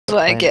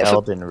what I get for...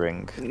 Elden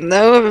Ring.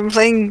 No, I've been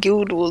playing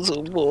Guild Wars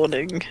all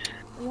morning.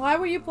 Why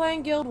were you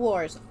playing Guild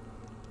Wars?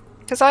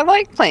 Because I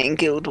like playing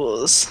Guild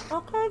Wars.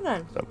 Okay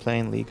then. Stop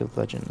playing League of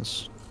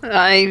Legends.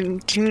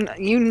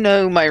 You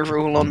know my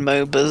rule on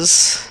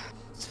MOBAs.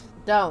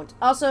 Don't.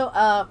 Also,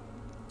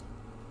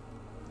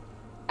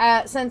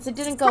 since it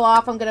didn't go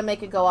off, I'm gonna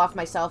make it go off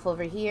myself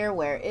over here.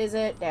 Where is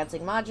it?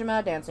 Dancing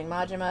Majima, Dancing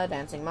Majima,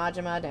 Dancing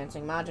Majima,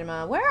 Dancing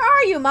Majima. Where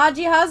are you,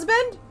 Maji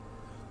husband?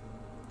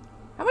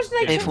 How much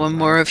did I If one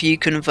more of you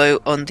can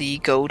vote on the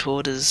Gold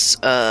Hoarders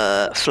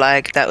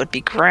flag, that would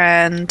be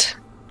grand.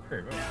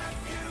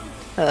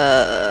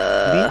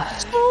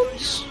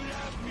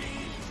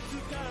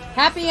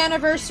 Happy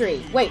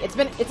anniversary! Wait, it's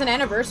an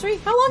anniversary?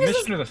 How long is this?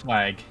 Mission of the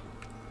flag.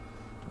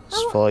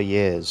 It's 4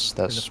 years.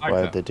 That's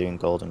why they're doing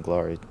Golden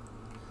Glory.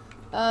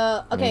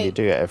 Okay. I mean, you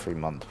do it every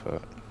month,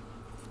 but...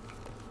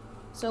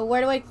 So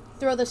where do I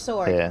throw the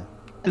sword? Yeah.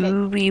 Okay.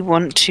 Do we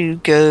want to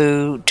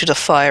go to the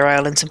Fire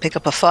Islands and pick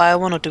up a fire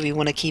one, or do we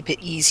want to keep it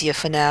easier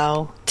for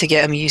now to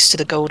get them used to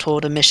the Gold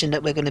Hoarder mission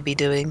that we're going to be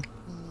doing?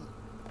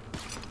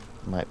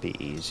 Might be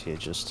easier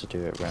just to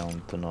do it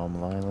around the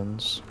normal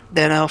islands.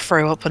 Then I'll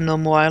throw up a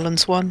normal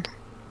islands one.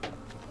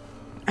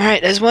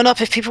 Alright, there's one up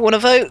if people want to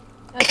vote.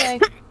 Okay.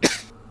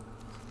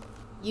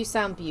 You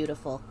sound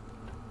beautiful.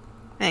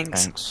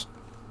 Thanks.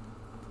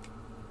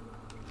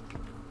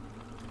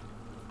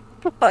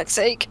 For fuck's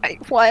sake,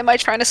 why am I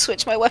trying to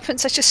switch my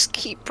weapons? I just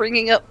keep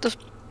bringing up the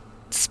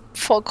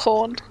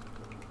foghorn.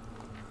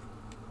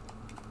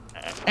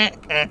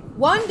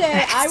 One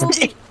day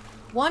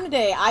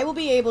I will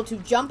be able to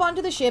jump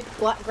onto the ship,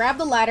 grab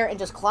the ladder, and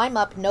just climb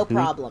up, no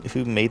problem.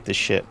 Who made the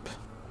ship?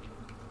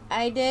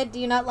 I did. Do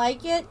you not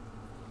like it?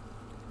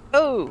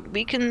 Oh,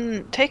 we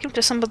can take him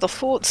to some of the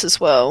forts as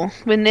well.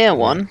 We're near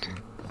one.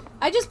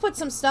 I just put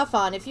some stuff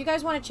on. If you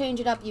guys want to change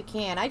it up, you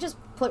can. I just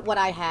put what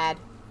I had.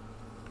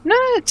 No,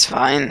 it's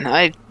fine.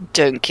 I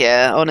don't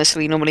care.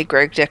 Honestly, normally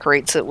Greg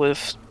decorates it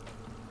with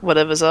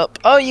whatever's up.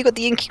 Oh, you got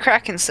the Inky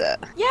Kraken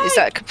set. Yay! Is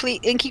that a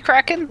complete Inky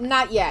Kraken?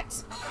 Not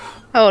yet.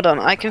 Hold on,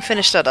 I can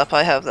finish that up.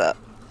 I have that.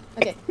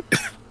 Okay.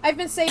 I've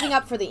been saving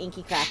up for the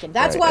Inky Kraken.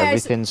 That's Right, why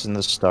everything's in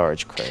the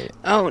storage crate.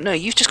 Oh no,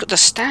 you've just got the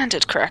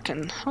standard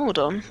Kraken. Hold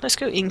on, let's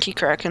go Inky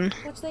Kraken.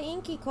 What's the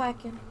Inky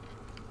Kraken?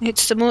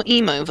 It's the more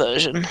emo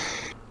version.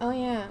 Oh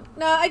yeah.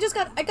 No, I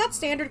got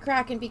standard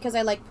Kraken because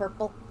I like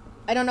purple.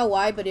 I don't know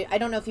why, but I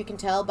don't know if you can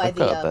tell by I've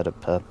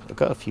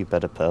got a few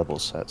better purple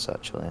sets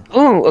actually.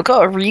 Oh, I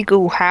got a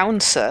Regal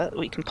Hound set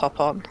we can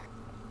pop on.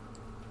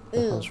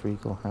 The hell's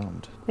Regal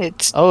Hound?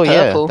 It's purple.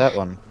 purple. Yeah, that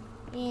one.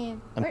 Yeah.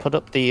 And put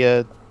up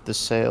the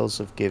Sails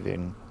of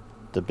Giving,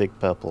 the big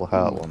purple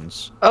heart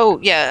ones. Oh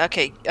yeah,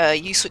 okay.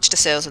 You switched to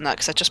sales on that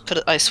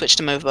because I switched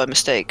them over by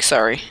mistake.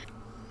 Sorry.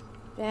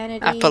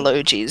 Vanity.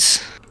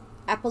 Apologies.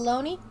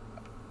 Apollone?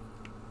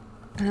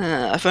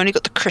 I've only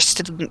got the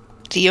crystal.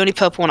 The only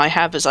purple one I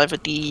have is either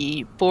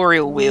the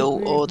Boreal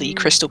Wheel or the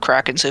Crystal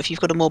Kraken. So if you've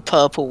got a more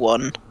purple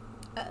one,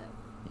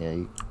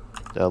 Yeah,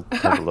 I'll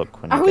have a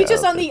look when you Are we get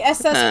just out on of the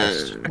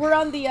SS? We're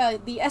on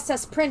the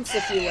SS Prince,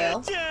 if you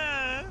will.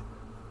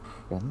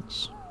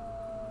 Prince?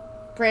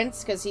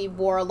 Prince, because he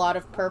wore a lot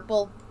of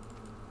purple.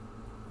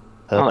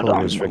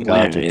 Purple was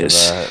regarded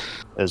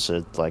as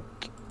a like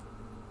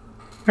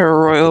a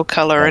royal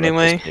color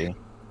anyway. delicacy.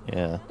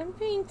 Yeah. I'm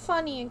being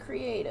funny and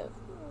creative.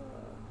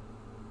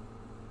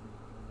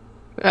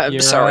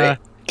 Sorry.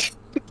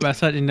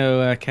 That's letting you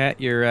know, Kat,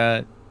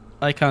 your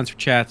icons for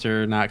chats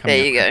are not coming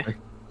There you up. go.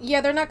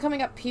 Yeah, they're not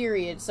coming up,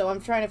 period, so I'm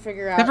trying to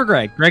figure out... Except for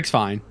Greg. Greg's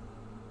fine.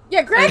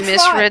 Yeah, Greg's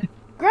fine!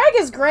 Greg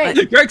is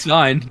great! Greg's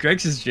fine.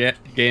 Greg's just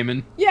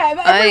gaming. Yeah,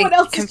 everyone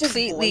else is just... I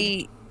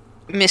completely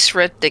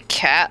misread the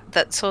cat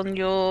that's on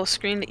your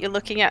screen that you're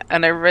looking at,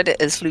 and I read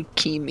it as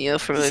leukemia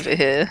from over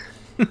here.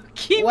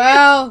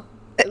 Well,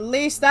 at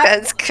least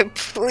That's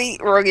complete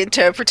wrong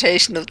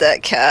interpretation of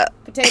that cat.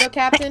 Potato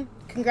Captain,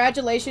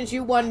 congratulations,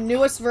 you won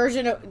newest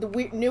version of...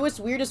 the newest,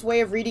 weirdest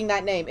way of reading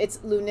that name. It's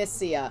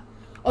Lunicia.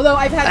 Although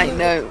I've had... I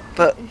know,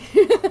 but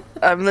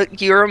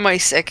you're on my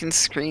second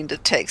screen. The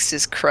text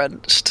is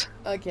crunched.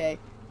 Okay.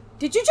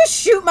 Did you just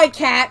shoot my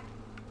cat?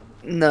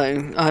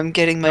 No, I'm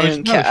getting my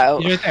own cat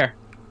out. She's right there.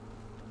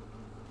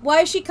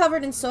 Why is she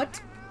covered in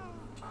soot?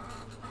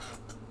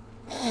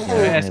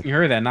 You're asking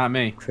her that, not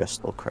me.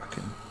 Crystal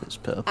Kraken is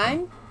purple.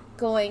 I'm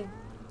going...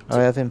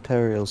 I have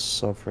Imperial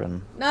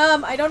Sovereign.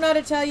 I don't know how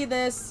to tell you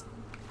this.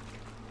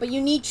 But you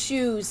need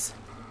shoes.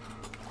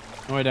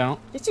 No, I don't.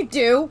 Yes, you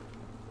do.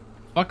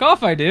 Fuck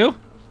off, I do.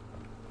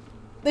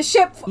 The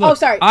ship... Look, oh,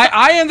 sorry.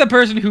 I am the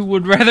person who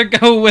would rather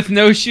go with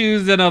no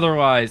shoes than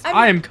otherwise. I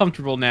I am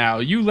comfortable now.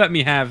 You let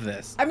me have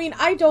this. I mean,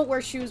 I don't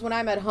wear shoes when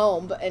I'm at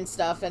home and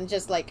stuff, and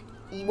just, like,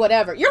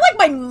 whatever. You're like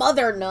my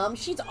mother, Num.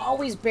 She's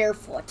always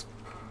barefoot.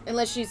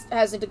 Unless she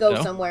has to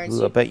go somewhere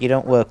and I bet you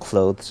don't wear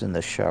clothes in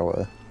the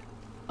shower.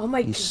 Oh my...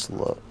 You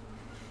slut.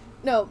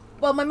 No.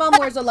 Well, my mom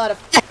wears a lot of...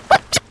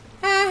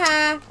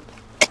 Ha ha.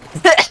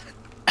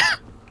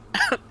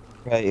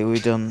 Right, are we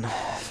done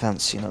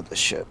fancying up the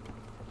ship?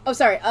 Oh,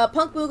 sorry.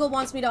 Punk Moogle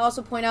wants me to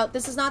also point out,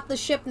 this is not the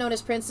ship known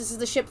as Prince, this is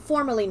the ship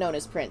formerly known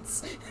as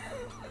Prince.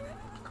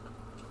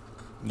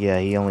 Yeah,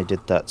 he only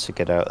did that to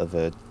get out of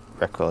a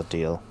record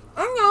deal.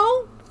 I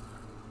know.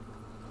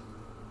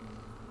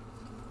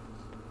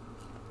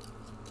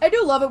 I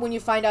do love it when you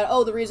find out,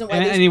 oh, the reason why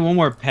I need one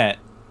more pet.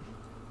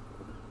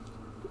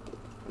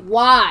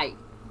 Why?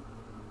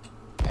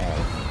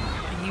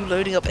 Are you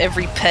loading up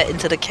every pet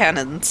into the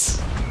cannons?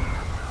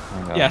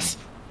 Hang on. Yes.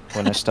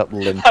 When I stop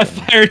limping. I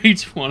fired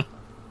each one.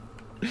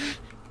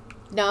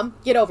 Numb,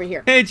 get over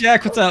here. Hey,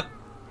 Jack, what's up?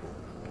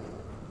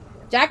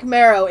 Jack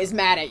Marrow is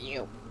mad at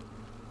you.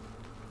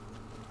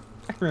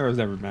 Jack Marrow was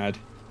never mad.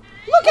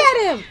 Look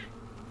at him!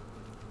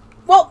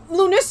 Well,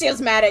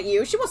 Lunicia's mad at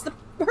you. She wants to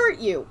hurt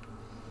you.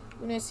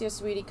 Lunicia,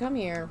 sweetie, come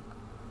here.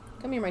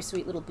 Come here, my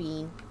sweet little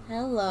bean.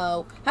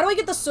 Hello. How do I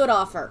get the soot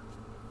off her?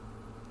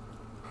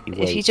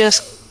 If you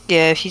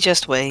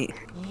just wait.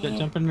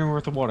 Jump in there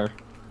with the water.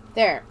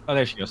 There. Oh,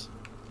 there she goes.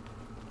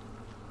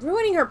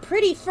 Ruining her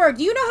pretty fur.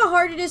 Do you know how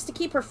hard it is to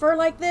keep her fur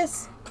like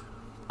this?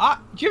 Do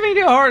you have any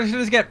idea how hard it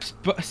is to get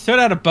soot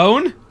out of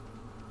bone?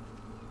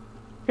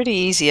 Pretty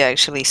easy,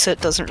 actually. Soot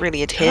doesn't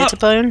really adhere to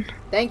bone.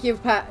 Thank you,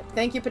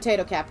 thank you,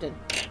 Potato Captain.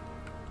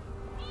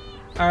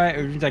 Alright,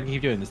 it means I can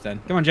keep doing this then.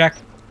 Come on, Jack.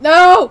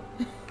 No!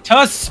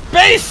 To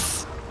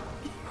space!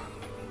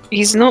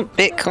 He's not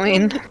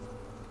Bitcoin.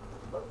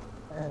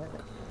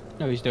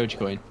 No, he's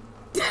Dogecoin.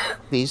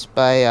 Please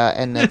buy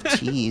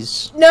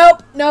NFTs.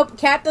 Nope, nope.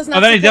 Cat does not.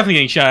 Oh, then he's definitely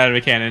getting shot out of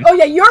a cannon. Oh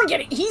yeah,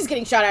 he's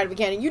getting shot out of a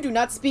cannon. You do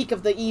not speak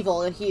of the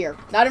evil in here.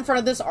 Not in front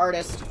of this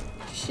artist.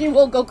 She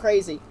will go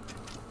crazy.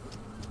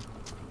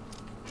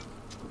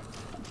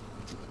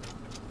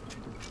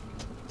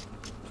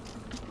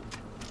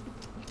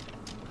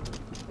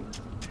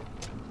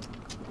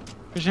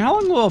 Christian, how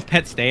long will a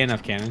pet stay in a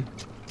cannon?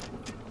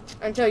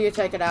 Until you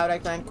take it out, I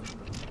think.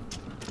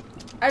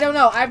 I don't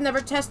know. I've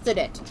never tested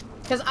it.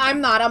 Because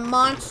I'm not a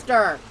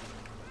monster.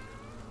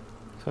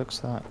 Fuck's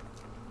that?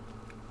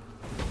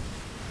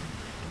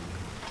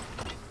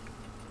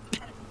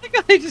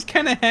 They just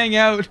kind of hang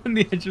out on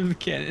the edge of the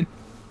cannon.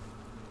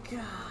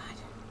 God.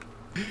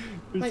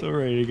 They're so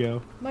ready to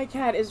go. My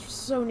cat is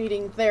so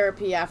needing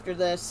therapy after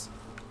this.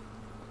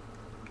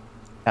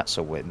 That's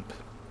a wimp.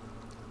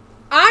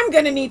 I'm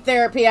gonna need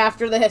therapy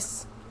after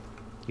this.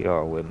 You're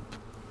a wimp.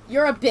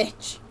 You're a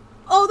bitch.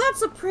 Oh,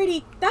 that's a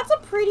pretty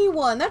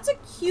one. That's a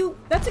cute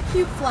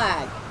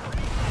flag.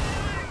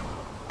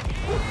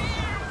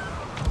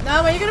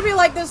 Now, are you gonna be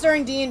like this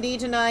during D&D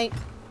tonight?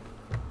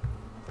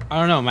 I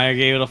don't know. Am I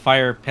able to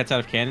fire pets out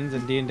of cannons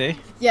in D&D?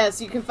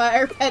 Yes, you can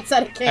fire pets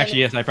out of cannons.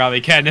 Actually, yes, I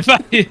probably can if the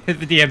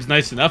DM's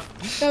nice enough.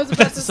 That was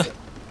about to say.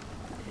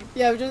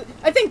 Yeah,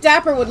 I think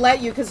Dapper would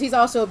let you because he's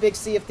also a big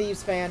Sea of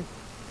Thieves fan.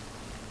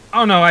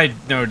 Oh no, I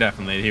know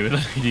definitely he would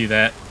let me do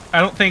that. I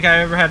don't think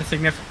I ever had a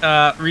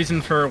significant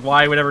reason for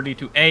why I would ever need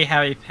to A,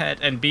 have a pet,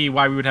 and B,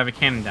 why we would have a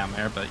cannon down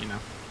there, but you know.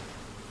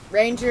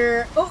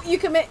 Ranger. Oh, you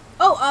can make.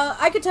 Oh,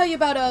 I could tell you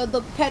about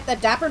the pet that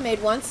Dapper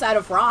made once out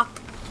of rock.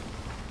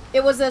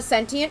 It was a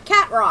sentient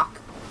cat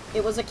rock.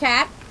 It was a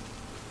cat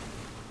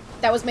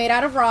that was made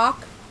out of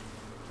rock.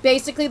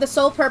 Basically, the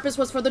sole purpose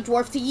was for the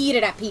dwarf to yeet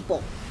it at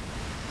people.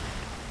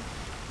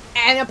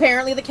 And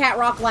apparently the cat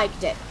rock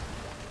liked it.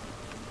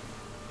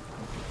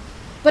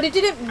 But it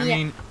didn't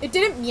meow. It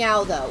didn't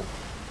meow, though.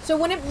 So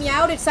when it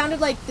meowed, it sounded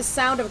like the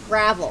sound of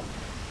gravel.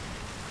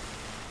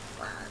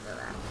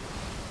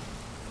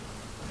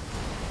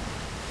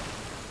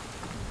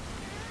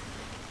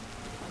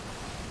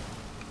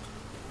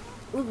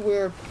 It was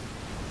weird.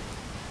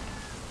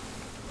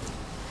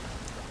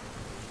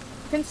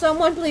 Can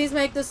someone please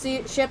make the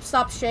ship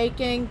stop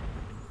shaking?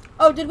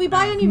 Oh, did we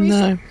buy any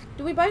resources? No.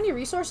 Did we buy any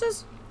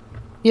resources?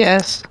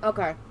 Yes.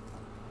 Okay.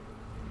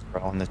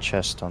 We're on the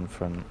chest on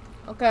front.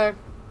 Okay.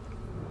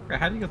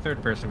 How do you go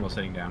third person while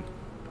sitting down?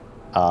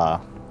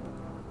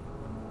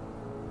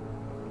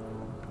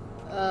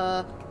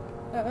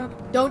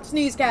 Don't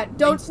sneeze, cat.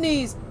 Don't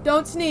sneeze.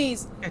 Don't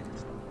sneeze.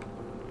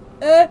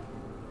 I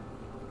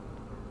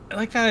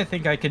like that. I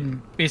think I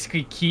can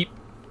basically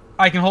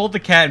I can hold the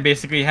cat and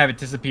basically have it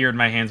disappear in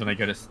my hands when I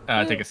go to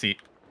take a seat.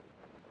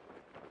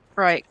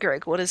 Right,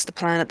 Greg, what is the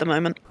plan at the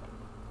moment?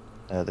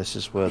 This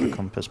is where the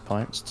compass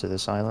points to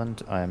this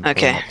island. I am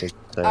okay. pulling up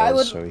the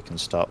sails so we can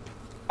stop.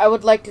 I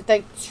would like to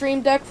thank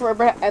Stream Deck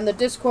and the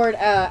Discord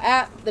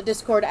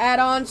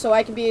add-on so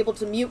I can be able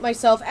to mute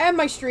myself and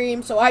my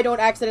stream so I don't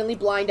accidentally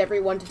blind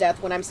everyone to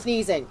death when I'm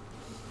sneezing.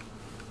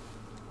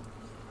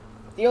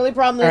 The only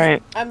problem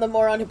is I'm the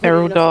moron who put it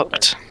in a folder.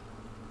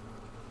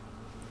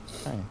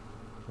 Okay,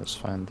 let's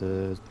find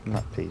the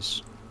map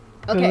piece.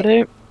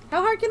 Okay,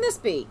 how hard can this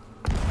be?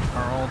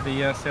 Are all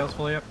the sails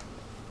fully up?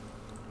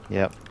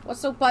 Yep.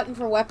 What's the button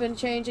for weapon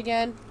change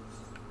again?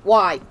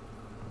 Why?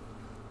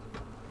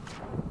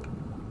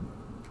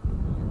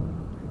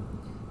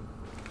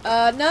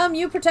 Num,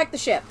 you protect the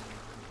ship.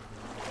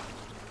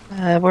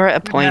 We're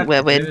at a point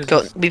where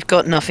we've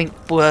got nothing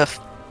worth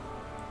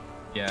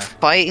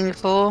fighting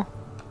for.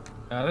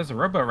 There's a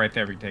rowboat right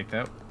there we can take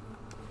out.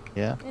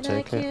 Yeah, and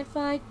take I can't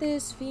fight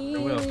this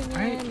feeling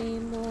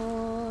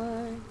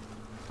anymore.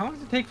 How long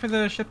does it take for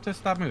the ship to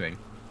stop moving?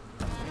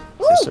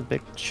 It's a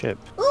big ship.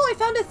 Ooh, I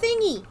found a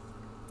thingy.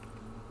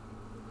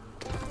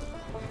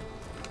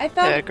 I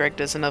found. Yeah, Greg,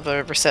 there's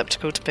another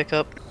receptacle to pick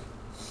up.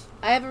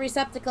 I have a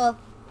receptacle.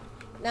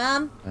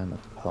 Nom. And a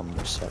palm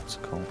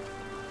receptacle.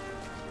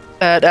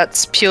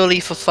 That's purely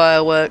for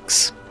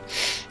fireworks.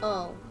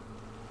 Oh.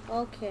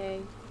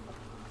 Okay.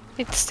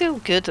 It's still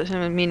good.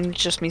 I mean, it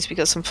just means we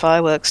got some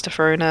fireworks to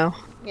throw now.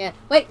 Yeah.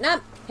 Wait,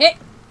 Nom. Hit.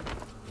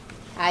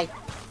 Hi.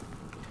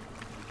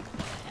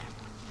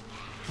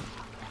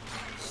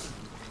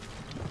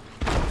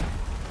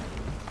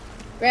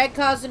 Greg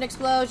caused an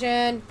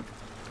explosion.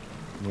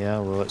 Yeah,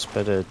 well, it's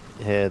better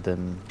here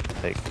than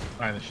like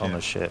By the on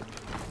a ship.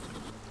 ship.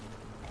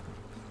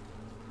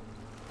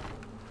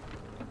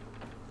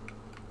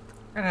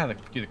 I gotta have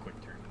to do the quick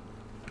turn.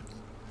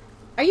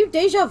 Are you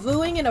deja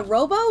vuing in a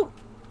rowboat?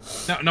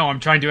 No, I'm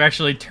trying to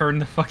actually turn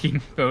the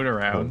fucking boat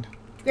around.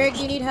 Greg,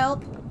 do you need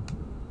help?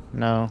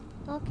 No.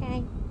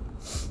 Okay.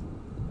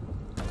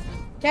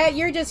 Cat,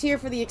 you're just here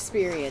for the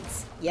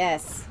experience.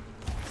 Yes.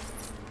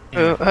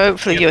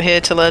 Hopefully you're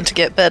here to learn to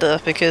get better,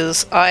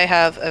 because I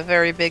have a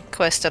very big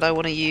quest that I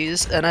want to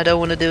use, and I don't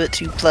want to do it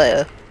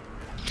two-player.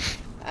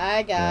 I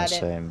Yeah, got it.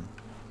 same.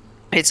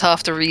 It's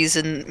half the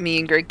reason me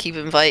and Greg keep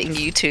inviting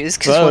you to, is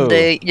because Whoa. one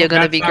day you're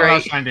going to be That's not what I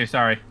was great. trying to do,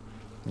 sorry.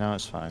 No,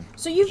 it's fine.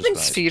 So you've been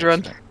Just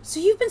Speedrun. so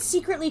you've been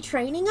secretly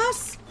training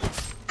us?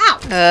 Ow!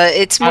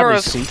 It's more Hardly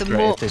of secret the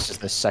more... if this is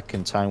the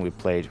second time we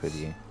played with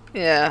you.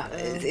 Yeah,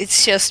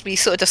 it's just we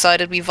sort of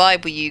decided we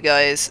vibe with you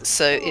guys,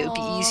 so it would be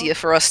Aw. easier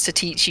for us to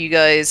teach you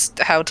guys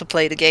how to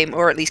play the game,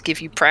 or at least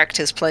give you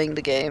practice playing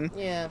the game.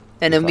 Yeah.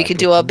 And then we Vibe can with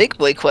do our them. big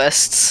boy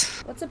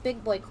quests. What's a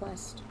big boy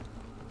quest?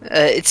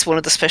 It's one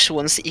of the special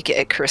ones that you get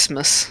at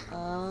Christmas.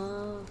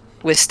 Oh.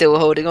 We're still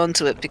holding on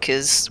to it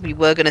because we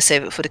were going to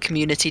save it for the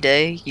community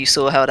day. You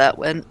saw how that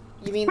went.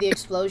 You mean the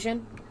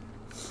explosion?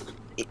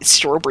 It's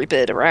strawberry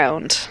bit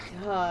around.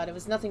 God, it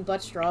was nothing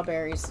but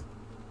strawberries.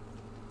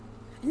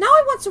 Now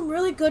I want some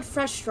really good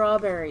fresh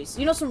strawberries.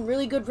 You know, some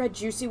really good red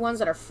juicy ones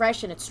that are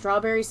fresh and it's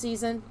strawberry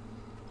season?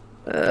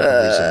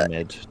 Always in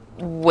mid.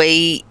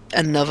 Wait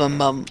another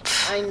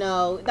month. I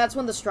know. That's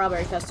when the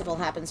strawberry festival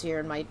happens here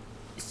in my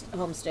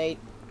home state.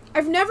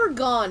 I've never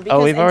gone because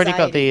Oh, we've already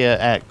got anxiety.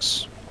 the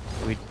X.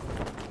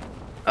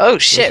 Oh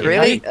shit, your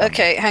really? hat?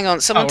 Okay, hang on.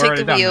 Someone we're take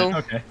already the done wheel. then,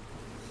 okay.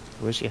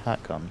 Where's your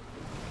hat gone?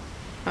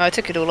 Oh, I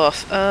took it all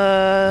off.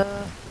 Hi,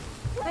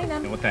 Nam. I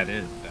know what that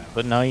is, though.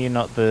 But now you're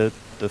not the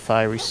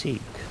fiery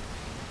seek.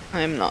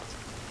 I'm not.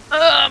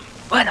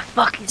 Where the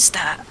fuck is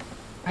that?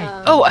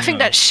 Um, Oh, I think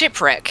No. that's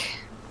Shipwreck.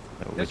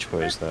 Which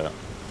way is that?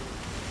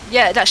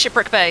 Yeah, that's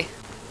Shipwreck Bay.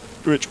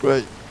 Which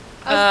way?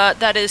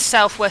 That is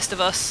southwest of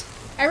us.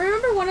 I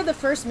remember one of the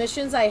first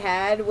missions I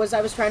had was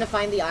I was trying to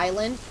find the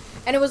island,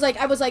 and it was like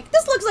I was like,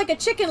 this looks like a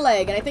chicken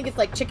leg, and I think it's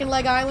like Chicken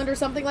Leg Island or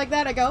something like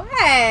that. I go,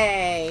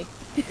 hey,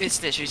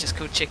 It's literally just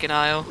called Chicken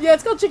Isle. yeah,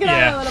 it's called Chicken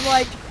Yeah. Island. I'm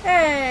like,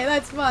 hey,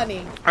 that's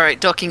funny. Alright,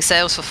 docking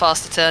sails for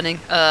faster turning.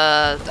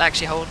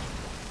 Actually hold.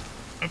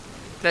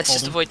 Let's Hold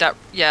just them. avoid that.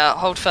 Yeah,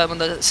 hold firm on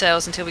the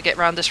sails until we get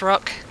round this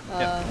rock.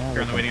 Yep.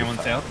 Currently waiting on one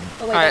sail.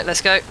 Oh, wait, Alright,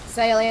 let's go.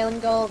 sail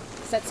island goal,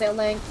 set sail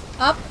length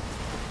up.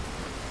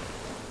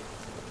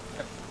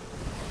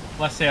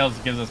 Less sails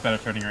gives us better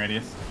turning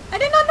radius. I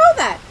did not know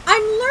that.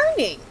 I'm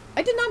learning.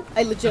 I did not.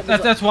 I legit.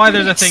 That's why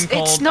there's a thing It's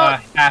called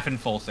not- half and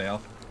full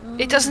sail.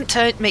 It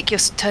doesn't make your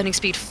turning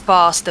speed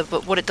faster,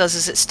 but what it does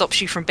is it stops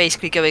you from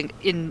basically going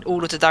in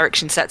all of the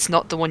directions that's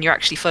not the one you're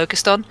actually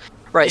focused on.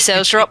 Right,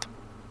 sails drop.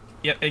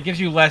 Yep, it gives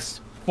you less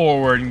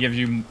forward and gives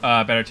you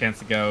a better chance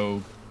to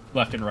go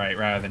left and right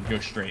rather than go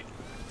straight.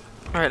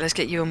 Alright, let's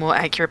get you a more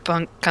accurate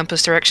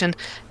compass direction.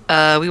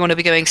 We want to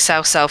be going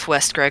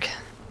south-southwest, Greg.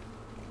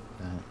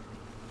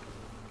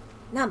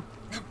 Num.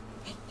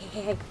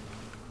 Hey.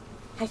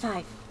 High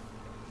five.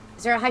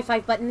 Is there a high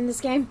five button in this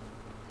game?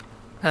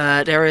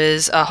 There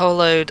is a whole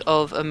load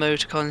of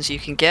emoticons you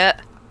can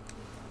get.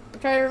 I'm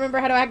trying to remember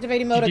how to activate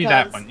You emoticons. should do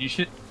that one.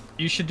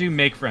 You should do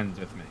make friends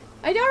with me.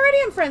 I already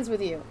am friends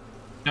with you.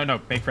 No,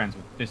 make friends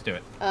with. Just do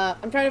it.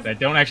 I'm trying to. I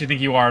don't actually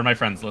think you are on my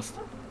friends list.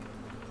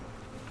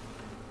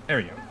 There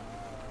we go.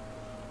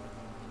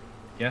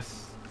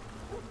 Yes.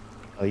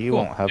 Oh, you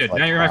Cool. won't have Good, like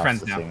now you're my half friends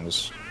the now.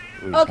 things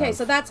we Okay, have.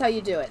 so that's how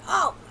you do it.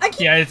 Oh, I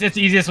keep. Yeah, it's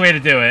the easiest way to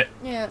do it.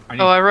 Yeah. I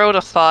need- Oh, I rolled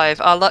a 5.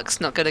 Our luck's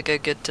not gonna go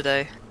good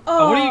today.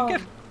 Oh, what do you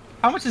get?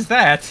 How much is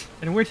that?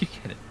 And where do you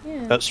get it?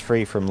 Yeah. That's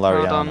free from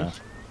Hold on. Lariana.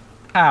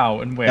 How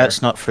and where?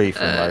 That's not free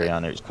from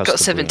Lariana. It's cost Got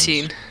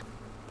 17.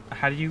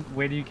 How do you?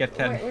 Where do you get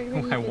that? Where do you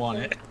I get want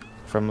that? it.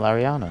 from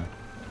Lariana.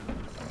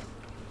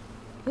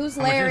 Who's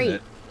How much is Larry?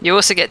 it? You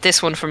also get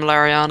this one from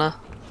Lariana.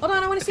 Hold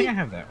on, I want I to see. think I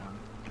have that one.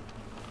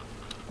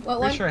 What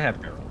Pretty one? sure I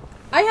have barrel.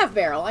 I have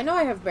barrel. I know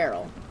I have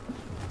barrel.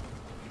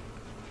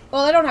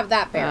 Well, I don't have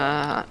that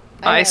barrel.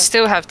 I have-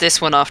 still have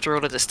this one after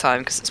all of this time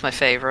because it's my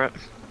favourite.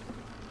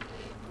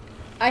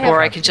 I have.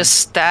 Or I can just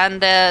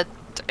stand there.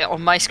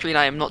 On my screen,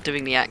 I am not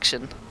doing the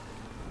action.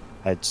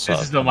 I'd This sort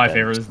is of still my condensed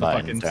favorite. This is the that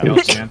fucking down.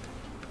 skeleton man.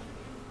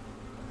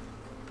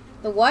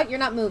 The what? You're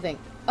not moving.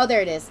 Oh,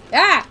 there it is.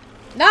 Ah!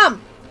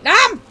 Num!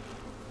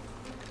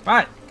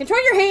 What?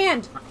 Control your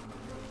hand!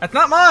 That's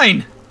not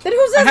mine. Then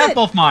whose I is have it?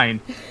 both mine.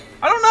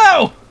 I don't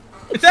know.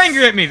 It's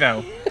angry at me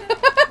though.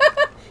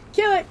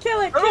 Kill it! Kill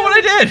it! I don't know what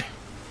I did!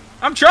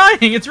 I'm trying!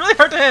 It's really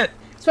hard to hit!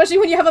 Especially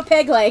when you have a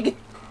peg leg.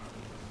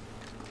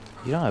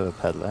 You don't have a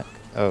padlock.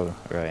 Oh,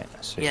 right.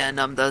 I see. Yeah,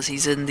 Num does.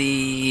 He's in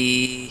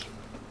the...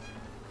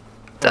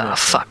 Order Oh, of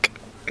fuck.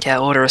 Yeah,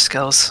 Order of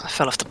Skulls. I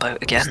fell off the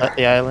boat again. Is that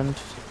the island?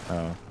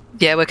 Oh.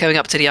 Yeah, we're coming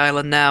up to the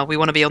island now. We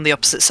want to be on the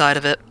opposite side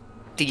of it.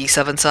 The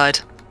E7 side.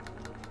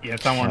 Yeah,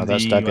 it's on one No, of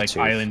that's the, like,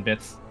 Daggertooth. island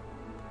bits.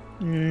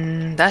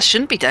 That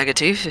shouldn't be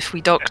Daggertooth if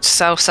we docked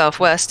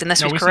south-southwest,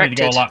 unless No, we've we still need to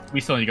go corrected. a lot. We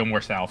still need to go more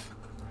south.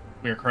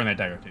 We are currently at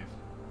Daggertooth.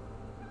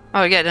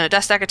 Oh yeah, no,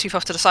 that's Daggertooth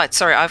off to the side.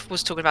 Sorry, I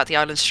was talking about the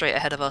island straight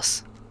ahead of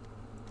us.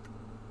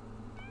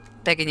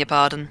 Begging your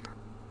pardon.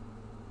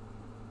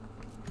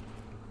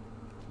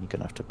 You're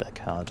gonna have to beg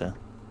harder.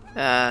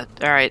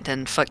 Alright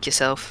then, fuck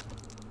yourself.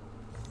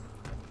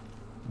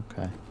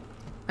 Okay.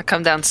 I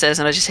come downstairs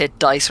and I just hear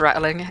dice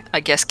rattling. I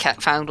guess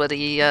Cat found where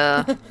the,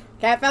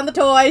 Cat found the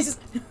toys.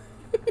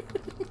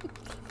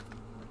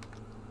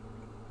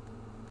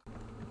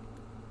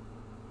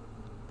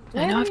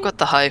 I know I've got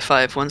the high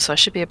five one, so I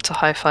should be able to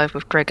high five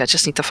with Greg. I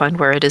just need to find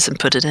where it is and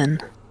put it in.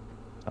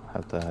 Don't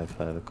have the high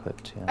five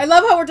equipped yet. I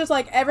love how we're just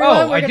like everyone.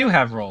 Oh, we're I gonna... do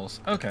have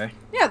rolls. Okay.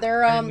 Yeah,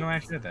 they're I didn't know I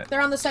actually did that.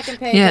 they're on the second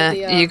page Yeah,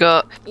 of the you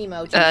got.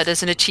 emojis.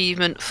 There's an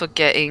achievement for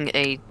getting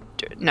a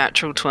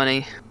natural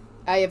 20.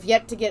 I have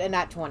yet to get a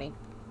nat 20.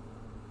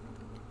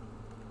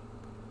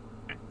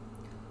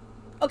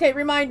 Okay,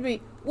 remind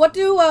me. What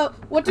do Oh,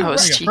 it's There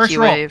cheeky you go. First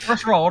roll. wave.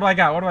 First roll. What do I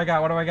got? What do I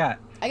got? What do I got?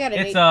 I got an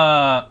It's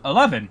 11.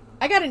 11.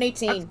 I got an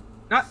 18.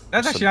 That's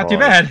That's actually a not too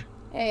bar. bad.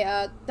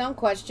 Hey, dumb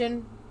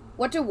question.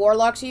 What do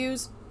warlocks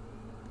use?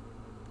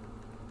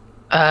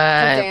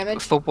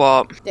 damage? For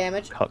what?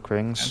 Damage. Cock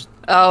rings.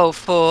 Oh,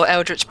 for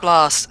Eldritch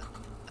Blast.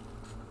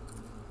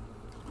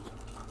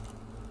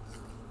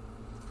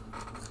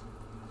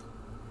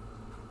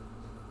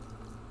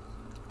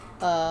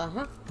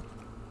 Uh-huh.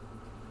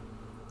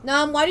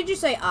 Num, why did you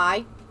say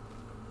I?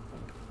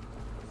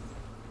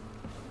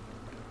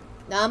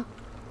 Num?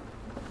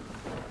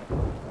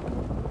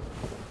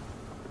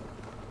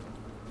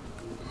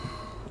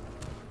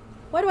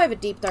 Why do I have a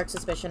deep dark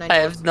suspicion? I know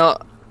have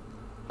not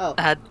Oh.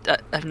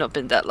 I've not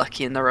been that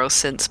lucky in the roll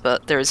since,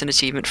 but there is an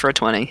achievement for a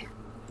 20.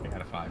 I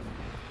got a 5.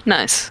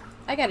 Nice.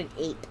 I got an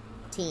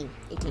 18.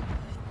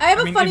 I have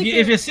I a mean, funny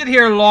if you sit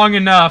here long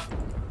enough.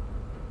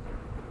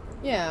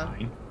 Yeah.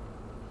 Fine.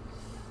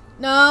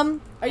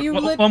 Num, are you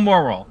One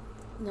more roll.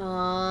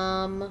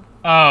 Num.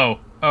 Oh.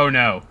 Oh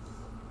no.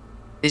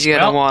 Did you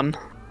get Well- a 1?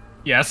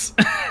 Yes.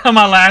 On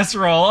my last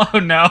roll. Oh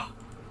no.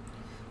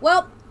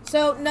 Well,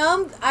 so,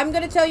 Num, I'm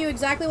going to tell you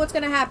exactly what's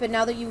going to happen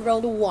now that you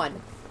rolled a 1.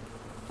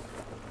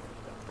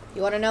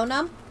 You want to know,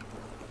 Num?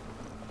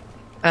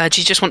 Do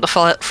you just want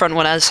the front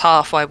one as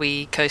half while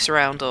we coast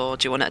around, or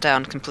do you want it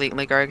down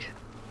completely, Greg?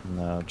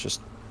 No, just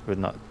we're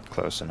not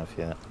close enough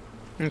yet.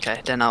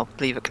 Okay, then I'll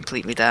leave it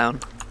completely down.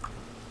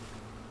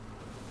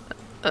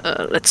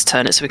 Let's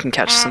turn it so we can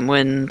catch some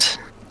wind.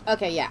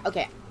 Okay, yeah,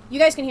 okay. You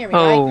guys can hear me,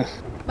 Oh,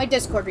 right? My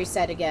Discord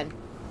reset again.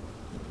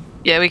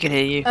 yeah, we can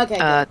hear you. Okay,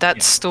 good. That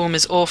Yeah. storm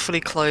is awfully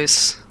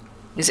close.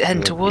 Is it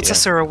heading Good, towards yeah.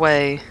 us or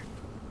away?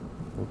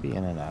 We'll be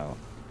in and out.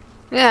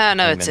 Yeah,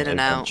 no, Any it's in minute and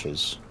out.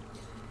 adventures.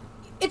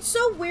 It's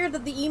so weird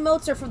that the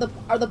emotes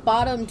are the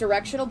bottom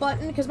directional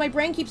button, because my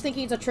brain keeps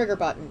thinking it's a trigger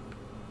button.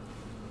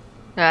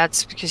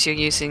 That's because you're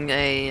using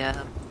a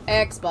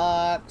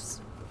Xbox.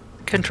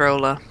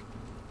 controller.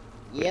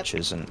 Yep, Which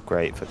isn't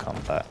great for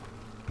combat.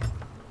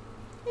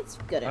 it's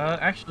good enough.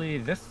 Actually,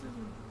 this is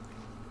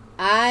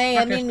I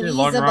am actually a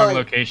wrong invisible.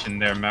 location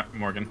there,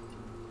 Morgan.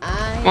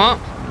 What?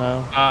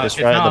 No, It's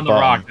right not at on the the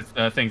bottom. rock. It's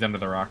the things under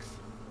the rocks.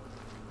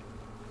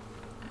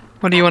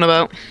 What do you want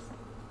about?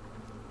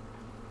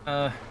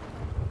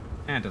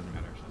 It doesn't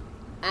matter.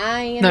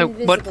 I am No,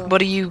 invisible.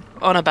 what are you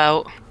on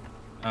about?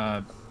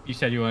 You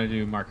said you wanted to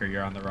do marker.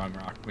 You're on the wrong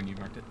rock when you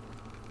marked it.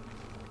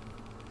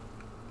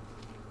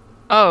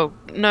 Oh,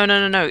 no.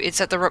 It's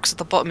at the rocks at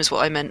the bottom is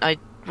what I meant. I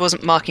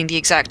wasn't marking the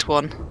exact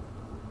one.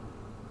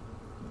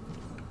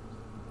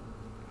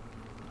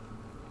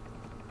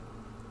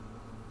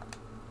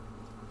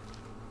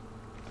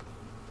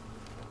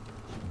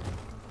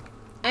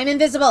 I'm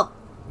invisible.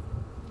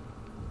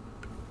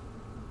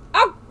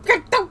 Oh,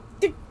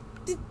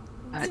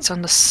 It's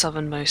on the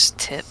southernmost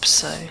tip,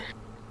 so...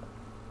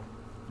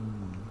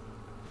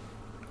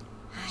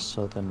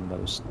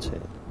 Southernmost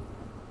tip.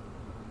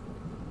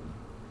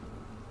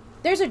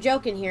 there's a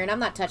joke in here, and I'm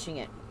not touching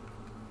it.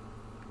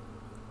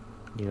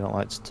 You don't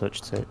like to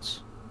touch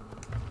tits?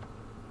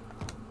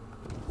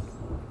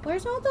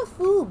 Where's all the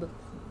food?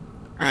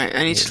 Right,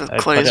 I need to I put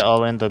close... it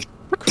all in the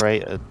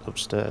crate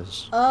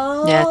upstairs.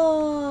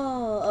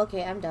 Oh,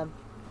 okay, I'm dumb.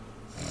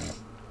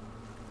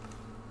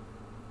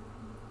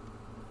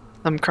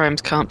 Some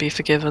crimes can't be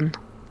forgiven.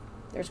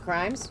 There's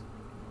crimes?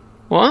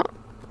 What?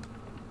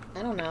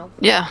 I don't know.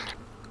 Yeah.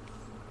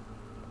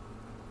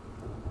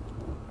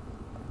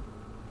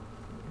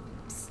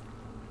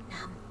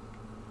 Num.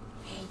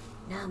 Hey,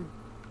 Num.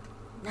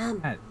 Num.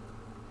 What?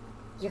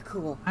 You're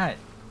cool. Hi.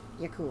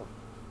 You're cool.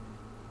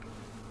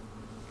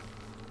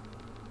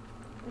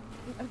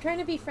 I'm trying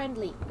to be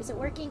friendly. Is it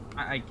working?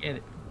 I get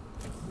it.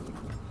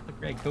 Look,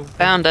 Greg, go.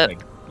 Found it.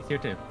 Greg. He's here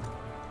too.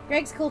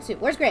 Greg's cool too.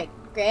 Where's Greg?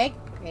 Greg?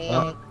 Greg.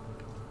 Oh.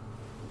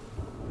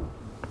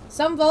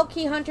 Some Vault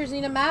Key hunters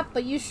need a map,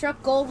 but you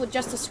struck gold with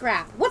just a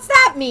scrap. What's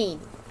that mean?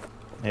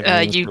 It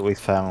means you- that we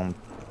found.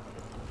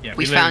 Yeah,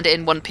 We found it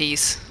in One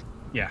Piece.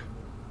 Yeah.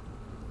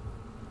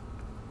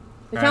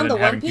 We Rather found the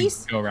than One having to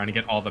Piece? Go around and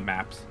get all the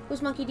maps.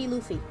 Who's Monkey D.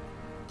 Luffy?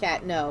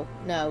 Cat, no.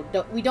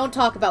 We don't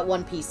talk about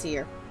One Piece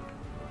here.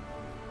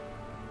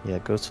 Yeah,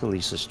 go to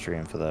Lisa's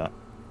stream for that.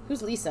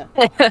 Who's Lisa?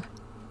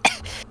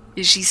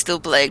 Is she still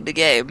playing the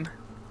game?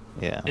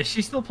 Yeah. Is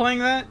she still playing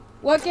that?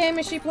 What game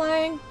is she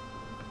playing?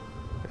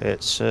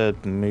 It's a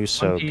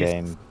Muso One Piece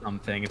game.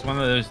 Something. It's one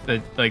of those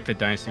that like the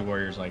Dynasty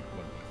Warriors like.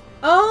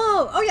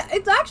 Oh yeah,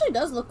 it actually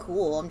does look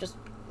cool. I'm just...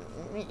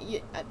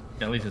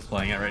 At least it's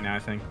playing it right now, I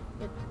think.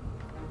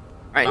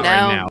 Right Not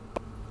now, right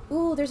now.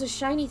 Ooh, there's a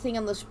shiny thing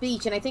on the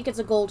beach, and I think it's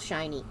a gold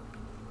shiny.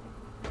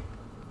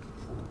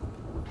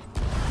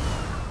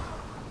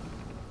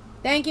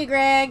 Thank you,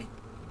 Greg.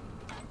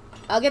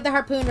 I'll get the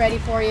harpoon ready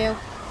for you.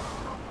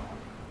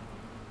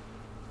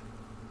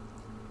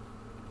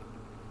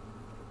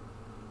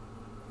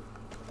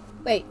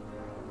 Wait.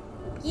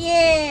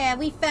 Yeah,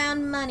 we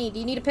found money. Do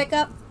you need a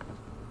pickup?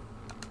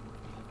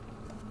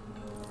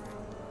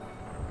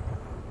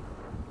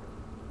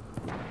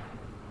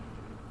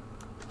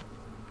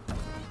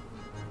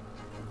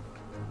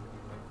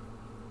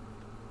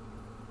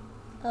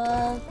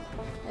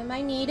 Am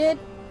I needed?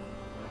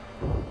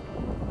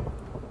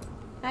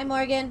 Hi,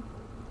 Morgan.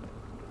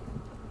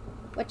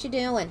 What you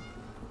doing?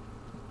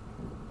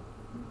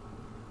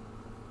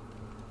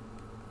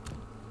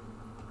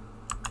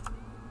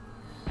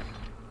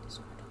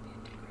 Discord, don't be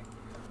a dick right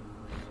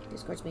now.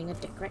 Discord's being a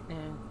dick right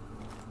now.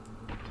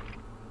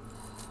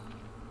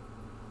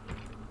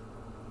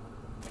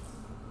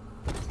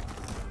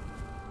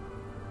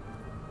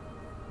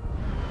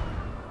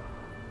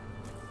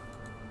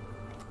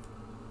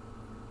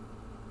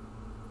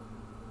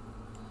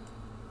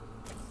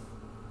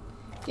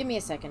 Give me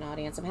a second,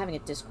 audience. I'm having a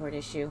Discord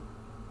issue.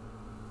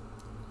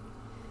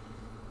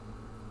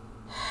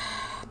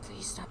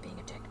 Please stop being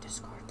a dick,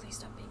 Discord. Please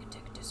stop being a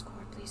dick,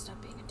 Discord. Please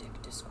stop being a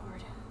dick,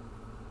 Discord.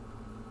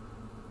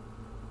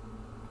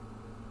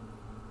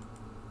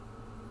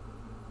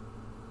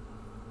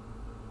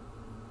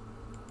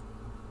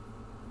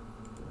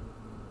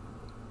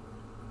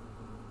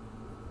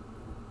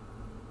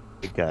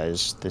 Hey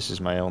guys, this is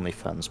my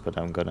OnlyFans, but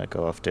I'm gonna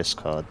go off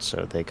Discord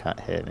so they can't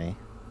hear me.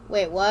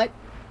 Wait, what?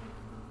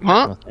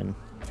 what? Nothing.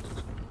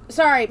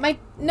 Sorry,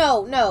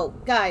 no,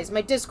 guys,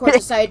 my Discord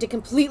decided to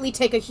completely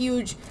take a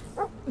huge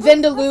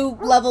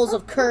Vindaloo levels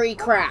of curry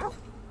crap.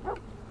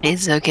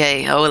 It's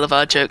okay. All of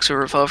our jokes were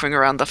revolving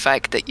around the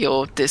fact that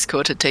your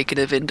Discord had taken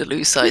a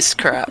Vindaloo-sized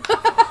crap.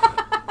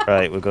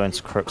 Right, we're going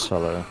to Crux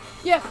Hollow.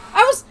 Yeah,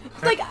 I was,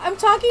 like, I'm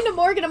talking to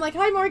Morgan, I'm like,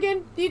 hi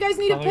Morgan, do you guys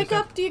need a Hello,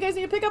 pickup? Do you guys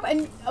need a pickup?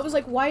 And I was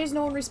like, why is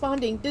no one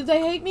responding? Did they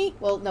hate me?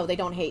 Well, no, they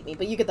don't hate me,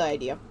 but you get the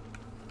idea.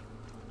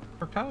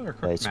 Propeller or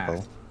Crook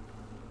Baseball.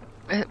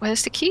 Mast?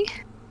 Where's the key?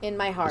 In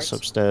my heart. It's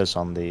upstairs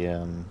on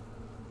the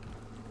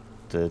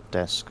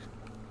desk.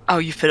 Oh,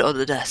 you put it on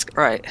the desk.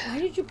 Right. Why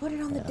did you put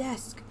it on the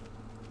desk?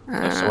 So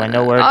I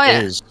know where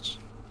it is.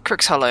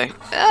 Crook's Hollow.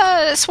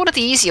 It's one of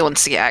the easier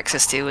ones to get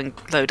access to and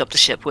load up the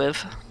ship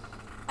with.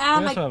 Ah,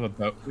 We my... also have a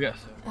boat. Yes,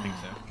 I think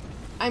so.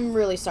 I'm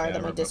really sorry Yeah,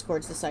 that my we're both-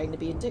 Discord's deciding to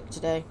be a dick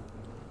today.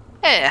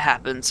 It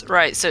happens.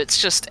 Right, so it's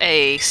just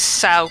a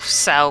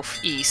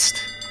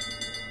south-southeast.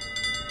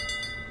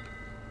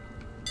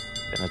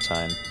 Dinner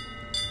time.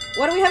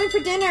 What are we having for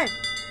dinner?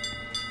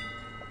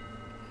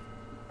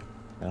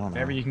 I don't know.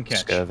 Whatever you can catch.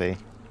 Scurvy.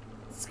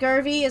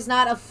 Scurvy is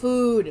not a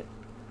food.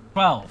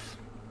 12.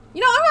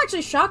 You know, I'm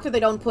actually shocked that they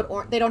don't put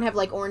they don't have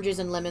like oranges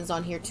and lemons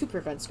on here to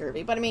prevent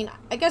scurvy. But I mean,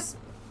 I guess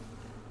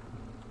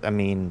I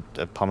mean,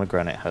 a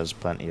pomegranate has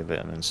plenty of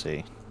vitamin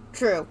C.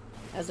 true.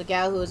 As a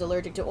gal who is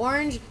allergic to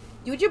orange,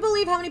 would you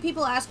believe how many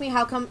people ask me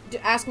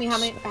ask me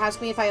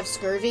if I have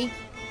scurvy?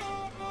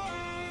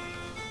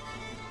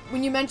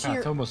 When you mention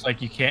It's your almost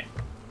like you can't.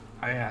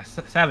 Yeah,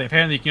 sadly,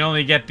 apparently you can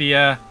only get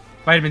the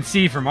vitamin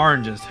C from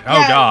oranges. Oh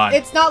yeah, god.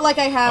 it's not like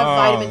I have Oh.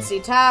 vitamin C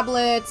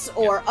tablets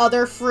or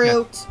other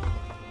fruit.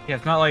 Yeah,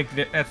 it's not like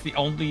that's the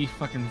only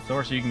fucking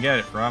source you can get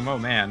it from. Oh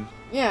man.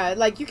 Yeah,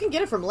 like you can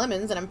get it from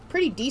lemons, and I'm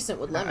pretty decent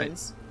with Right.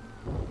 lemons.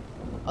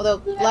 Although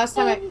last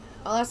time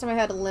I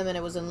had a lemon,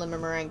 it was in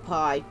lemon meringue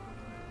pie.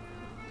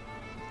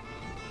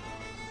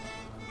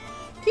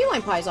 Key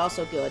lime pie is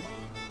also good.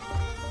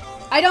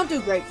 I don't do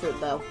grapefruit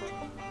though,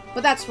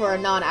 but that's for a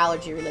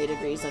non-allergy related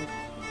reason.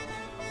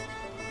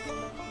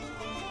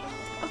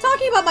 I'm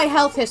talking about my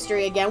health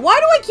history again. Why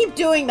do I keep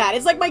doing that?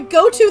 It's like my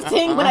go-to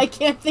thing when I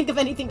can't think of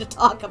anything to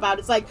talk about.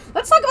 It's like,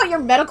 let's talk about your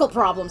medical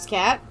problems,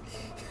 Kat.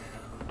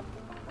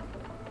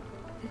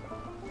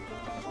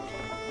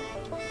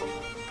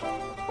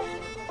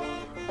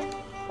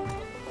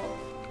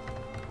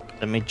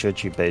 Let me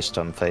judge you based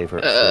on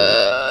favorite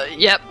food.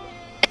 Yep.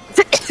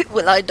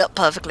 We lined up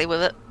perfectly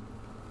with it.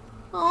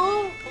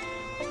 Oh.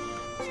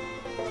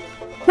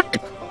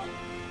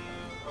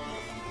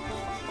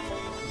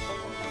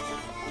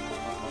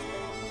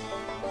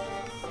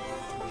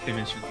 same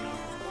instrument.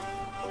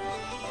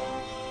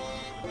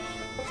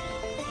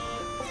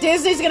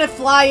 Disney's gonna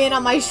fly in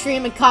on my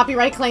stream and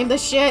copyright claim the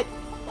shit.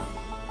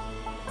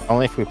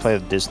 Only if we play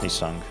the Disney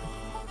song.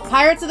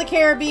 Pirates of the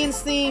Caribbean's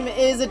theme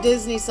is a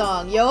Disney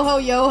song. Yo-ho,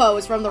 yo-ho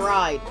is from the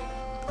ride.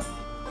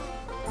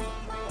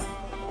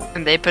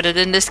 And they put it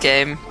in this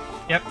game.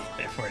 Yep,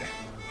 therefore.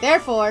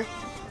 Therefore,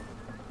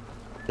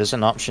 There's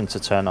an option to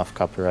turn off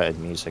copyrighted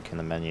music in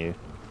the menu.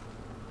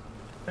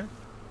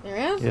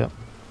 there is? Yep.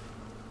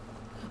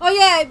 Oh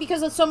yeah,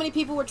 because so many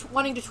people were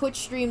wanting to Twitch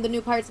stream the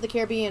new Pirates of the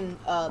Caribbean,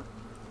 I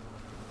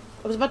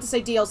was about to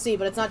say DLC,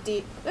 but it's not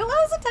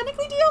well, is it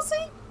technically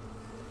DLC?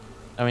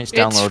 I mean, it's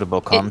It's-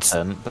 downloadable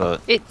content,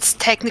 but It's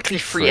technically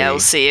free Free.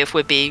 LC if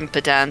we're being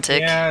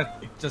pedantic. Yeah,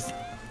 just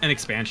an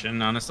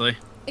expansion, honestly.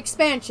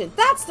 Expansion.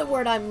 That's the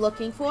word I'm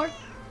looking for.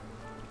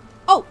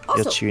 Oh,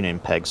 also, your tuning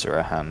pegs are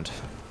a hand.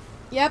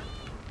 yep.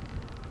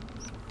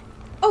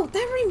 Oh,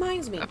 that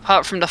reminds me.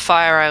 Apart from the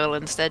Fire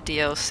Islands, they're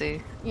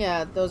DLC.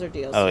 Yeah, those are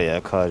DLC. Oh yeah,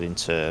 according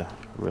to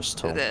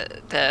Rustle.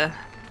 They're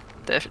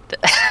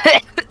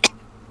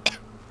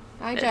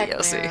Hi, they're Jack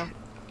DLC. Marrow.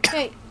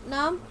 Hey,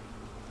 Num.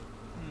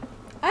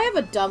 I have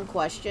a dumb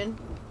question.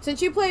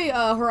 Since you play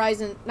not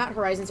Horizon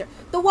Zero,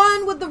 the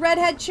one with the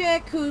redhead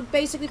chick who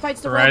basically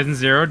fights the Horizon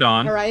Zero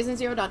Dawn. Horizon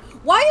Zero Dawn.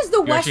 Why is the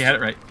You West? actually had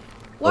it right.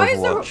 Why is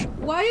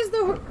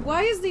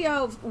Overwatch.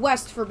 the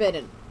West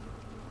forbidden?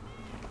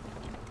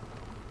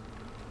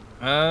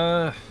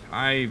 It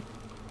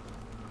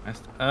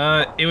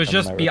was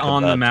just America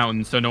beyond the bad.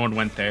 mountains, so no one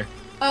went there.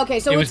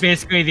 Okay, so It was it's,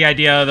 basically the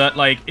idea that,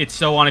 like, it's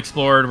so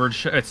unexplored,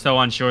 it's so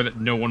unsure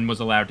that no one was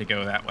allowed to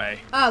go that way.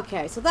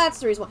 okay, so that's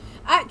the reason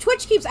why.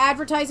 Twitch keeps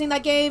advertising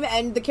that game,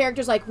 and the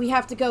character's like, "We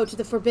have to go to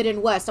the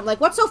Forbidden West." I'm like,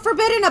 "What's so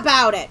forbidden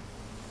about it?"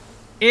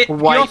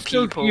 White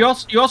people. You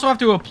also have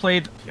to have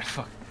played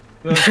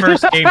the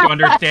first game to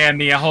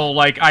understand the whole,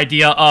 like,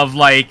 idea of,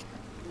 like,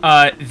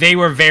 they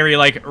were very,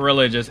 like,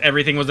 religious.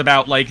 Everything was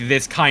about, like,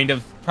 this kind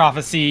of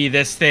prophecy,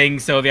 this thing,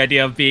 so the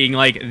idea of being,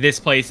 like, this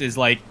place is,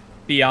 like,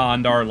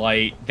 beyond our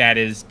light, that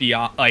is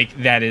beyond, like,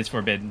 that is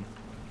forbidden.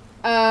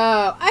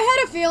 I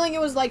had a feeling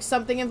it was like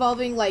something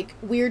involving like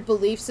weird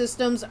belief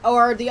systems,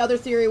 or the other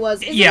theory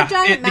was, is there a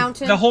giant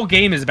mountain? The whole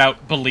game is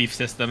about belief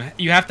system.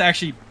 You have to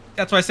actually,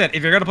 that's why I said,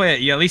 if you're gonna play it,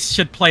 you at least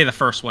should play the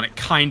first one. It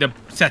kind of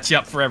sets you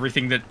up for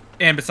everything that,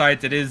 and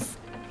besides, it is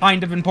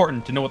kind of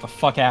important to know what the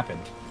fuck happened.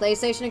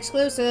 PlayStation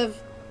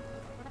exclusive.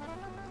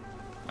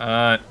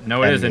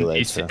 No, it isn't.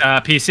 Emulator.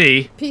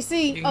 PC.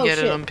 PC. You can Oh get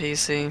shit. it on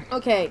PC.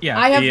 Okay. Yeah,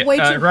 I have way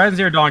too. Horizon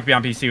Zero Dawn can be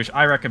on PC, which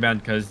I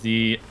recommend because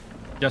the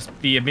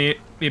ability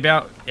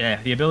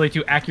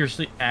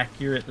to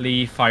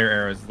accurately fire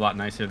arrows is a lot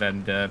nicer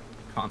than the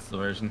console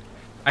version.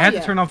 I had yeah.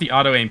 to turn off the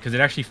auto aim because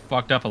it actually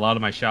fucked up a lot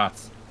of my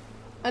shots.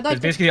 I'd Because like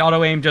to. basically, the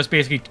auto aim just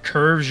basically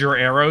curves your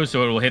arrow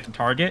so it will hit the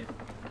target.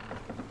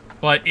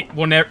 But it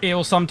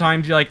will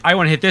sometimes be like, I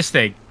want to hit this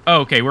thing.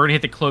 Oh, okay, we're gonna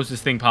hit the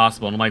closest thing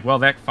possible. And I'm like, well,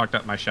 that fucked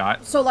up my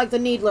shot. So like the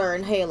Needler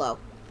in Halo.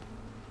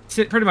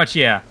 Pretty much,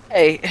 yeah.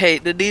 Hey,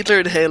 the Needler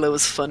in Halo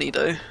was funny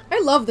though. I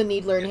love the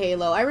Needler in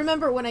Halo. I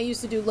remember when I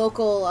used to do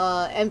local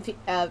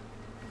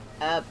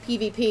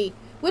PvP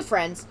with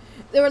friends.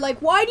 They were like,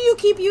 "Why do you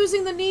keep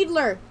using the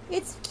Needler?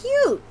 It's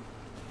cute.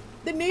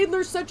 The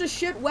Needler's such a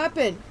shit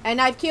weapon." And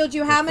I've killed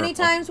you how many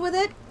times with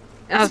it?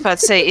 I was about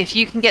to say, if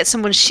you can get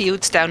someone's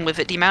shields down with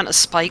it, the amount of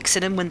spikes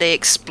in them when they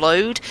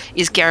explode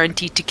is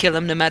guaranteed to kill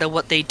them no matter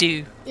what they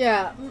do.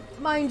 Yeah,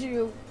 mind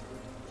you,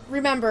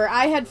 remember,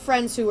 I had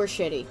friends who were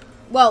shitty.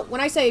 Well,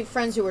 when I say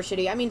friends who were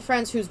shitty, I mean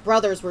friends whose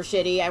brothers were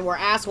shitty and were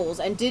assholes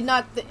and did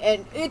not.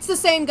 And it's the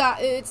same guy.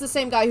 It's the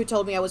same guy who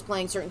told me I was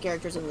playing certain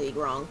characters in League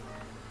wrong.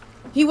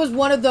 He was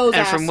one of those.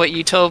 And from what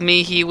you told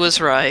me, he was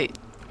right.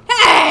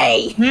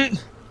 Hey!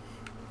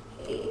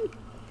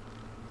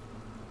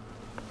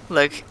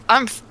 Look,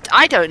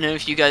 I don't know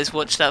if you guys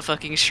watched that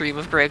fucking stream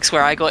of Greg's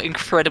where I got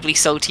incredibly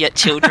salty at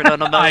children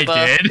on a MOBA.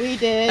 I did. We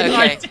did.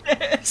 Okay.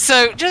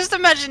 So, just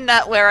imagine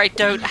that where I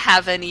don't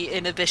have any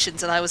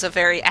inhibitions and I was a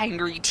very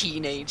angry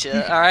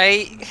teenager,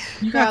 alright?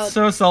 You got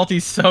so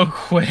salty so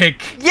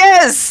quick.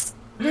 Yes!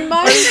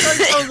 Remind me.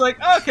 I was like,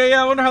 okay,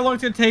 yeah, I wonder how long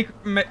it's gonna take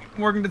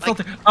Morgan to get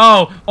salty.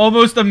 Oh,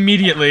 almost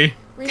immediately.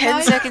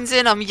 10 seconds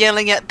in, I'm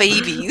yelling at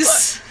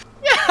babies.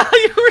 Yeah,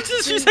 you were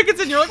just a few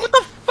seconds in, you're like, what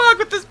the fuck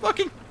with this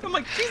fucking... I'm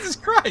like, Jesus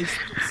Christ.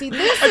 See,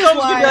 this I is thought it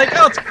was gonna why. be like,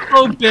 oh, it's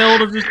full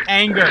build of just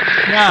anger.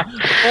 Yeah,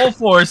 full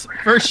force,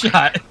 first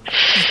shot.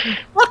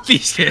 Fuck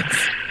these kids.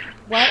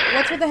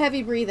 What's with the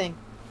heavy breathing?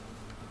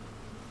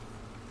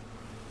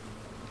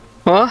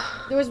 What?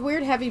 There was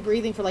weird heavy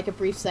breathing for like a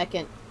brief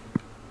second.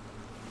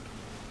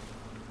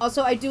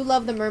 Also, I do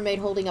love the mermaid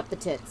holding up the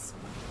tits.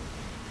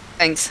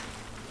 Thanks.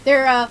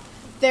 They're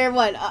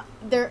what?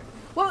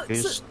 Well,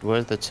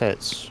 Where's the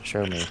tits?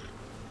 Show me.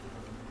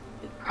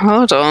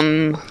 Hold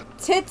on.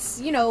 tits,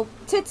 you know,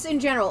 tits in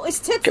general. Is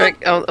tits Greg,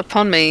 like, oh,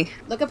 upon me.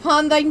 look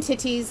upon thine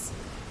titties.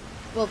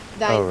 Well,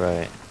 that, Oh,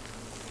 right.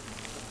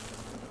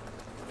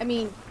 I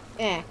mean,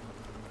 eh.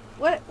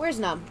 Where's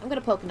Num? I'm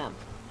gonna poke Num.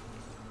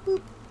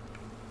 Boop.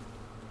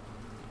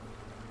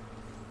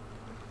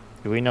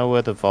 Do we know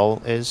where the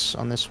vault is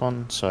on this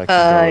one, so I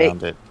can go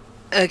around it?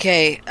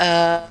 Okay,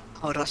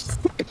 hold on.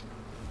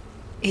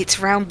 It's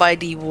round by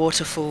the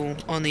waterfall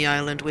on the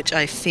island, which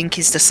I think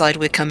is the side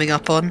we're coming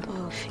up on.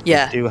 Oh.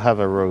 Yeah. We do have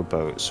a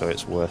rowboat, so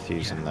it's worth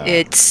using that.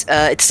 It's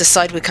the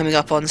side we're coming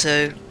up on,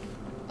 so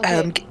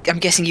Okay. I'm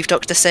guessing you've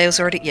docked the sails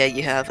already? Yeah,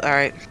 you have.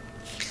 Alright.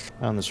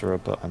 And there's a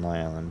rowboat on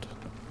my island.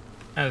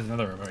 There's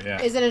another rowboat,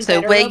 yeah. Is it a So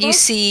better where you rowboat?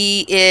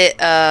 see it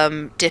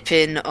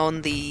dipping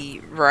on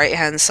the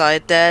right-hand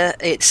side there,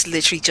 it's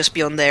literally just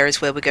beyond there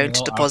is where we're going to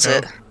Little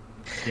deposit. alcove?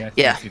 Yeah, I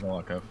Yeah. see the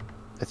alcove.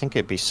 I think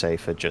it'd be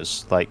safer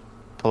just, like,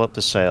 pull up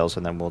the sails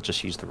and then we'll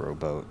just use the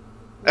rowboat.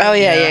 Oh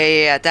yeah,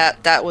 Yeah. yeah.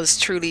 That was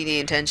truly the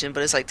intention,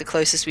 but it's like the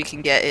closest we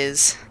can get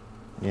is.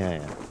 Yeah,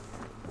 yeah.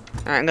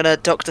 Alright, I'm gonna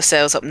dock the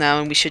sails up now,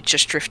 and we should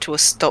just drift to a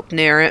stop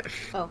near it.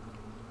 Oh.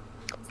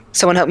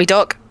 Someone help me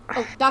dock.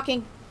 Oh,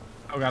 docking.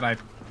 Oh god, I...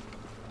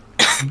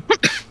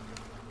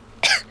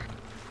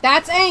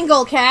 That's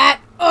angle,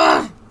 cat.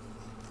 Ugh.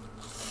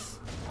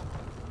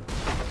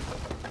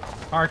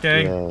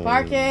 Parking! Yay.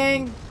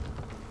 Parking.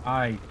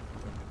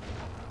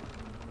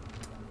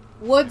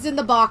 Wood's in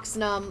the box,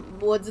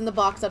 Wood's in the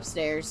box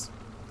upstairs.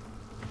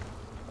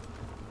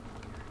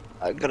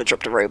 I'm gonna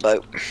drop the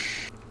rowboat.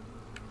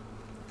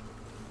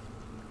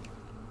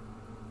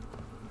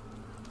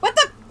 What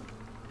the?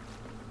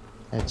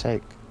 Hey,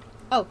 take.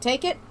 Oh,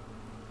 take it.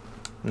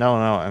 No,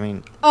 I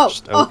mean, Oh,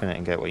 just open it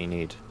and get what you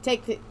need.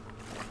 Take the.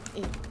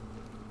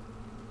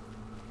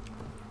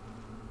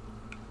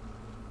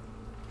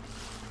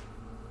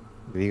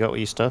 Have you got what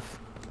you stuff?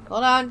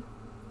 Hold on.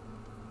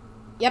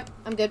 Yep,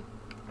 I'm good.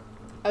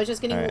 I was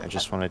just getting. Alright, I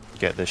just want to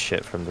get this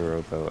shit from the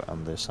rowboat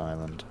on this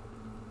island.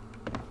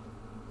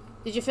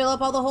 Did you fill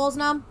up all the holes,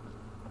 Num?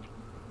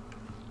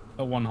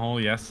 The one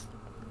hole, yes.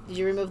 Did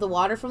you remove the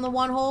water from the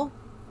one hole?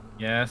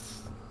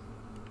 Yes.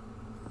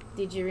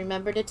 Did you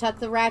remember to tuck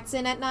the rats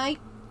in at night?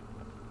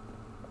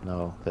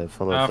 No, they're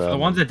full of... For the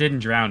ones that didn't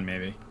drown,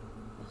 maybe.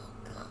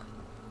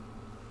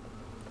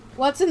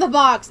 What's in the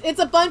box? It's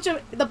a bunch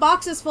of... The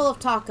box is full of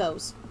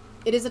tacos.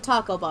 It is a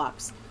taco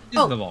box.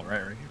 This is the vault,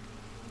 right here.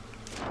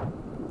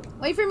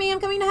 Wait for me, I'm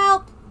coming to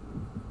help.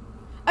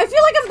 I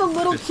feel like I'm the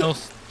little kid.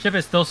 Ship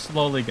is still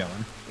slowly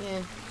going.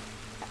 Yeah.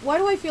 Why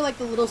do I feel like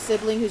the little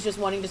sibling who's just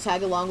wanting to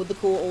tag along with the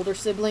cool older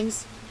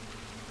siblings?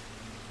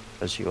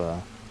 As you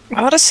are.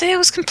 I want to say it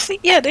was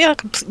complete. Yeah, they are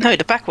complete. No,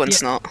 the back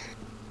one's not.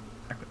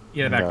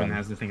 Yeah, the back No. one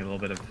has the thing a little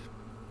bit of...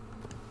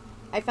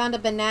 I found a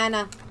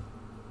banana.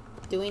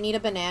 Do we need a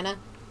banana?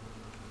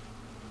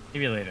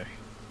 Maybe later.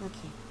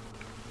 Okay.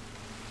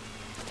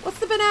 What's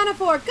the banana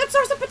for? Good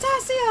source of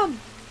potassium!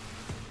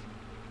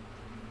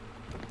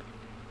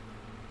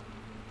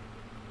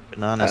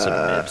 Bananas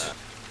are mid.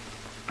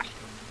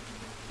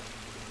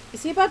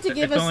 Is he about to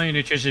give It's us... only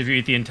nutritious if you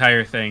eat the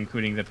entire thing,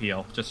 including the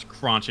peel. Just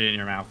crunch it in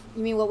your mouth.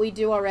 You mean what we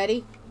do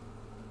already?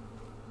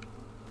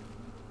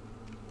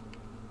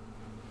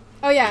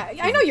 Oh yeah,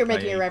 I know you're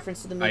making a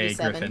reference to the movie I ate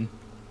 7.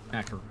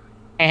 Griffin.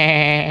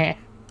 Macaroni.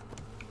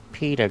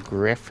 Peter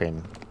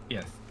Griffin.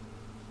 Yes.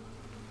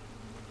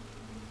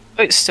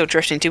 Oh, it's still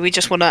drifting. Do we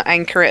just want to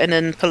anchor it and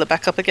then pull it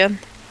back up again?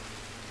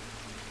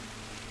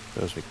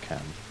 Those we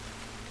can.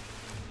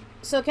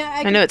 So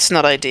I know it's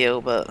not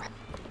ideal, but...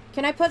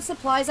 Can I put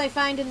supplies I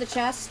find in the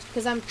chest?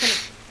 Because I'm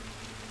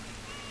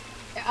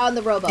on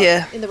the rowboat.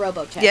 Yeah. In the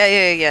rowboat chest.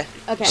 Yeah.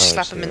 Okay. Oh,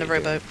 Slap so them in the you're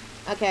good. rowboat.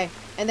 Okay.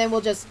 And then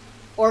we'll just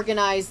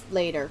organize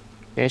later.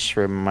 This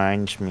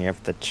reminds me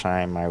of the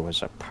time I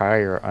was a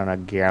pirate on a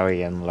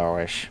galleon,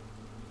 Lois.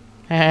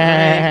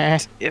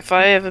 And if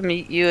I ever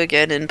meet you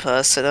again in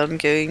person, I'm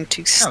going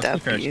to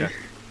stab fair, you. Jeff.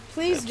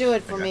 Please do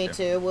it for got me you.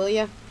 too, will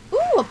you?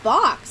 Ooh, a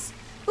box.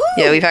 Ooh.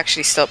 Yeah, we've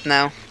actually stopped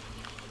now.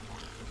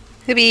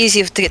 It'll be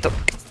easier to get the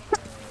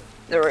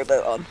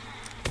rowboat on.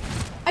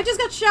 I just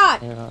got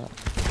shot.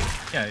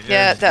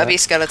 Yeah, that'll be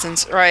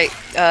skeletons. Right,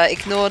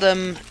 ignore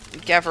them,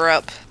 gather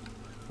up.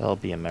 That'll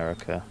be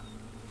America.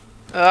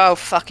 Oh,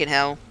 fucking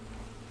hell.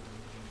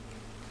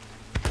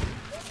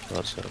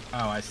 What's up?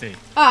 Oh, I see.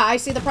 Ah, I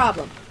see the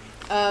problem.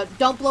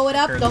 Don't blow it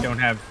up. Currently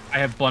Don't. I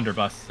have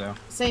blunderbuss, so...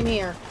 Same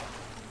here.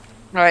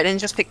 Alright, then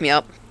just pick me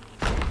up.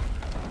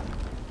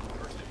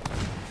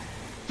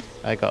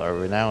 I got a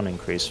renown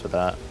increase for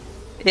that.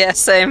 Yeah,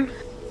 same.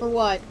 For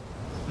what?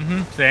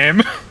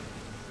 Same.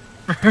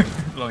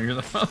 Blowing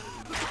yourself up.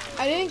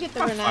 I didn't get the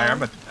Fire, I'm renown.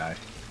 about to die.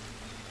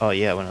 Oh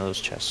yeah, one of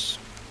those chests.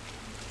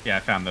 Yeah,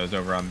 I found those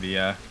over on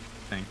the,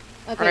 thing.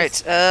 Okay.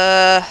 Alright,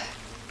 yeah,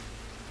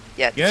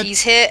 Good.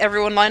 keys here,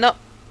 everyone line up.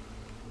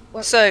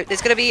 What? So,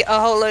 there's gonna be a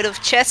whole load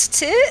of chests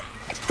here.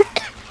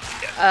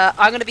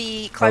 I'm gonna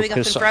be climbing up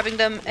Focus and on- grabbing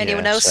them.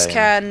 Anyone Yeah, else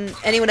same.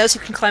 anyone else who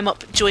can climb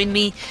up, join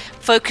me.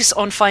 Focus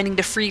on finding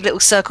the 3 little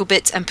circle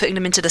bits and putting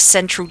them into the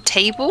central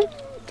table.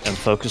 And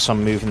focus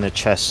on moving the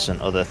chests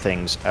and other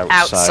things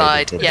outside.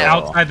 Outside, of the yeah.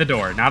 door. Outside the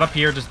door, not up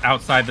here, just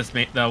outside this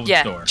the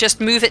Yeah, door.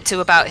 just move it to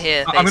about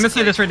here. I'm gonna say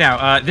basically. this right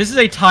now. This is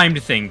a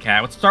timed thing,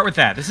 Kat. Let's start with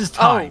that. This is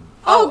time.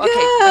 Oh,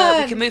 okay.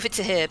 We good. can move it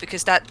to here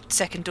because that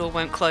second door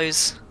won't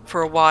close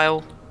for a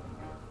while.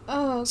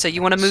 Oh. So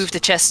you want to move the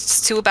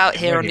chests to about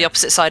here on the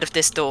opposite side of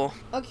this door.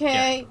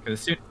 Okay.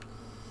 Yeah,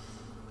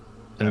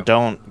 And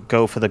don't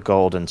go for the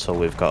gold until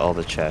we've got all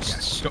the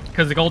chests.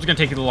 because the gold's gonna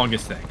take you the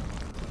longest thing.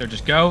 So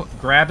just go,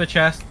 grab the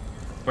chest,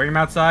 bring them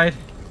outside,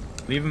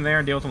 leave them there,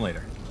 and deal with them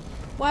later.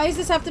 Why does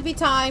this have to be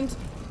timed?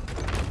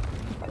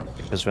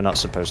 Because we're not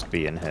supposed to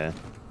be in here.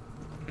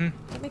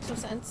 That makes no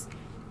sense.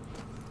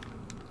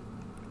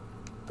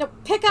 No,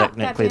 pick up!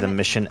 Technically, the goddammit.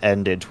 mission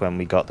ended when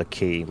we got the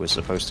key. We're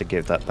supposed to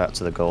give that back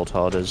to the gold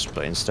hoarders,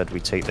 but instead we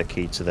take the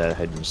key to their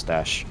hidden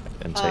stash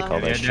and take all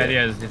their The shit.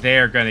 idea is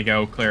they're gonna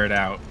go clear it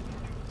out,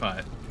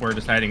 but we're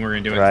deciding we're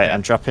gonna do it. Right, instead.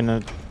 I'm dropping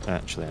a...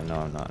 Actually, no,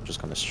 I'm not. I'm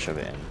just going to shove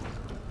it in.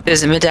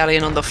 There's a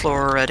medallion on the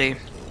floor already.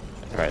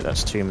 Right,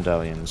 that's 2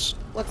 medallions.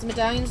 What's the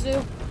medallions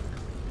do?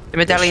 The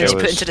medallions you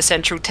show put us- into the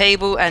central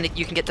table, and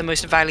you can get the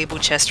most valuable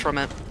chest from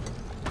it.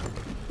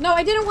 No,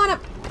 I didn't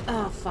want to...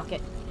 Oh, fuck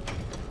it.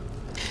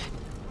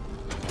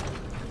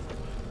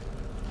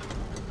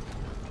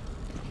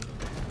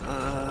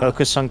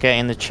 Focus on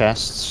getting the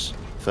chests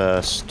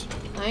first,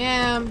 I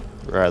am.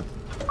 rather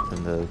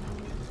than the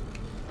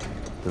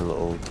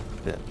little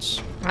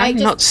bits. I'm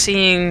just- not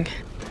seeing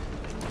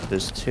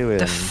There's 2 in.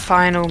 the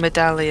final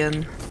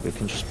medallion. We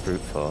can just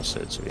brute force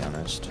it, to be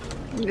honest.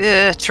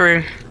 Yeah,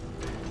 true.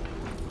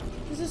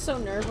 This is so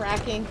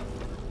nerve-wracking.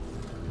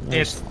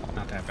 It's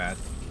not that bad.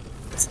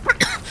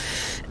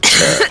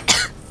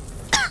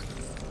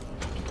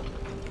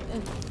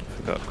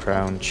 We've got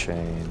crown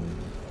chain.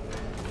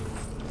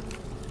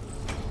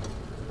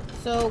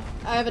 So,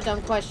 I have a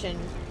dumb question.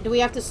 Do we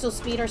have to still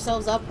speed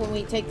ourselves up when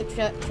we take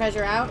the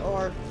treasure out,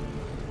 or...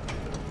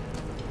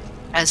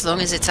 As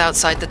long as it's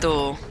outside the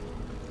door.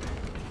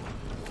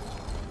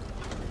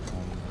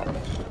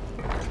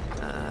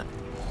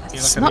 You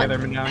It's look at not- the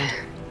other medallion.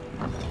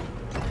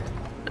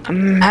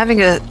 I'm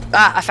having a...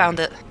 Ah, I found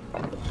it.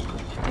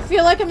 I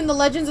feel like I'm in the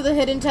Legends of the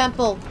Hidden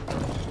Temple.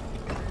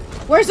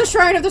 Where's the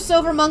Shrine of the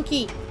Silver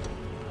Monkey?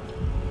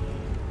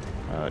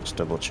 Oh, it's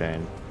double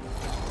chain.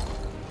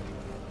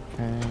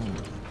 Okay,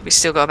 We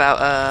still got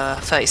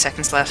about 30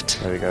 seconds left.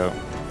 there we go.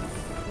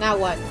 Now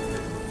what?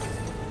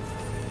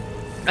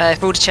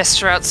 If all the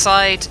chests are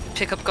outside,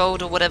 pick up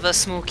gold or whatever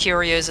small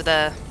curios are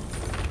there.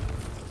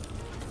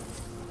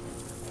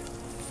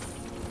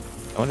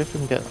 I wonder if we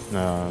can get...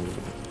 No.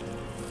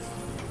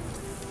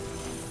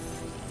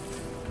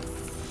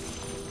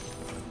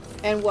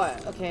 And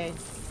what? Okay.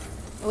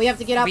 And we have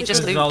to get out We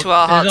just because... loot to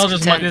our heart's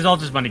content. This is all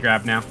just money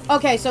grab now.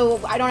 Okay,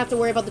 so I don't have to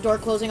worry about the door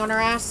closing on our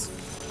ass?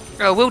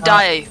 Oh, we'll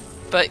die,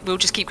 but we'll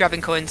just keep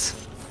grabbing coins.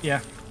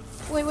 Yeah.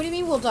 Wait, what do you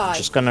mean we'll die?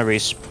 Just gonna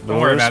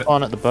Don't worry about it.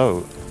 respawn at the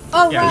boat.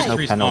 Oh, Yeah, right. we just respawn,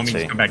 we penalty.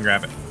 just come back and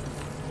grab it.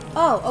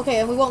 Oh, okay,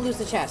 and we won't lose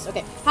the chest.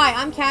 Okay. Hi,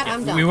 I'm Kat,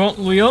 I'm done. We won't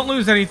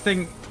lose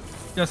anything.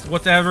 Just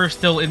whatever's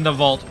still in the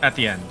vault at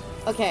the end.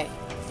 Okay.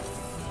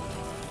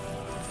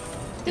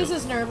 This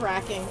is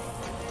nerve-wracking.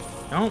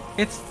 No,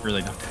 it's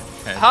really not that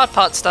The bad. hard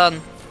part's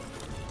done.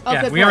 Oh,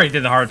 Yeah, good we point. already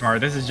did the hard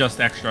part. This is just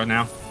extra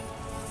now.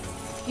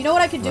 You know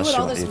what I could do Unless with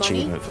you all want this the money?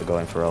 achievement for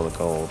going for all the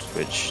gold,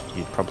 which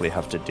you'd probably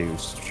have to do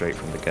straight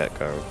from the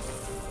get-go.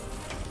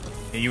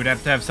 You would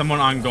have to have someone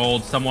on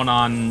gold, someone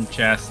on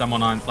chest,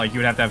 someone on... Like, you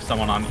would have to have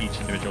someone on each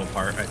individual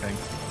part, I think.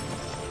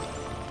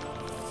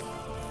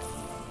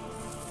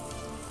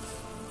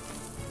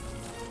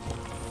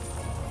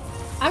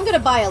 I'm gonna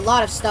buy a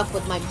lot of stuff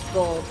with my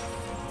gold.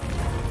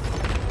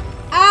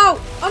 Ow!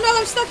 Oh no,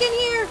 I'm stuck in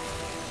here!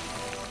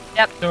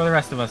 So are the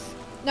rest of us.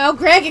 No,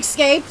 Greg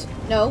escaped.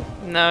 No,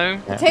 No. Yeah,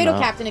 Potato no.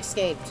 Captain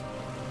escaped.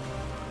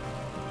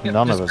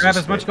 None just of us grab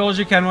as much escaped. gold as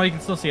you can while you can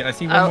still see it. I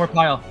see one Oh. more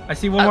pile. I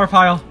see one Oh. more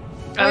pile.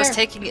 I was Where?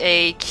 taking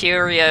a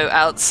curio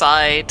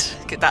outside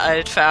that I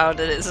had found,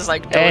 and it's just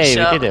like door Hey,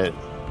 shut. we did it.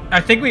 I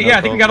think we, No yeah,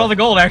 I think we got gold. all the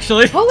gold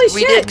actually. Holy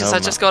We shit! did, because No,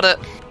 I just got it.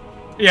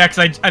 Yeah,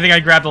 because I think I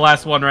grabbed the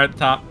last one right at the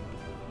top.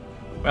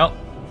 Well,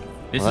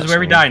 this Well, is that's where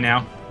we neat. die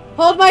now.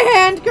 Hold my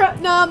hand,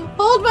 Num!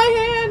 Hold my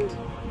hand!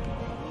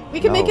 We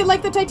can make No. it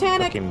like the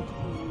Titanic. Fucking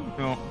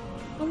No.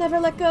 I'll never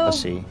let go.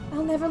 pussy.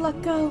 I'll never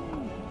let go.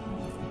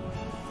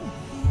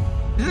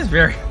 This is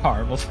very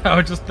horrible.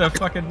 So just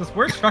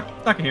we're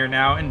stuck in here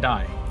now and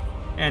dying.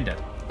 And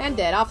dead. And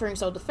dead. Offering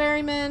soul to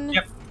ferryman.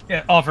 Yep.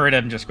 Yeah, offer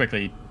it just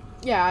quickly.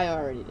 Yeah, I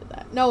already did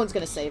that. No one's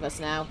gonna save us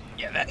now.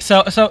 Yeah,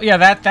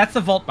 that's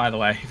the vault, by the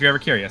way, if you're ever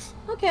curious.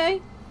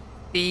 Okay.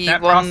 The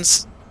That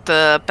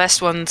the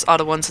best ones are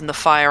the ones in the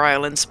fire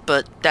islands,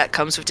 but that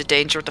comes with the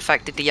danger of the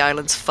fact that the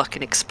islands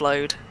fucking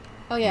explode.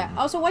 Oh yeah.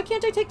 Also, why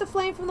can't I take the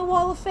flame from the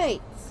Wall of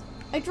Fates?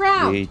 I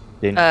drowned. We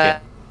didn't Uh,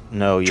 get...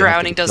 No, you Drowning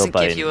have to be doesn't killed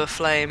by give you a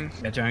flame.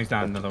 Yeah, drowning's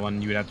not another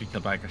one. You would have to be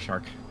killed by like a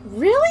shark.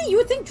 Really? You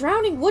would think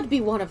drowning would be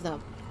one of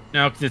them.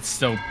 No, 'cause it's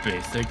so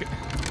basic.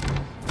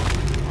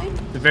 I...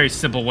 It's a very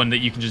simple one that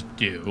you can just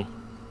do.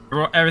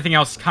 Everything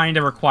else kind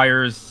of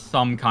requires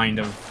some kind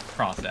of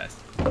process.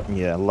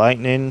 Yeah,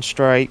 lightning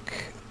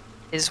strike,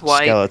 Is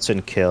white.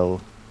 skeleton kill,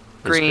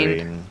 is Green.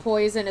 green,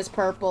 Poison is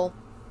purple.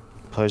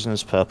 poison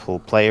is purple,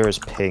 player is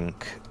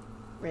pink.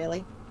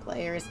 Really?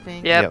 Player is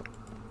pink. Yep.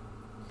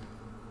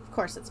 Of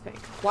course it's pink.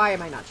 Why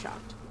am I not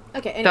shocked?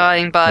 Okay, anyway.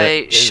 Dying by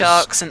It is-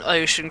 sharks and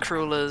ocean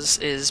crawlers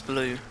is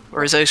blue.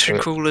 Or is ocean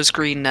crawlers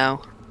green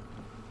now?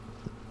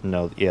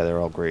 No, yeah, they're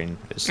all green.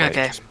 It's like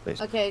Okay. just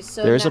basic. Okay,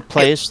 so There is a now-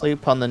 player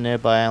sloop on the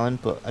nearby island,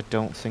 but I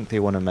don't think they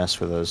want to mess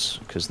with us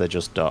because they're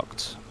just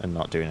docked and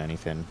not doing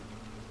anything.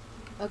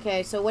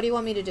 Okay, so what do you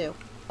want me to do?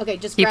 Okay,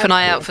 just Keep grab... an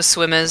eye out for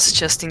swimmers,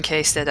 just in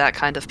case they're that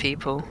kind of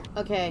people.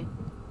 Okay.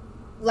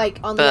 Like,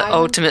 on the But island?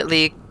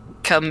 ultimately,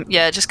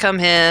 just come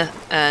here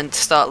and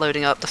start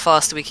loading up. The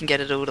faster we can get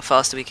it all, the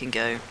faster we can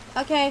go.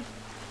 Okay.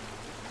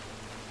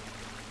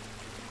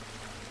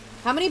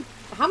 How many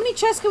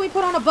chests can we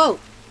put on a boat?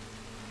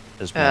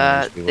 As many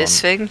as we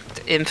This want.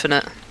 thing?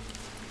 Infinite.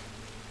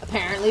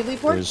 Apparently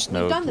we've There's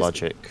no done this.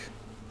 logic.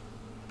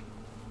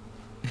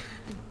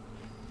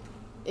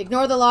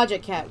 Ignore the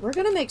logic, cat. We're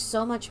gonna make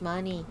so much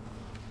money.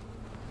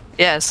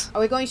 Yes.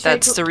 Are we going straight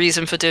That's the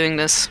reason for doing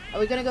this. Are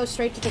we gonna go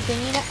straight to the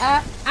thingy?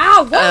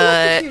 Ow! What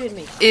electrocuted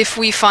me? If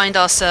we find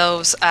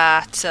ourselves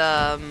at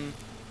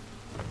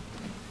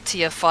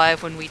tier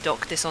 5 when we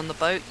dock this on the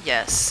boat,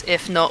 yes.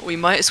 If not, we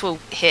might as well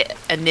hit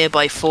a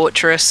nearby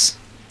fortress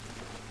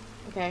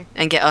Okay.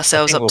 and get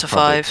ourselves I think up to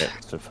we'll probably 5.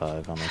 get to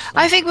 5, honestly.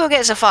 I think we'll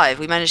get to 5.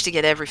 We managed to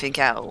get everything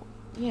out.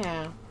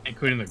 Yeah.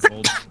 Including the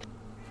gold.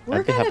 We're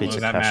I'd be gonna happy be to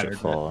That cash matters, it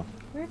for.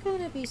 we're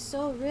gonna be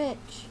so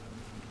rich.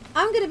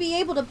 I'm gonna be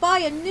able to buy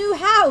a new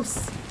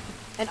house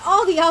and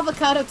all the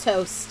avocado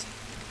toast.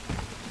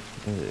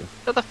 Ew.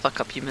 Shut the fuck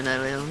up, you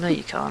Manolio. No,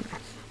 you can't.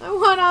 I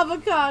want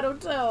avocado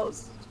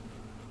toast.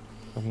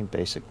 Fucking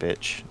basic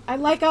bitch. I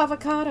like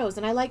avocados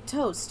and I like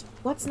toast.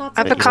 What's not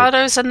to like?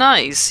 Avocados are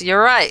nice,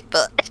 you're right,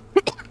 but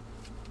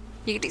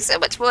you can do so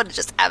much more than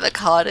just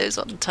avocados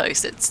on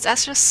toast.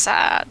 That's just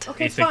sad.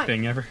 Okay, Basic fine.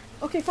 thing ever.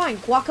 Okay, fine.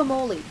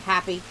 Guacamole.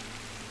 Happy.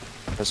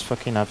 There's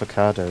fucking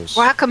avocados.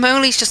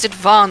 Guacamole's just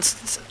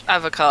advanced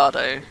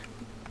avocado.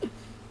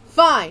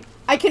 Fine.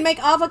 I can make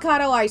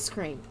avocado ice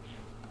cream.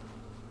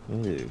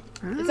 Ew.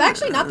 It's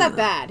actually not that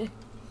bad.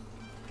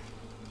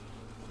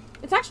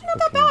 It's actually not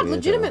that Fucking bad, weirdo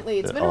legitimately.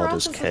 It's that been around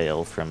orders since...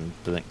 kale from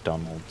the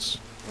McDonald's.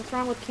 What's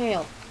wrong with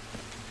kale?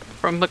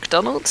 From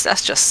McDonald's?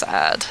 That's just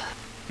sad.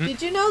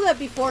 Did you know that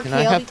before Can kale...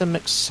 I have the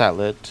mixed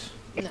salad?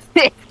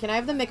 Can I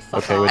have the McFuck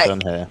Okay, we're off?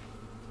 done here.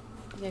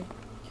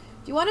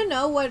 Do you want to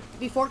know what,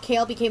 before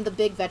kale became the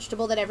big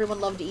vegetable that everyone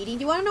loved eating,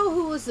 do you want to know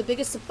who was the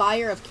biggest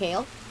buyer of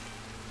kale?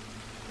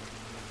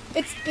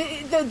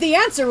 The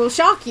answer will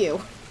shock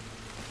you.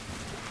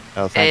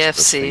 Oh,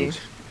 thanks for the AFC.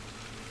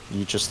 food.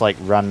 You just like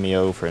ran me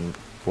over and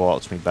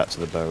walked me back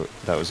to the boat.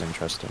 That was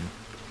interesting.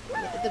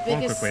 The One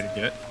biggest, quick way to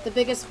do it. the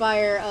biggest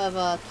buyer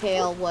of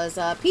kale was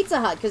Pizza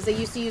Hut, because they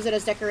used to use it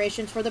as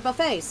decorations for their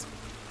buffets.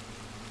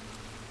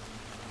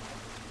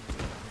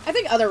 I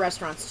think other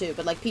restaurants too,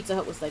 but like Pizza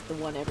Hut was like the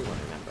one everyone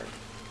remembered.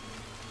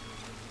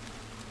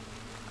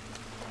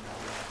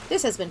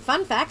 This has been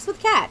Fun Facts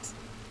with Kat.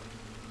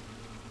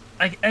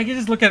 I can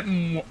just look at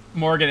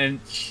Morgan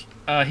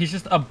and he's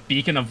just a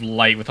beacon of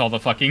light with all the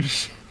fucking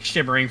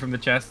shimmering from the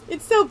chest.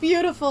 It's so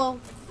beautiful.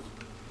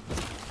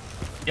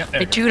 Yep.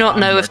 I do not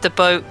know if the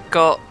boat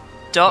got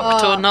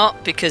docked Oh. or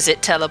not because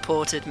it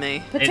teleported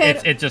me.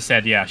 Potato. It just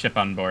said ship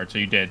on board, so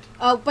you did.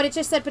 Oh, but it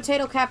just said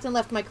Potato Captain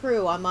left my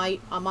crew on my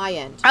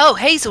end. Oh,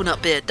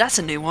 hazelnut beard. That's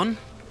a new one.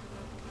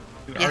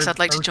 Yes, I'd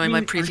like to Are we join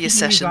my keeping- are we previous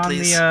keeping these session, on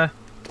please. Are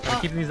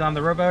we keeping these on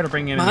the rowboat or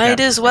bringing them in? Might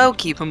as well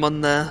keep them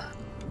on there.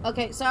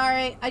 Okay,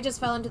 sorry, I just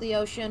fell into the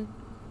ocean.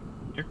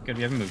 You're good.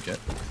 We haven't moved yet.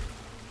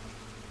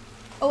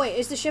 Oh wait,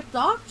 is the ship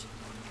docked?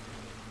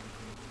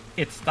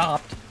 It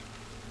stopped.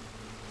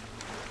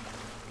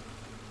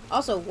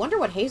 Also, wonder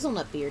what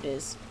hazelnut beard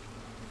is.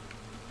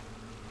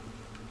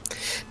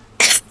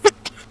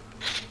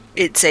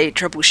 It's a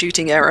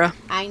troubleshooting error.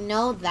 I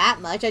know that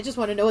much. I just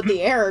want to know what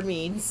the error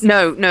means.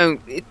 No,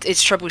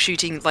 it's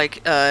troubleshooting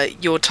like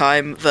your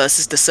time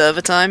versus the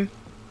server time.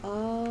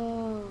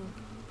 Oh.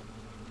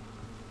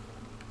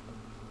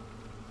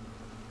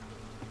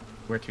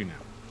 Where to now?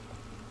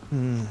 To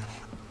I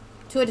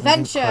didn't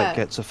adventure. quite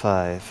get to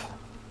 5.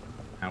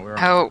 Now we're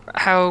on.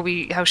 How are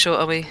we? How short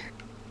are we?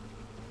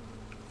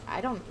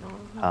 I don't know.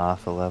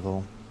 Half a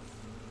level.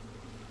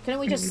 Couldn't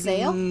we just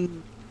sail?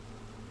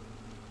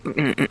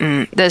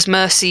 There's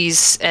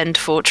Mercy's End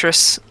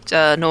Fortress,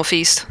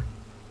 northeast.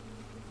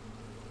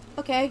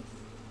 Okay.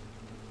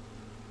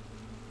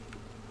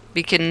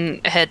 We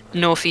can head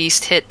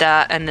northeast, hit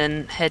that, and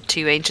then head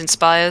to Ancient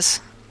Spires.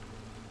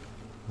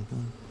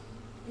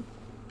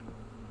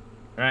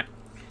 Alright.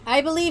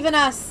 I believe in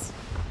us.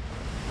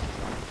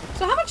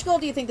 So how much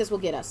gold do you think this will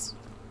get us?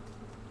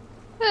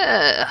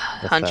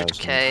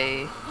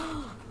 100k.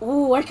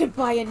 Ooh, I could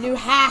buy a new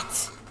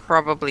hat.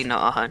 Probably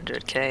not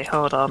 100k.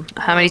 Hold on.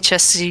 How many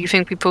chests do you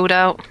think we pulled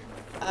out?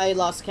 I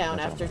lost count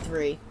after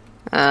 3.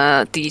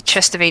 The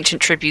Chest of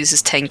Ancient Tributes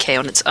is 10k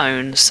on its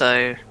own,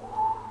 so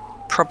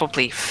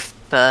probably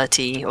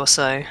 30 or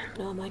so.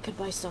 I could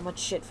buy so much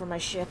shit for my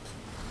ship.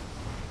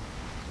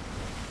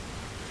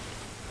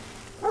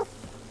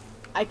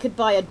 I could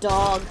buy a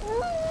dog.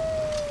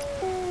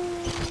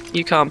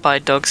 You can't buy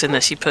dogs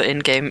unless you put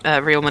in-game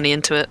real money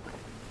into it.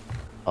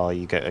 Or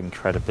you get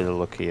incredibly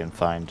lucky and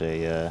find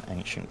a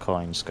ancient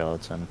coin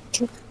skeleton.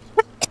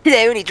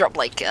 They only drop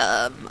like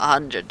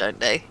 100, don't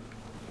they?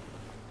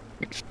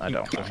 I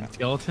don't know.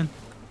 Skeleton?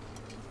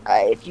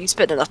 If you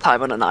spend enough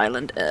time on an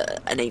island,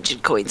 an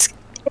ancient coin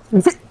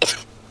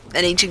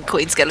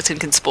skeleton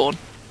can spawn.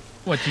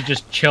 What, you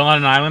just chill on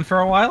an island for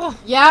a while?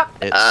 Yep.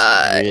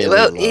 It's really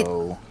well,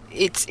 low.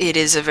 It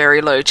is a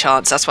very low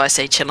chance. That's why I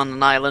say chill on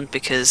an island,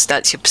 because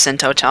that's your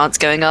percentile chance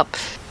going up.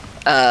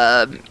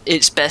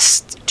 It's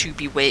best to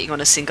be waiting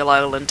on a single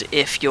island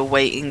if you're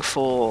waiting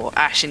for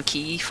Ash and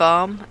Key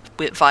farm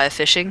via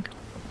fishing.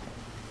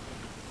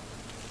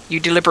 You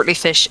deliberately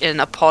fish in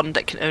a pond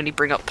that can only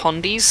bring up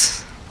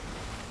pondies.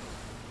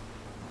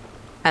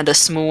 And a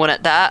small one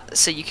at that,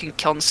 so you can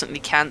constantly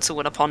cancel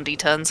when a pondy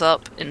turns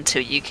up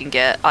until you can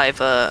get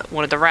either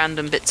one of the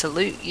random bits of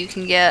loot you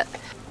can get,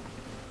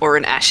 or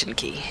an Ashen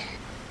Key.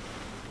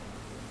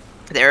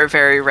 They're a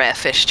very rare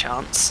fish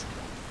chance.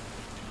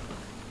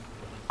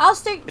 I'll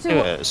stick You do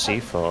it to. at a sea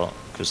fort,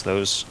 because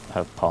those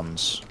have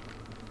ponds.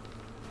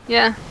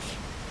 Yeah.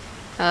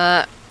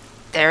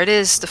 There it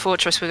is, the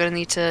fortress. We're gonna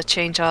need to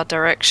change our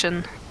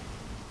direction.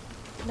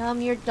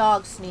 Num, your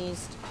dog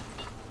sneezed.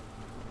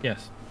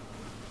 Yes.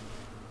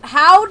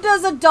 How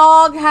does a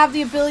dog have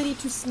the ability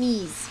to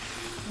sneeze?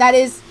 That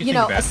is, You you think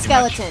know, about a it too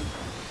much. skeleton.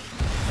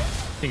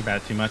 Think about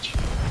it too much.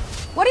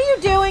 What are you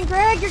doing,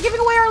 Greg? You're giving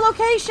away our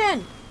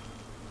location.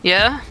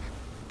 Yeah?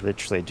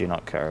 Literally do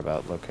not care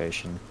about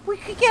location. We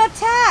could get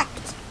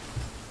attacked.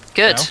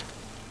 Good. No.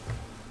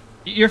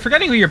 You're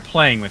forgetting who you're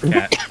playing with,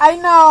 Cat. I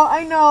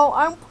know.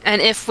 I'm.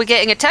 And if we're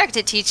getting attacked,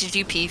 it teaches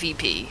you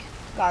PvP.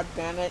 God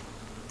damn it.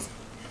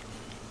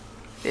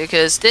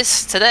 Because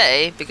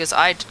because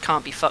I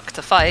can't be fucked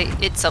to fight,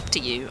 it's up to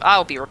you.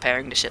 I'll be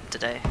repairing the ship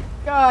today.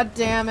 God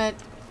damn it.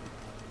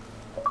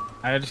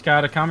 I just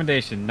got a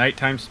commendation.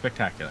 Nighttime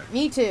spectacular.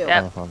 Me too.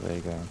 Yep. Oh, well, there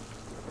you go.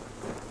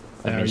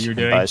 How That means you you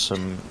can doing? buy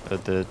some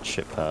of the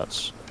ship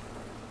parts.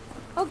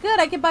 Oh, good.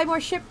 I can buy more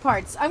ship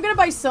parts. I'm gonna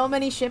buy so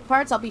many ship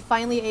parts. I'll be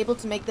finally able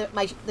to make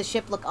the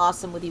ship look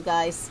awesome with you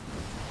guys.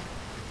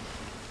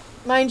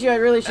 Mind you, I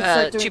really should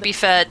start doing. To be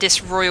fair,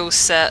 this royal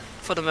set,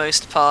 for the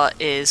most part,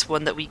 is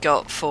one that we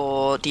got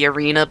for the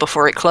arena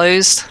before it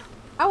closed.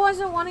 I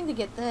wasn't wanting to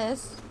get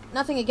this.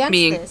 Nothing against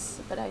Me- this,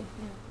 but I. Yeah.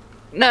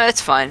 No,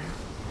 it's fine.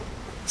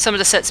 Some of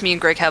the sets me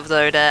and Greg have,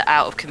 though, they're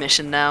out of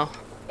commission now.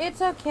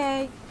 It's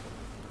okay.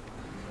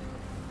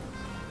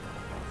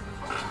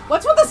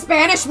 What's with the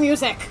Spanish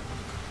music?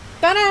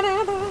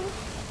 Da-da-da-da.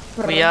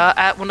 We are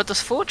at one of the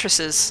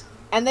fortresses,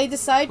 And they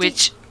decide to.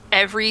 which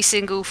every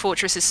single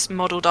fortress is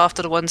modelled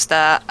after the ones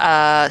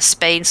that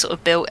Spain sort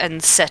of built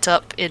and set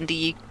up in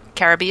the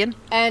Caribbean.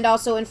 And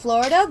also in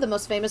Florida, the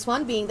most famous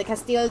one being the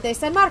Castillo de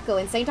San Marco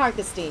in St.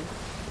 Augustine.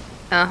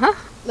 Uh-huh.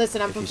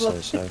 Listen, I'm If from you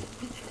Florida. say so.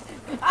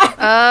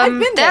 I've been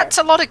there. That's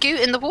a lot of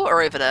goot in the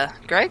water over there,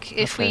 Greg.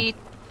 If Okay. we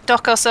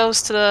dock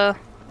ourselves to the...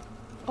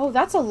 Oh,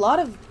 that's a lot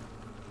of.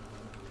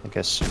 I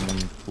guess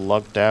someone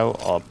logged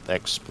out or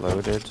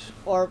exploded.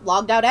 Or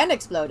logged out and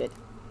exploded.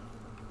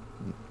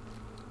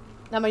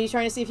 Num, are you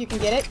trying to see if you can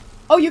get it?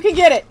 Oh, you can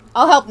get it!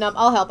 I'll help, Num.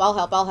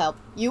 I'll help.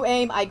 You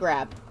aim, I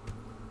grab.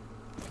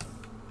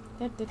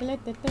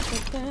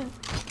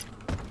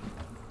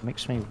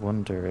 Makes me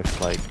wonder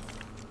if, like,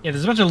 Yeah,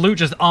 there's a bunch of loot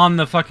just on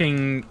the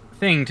fucking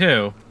thing,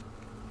 too.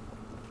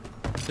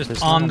 Just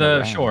there's on no one the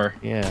around. shore.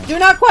 Yeah. Do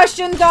not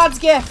question God's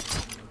gift!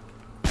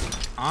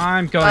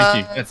 I'm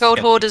going to. Let's Gold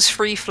go. Hoarder's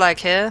free flag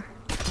here.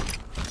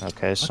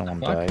 Okay,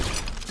 someone fuck? died.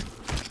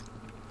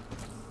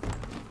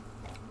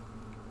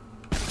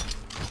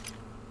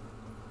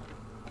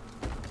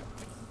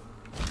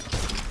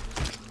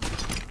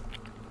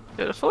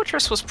 The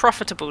fortress was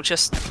profitable,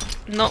 just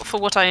not for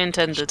what I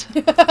intended.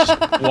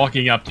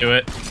 Walking up to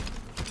it.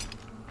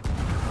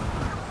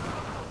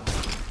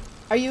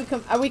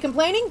 Are we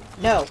complaining?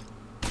 No.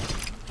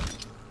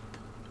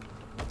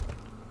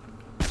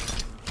 I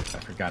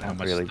forgot how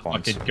much Really the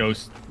wants fucking it.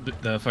 ghost,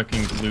 the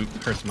fucking loot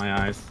hurts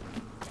my eyes.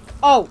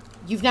 Oh,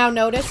 you've now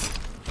noticed?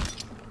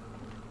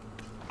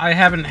 I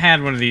haven't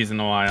had one of these in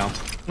a while.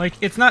 Like,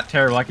 it's not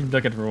terrible. I can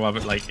look at it for a while,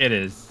 but like, it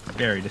is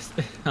very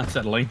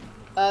unsettling.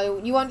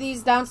 You want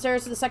these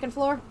downstairs to the second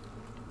floor?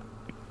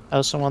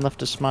 Oh, someone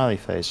left a smiley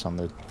face on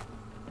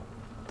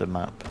the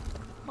map.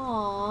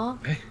 Aww.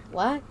 Eh?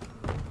 What?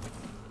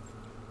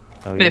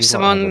 Oh, If you lot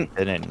someone- haven't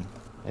been in.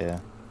 Yeah.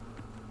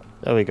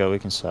 There we go, we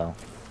can sell.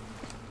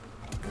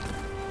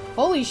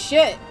 Holy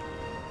shit!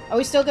 Are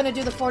we still gonna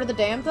do the Fort of the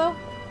Damned, though?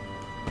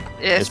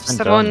 If It's been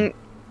someone, done.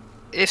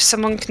 if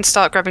someone can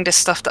start grabbing this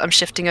stuff that I'm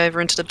shifting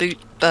over into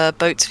the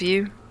boat's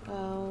view.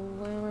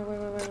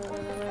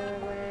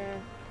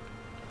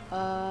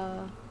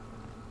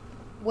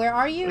 Where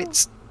are you?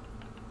 It's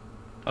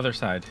Other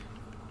side.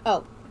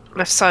 Oh,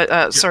 left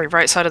side. Sorry,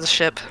 right side of the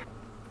ship.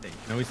 You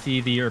can always see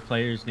your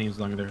players' names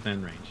along their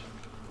within range.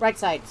 right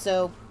side.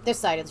 So, this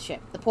side of the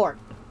ship. The port.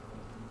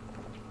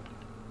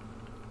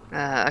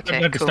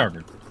 Okay, Left to cool.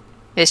 starboard.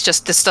 It's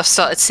just the stuff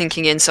started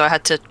sinking in, so I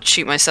had to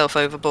shoot myself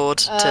overboard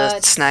to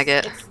snag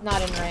it. It's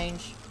not in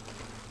range.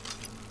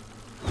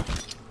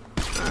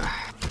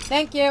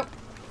 Thank you.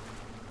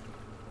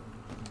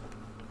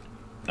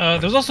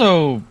 There's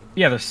also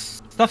there's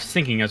stuff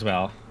sinking as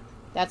well.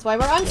 That's why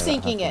we're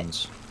unsinking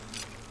it.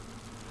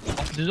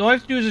 All I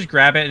have to do is just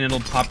grab it and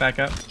it'll pop back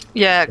up.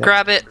 Yeah,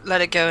 grab it,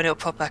 let it go, and it'll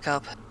pop back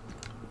up.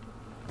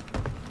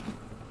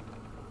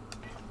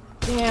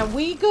 Damn,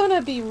 we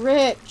gonna be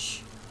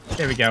rich.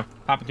 There we go.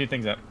 Popping 2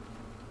 things up.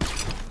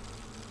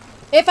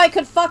 If I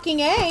could fucking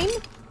aim.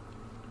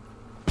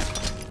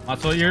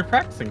 That's what you're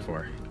practicing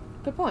for.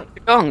 Good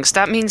point. Gongs,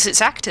 that means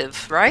it's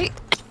active, right?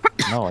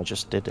 No, I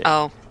just did it.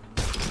 Oh.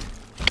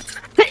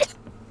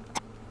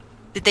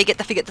 Did they get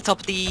the thing at the top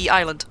of the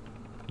island?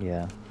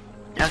 Yeah.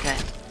 Okay.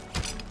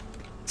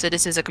 So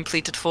this is a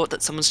completed fort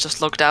that someone's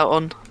just logged out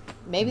on.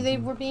 Maybe they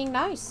were being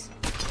nice.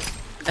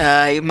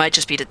 It might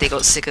just be that they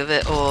got sick of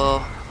it,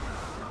 or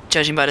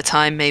judging by the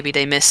time, maybe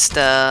they missed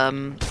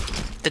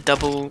the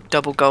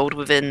double gold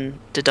within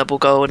the double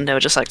gold, and they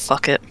were just like,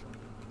 fuck it.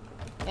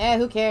 Eh,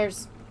 who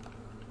cares?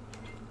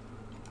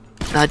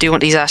 I do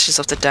want these ashes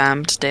of the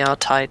damned. They are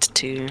tied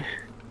to...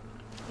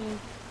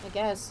 I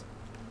guess.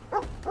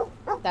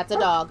 That's a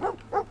dog.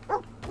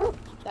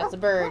 That's a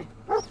bird.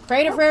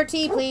 Crate of rare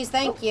tea, please.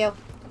 Thank you.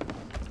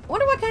 I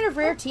wonder what kind of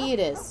rare tea it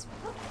is.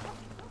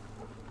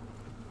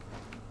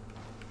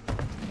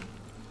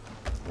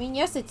 I mean,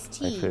 yes, it's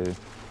tea.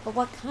 But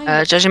what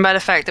kind Judging by the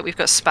fact that we've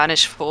got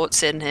Spanish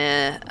forts in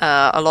here,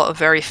 a lot of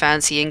very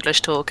fancy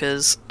English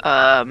talkers,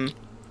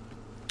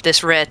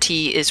 this rare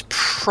tea is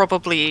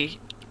probably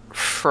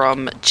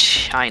from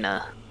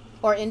China.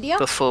 Or India?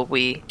 Before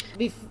we...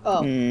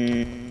 oh.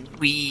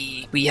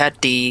 We had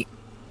the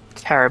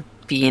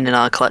Caribbean in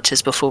our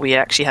clutches before we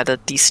actually had a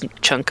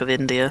decent chunk of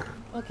India.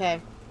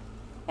 Okay.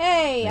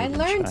 Hey, I Made in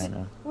learned.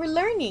 China. We're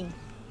learning.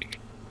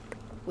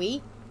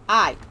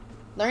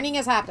 Learning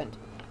has happened.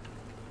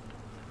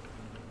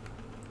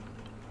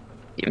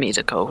 You need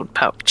a gold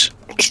pouch.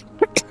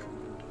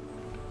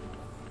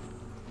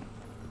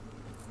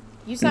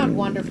 You sound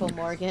wonderful,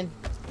 Morgan.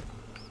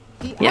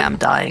 Yeah, I'm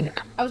dying.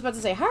 I was about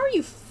to say, how are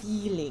you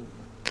feeling?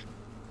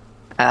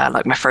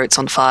 Like my throat's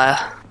on fire.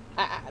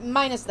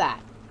 Minus that.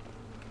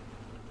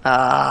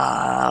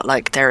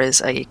 Like there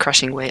is a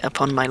crushing weight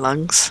upon my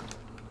lungs.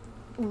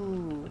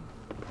 Ooh.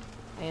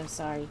 I am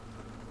sorry.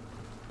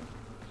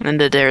 And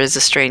there is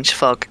a strange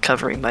fog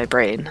covering my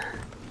brain.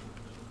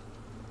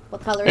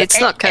 What color is it? It's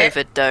not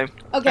COVID though.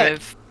 Okay.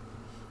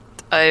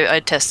 I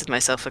tested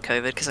myself for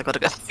COVID because I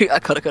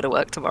gotta go to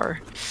work tomorrow.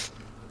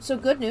 So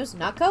good news,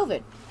 not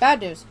COVID. Bad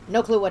news,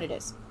 no clue what it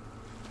is.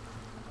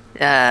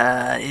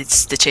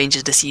 It's the change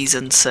of the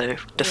season, so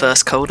the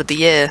first cold of the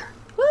year.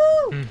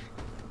 Woo!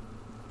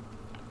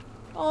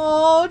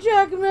 Oh,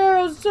 Jack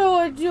Marrow's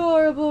so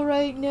adorable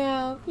right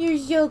now. You're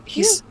so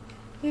cute.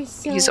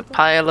 He's a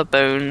pile of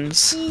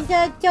bones. He's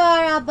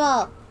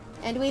adorable.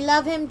 And we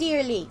love him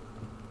dearly.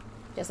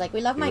 Just like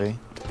we love Mike. Really?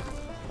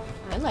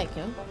 I like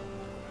him.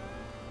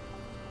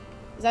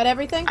 Is that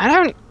everything? I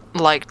don't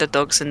like the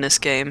dogs in this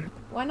game.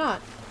 Why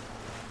not?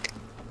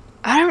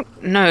 I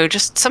don't know,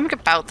 just something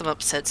about them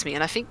upsets me,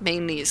 and I think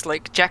mainly it's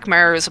like Jack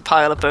Marrow is a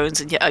pile of bones,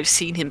 and yet I've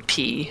seen him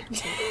pee.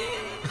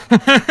 Ooh,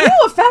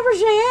 a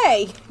Fabergé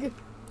egg!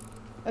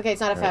 Okay, it's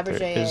not a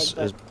Fabergé egg, Is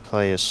but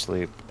player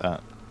sleep at...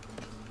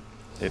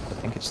 I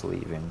think it's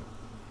leaving.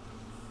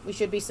 we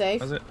should be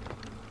safe. Was it?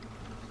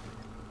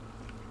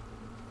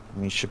 I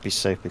mean, it should be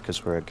safe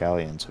because we're a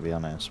galleon, to be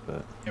honest,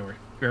 but... Yeah,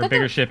 we're a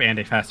bigger ship and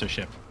a faster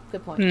ship.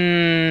 Good point.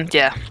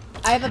 Yeah.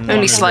 I have a Only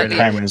point. slightly.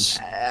 I Depends.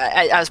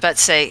 was about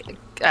to say,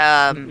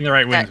 The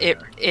right wind.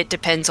 it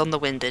depends on the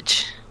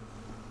windage.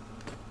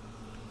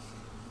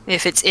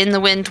 If it's in the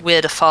wind,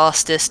 we're the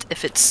fastest.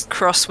 If it's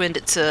crosswind,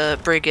 it's a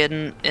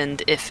brigand,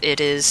 and if it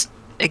is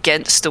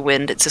against the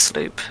wind, it's a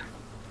sloop.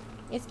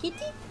 Yes, Kitty?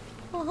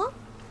 Uh-huh.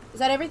 Is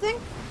that everything?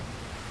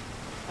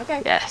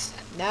 Okay. Yes.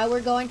 Now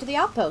we're going to the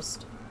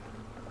outpost.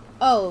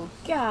 Oh,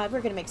 God,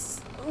 we're gonna make...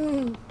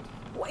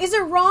 Is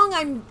it wrong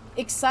I'm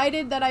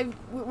excited that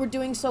we're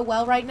doing so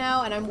well right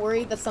now, and I'm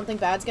worried that something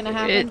bad's gonna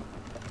happen?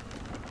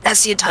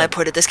 That's the entire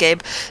point of this game.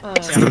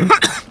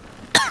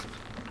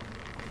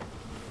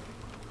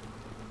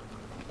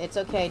 It's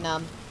okay,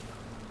 Num.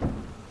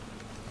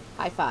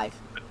 High five.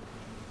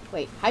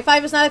 Wait, high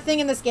five is not a thing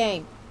in this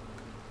game.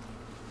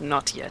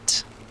 Not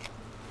yet.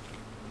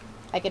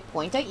 I could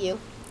point at you.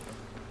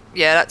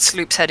 Yeah, that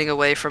sloop's heading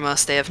away from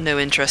us. They have no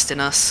interest in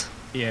us.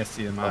 Yeah,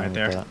 see them right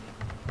there.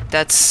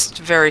 That's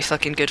very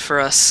fucking good for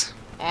us.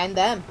 And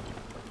them.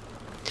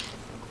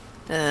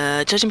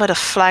 Judging by the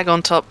flag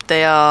on top,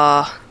 they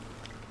are...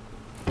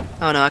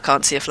 Oh no, I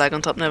can't see a flag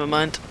on top, never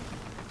mind.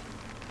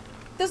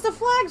 Does the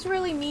flags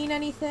really mean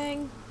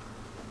anything?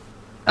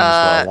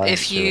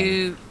 If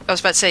you... I was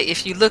about to say,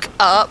 if you look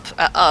up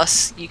at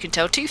us, you can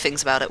tell two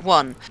things about it.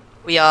 One,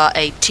 we are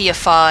a tier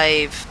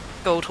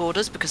 5 gold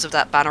hoarders because of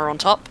that banner on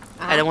top.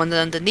 And the one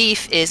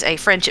underneath is a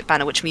friendship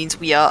banner, which means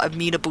we are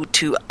amenable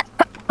to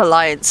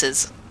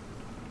alliances.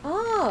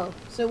 Oh,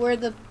 so we're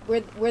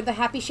the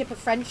happy ship of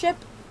friendship?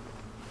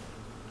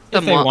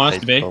 If they want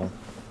us to be.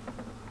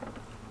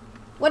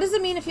 What does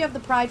it mean if you have the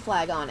pride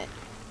flag on it?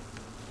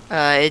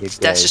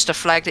 That's just a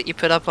flag that you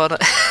put up on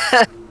it.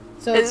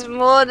 So It's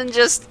more than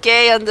just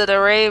gay under the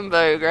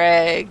rainbow,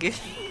 Greg.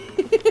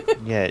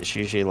 Yeah, it's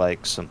usually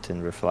like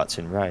something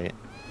reflecting right.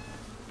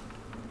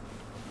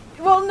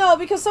 well, no,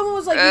 because someone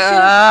was like, you should.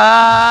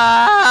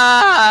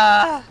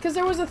 Ah! Because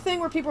there was a thing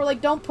where people were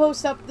like, don't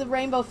post up the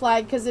rainbow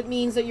flag because it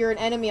means that you're an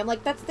enemy. I'm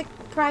like, that's the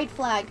pride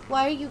flag.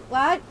 Why are you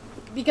what?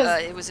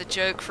 Because It was a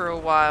joke for a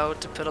while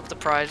to put up the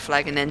pride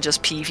flag and then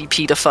just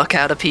PvP the fuck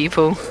out of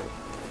people.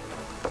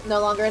 no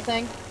longer a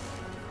thing.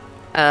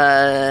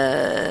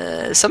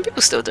 Some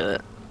people still do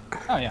it.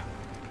 Oh yeah.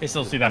 They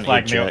still see that And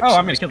flag and they go, ejects oh,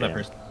 I'm and gonna kill that scam.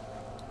 person.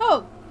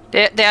 Oh,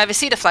 They either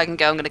see the flag and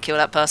go, I'm gonna kill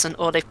that person,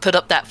 or they've put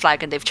up that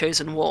flag and they've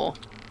chosen war.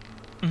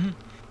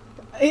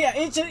 yeah,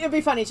 it'd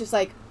be funny. It's just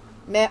like,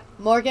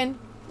 Morgan,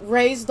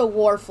 raise the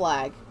war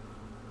flag.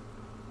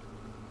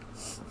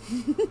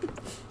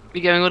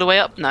 You going all the way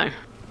up? No.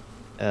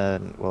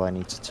 Well, I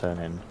need to turn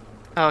in.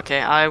 Okay,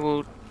 I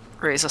will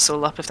raise us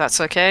all up if that's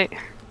okay.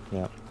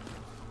 Yeah.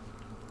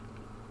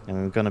 And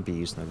we're gonna be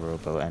using the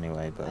rowboat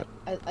anyway, but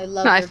I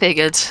love. I your,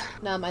 figured.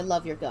 Num, I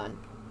love your gun.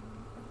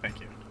 Thank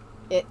you.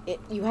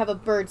 You have a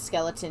bird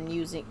skeleton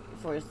using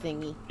for a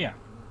thingy. Yeah.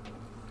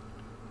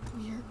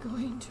 We are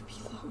going to be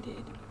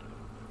loaded.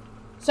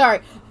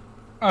 Sorry.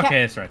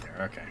 Okay, it's right there.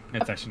 Okay.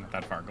 It's actually not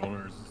that far.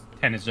 Golders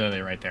 10 is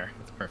literally right there.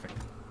 It's perfect.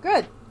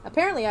 Good.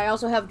 Apparently, I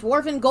also have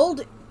dwarven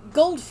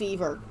gold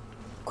fever.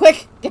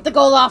 Quick, get the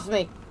gold off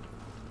me.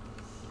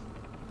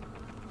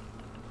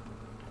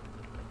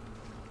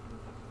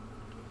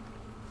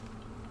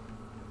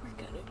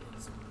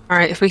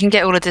 Alright, if we can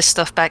get all of this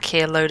stuff back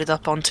here loaded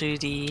up onto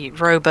the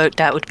rowboat,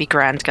 that would be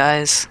grand,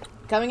 guys.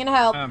 Coming in to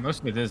help. Most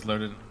of it is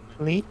loaded.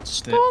 fleet The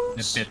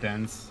stones. bit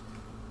ends.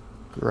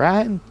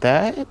 Grind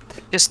that.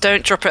 Just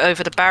don't drop it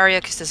over the barrier,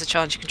 because there's a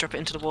chance you can drop it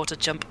into the water,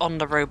 jump on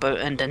the rowboat,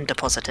 and then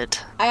deposit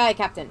it. Aye, aye,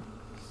 Captain.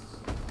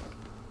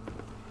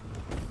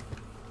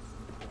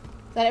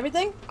 Is that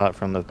everything? Apart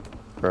from the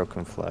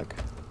broken flag.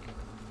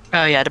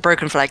 Oh yeah, the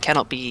broken flag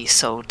cannot be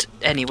sold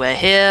anywhere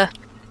here.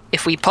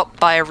 If we pop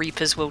by a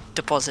Reaper's, we'll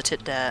deposit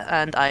it there.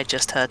 And I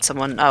just heard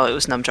someone... Oh, it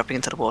was Num dropping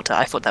into the water.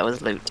 I thought that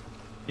was loot.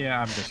 Yeah,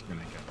 I'm just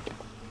gonna go.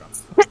 Drop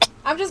stuff.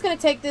 I'm just gonna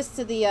take this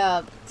to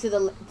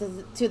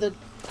the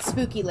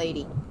spooky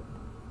lady.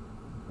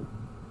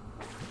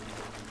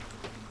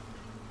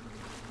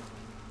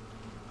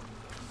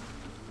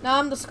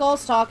 Num, the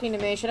skull's talking to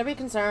me. Should I be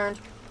concerned?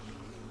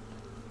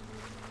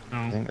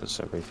 I No. think that's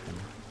everything.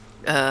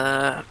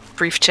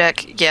 Brief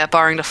check. Yeah,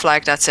 barring the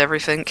flag, that's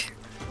everything.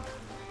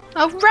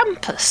 Oh,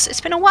 Rumpus!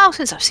 It's been a while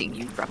since I've seen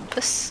you,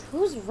 Rumpus.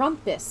 Who's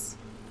Rumpus?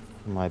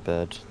 My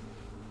bird.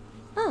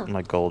 Oh,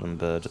 My golden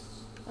bird.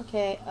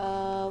 okay.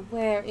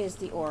 Where is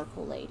the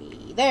oracle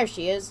lady? There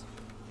she is.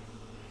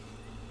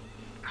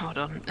 Hold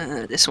on.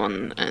 This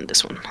one and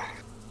this one.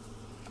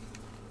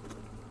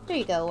 There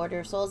you go, Order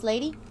of Souls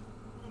lady.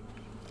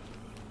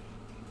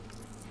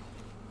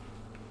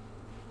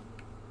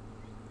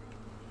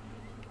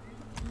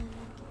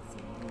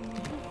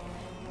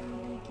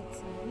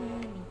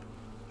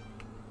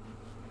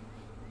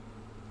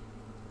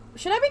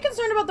 Should I be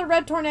concerned about the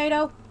red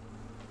tornado?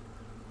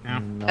 No.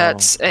 No,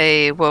 That's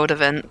a world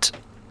event.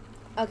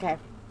 Okay.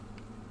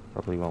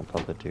 probably won't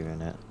bother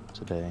doing it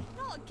today.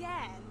 Not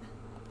again.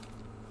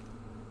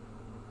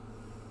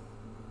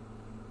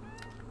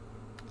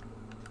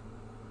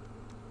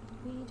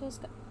 We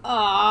just got...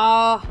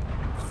 Ah.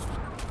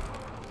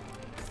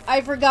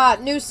 I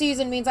forgot. New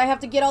season means I have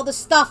to get all the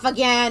stuff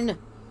again.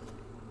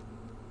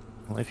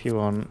 Well, if you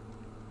want,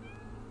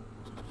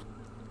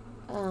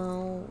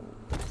 Oh.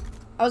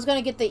 I was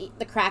gonna get the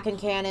Kraken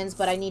cannons,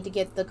 but I need to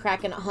get the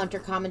Kraken Hunter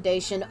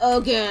commendation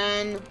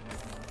again.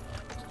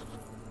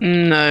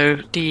 No,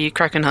 the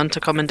Kraken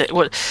Hunter commendation.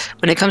 When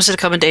it comes to the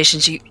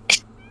commendations,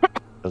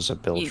 those are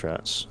build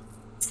rats.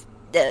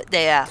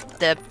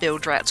 they're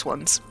build rats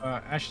ones.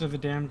 Ashes of the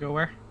Dam go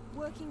where?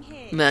 Working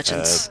here.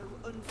 Merchants. So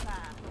unfair.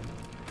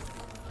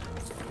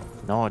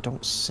 No, I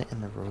don't sit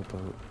in the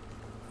rowboat.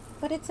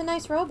 But it's a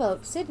nice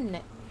rowboat. Sit in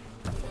it.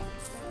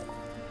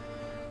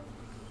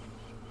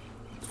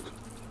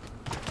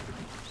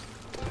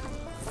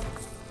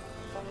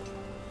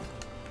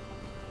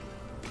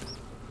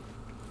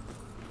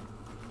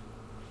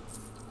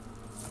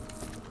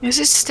 Is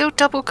it still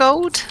double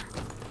gold?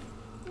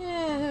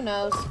 Yeah, who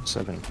knows?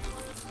 7.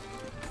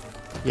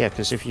 Yeah,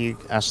 because if you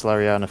ask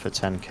Lariana for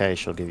 10k,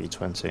 she'll give you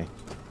 20.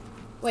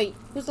 Wait,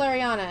 who's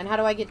Lariana, and how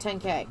do I get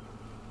 10k?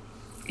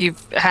 You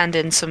hand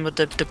in some of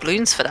the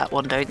doubloons for that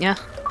one, don't you?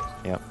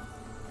 Yep.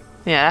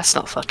 Yeah, that's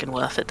not fucking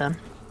worth it then.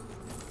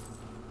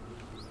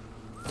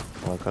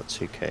 Well, I've got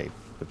 2k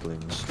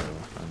doubloons, so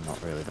I'm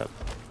not really that.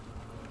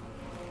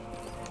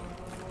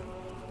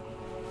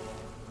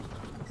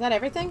 Is that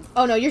everything?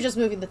 Oh no, you're just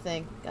moving the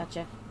thing.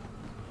 Gotcha.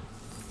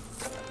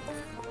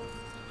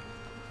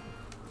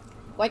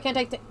 Why can't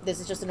I this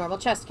is just a normal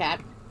chest, cat.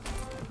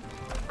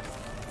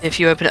 If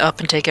you open it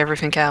up and take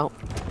everything out.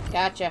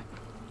 Gotcha.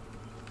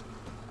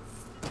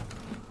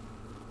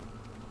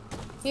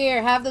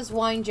 Here, have this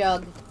wine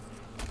jug.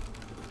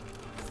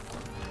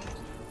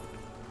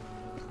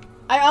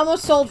 I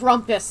almost sold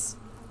Rumpus.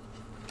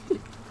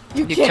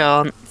 You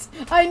can't.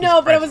 I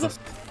know, but I was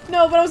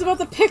about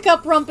to pick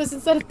up Rumpus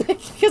instead of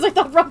because I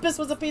thought Rumpus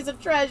was a piece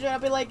of treasure. I'll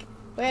be like,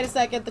 wait a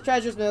second, the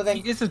treasure's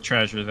moving. He is a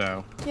treasure,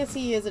 though. Yes,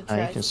 he is a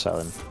treasure. You can sell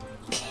him.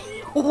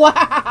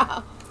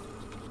 Wow.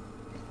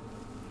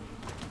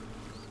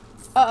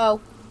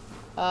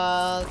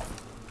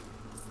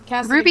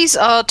 Cassidy. Rubies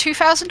are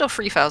 2,000 or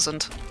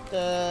 3,000?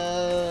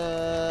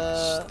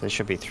 They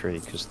should be 3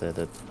 because they're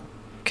the.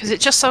 Because it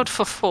just sold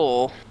for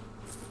 4.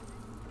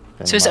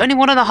 Then So is it like- only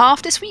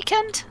 1.5 this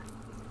weekend?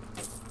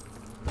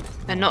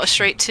 And not a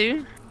straight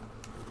 2?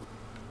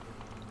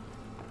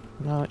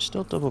 No, it's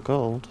still double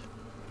gold.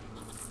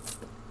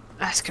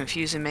 That's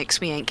confusing, makes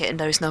me ain't getting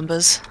those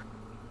numbers.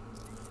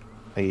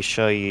 Are you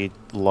sure your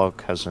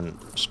log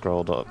hasn't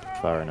scrolled up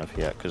far enough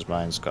yet? Because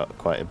mine's got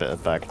quite a bit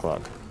of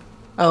backlog.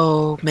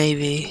 Oh,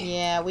 maybe.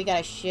 Yeah, we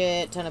got a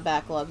shit ton of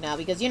backlog now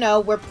because, you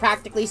know, we're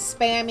practically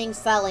spamming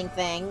selling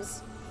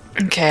things.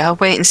 Okay, I'll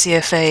wait and see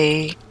if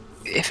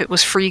it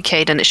was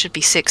 3k, then it should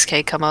be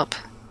 6k come up.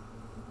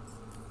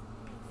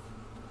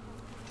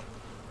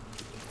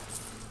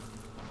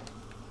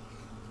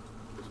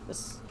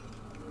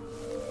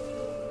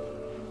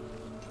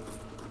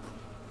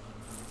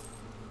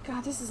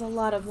 God, this is a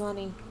lot of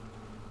money.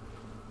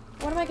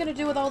 What am I gonna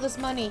do with all this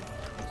money?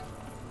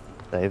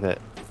 Save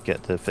it.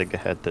 Get the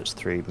figurehead that's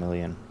 3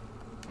 million.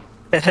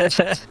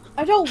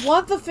 I don't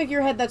want the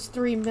figurehead that's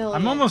 3 million.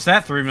 I'm almost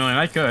at 3 million.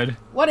 I could.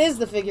 What is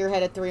the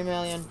figurehead at 3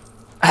 million?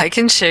 I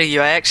can show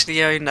you, I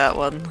actually own that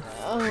one.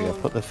 Yeah,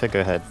 put the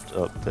figurehead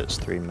up that's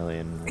 3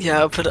 million. Yeah,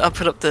 I'll put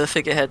up the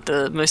figurehead,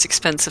 the most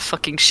expensive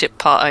fucking ship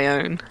part I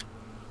own.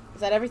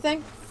 Is that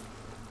everything?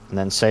 And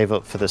then save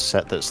up for the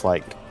set that's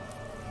like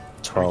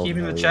 12 We're keeping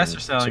the million chests or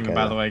selling them,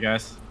 by together. the way,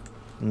 guys.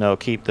 No,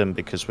 keep them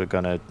because we're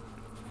gonna.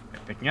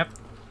 Picking up.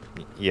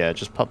 Yeah,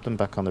 just pop them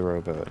back on the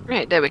rowboat.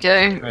 Right, there we go.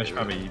 I should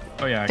probably.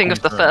 Oh yeah. I Think can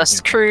of the throw first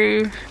it.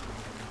 crew.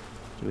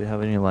 Do we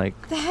have any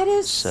like That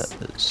is... set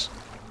that's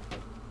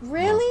more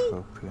Really?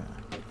 appropriate?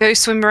 Go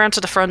swim around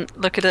to the front,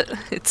 look at it.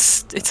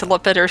 It's a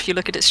lot better if you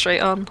look at it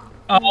straight on.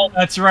 Oh,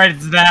 that's right.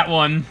 It's that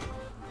one.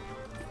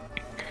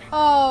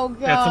 Oh, God.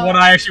 That's the one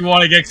I actually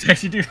want to get because I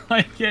actually do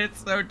like it.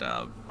 It's so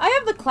dumb. I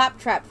have the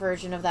claptrap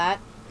version of that.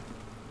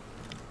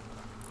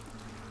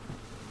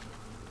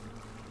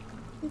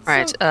 It's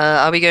Right, so-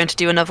 are we going to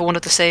do another one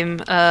of the same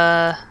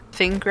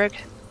thing, Greg?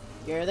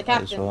 You're the As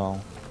captain.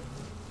 well.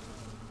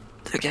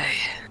 Okay.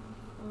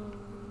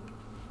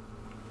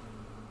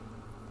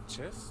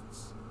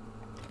 Chests?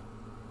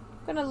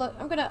 I'm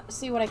gonna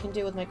see what I can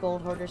do with my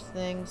gold hoarders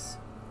things.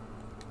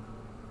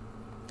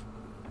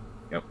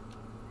 Yep.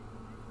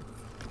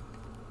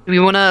 Do we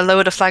want to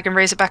lower the flag and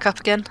raise it back up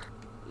again?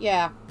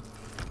 Yeah.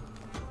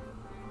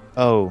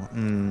 Oh,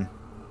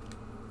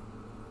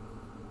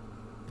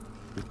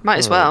 Might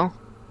as Oh. well.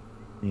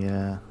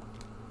 yeah.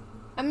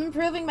 I'm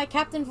improving my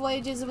captain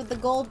voyages with the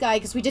gold guy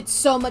because we did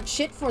so much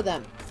shit for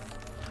them.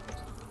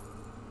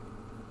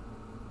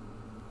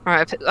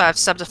 Alright, I've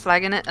stabbed a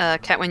flag in it.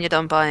 Kat, when you're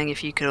done buying,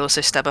 if you could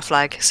also stab a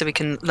flag so we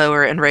can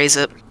lower it and raise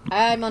it.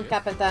 I'm on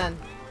Capitan.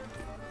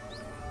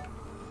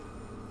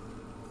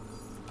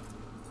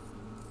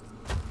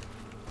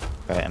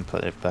 Right, and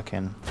put it back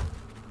in.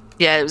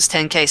 Yeah, it was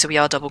 10k, so we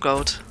are double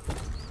gold.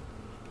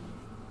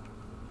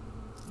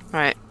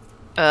 Right.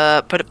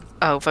 Put it...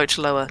 Oh, vote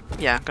to lower.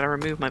 Yeah, I'm gonna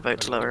remove my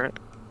vote to lower it.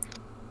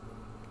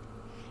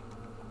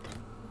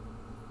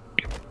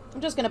 I'm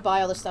just gonna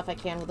buy all the stuff I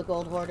can with the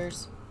gold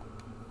hoarders.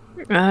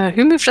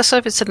 Who moved us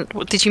over to...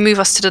 Did you move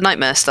us to the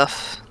nightmare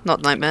stuff?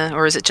 Not nightmare,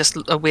 or is it just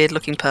a weird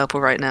looking purple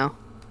right now?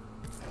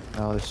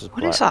 Oh, this is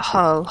What is that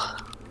hull?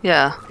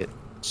 Yeah.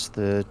 It's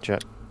the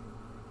Jack.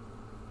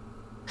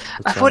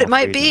 I thought it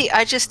might be,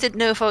 I just didn't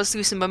know if I was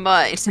losing my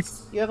mind.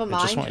 You have a I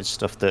just mine? wanted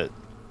stuff that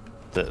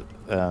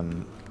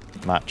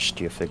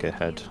matched your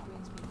figurehead.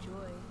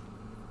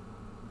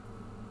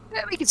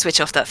 Yeah, we can switch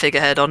off that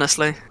figurehead,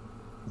 honestly.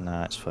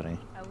 Nah, it's funny.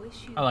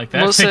 I like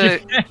I'm that. also,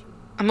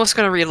 I'm also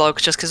gonna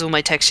relog just because all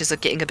my textures are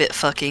getting a bit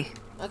fucky.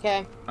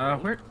 Okay.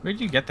 Where'd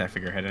you get that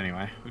figurehead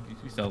anyway?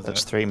 Who sells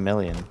That's that? 3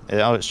 million.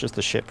 Oh, it's just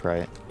the ship,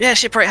 right? Yeah,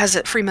 Shipwright has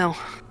it, 3 mil.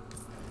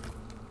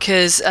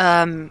 Because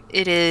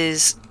it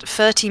is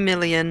 30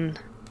 million...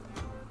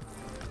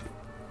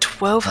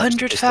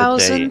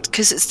 1,200,000?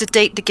 Because it's the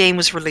date the game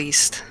was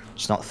released.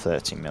 It's not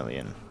 30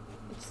 million.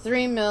 It's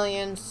 3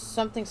 million,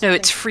 something. No,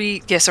 it's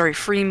 3... Yeah, sorry,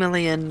 3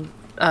 million...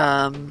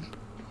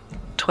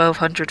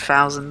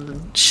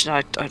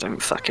 1,200,000... I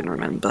don't fucking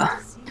remember.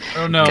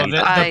 Oh no,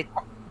 Okay,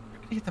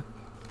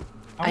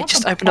 I want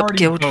just the opened up party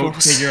Guild boat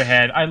Wars.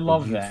 figurehead. I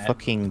love You that.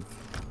 Fucking.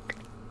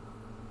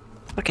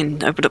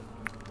 fucking opened up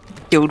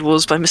Guild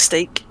Wars by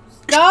mistake.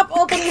 Stop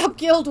opening up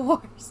Guild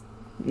Wars!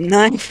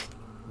 No.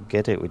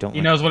 Get it? We don't.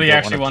 He knows what we he don't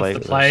actually wanna wants to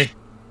with play. us.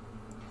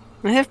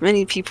 I have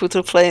many people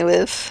to play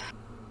with.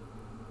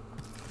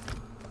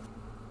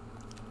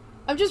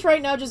 I'm just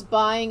right now just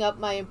buying up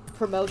my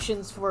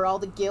promotions for all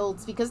the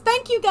guilds because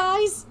thank you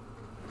guys!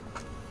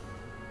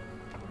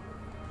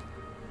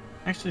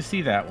 I actually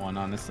see that one,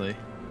 honestly.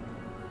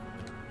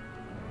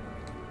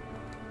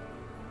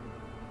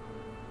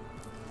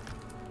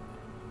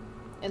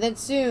 And then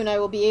soon I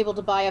will be able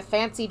to buy a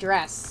fancy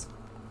dress.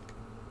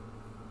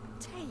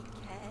 Take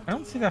care. I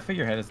don't see that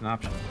figurehead as an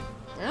option.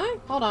 Really?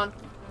 Hold on.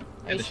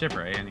 Yeah, the ship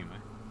right, anyway.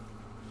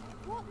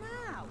 What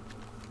now?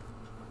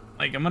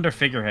 Like, I'm under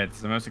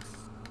figureheads, the most...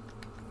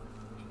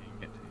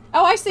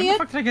 Oh, I see When the it.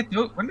 fuck did I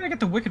get when did I get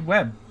the Wicked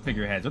Web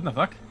figureheads? What the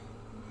fuck?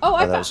 Oh,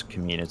 I That was thought. a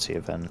community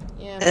event.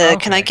 Yeah.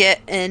 Can I Okay.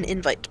 get an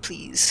invite,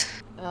 please?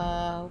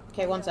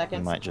 Okay, 1 You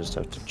second. might just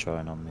have to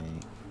join on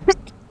me.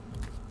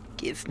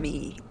 Give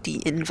me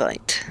the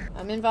invite.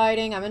 I'm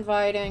inviting. I'm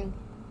inviting.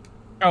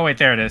 Oh wait,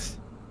 there it is.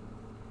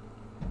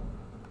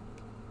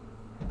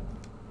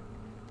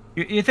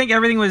 You think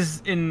everything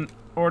was in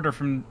order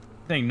from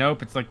thing?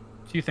 Nope, it's like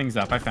 2 things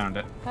up. I found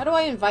it. How do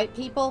I invite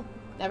people?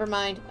 Never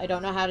mind. I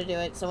don't know how to do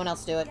it. Someone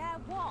else do it. Yeah,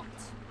 what?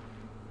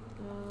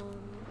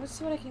 Let's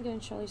see what I can get in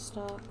Shelly's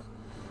stock.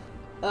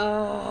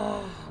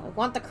 I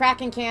want the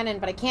Kraken cannon,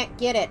 but I can't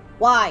get it.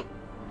 Why?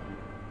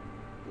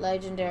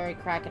 Legendary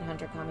Kraken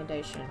Hunter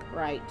commendation.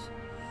 Right.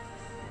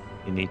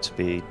 You need to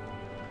be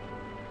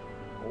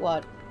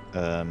What?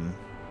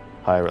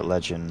 pirate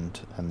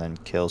legend and then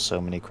kill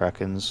so many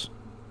krakens.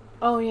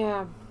 Oh,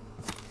 yeah.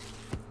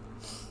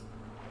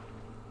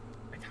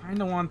 I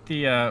kind of want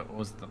the what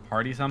was it, the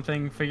party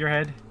something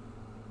figurehead?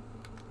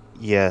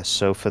 Yeah,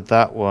 so for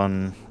that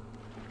one,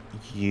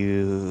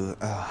 you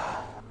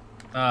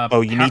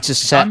you need to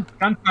set.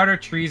 Gunpowder,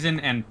 treason,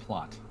 and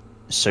plot.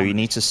 So you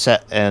need to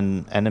set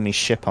an enemy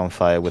ship on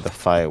fire with a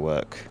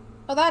firework.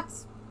 Oh,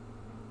 that's...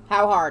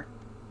 How hard?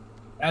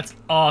 That's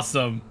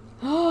awesome.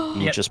 You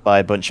Yep. just buy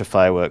a bunch of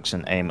fireworks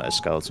and aim at a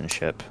skeleton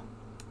ship.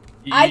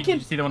 I Did can-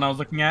 you see the one I was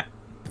looking at?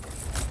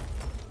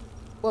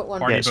 What one?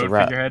 Party Yeah, it's a boat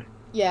rat. figurehead.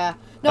 Yeah.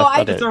 No, I've got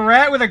I... it. It's a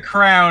rat with a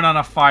crown on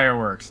a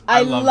fireworks.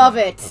 I love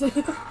that.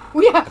 it.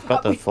 We have... I've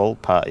got the full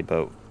party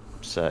boat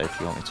set if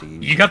you want me to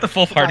use You it. got the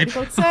full party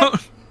Party boat boat.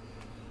 set?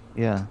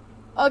 Yeah.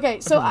 Okay,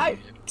 so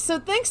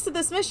thanks to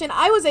this mission,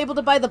 I was able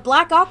to buy the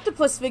black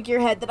octopus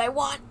figurehead that I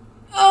want.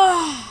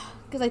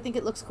 Because I think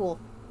it looks cool.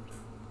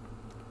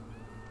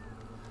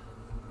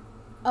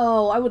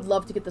 Oh, I would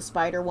love to get the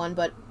spider one,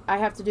 but I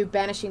have to do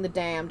Banishing the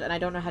Damned, and I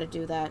don't know how to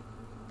do that.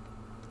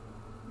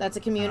 That's a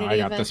community I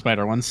got event. the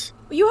spider ones.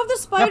 You have the I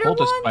spider got both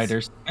ones? the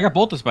spiders. I got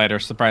both the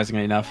spiders,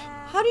 surprisingly enough.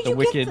 How did The you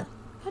wicked- get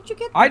how'd you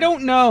get I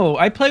don't know.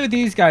 I play with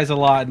these guys a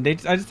lot, and I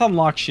just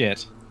unlock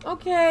shit.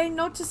 Okay,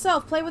 note to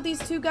self, play with these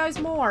 2 guys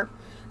more.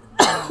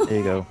 There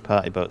you go,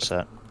 party boat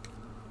set.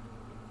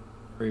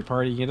 Are you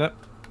partying it up?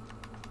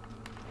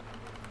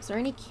 Is there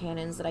any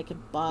cannons that I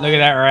could buy? Look at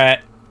that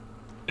rat.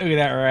 Look at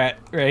that rat.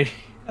 Right.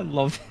 I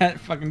love that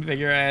fucking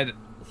figurehead.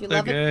 If you So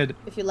love good. it,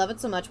 if you love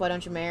it so much, why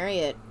don't you marry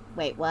it?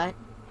 Wait, what?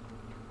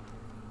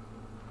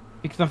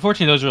 Because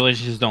unfortunately, those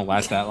relationships don't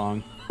last that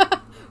long.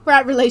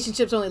 Rat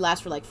relationships only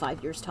last for like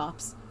 5 years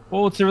tops.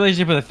 Well, it's a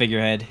relationship with a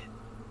figurehead.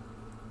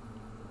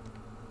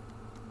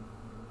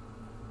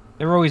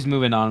 They're always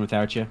moving on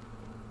without you.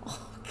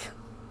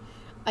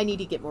 I need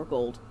to get more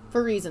gold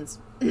for reasons.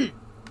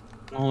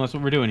 Well, that's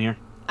what we're doing here.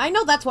 I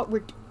know that's what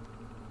we're.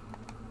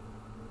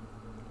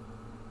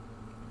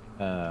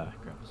 Grab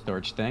the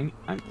storage thing.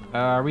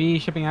 Are we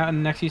shipping out in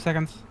the next few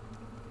seconds?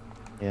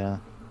 Yeah.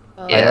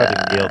 I Yeah.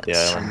 already killed the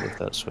it's- island if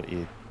that's what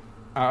you...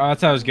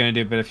 That's what I was gonna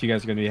do, but if you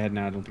guys are gonna be heading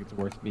out, I don't think it's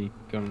worth me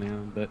going on the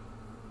island. But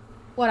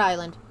What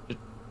island?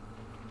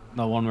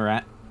 the one we're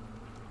at.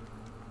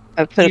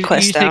 I put a You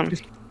quest just take down. the- you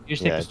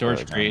just take Yeah, the storage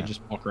put it down crate and there.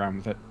 just walk around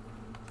with it.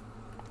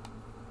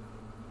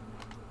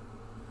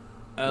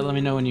 Let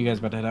me know when you guys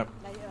about to head out.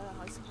 Later,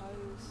 I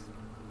suppose.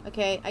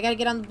 Okay, I gotta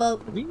get on the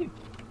boat. We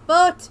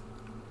Boat,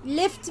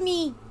 lift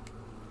me.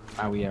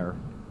 we are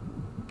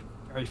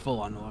very full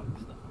on a lot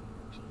of stuff.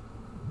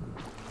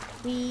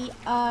 We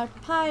are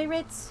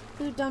pirates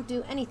who don't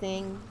do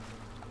anything.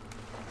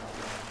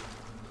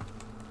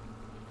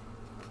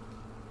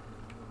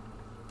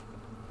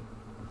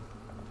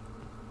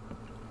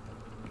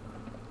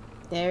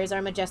 There's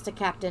our majestic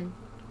captain.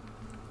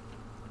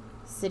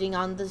 Sitting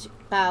on the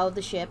bow of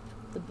the ship.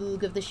 The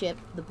boog of the ship.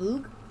 The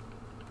boog?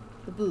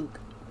 The boog.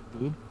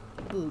 Boob?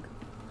 Boog.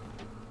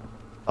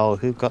 Oh,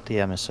 who got the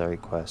emissary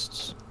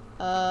quests?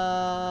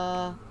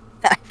 I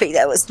think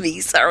that was me,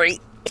 sorry.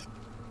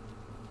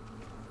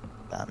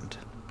 Banned.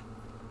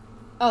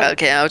 Oh,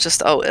 Okay, I'll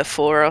just alt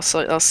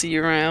F4, I'll see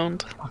you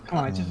around. Oh, come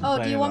on, I just oh,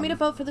 do played you want me to on-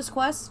 vote for this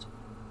quest?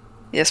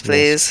 Yes,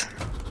 please.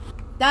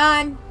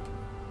 Done.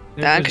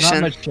 There's not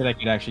Action. much shit I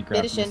could actually grab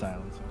from Edition. this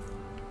island. So.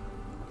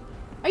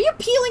 Are you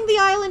peeling the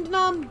island,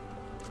 Num?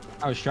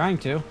 I was trying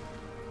to.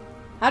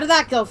 How did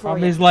that go for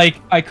Problem you? is, like,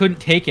 I couldn't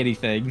take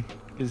anything.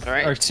 'Cause our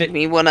Alright, sit-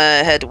 we wanna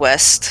head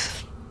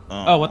west.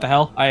 Oh, what the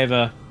hell? I have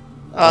a...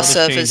 Our just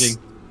server's,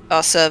 changing.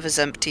 our server's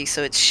empty,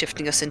 so it's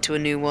shifting us into a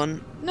new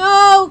one.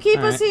 No, keep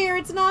us Alright. here.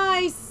 It's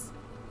nice.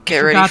 Get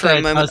ready forgot for that a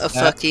it moment does of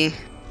that. fucky.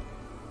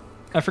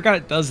 I forgot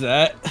it does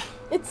that.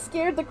 It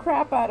scared the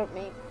crap out of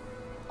me.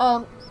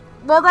 Well,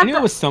 I knew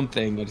it was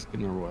something, I just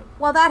couldn't remember what.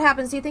 while that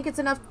happens, do you think it's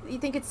enough? You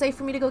think it's safe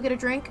for me to go get a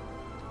drink?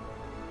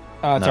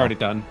 It's No. already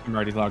done. I'm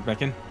already logged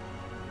back in.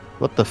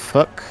 What the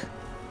fuck?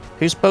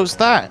 Whose boat's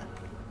that?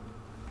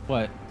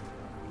 What?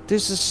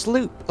 There's a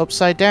sloop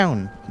upside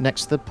down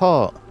next to the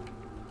port.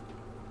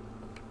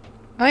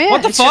 Oh yeah.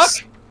 What the it's fuck?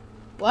 just-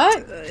 What?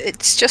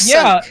 it's just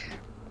Yeah. sunk.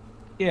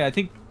 Yeah, I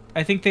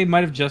think they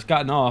might have just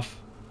gotten off.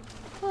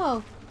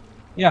 Oh.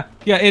 Yeah,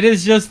 it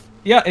is just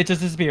it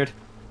just disappeared.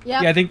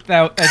 Yeah. Yeah, I think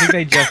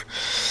they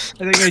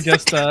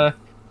just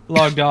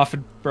logged off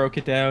and broke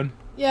it down.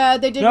 Yeah,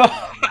 they did. No,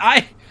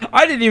 I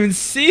didn't even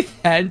see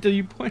that until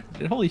you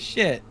pointed it. Holy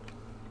shit.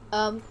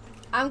 I'm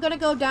gonna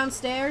go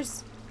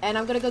downstairs, and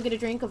I'm gonna go get a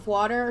drink of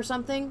water or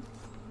something.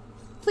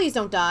 Please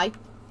don't die.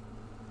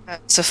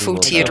 It's a We full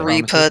will tiered go.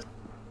 Reaper.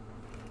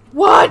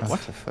 What?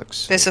 What the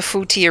fuck's There's a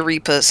full tier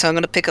Reaper, so I'm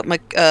gonna pick up my.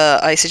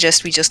 I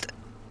suggest we just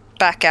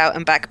back out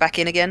and back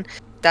in again.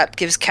 That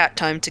gives Cat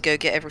time to go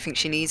get everything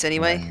she needs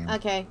anyway. Yeah.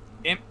 Okay.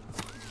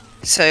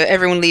 So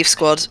everyone leave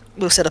squad.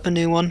 We'll set up a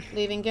new one.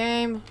 Leaving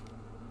game.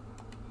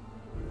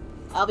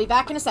 I'll be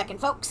back in a second,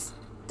 folks.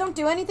 Don't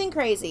do anything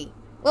crazy.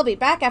 We'll be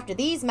back after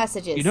these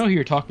messages. You know who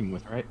you're talking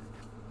with, right?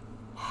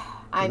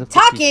 I'm Who the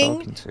fuck are you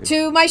talking talking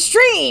to my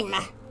stream.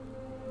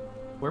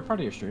 We're part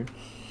of your stream.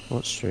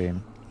 What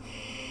stream?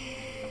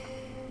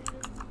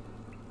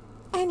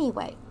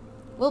 Anyway,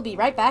 we'll be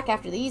right back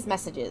after these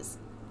messages.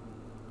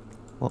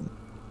 What?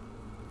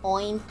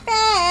 I'm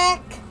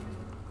back.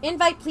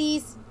 Invite,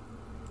 please.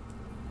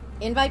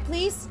 Invite,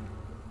 please.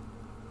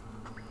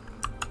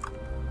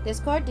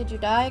 Discord, did you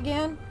die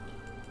again?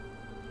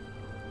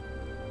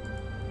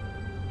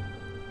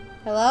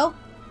 Hello?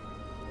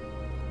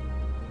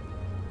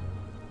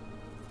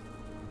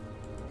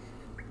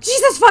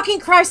 Jesus fucking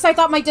Christ, I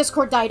thought my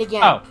Discord died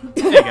again. Oh,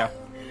 there you go.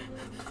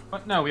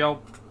 What? No, we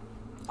all.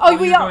 Oh,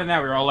 when we were all... doing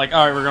that. We were all like,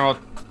 all right, we're gonna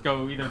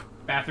go either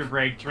bathroom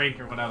break, drink,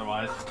 or what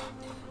otherwise.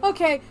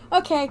 Okay.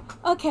 I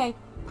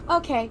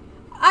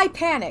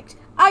panicked.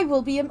 I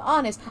will be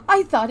honest.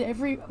 I thought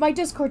my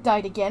Discord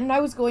died again, and I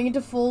was going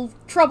into full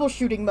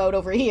troubleshooting mode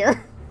over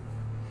here.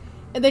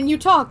 And then you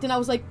talked, and I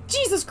was like,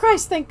 Jesus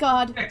Christ, thank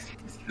God.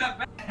 He's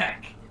got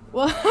back.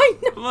 Well, I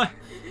know. Like,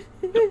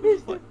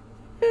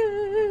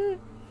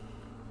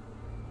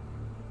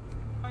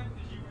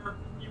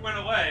 you went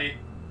away,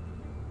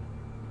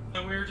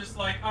 so we were just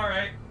like, all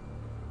right.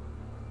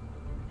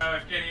 Oh,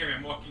 if you can't hear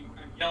me,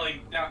 I'm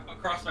yelling down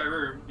across my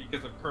room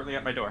because I'm currently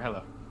at my door.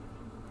 Hello.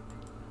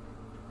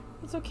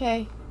 It's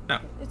okay. No.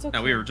 It's okay.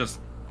 No, we were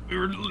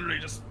literally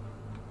just.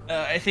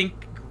 I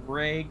think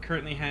Greg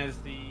currently has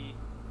the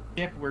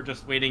ship. We're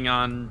just waiting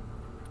on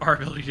our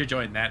ability to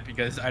join that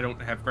because I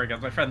don't have Greg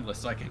on my friend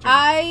list, so I can't join.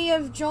 I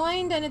have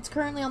joined, and it's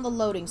currently on the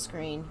loading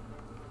screen.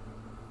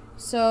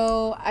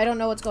 So, I don't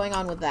know what's going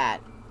on with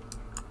that.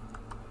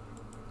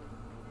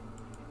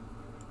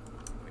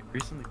 Wait,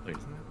 recently played,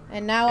 isn't it?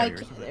 And now Yeah, I...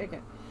 yours is There we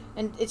go.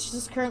 And it's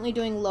just currently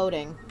doing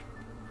loading.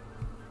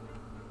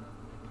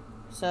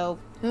 So,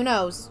 who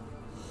knows?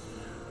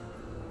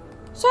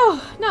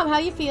 So, Num, how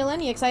you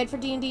feeling? You excited for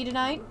D&D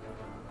tonight?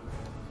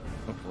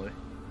 Hopefully.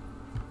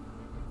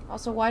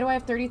 Also, why do I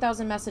have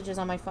 30,000 messages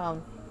on my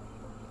phone?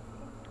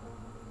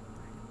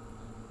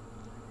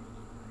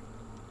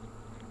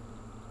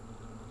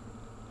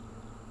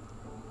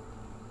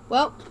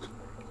 Well,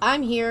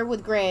 I'm here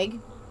with Greg.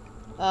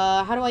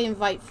 How do I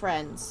invite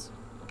friends?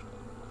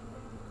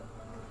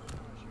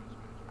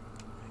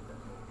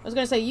 I was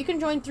gonna say, you can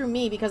join through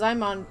me because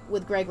I'm on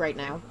with Greg right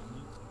now.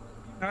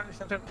 Not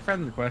accept a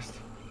friend request.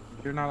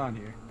 You're not on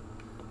here.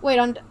 Wait,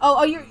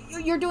 oh,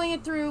 you're doing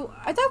it through...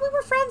 I thought we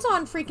were friends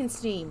on freaking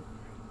Steam.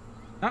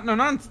 No, not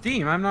on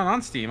Steam. I'm not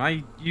on Steam.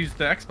 I used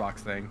the Xbox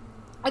thing.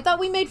 I thought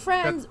we made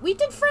friends. We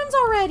did friends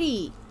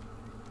already.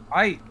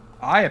 I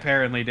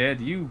apparently did.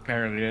 You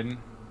apparently didn't.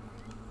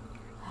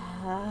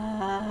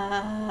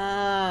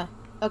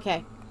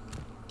 Okay.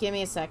 Give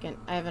me a second.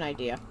 I have an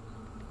idea.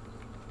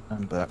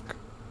 I'm back.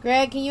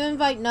 Greg, can you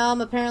invite Num?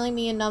 Apparently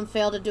me and Num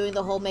failed at doing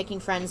the whole making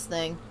friends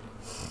thing.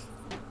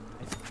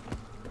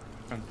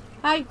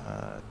 Hi.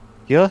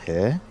 You're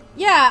here?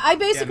 Yeah, I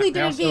basically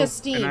Yeah, did it via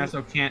Steam. And I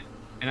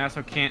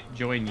also can't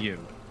join you.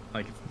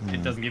 Like,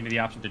 it doesn't give me the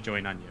option to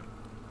join on you.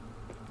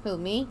 Who,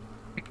 me?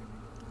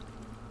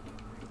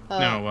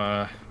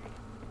 No,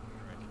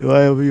 Do I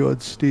have you on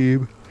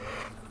Steam?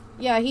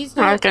 Yeah, he's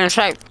I doing... was gonna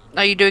say,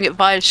 are you doing it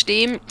via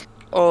Steam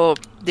or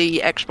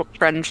the Xbox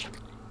friends?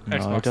 No, I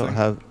Xbox don't thing.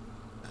 have...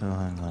 Oh,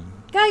 hang on.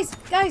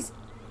 Guys!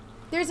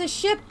 There's a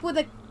ship with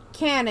a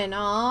cannon.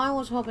 Aw, I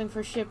was hoping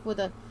for ship with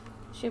a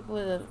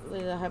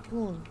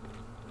harpoon.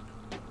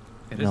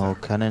 it is No, a-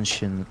 cannon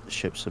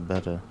ships are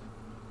better.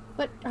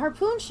 But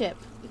harpoon ship.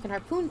 You can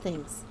harpoon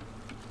things.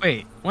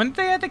 Wait, when did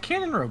they add the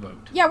cannon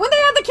rowboat? Yeah, when they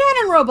had the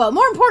cannon rowboat.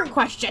 More important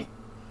question.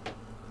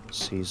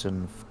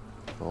 Season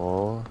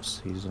 4?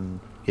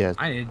 Yeah.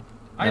 I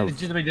No,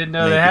 legitimately didn't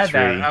know maybe they had 3.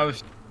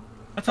 that.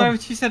 That's why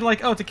she said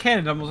like, oh, it's a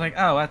cannon. I was like,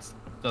 oh,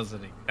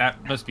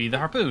 that must be the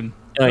harpoon.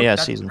 Oh, yeah,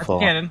 that's season the 4.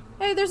 Cannon.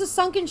 Hey, there's a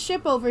sunken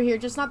ship over here,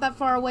 just not that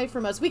far away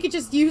from us. We could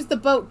just use the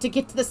boat to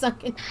get to the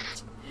sunken...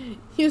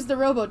 use the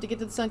rowboat to get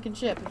to the sunken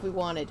ship if we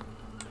wanted.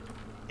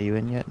 Are you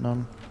in yet,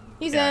 Num?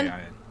 He's Yeah, in. yeah,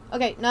 yeah.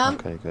 Okay, Num,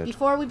 Okay, good.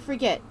 before we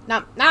forget.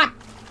 Num!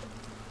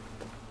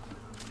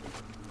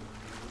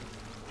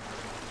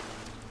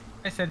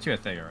 I sent you a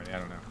thing already. I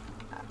don't know.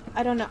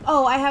 I don't know.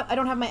 Oh, I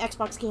don't have my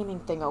Xbox gaming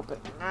thing open.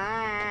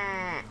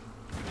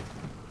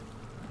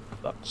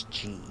 Box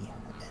G.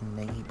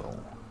 Enable.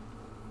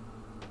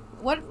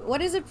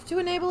 What is it to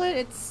enable it?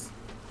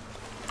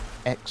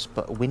 It's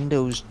But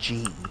Windows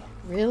G.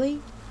 really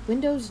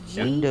Windows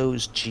G.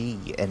 Windows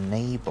G.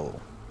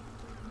 Enable.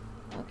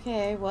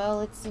 Okay,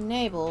 well it's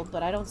enabled,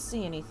 but I don't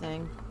see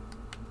anything.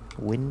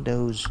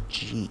 Windows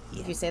G.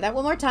 If you say that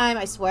one more time,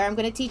 I swear I'm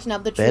gonna teach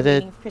Nub the true Better-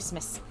 meaning of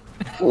Christmas.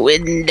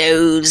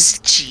 Windows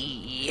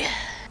G.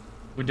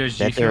 Windows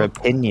G Better Fuel.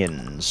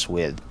 opinions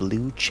with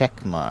blue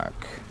check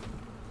mark.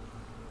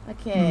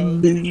 Okay.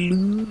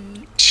 Blue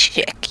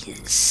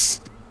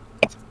checkers.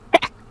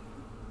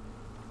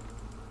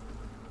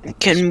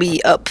 Can we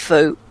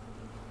upvote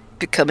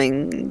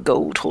becoming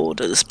gold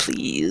hoarders,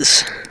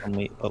 please? Can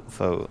we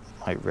upvote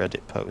my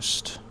Reddit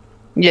post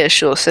Yeah,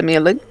 sure. Send me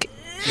a link.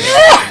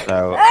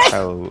 about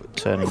how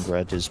turning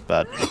red is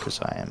bad because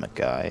I am a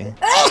guy?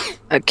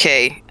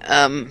 Okay.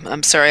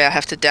 I'm sorry. I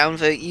have to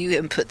downvote you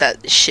and put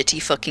that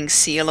shitty fucking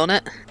seal on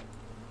it.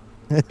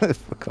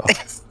 Fuck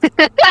off.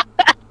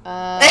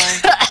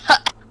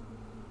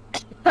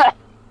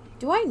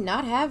 Do I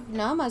not have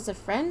Num as a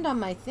friend on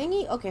my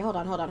thingy? Okay, hold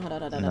on.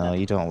 No,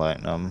 you don't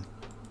like them.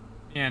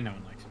 Yeah, no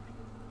one likes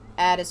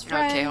Add as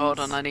friends. Okay, hold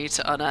on. I need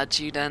to unadd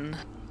you then.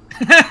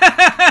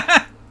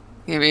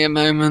 Give me a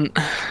moment.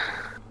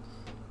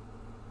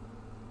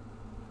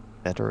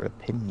 Better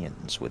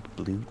opinions with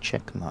blue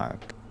check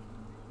mark.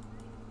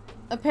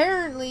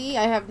 Apparently,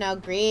 I have now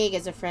Greg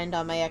as a friend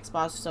on my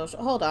Xbox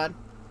social. Hold on.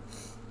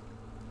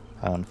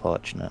 How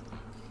unfortunate.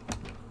 I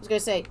was gonna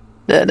say.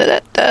 Da, da, da,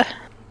 da.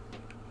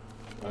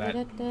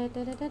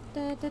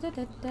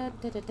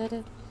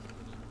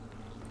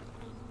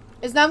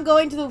 Is Num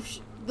going to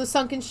the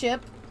sunken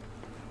ship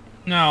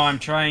No, I'm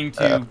trying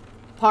to.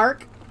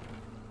 park?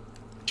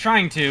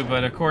 Trying to,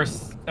 but of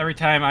course, every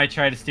time I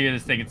try to steer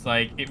this thing, it's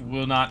like, it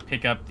will not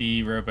pick up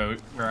the rowboat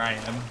where I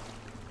am.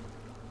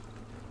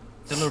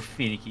 It's a little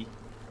finicky.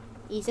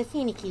 He's a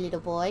finicky little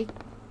boy.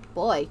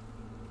 Boy.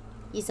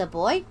 He's a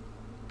boy?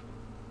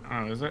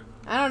 Oh, is it?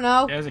 I don't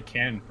know. Yeah, there's a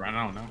cannon in front,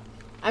 I don't know.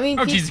 I mean,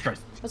 Oh, Jesus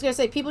Christ. I was gonna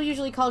say, people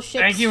usually call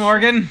ships... Thank you,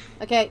 Morgan.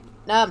 Okay,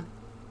 Num.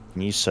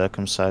 Can you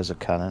circumcise a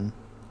cannon?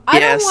 I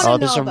Yes. don't want to Oh, know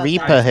there's a about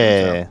Reaper that.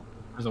 here.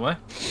 There's a what?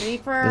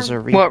 Reaper? There's a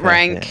Reaper. What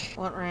rank? here.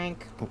 What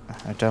rank?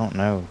 I don't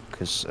know,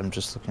 because I'm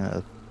just looking at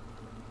the...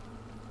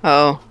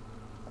 Oh.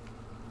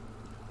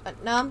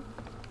 Num?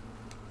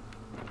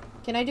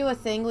 Can I do a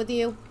thing with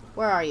you?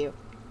 Where are you?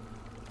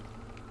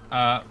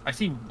 I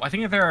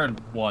think there are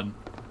one,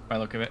 by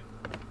the look of it.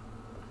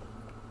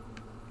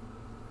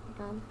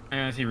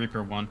 I see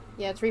Reaper 1.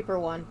 Yeah, it's Reaper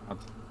 1.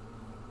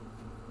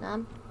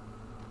 Num?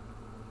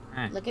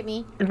 Eh. Look at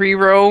me.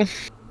 Reroll.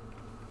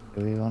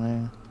 Do we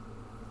want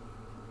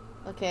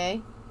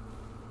Okay.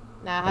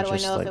 Now, how I do I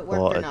just, know if like, it worked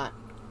bought or a- not? to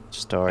I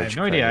storage? have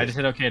no idea, I credit? just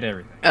hit OK to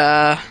everything.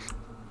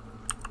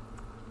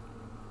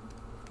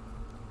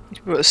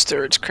 You put a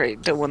storage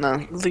crate. Don't want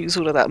to lose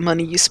all of that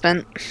money you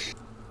spent.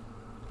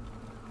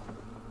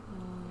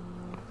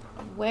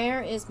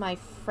 Where is my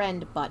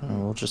friend button? Oh,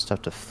 we'll just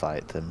have to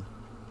fight them.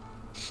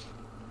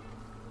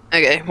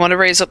 Okay, want to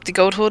raise up the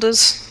gold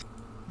hoarders?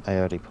 I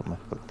already put my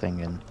thing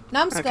in.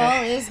 Numbskull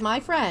Okay. is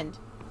my friend.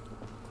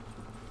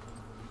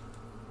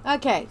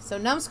 Okay, so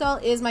Numbskull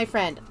is my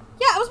friend.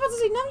 Yeah, I was about to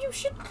say, Num, you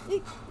should...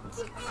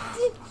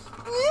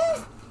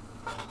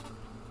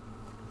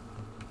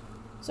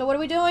 So what are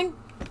we doing?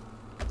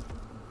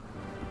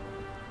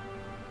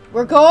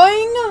 We're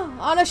going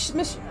on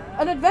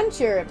an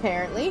adventure,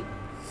 apparently.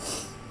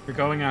 We're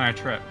going on our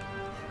trip.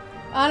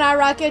 On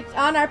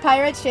our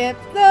pirate ship,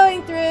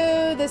 going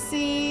through the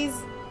seas,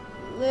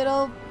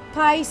 little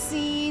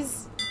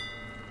Pisces.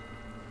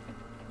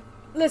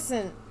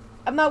 Listen,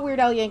 I'm not Weird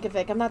Al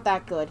Yankovic. I'm not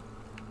that good.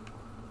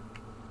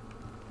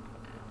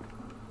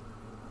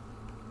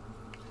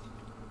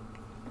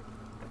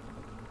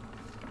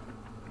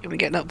 Can we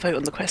get an upvote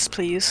on the quest,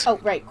 please? Oh,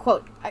 right,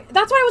 quote.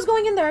 That's why I was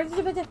going in there.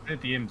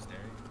 At the imps there.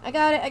 I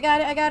got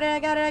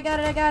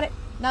it.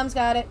 Num's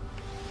got it.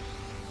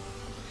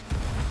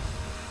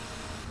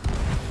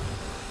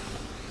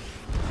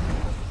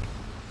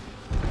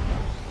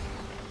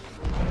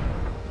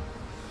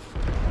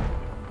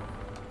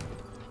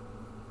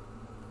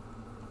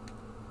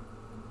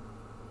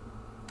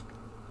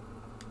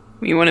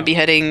 We want to be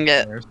heading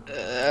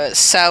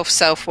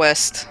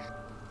south-southwest.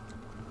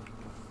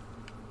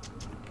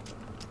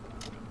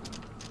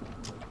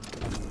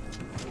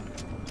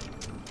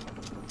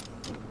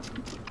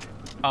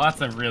 Oh,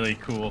 that's a really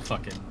cool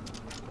fucking...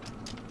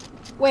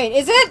 Wait,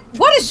 is it?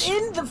 What is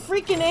in the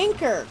freaking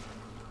anchor?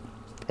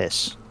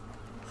 Piss.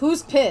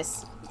 Who's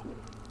pissed?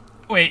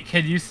 Wait,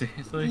 can you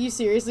seriously? You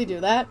seriously do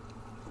that?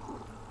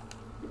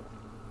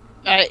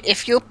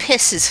 If your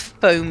piss is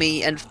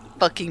foamy and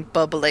fucking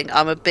bubbling,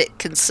 I'm a bit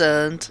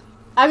concerned.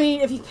 I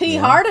mean, if you pee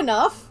hard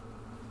enough,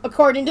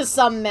 according to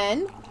some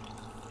men.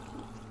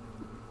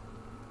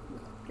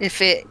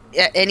 If it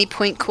at any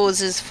point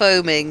causes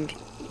foaming,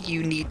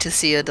 you need to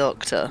see a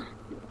doctor.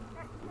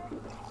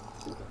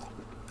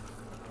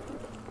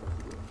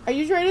 Are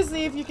you trying to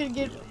see if you can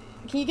get...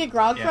 Can you get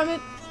grog from it?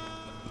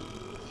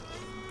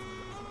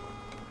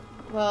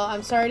 Well,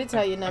 I'm sorry to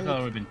tell you, I Num.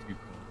 thought it would have been too cool.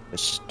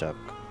 It's stuck.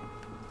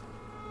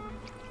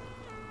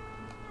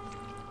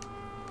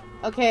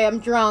 Okay, I'm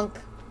drunk.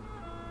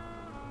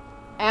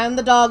 And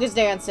the dog is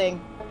dancing.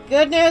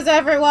 Good news,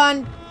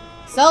 everyone!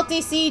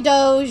 Salty Sea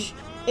Doge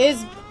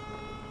is...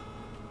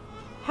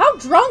 How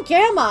drunk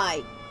am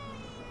I?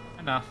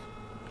 Enough.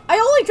 I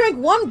only drank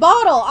 1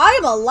 bottle! I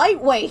am a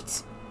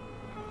lightweight!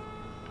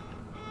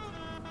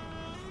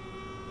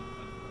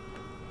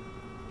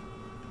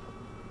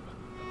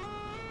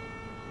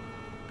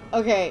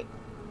 Okay.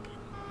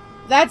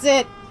 That's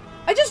it.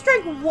 I just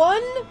drank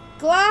 1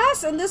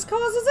 glass and this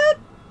causes it?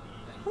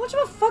 How much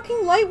of a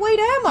fucking lightweight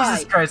am I?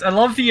 Jesus Christ, I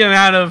love the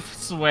amount of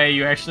sway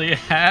you actually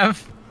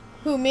have.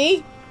 Who,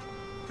 me?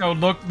 Oh,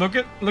 look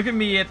at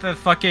me at the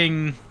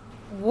fucking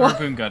What?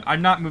 harpoon gun.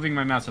 I'm not moving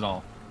my mouse at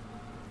all.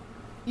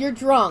 You're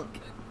drunk.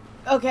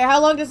 Okay, how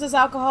long does this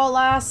alcohol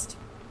last?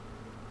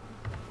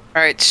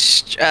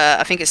 Alright,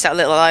 I think it's that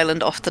little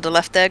island off to the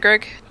left there,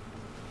 Greg.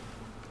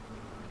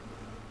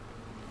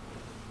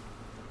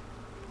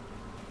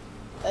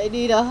 I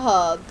need a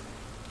hug.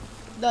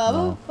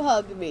 No, No.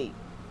 hug me.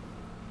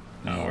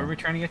 No, where are we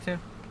trying to get to?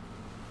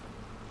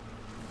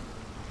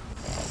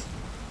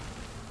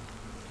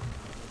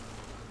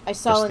 I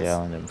saw Just the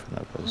island in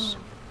front of us.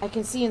 I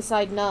can see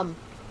inside Num.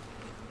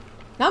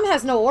 Num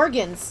has no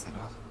organs.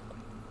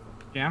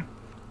 Yeah?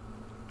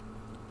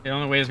 It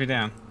only weighs me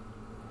down.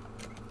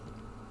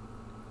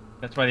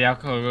 That's why the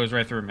alcohol goes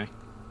right through me.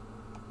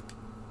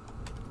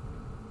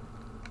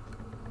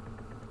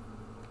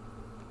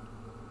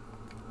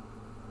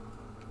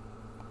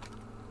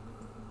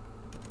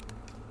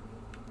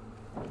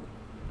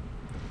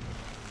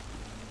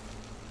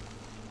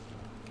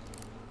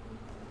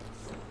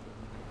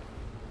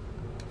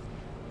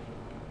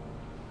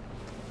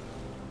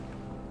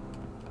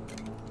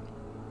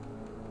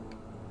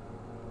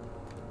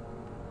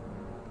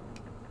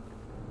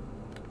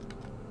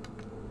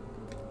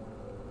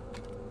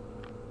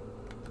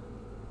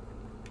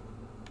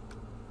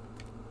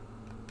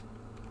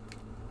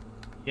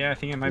 Yeah, I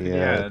think it might be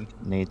the ad.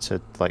 Need to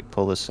like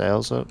pull the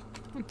sails up.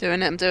 I'm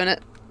doing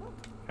it.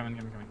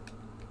 Coming.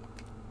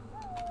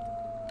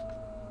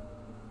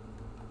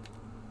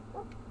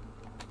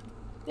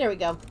 There we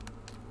go.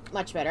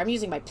 Much better. I'm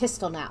using my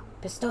pistol now.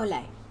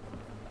 Pistole.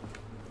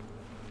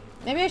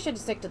 Maybe I should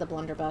stick to the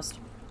blunderbuss.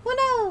 Who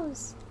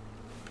knows?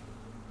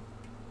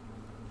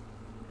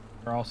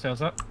 Are all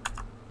sails up?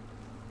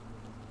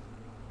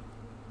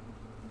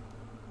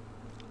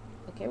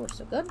 Okay, we're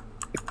so good.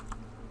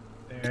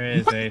 There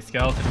is a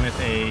skeleton with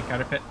a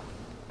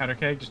powder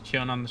keg just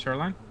chilling on the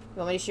shoreline. You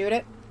want me to shoot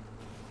it?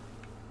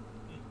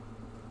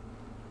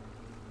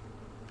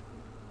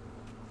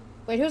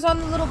 Wait, who's on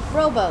the little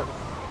rowboat?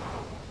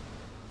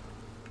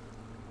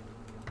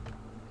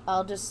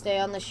 I'll just stay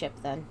on the ship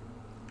then.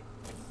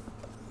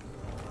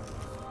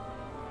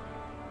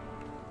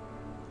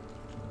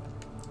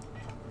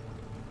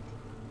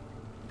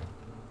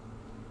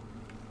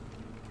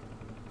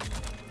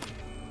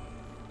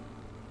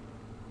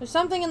 There's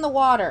something in the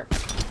water.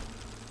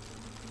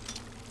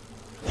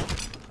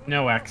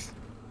 No X.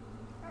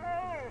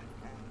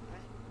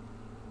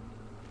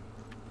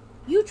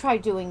 You try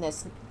doing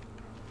this,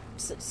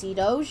 Sea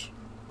Doge.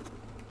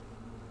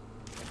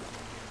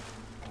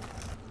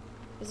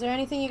 Is there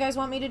anything you guys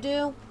want me to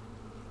do?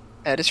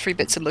 There's 3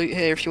 bits of loot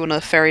here if you want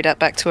to ferry that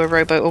back to a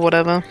rowboat or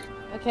whatever.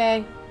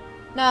 Okay.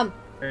 Num.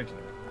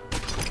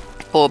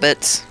 4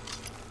 bits.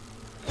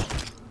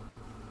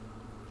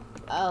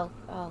 Oh.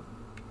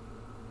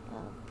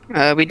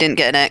 We didn't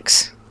get an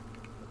X.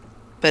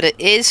 But it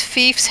is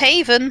Thieves'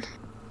 Haven.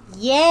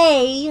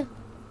 Yay!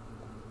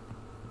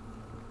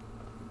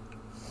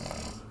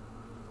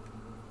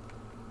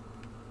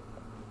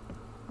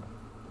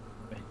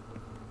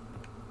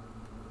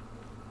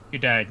 You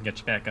die, I can get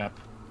you back up.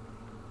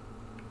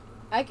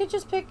 I could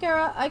just pick her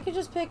up. I could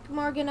just pick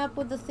Morgan up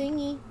with the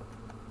thingy.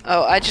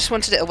 Oh, I just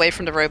wanted it away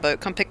from the rowboat.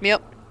 Come pick me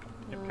up.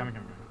 Yep, coming.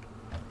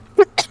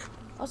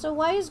 Also,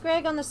 why is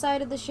Greg on the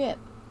side of the ship?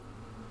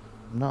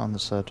 I'm not on the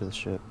side of the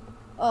ship.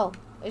 Oh,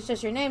 it's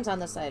just your name's on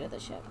the side of the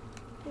ship.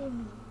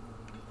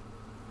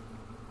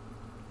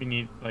 We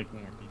need, like,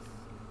 one more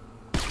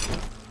piece.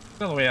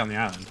 It's all the way on the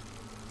island.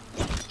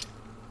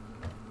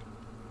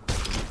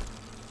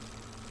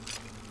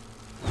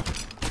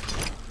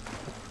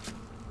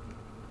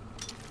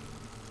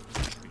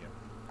 There we go.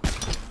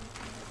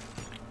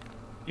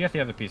 You got the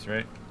other piece,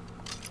 right?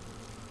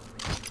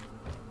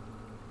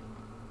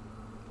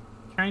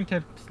 Trying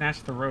to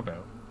snatch the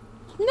rowboat.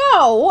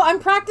 No, I'm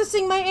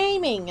practicing my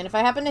aiming, and if I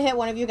happen to hit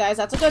one of you guys,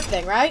 that's a good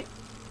thing, right?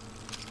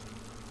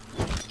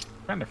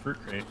 Found a fruit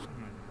crate.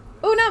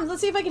 Oh, no,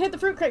 let's see if I can hit the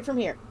fruit crate from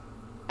here.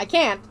 I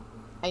can't.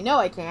 I know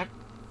I can't.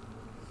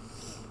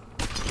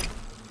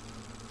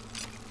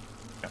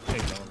 Got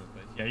pigs all over the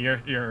place. Yeah,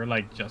 you're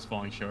like just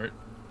falling short.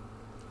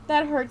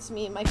 That hurts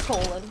me in my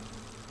colon.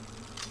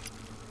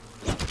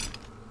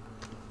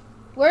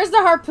 Where's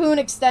the harpoon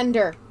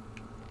extender?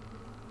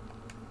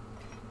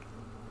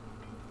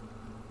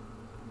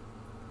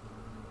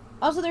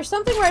 Also, there's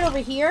something right over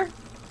here.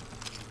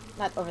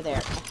 Not over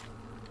there.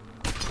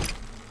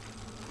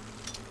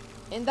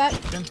 In that...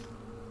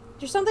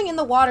 There's something in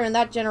the water in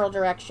that general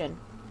direction.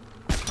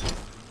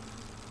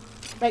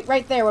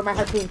 Right there where my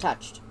harpoon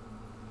touched.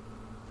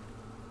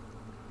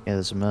 Yeah,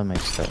 there's a mermaid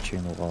statue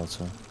in the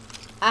water.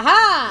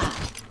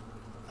 Aha!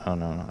 Oh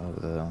no, not over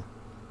there.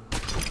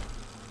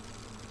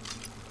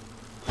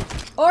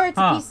 Or it's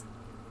a piece...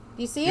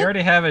 Do you see it? You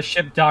already have a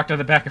ship docked on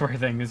the back of our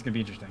thing. This is gonna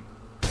be interesting.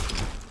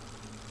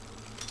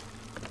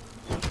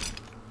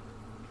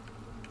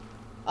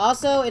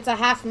 Also, it's a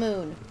half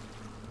moon.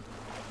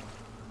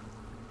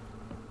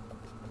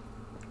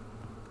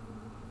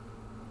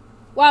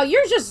 Wow,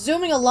 you're just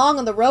zooming along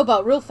on the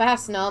rowboat real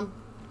fast, Num.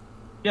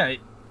 Yeah,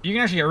 you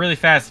can actually get really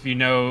fast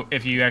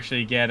if you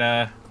actually get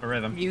a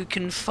rhythm. You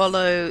can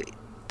follow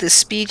the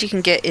speed you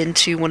can get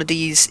into one of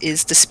these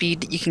is the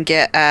speed that you can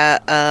get at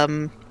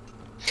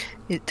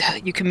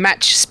you can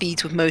match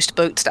speeds with most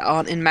boats that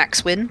aren't in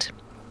max wind.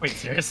 Wait,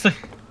 seriously?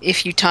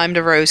 If you time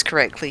the rows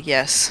correctly,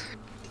 yes.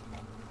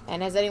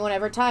 And has anyone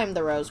ever timed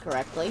the rows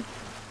correctly?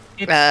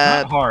 It's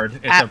not hard.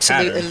 It's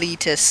absolute a pattern.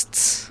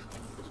 elitists.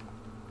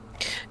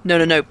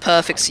 No,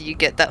 perfect, so you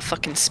get that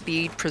fucking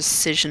speed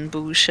precision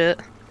bullshit.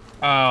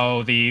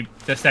 Oh, the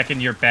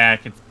second you're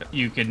back,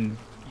 you can.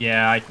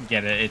 Yeah, I can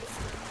get it.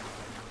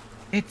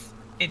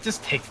 It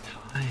just takes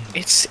time.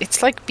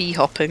 It's like bee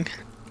hopping.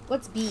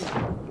 What's B?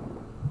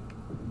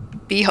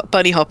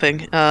 Bunny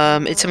hopping.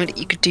 It's something that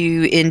you could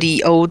do in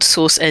the old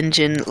Source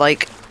engine,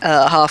 like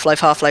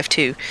Half-Life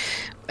 2,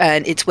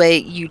 and it's where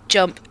you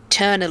jump,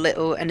 turn a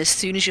little, and as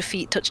soon as your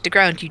feet touch the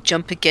ground, you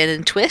jump again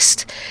and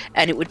twist,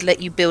 and it would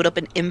let you build up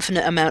an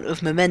infinite amount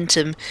of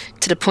momentum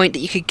to the point that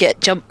you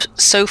could jump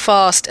so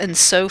fast and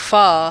so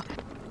far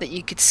that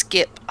you could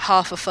skip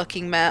half a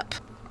fucking map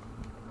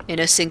in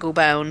a single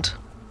bound.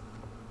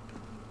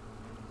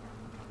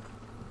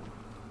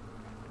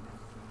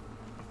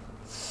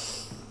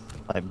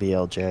 Like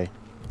BLJ.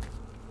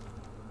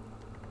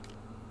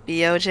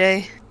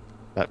 BLJ?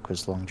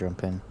 Backwards long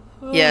jumping.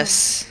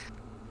 Yes.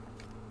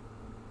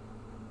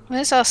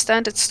 Where's our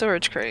standard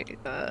storage crate?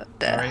 There.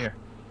 Right here.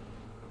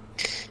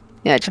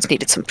 Yeah, I just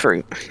needed some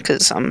fruit,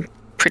 because I'm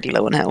pretty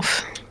low on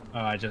health. Oh,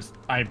 I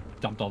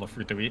dumped all the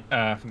fruit that we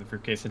from the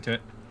fruit case into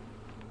it.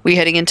 We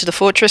heading into the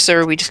fortress,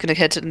 or are we just going to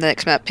head to the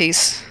next map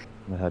piece?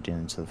 We're heading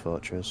into the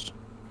fortress.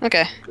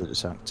 Okay. Because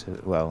it's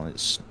active. Well,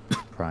 it's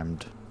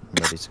primed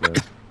and ready to go.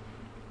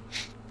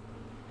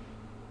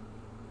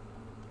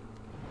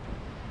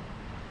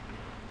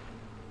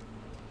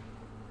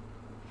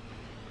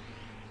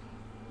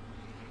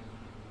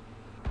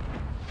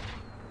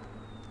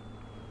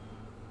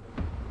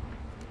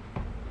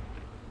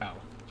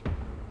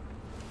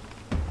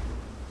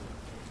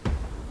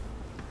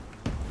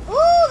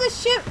 Ooh, the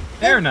ship!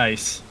 They're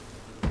nice.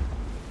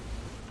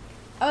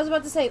 I was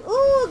about to say,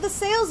 ooh, the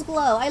sails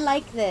glow. I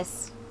like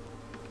this.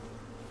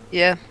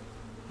 Yeah.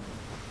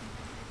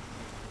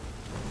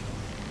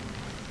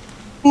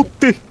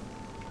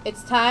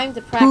 It's time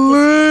to practice.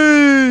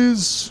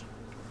 Please!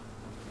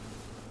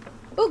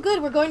 Oh,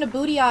 good. We're going to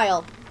Booty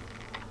Isle.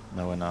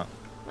 No, we're not.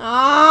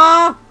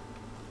 Ah!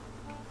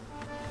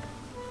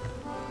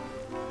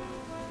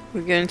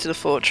 We're going to the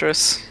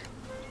fortress.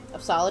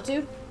 Of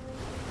Solitude?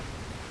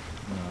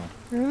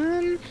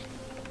 No.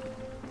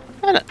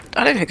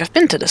 I don't think I've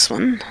been to this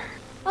one.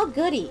 Oh,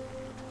 goody.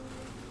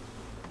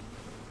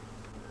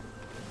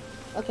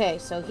 Okay,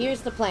 so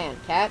here's the plan,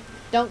 Cat.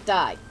 Don't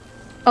die.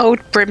 Oh,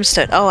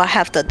 brimstone. Oh, I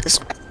have done this.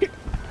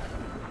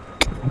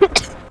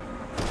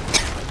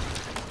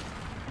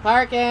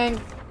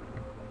 Parking.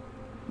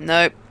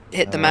 Nope.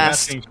 Hit the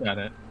mast. That thing's got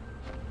it.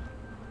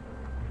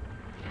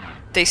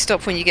 They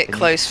stop when you get Can you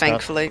close, stop?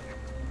 thankfully.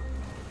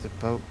 The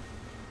boat.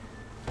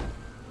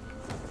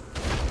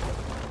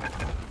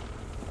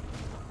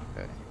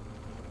 Okay.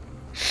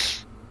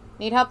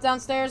 Need help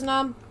downstairs,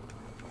 Num?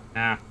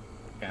 Nah.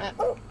 Yeah.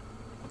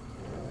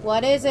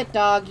 What is it,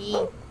 doggy?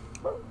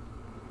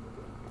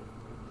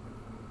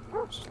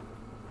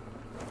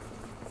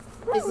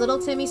 Is little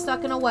Timmy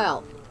stuck in a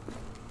well?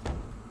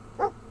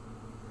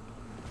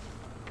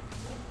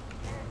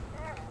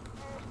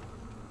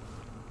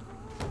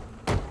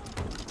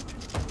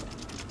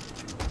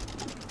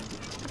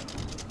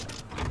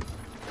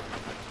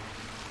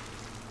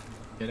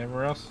 Get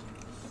everywhere else?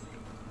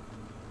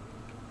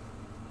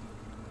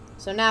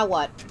 So now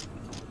what?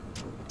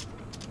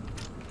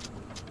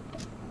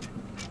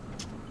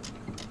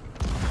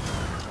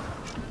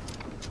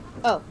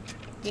 Oh,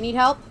 you need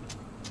help?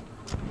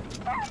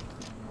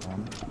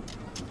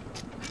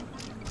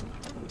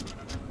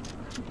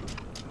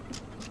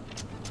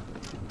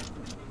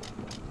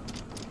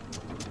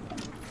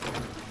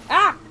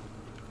 Ah!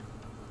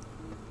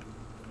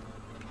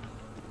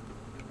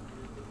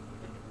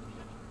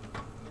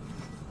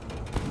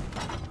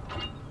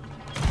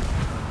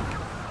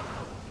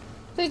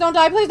 Please don't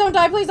die, please don't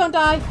die, please don't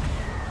die!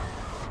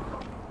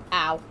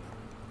 Ow.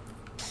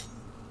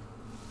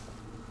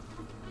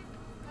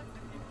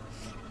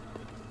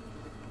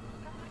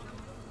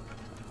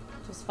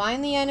 Just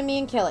find the enemy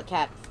and kill it,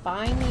 Cat.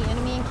 Find the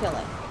enemy and kill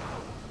it.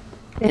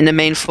 In the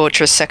main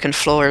fortress, second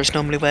floor is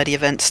normally where the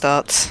event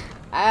starts.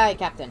 Aye,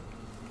 Captain.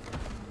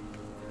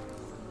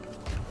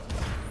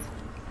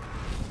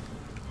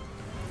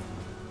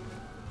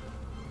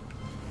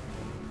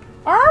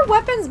 Are our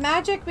weapons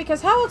magic?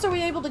 Because how else are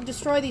we able to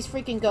destroy these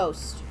freaking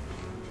ghosts?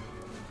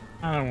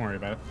 Don't worry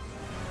about it.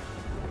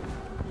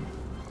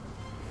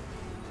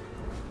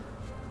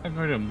 I have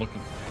no idea what I'm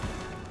looking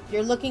for.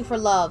 You're looking for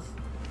love.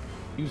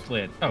 Use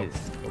lid. Oh,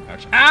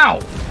 gosh.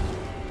 Ow!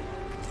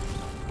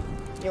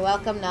 You're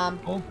welcome, Num.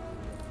 Oh.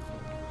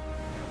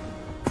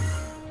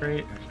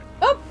 Great.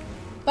 Oh!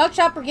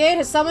 Buckshot Brigade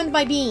has summoned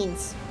my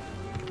beans.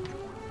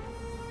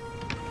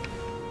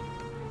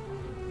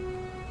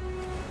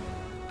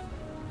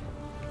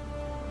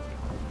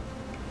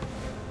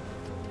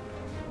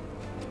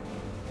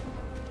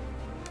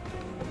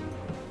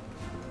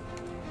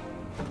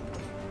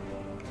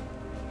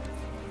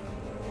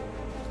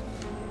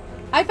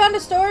 I found a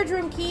storage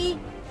room key.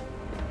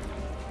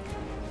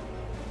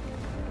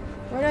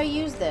 Where do I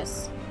use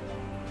this?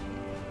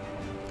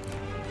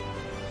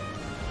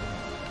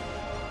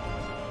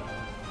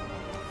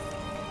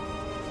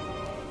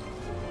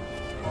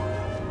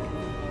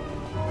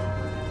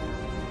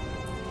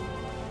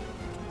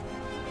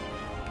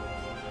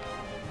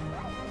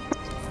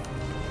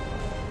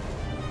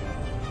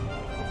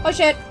 Oh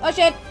shit! Oh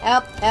shit!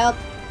 Help! Help!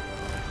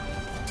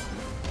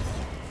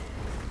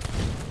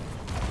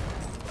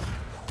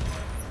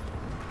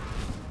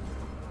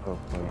 Oh,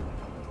 oh.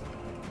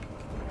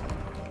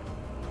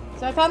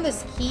 So I found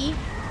this key.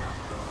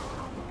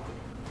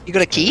 You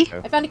got a key?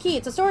 I found a key.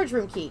 It's a storage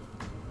room key.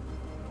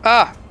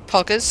 Ah,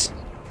 poggers.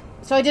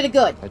 So I did it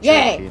good. I tried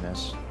Yay!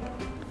 penis.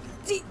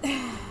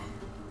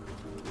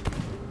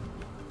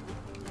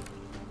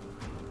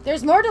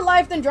 There's more to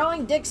life than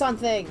drawing dicks on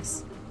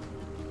things.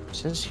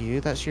 Says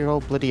you, that's your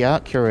old bloody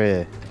art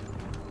career.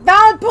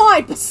 Valid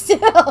point, but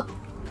still.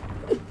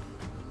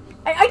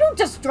 I don't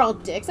just draw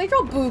dicks. I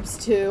draw boobs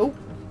too.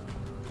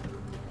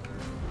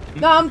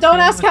 Don't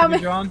ask how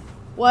many. John?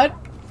 What?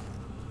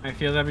 I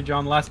feel that we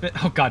drawn the last bit.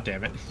 Oh, god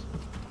damn it.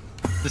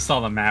 Just saw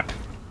the map.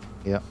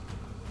 Yep.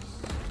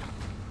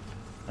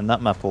 And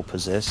that map will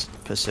persist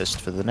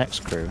for the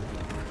next crew.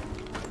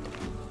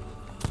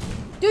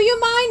 Do you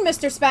mind,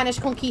 Mr. Spanish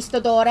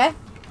Conquistador?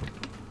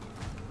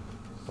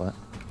 What?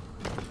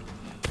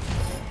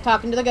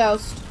 Talking to the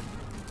ghost.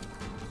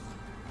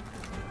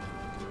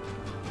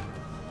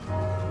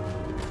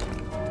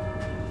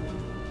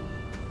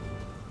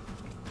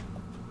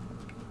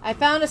 I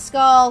found a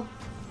skull.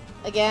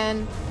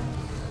 Again.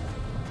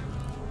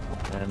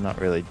 I'm not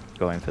really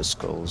going for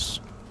skulls.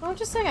 Well, I'm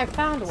just saying I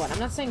found one. I'm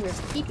not saying we're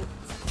keeping.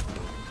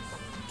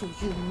 Do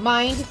you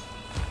mind?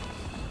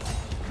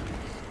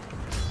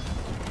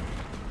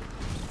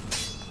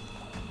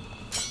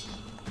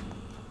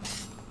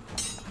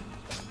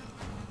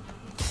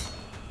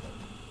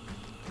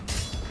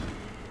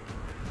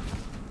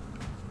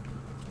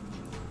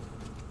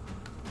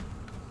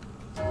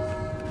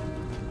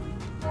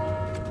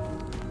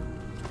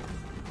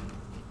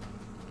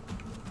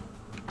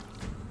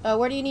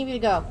 Where do you need me to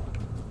go?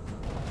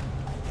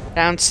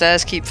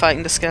 Downstairs, keep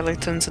fighting the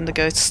skeletons and the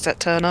ghosts that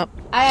turn up.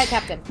 Aye, aye,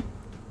 Captain.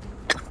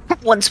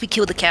 Once we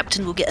kill the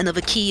captain, we'll get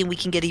another key and we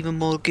can get even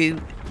more goo.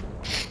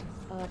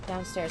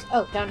 Downstairs.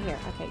 Oh, down here.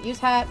 Okay, use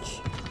hatch.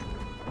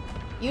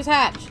 Use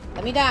hatch.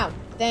 Let me down.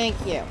 Thank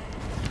you.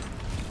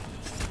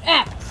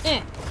 Eh.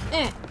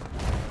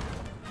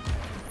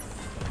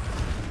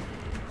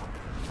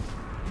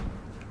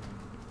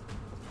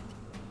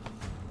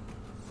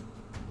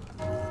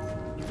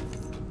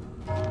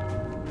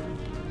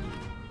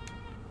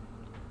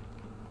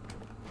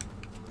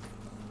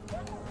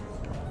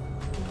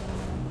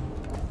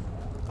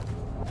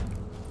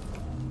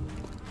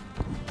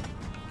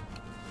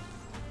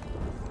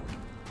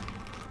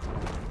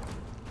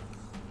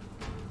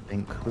 I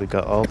think we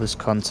got all this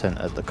content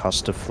at the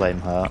cost of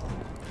Flameheart.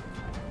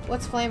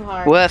 What's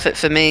Flameheart? Worth it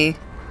for me.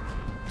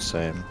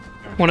 Same.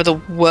 One of the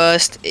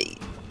worst.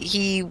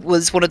 He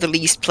was one of the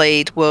least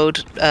played world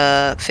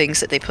things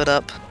that they put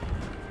up.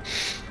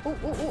 Ooh,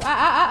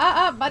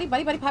 buddy,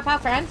 pal,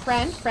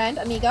 friend,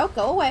 amigo,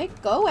 go away.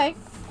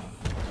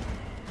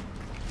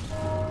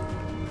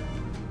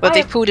 But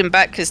they've pulled him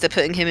back because they're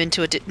putting him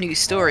into a new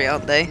story,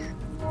 aren't they?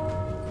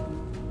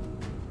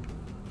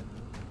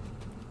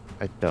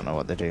 I don't know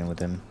what they're doing with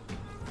him.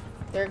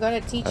 They're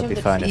gonna teach I'd him be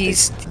to. fine if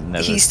He's they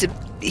never...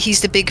 he's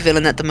the big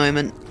villain at the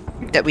moment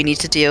that we need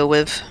to deal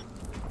with.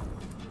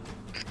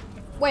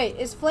 Wait,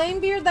 is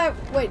Flamebeard that?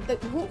 Wait,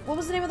 what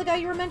was the name of the guy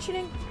you were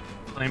mentioning?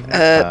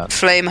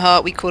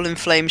 Flameheart, we call him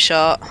Flame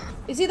Shark.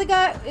 Is he the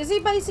guy? Is he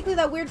basically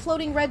that weird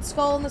floating red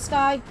skull in the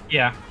sky?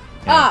 Yeah.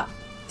 Ah,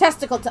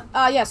 testicle.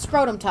 Yeah,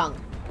 scrotum tongue.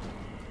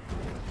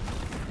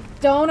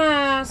 Don't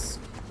ask.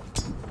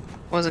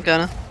 Wasn't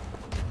gonna.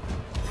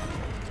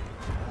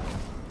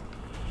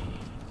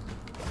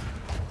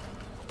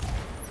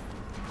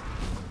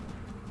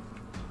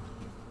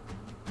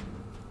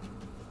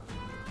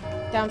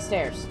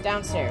 Downstairs.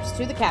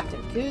 To the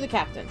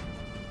captain.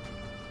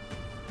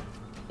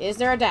 Is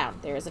there a down?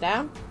 There is a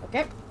down.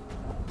 Okay.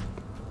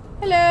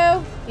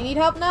 Hello. You need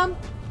help, Num?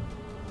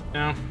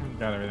 No, I've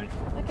got everything.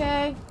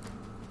 Okay.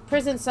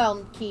 Prison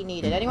cell key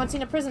needed. Anyone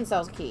seen a prison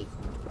cell key?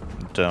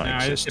 Don't No,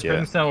 it's exist the prison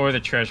yet. cell or the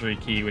treasury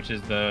key, which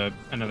is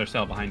another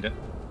cell behind it.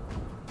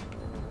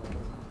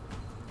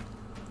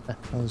 What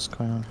the hell's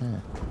going on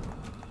here?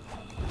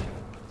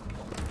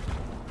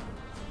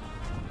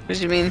 What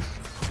do you mean?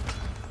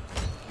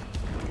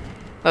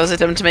 I was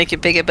attempting to make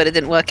it bigger, but it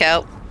didn't work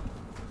out.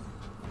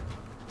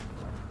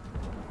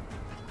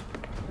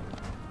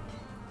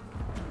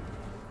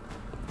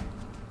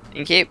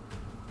 Thank you.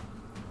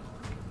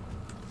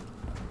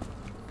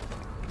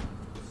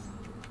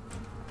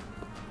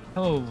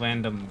 Hello,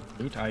 random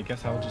loot. I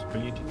guess I'll just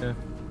bring you to the...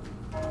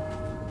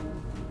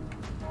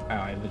 Oh,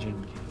 I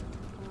legitimately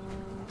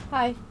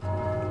Hi.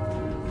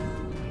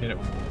 hit it.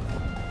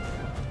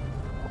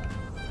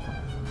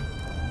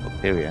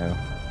 Here we go.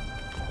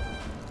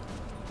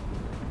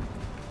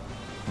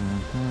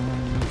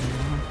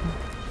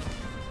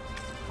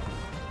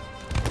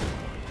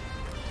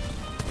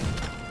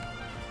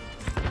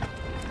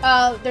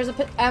 There's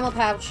a ammo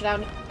pouch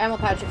down. Ammo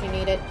pouch if you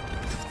need it.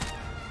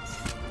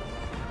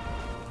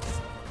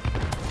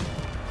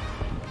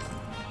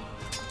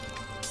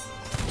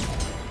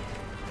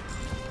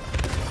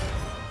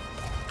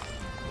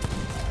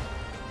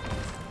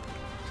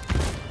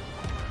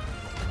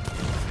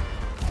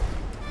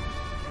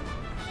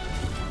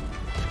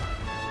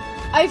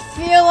 I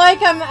feel like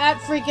I'm at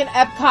freaking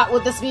Epcot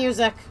with this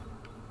music.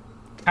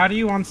 How do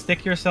you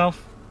unstick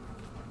yourself?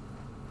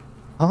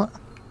 What?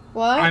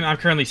 What? I'm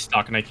currently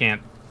stuck and I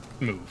can't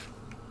move.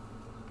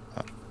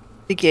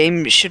 The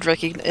game should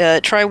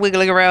recognize. Try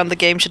wiggling around. The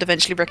game should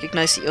eventually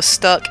recognize that you're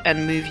stuck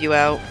and move you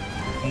out.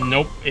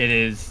 Nope, it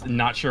is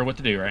not sure what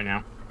to do right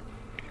now.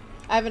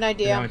 I have an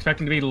idea. I'm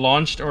expecting to be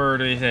launched or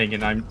anything,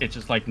 and it's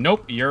just like,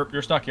 nope,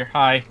 you're stuck here.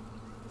 Hi. I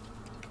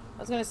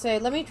was gonna say,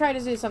 let me try to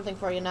do something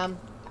for you, Num.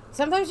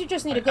 Sometimes you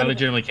just need a good. I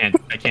legitimately can't.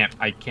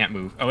 I can't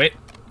move. Oh wait,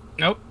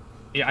 nope.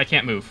 Yeah, I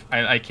can't move.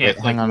 I can't.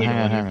 Wait, hang on, hang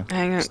on, hang on.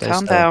 Hang on, Stay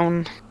calm still.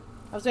 down.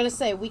 I was gonna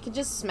say we could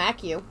just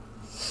smack you.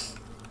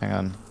 Hang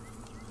on.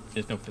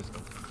 There's no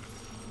physical.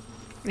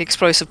 The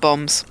explosive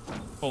bombs.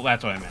 Well,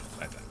 that's what I meant.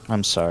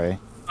 I'm sorry.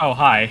 Oh,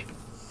 hi.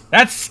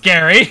 That's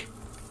scary.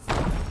 Ow!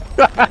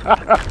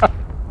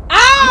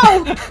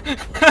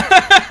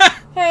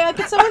 Hey, I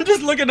could someone I'm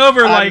just looking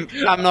over like.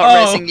 I'm not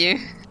oh. resing you.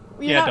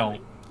 You're Yeah, not-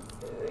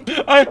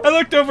 don't. I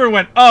looked over and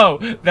went, oh,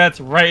 that's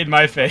right in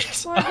my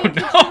face. Morgan, Oh could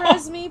you no.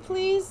 res me,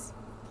 please?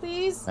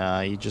 Please?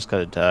 You just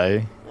gotta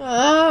die.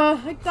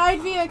 I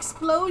died via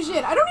explosion.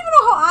 I don't even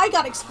know how I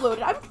got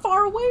exploded. I'm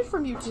far away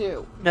from you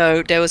two.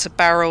 No, there was a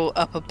barrel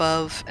up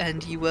above,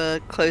 and you were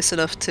close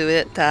enough to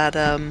it that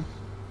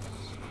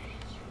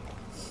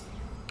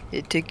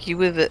it took you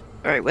with it.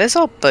 All right, where's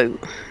our boat?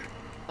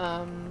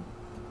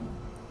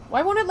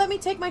 Why won't it let me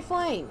take my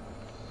flame?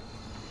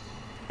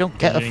 You don't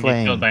get You a didn't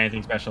get killed flame. by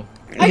anything special.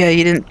 Yeah,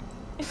 you didn't.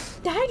 I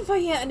died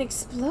via an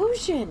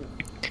explosion.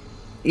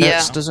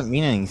 Yeah. That doesn't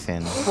mean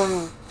anything.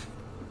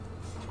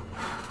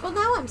 Well,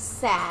 now I'm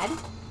sad.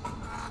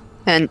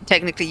 And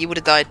technically, you would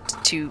have died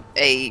to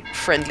a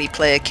friendly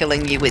player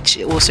killing you, which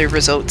also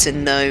results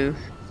in no.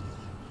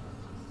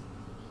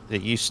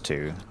 It used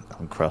to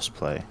on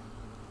crossplay.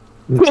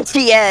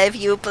 Yeah, if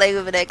you were playing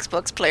with an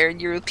Xbox player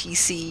and you're a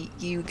PC,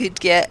 you could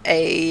get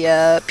a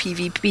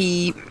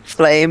PvP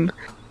flame.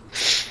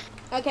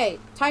 Okay,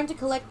 time to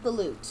collect the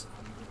loot.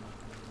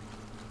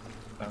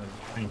 That was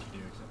trying to do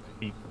except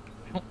people.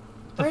 The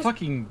Where's-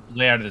 fucking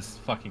layout of this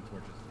fucking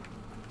fortress.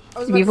 I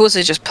was about You've to-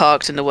 also just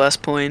parked in the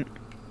worst point.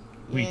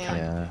 We Yeah. kind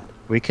Yeah.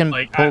 We can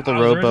like pull the I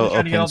was originally rowboat trying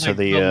up to get all, into like,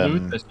 the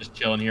loot that's just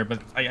chilling here, but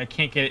I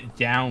can't get it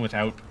down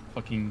without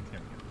fucking. There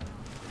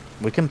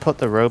we can put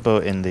the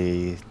rowboat in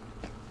the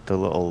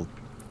little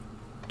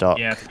dock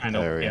we go. Yeah, it's kind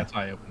of. area. Yeah, that's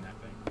why I opened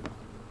that thing.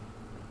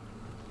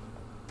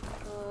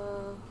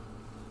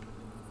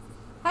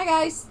 Hi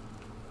guys.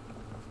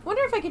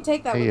 Wonder if I can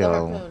take that Hey with the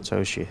yo, harpoon.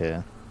 Toshi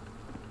here.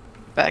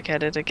 Back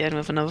at it again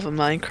with another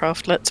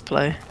Minecraft Let's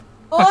Play.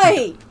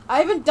 Oi! I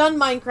haven't done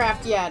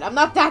Minecraft yet. I'm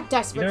not that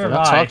desperate Neither for I'm have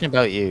not that. I. talking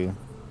about you.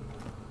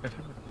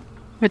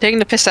 We're taking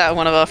the piss out of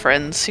one of our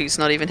friends who's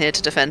not even here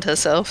to defend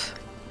herself.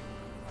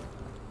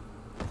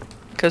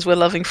 Because we're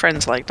loving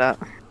friends like that.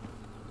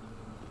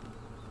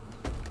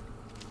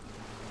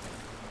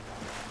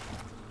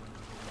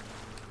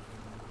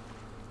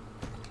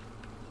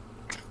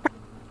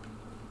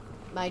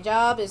 My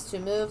job is to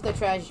move the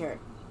treasure.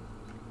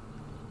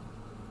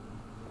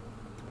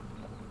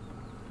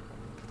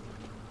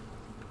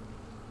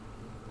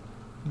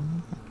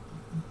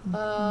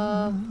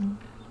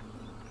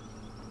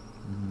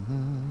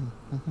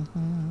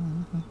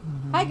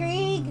 Hi,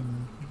 Greg.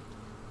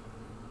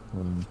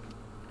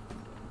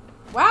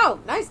 Wow,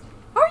 nice.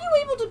 How are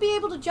you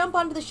able to jump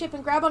onto the ship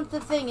and grab onto the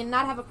thing and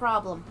not have a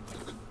problem?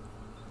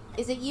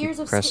 Is it years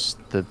of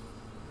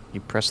You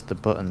press the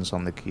buttons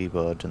on the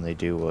keyboard and they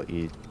do what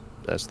you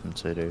ask them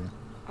to do.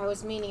 I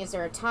was meaning, is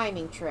there a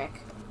timing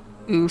trick?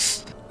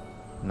 Oof.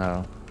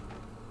 No.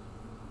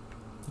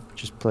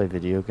 Just play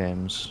video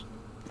games.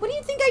 What do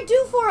you think I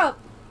do for a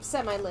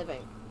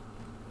semi-living?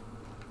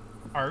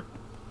 Art.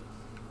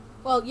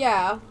 Well,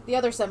 yeah. The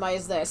other semi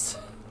is this.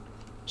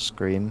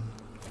 Scream.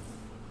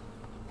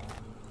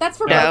 That's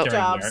for Yeah. both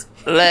jobs.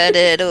 Let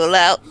it all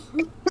out.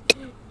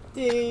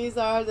 These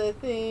are the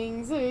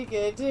things we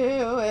could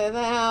do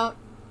without.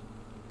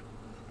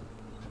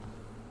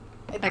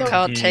 I don't-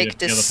 can't You take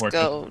feel the this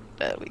portrait. gold.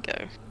 There we go.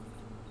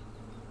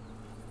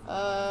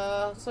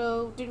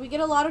 So did we get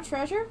a lot of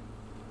treasure?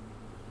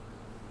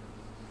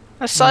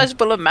 A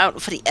sizable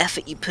amount for the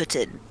effort you put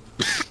in.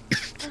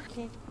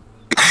 Okay.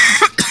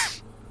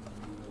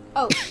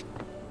 Oh,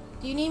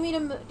 do you need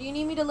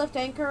me to lift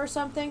anchor or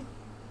something?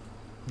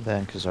 The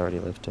anchor's already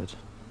lifted.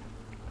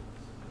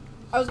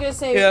 I was gonna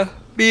say. Yeah,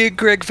 me and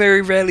Greg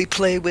very rarely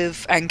play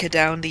with anchor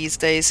down these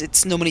days.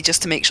 It's normally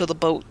just to make sure the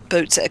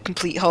boat's at a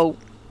complete halt,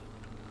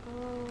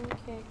 Oh,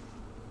 okay.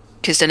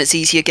 because then it's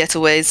easier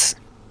getaways.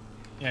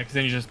 Yeah, because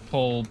then you just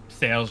pull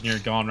sails and you're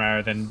gone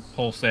rather than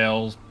pull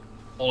sails,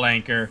 pull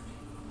anchor,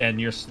 and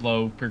your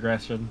slow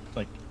progression.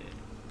 Like,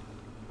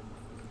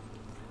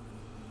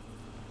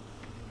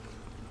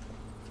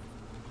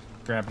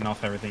 grabbing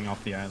off everything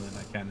off the island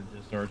I can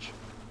into storage.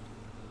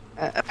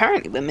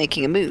 Apparently we're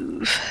making a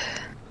move.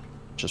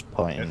 Just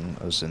pointing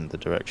us in the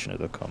direction of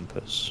the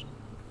compass.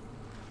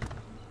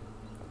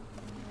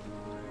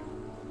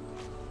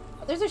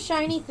 There's a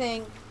shiny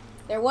thing.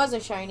 There was a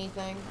shiny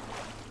thing.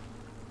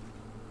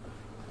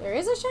 There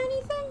is a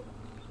shiny thing?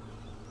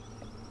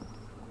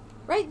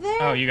 Right there?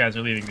 Oh, you guys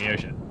are leaving the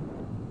ocean.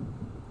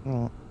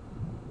 Oh,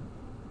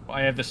 Well,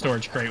 I have the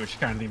storage crate, which is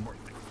kind of the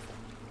important thing.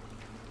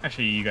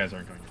 Actually, you guys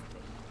aren't going to the boat.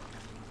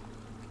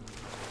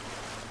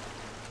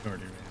 Nor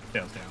do we.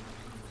 Sails down.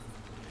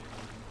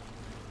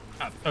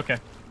 Ah, okay.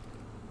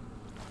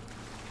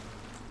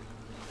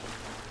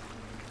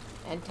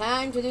 And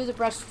time to do the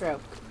breaststroke.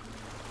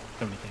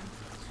 So many things.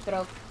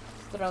 Stroke.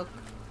 Stroke.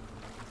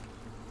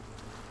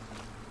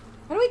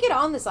 How do we get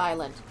on this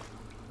island?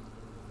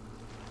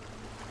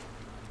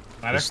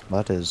 Ladder? there's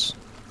ladders.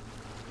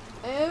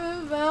 I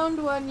haven't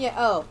found one yet.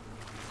 Oh,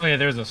 Oh yeah,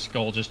 there's a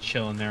skull just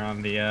chilling there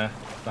on the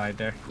side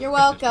there. you're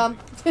welcome.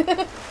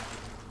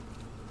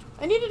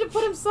 I needed to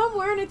put him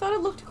somewhere and I thought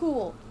it looked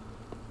cool.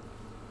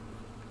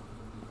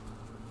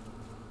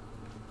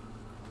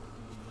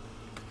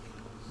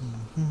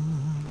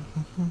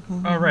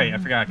 Oh right, I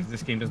forgot because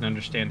this game doesn't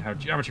understand how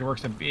geometry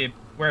works.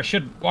 Where I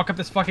should walk up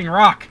this fucking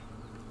rock.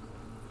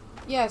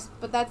 Yes,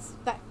 but that's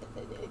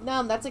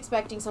no, that's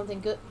expecting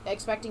something good,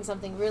 expecting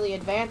something really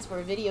advanced for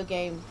a video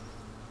game.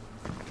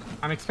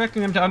 I'm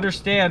expecting them to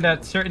understand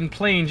that certain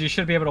planes you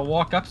should be able to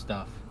walk up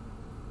stuff.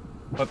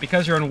 But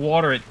because you're in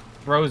water, it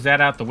throws that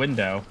out the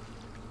window.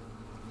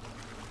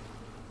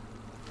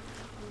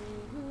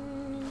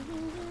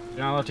 You're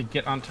not allowed to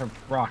get onto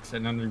rocks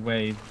in any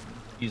way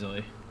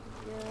easily.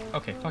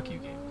 Okay, fuck you,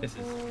 game. This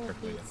is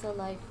perfectly good. Pizza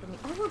life for me.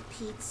 I want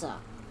pizza.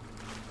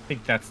 I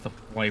think that's the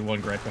only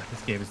one gripe about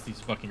this game is these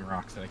fucking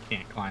rocks that I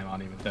can't climb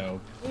on, even though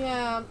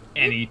Yeah.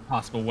 any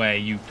possible way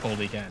you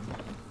totally can.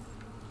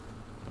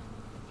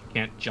 You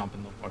can't jump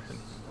in the water.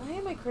 Why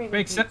am I craving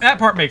Makes pizza? that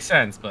part makes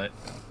sense, but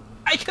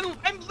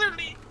I'm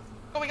literally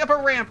going up a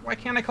ramp. Why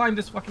can't I climb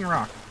this fucking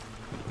rock?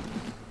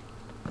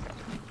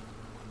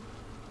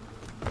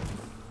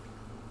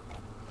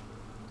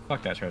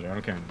 Fuck that treasure. I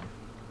don't care anymore.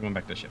 I'm going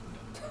back to the ship.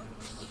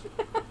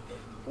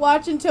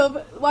 Watch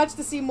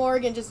to see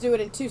Morgan just do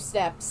it in 2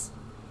 steps.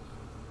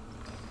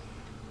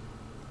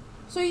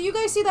 So you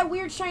guys see that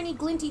weird shiny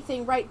glinty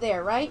thing right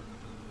there, right?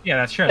 Yeah,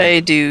 that's treasure. I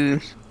do.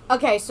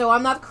 Okay, so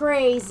I'm not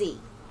crazy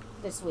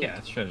this week. Yeah,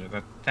 that's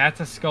treasure. That's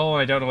a skull,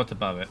 and I don't know what's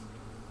above it.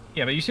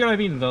 Yeah, but you see what I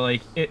mean?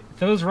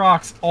 Those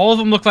rocks, all of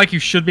them look like you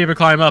should be able to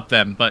climb up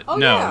them, but Oh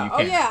no, yeah, you oh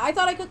can't. yeah. I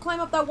thought I could climb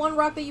up that one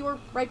rock that you were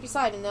right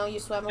beside, and now you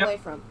swam Yep. away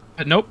from.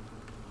 But nope.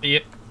 Yeah,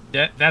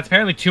 that's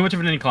apparently too much of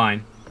an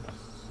incline.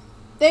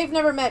 They've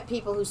never met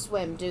people who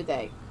swim, do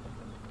they?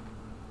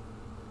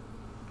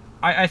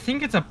 I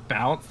think it's a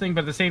balance thing,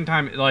 but at the same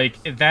time,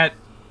 that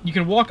you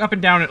can walk up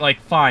and down it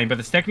fine, but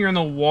the second you're in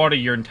the water,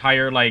 your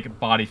entire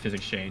body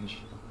physics change.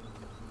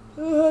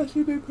 Oh, I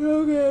should be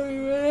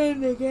programming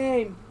in the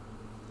game.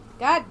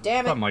 God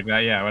damn it! Something like that,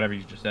 yeah. Whatever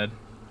you just said.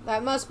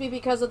 That must be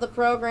because of the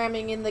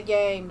programming in the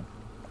game.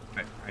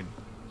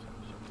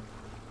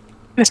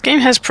 This game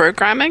has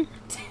programming?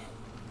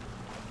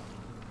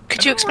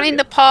 Could you explain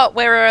the part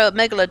where a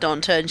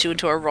megalodon turns you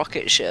into a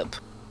rocket ship?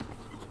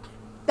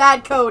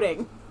 Bad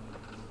coding.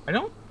 I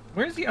don't.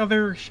 Where's the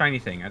other shiny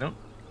thing? I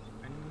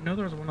know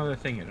there was one other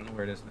thing. I don't know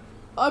where it is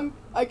now.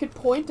 I could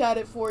point at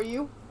it for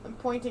you. I'm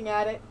pointing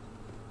at it.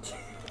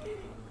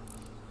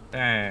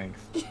 Thanks.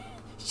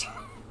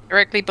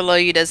 Directly below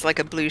you, there's a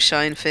blue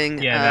shine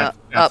thing. Yeah,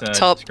 that's up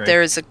top, great.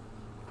 there is a.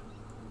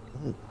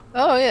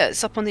 Oh yeah,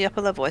 it's up on the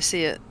upper level. I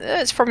see it.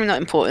 It's probably not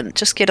important.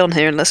 Just get on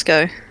here and let's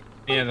go.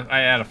 Yeah, I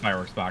had a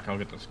fireworks box. I'll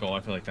get the skull. I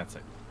feel like that's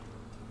it.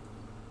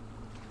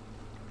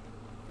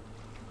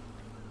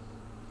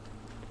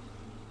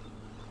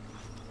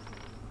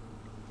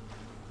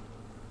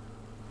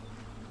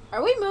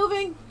 Are we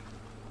moving?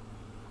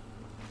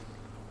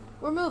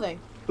 We're moving.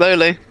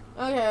 Slowly.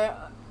 Okay.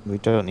 We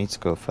don't need to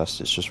go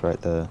fast, it's just right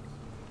there.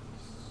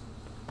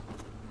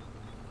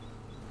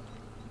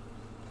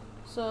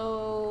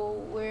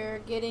 So we're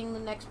getting the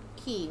next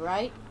key,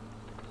 right?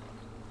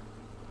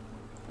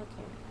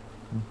 Okay.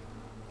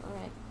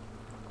 Alright.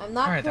 I'm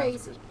not Alright, that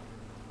was crazy.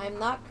 I'm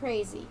not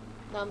crazy.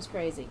 Num's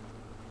crazy.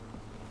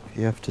 If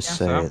you have to Yeah,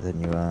 say so? it, then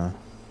you are.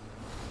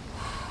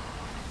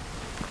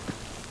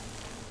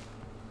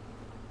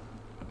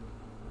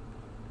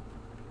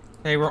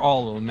 Hey, we're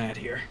all a little mad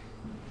here.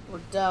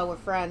 We're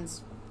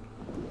friends.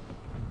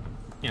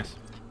 Yes.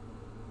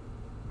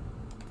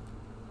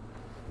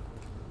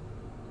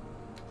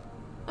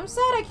 I'm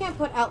sad I can't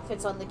put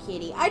outfits on the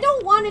kitty. I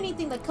don't want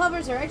anything that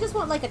covers her. I just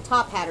want like a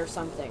top hat or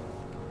something.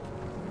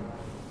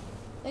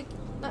 Like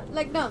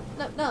no.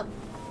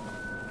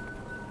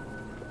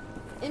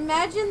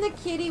 Imagine the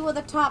kitty with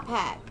a top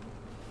hat.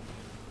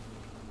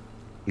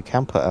 You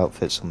can put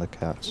outfits on the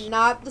cats.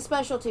 Not the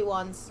specialty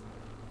ones.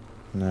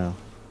 No.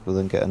 Well,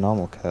 then get a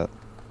normal cat.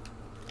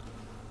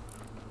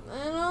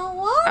 I don't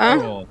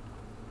want Cool.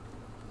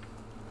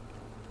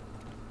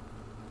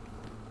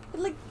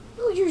 Like,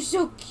 oh, you're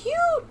so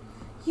cute.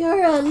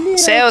 You're a little...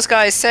 Sails,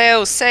 guys,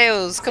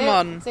 sails, come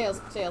on.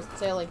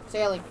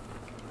 Sailing.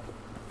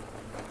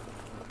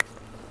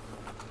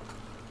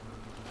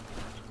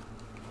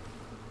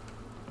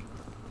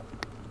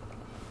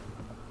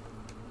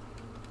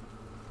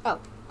 Oh.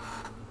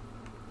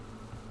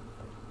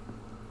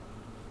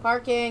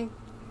 Parking.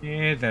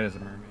 Yeah, that is a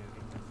mermaid.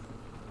 Do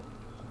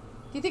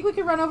you think we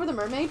could run over the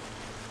mermaid?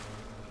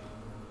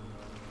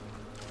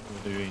 Will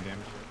do any damage.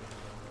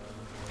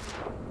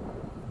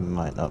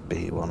 Might not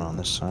be one on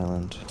this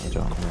island. I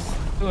don't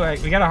know.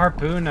 Ooh, we got a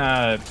harpoon,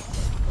 yep.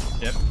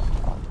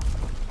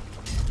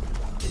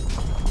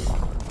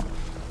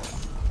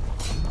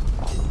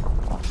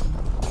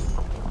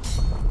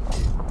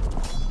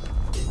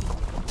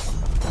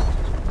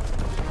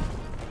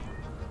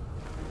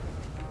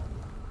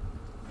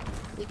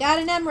 We got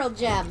an emerald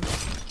gem.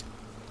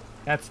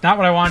 That's not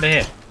what I wanted to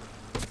hit.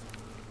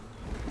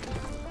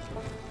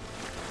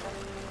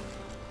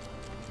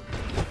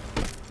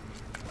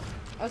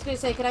 I was gonna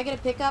say, could I get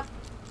a pickup?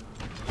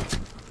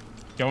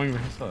 Going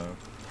really slow.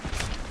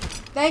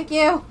 Thank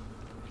you.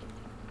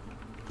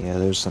 Yeah,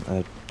 there's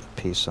a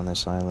piece on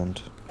this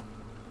island.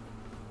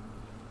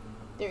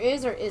 There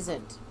is or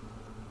isn't?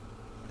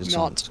 Isn't.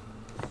 Not.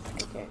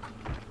 Okay.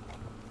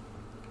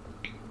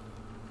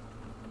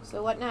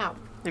 So what now?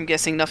 I'm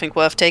guessing nothing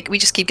worth taking. We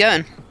just keep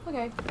going.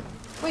 Okay.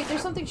 Wait,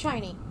 there's something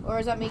shiny. Or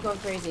is that me going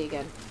crazy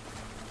again?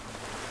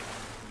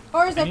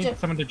 Or is I that need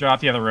just... someone to drop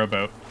the other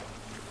rowboat.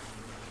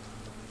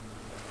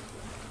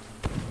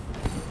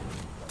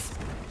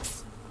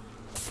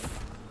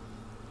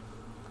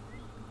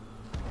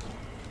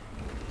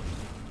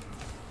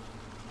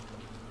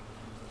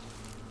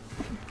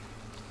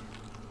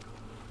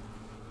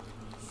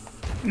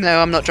 No,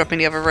 I'm not dropping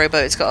the other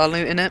rowboat. It's got our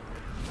loot in it.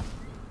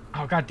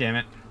 Oh, god damn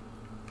it.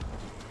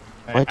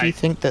 Why do you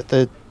think that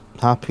the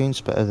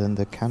harpoon's better than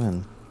the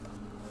cannon?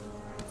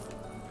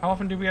 How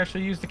often do we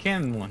actually use the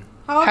cannon one?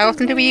 How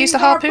often do we use the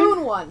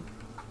harpoon? one?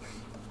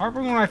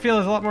 Harpoon one I feel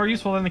is a lot more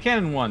useful than the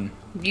cannon one.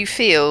 You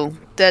feel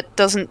that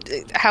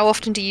doesn't... How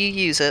often do you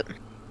use it?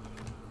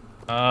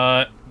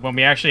 When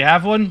we actually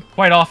have one?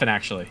 Quite often,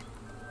 actually.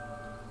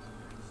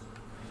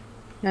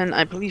 And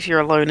I believe you're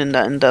alone in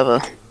that endeavor.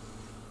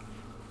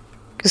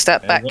 Because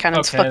that back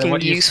cannon's fucking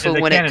useful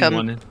when it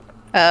comes...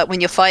 when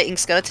you're fighting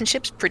skeleton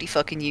ships, pretty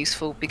fucking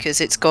useful because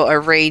it's got a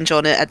range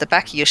on it at the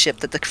back of your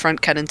ship that the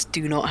front cannons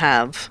do not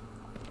have.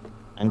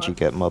 And you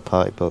get more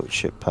party boat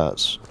ship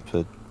parts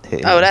for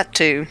hitting. Oh, them. that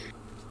too.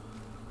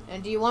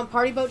 And do you want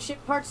party boat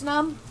ship parts,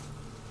 Num?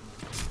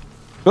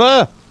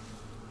 Ah!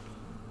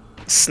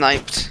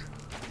 Sniped.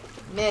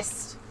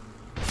 Missed.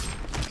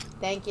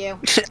 Thank you.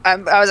 I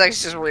was actually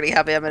just really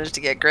happy I managed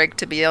to get Greg,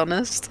 to be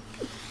honest.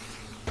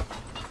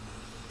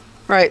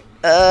 Right,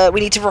 we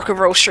need to rock and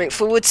roll straight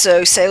forward,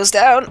 so sails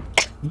down.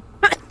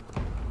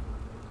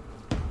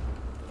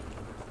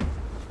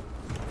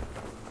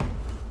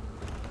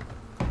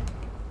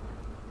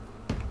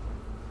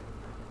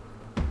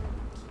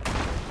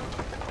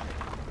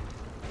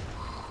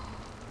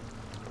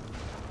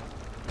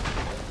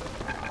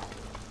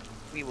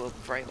 We were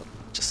right on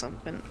to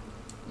something.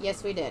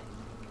 Yes, we did.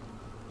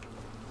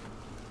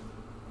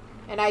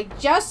 And I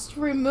just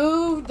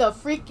removed the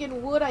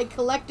freaking wood I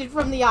collected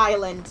from the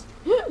island.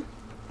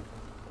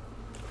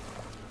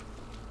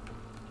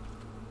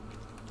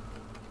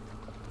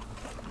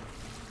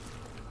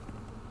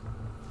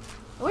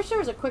 I wish there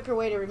was a quicker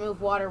way to remove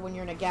water when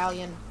you're in a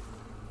galleon.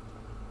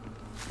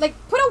 Like,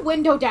 put a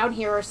window down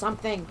here or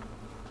something.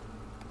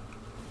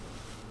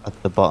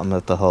 At the bottom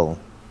of the hull.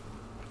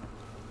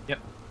 Yep.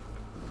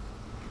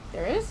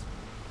 There is?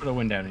 Put a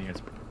wind down in here.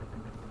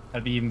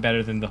 That'd be even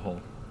better than the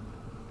hole.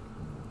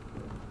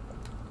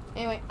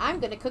 Anyway, I'm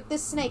gonna cook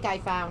this snake I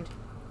found.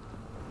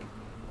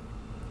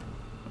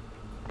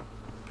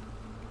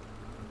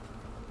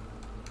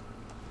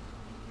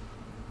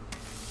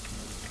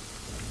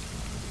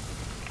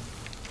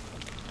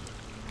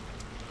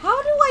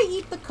 How do I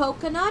eat the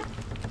coconut?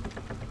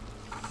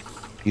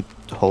 You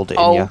hold it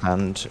Oh. in your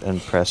hand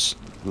and press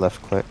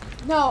left click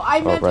No, I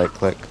or meant right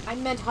click. I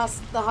meant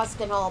the husk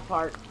and hull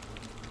part.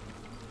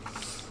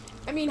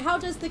 I mean, how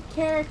does the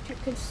character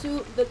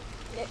consume the?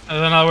 In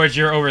other words,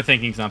 you're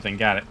overthinking something.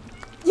 Got it.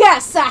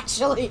 Yes,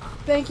 actually.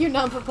 Thank you,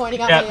 Num, for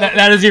pointing out. Yeah, my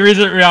that is the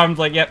reason. I'm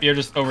like, yep, you're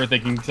just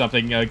overthinking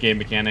something. Game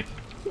mechanic.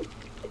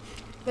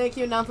 Thank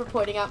you, Num, for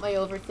pointing out my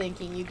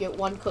overthinking. You get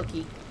 1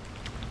 cookie.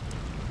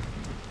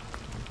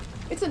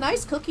 It's a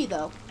nice cookie,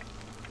 though.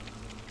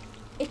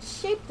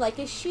 It's shaped like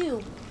a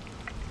shoe.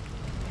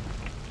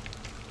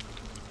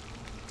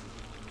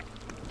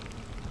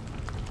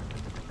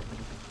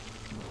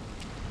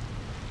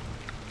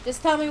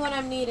 Just tell me when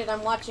I'm needed.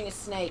 I'm watching a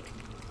snake.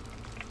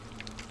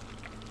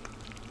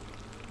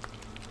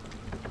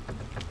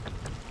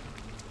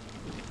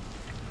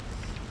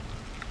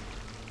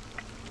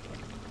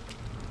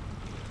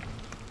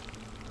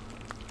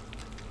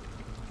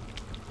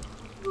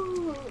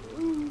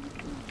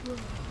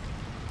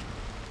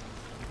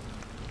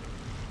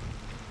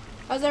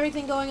 How's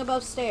everything going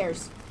above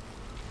stairs?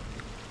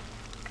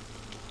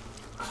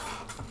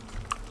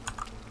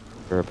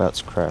 We're about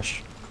to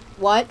crash.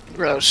 What?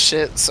 Oh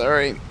shit,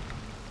 sorry.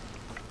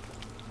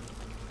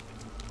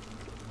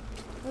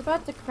 We're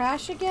about to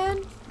crash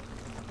again?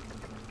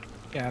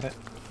 Got it.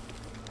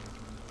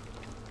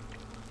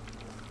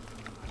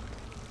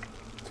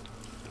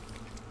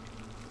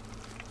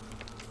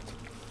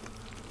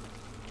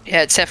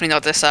 Yeah, it's definitely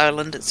not this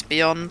island, it's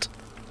beyond.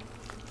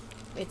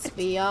 It's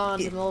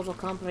beyond mortal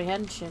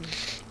comprehension.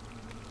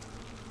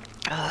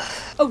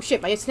 Oh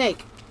shit, my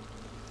snake.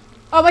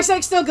 Oh, my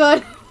snake's still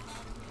good.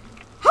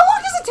 How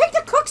long does it take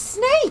to cook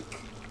snake?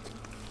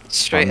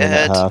 Straight 1 minute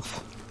ahead. half.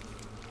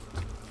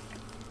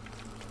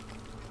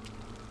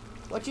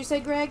 What'd you say,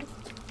 Greg?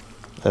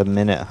 1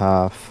 minute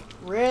half.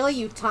 Really?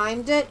 You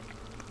timed it?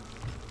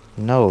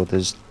 No,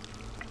 there's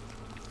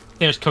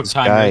There's cook There's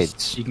timers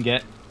guides. you can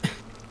get.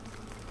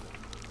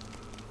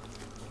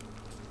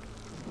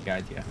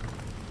 Guides, yeah.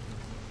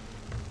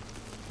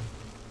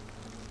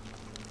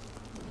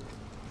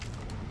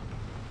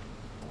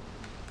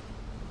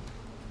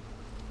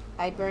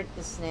 I burnt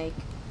the snake.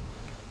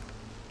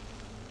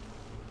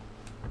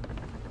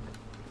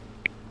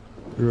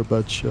 You're a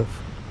bad chef.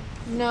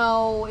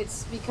 No,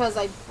 it's because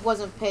I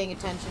wasn't paying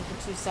attention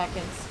for 2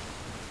 seconds.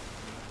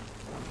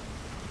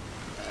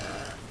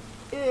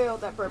 Ew,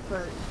 that burp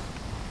hurt.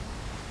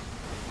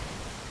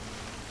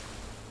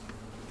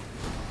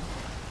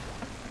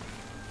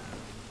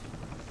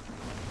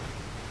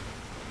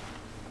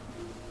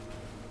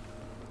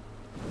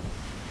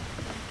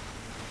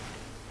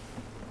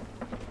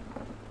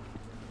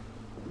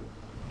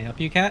 Can I help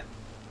you, Cat?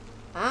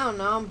 I don't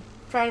know. I'm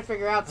trying to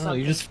figure out Oh, something.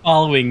 you're just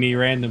following me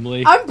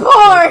randomly. I'm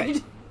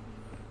bored!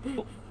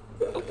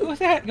 Go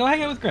ahead, go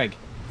hang out with Greg.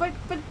 But,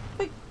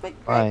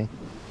 Why?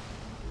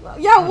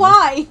 yeah,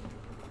 why?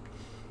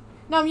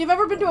 No, you've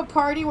ever been to a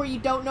party where you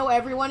don't know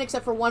everyone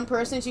except for one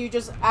person, so you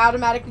just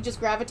automatically just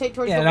gravitate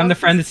towards Yeah, the and I'm one the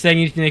friend person? that's saying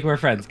you need to make more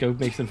friends. Go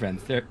make some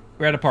friends.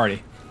 We're at a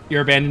party.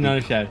 You're abandoned on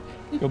a shed.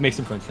 Go make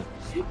some friends.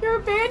 You're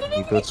abandoning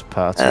You me? go to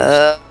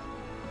parties.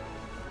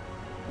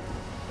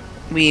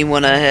 We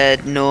want to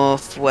head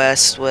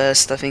northwest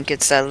west. I think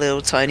it's that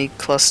little tiny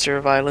cluster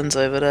of islands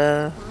over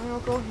there. I'll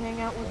go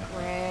hang out with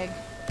Greg.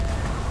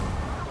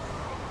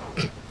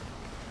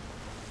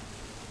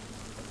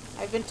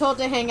 I've been told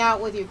to hang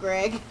out with you,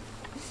 Greg.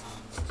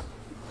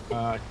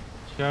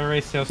 Should I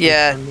raise sales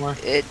Yeah, one more?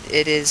 it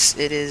is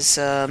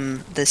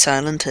this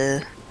island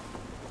here.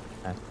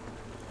 Okay.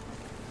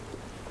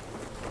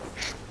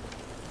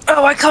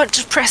 Oh, I can't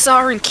just press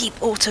R and keep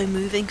auto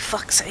moving.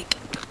 Fuck's sake.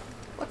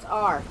 What's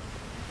R?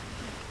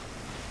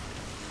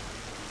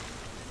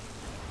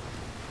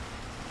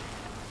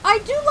 I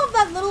do love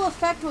that little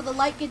effect where the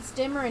light gets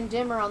dimmer and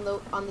dimmer on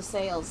the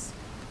sails.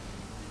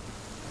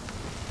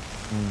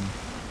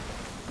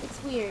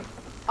 It's weird.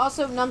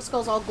 Also,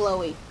 Numbskull's all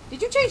glowy.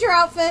 Did you change your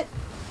outfit?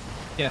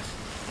 Yes.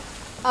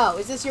 Oh,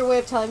 is this your way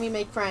of telling me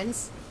make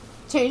friends?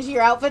 Change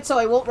your outfit so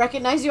I won't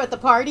recognize you at the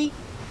party?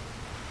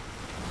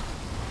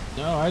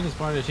 No, I just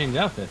wanted to change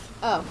outfits.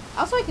 Oh,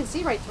 also I can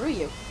see right through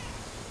you.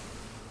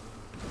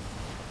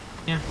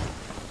 Yeah.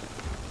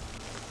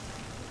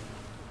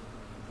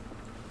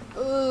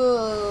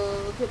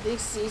 Ooh, could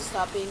these seas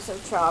stop being so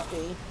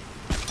choppy?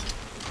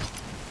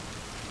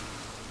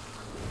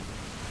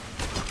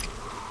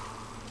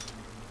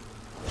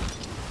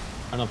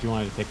 I don't know if you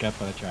wanted to pick up,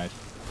 but I tried.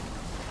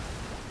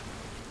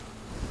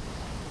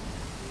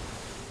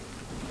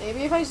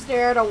 Maybe if I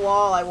stare at a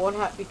wall, I won't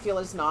feel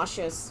as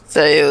nauseous.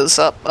 Sails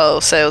up. Oh,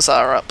 sails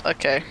are up.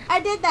 Okay. I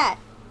did that!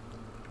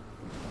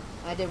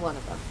 I did one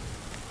of them.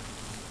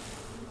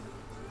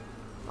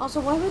 Also,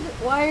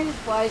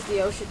 why is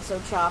the ocean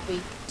so choppy?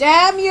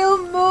 Damn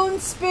you, moon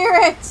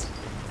spirit!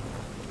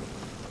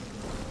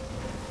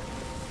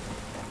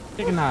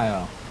 Chicken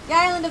Isle. The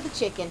island of the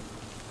chicken.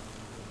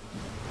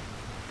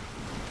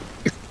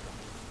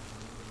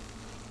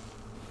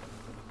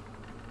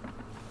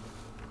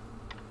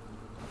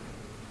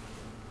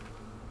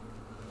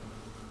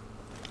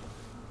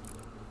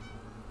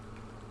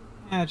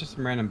 Yeah, just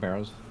some random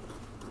barrels.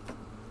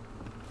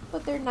 But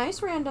but they're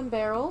nice random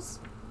barrels.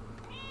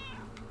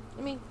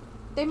 I mean,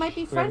 they might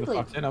be Whatever the friendly.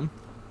 fuck's in 'em.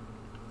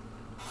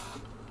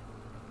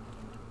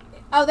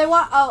 Oh, they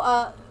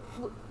want.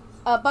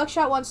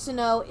 Buckshot wants to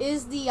know: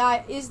 is the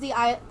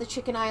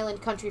Chicken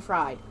Island country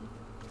fried,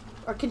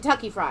 or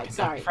Kentucky fried? Kentucky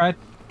Sorry, Fried?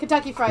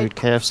 Kentucky fried. Dude,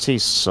 KFC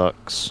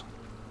sucks.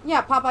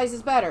 Yeah, Popeyes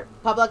is better.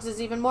 Publix is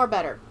even more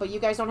better. But you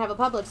guys don't have a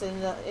Publix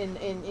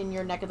in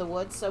your neck of the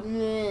woods, so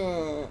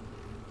meh.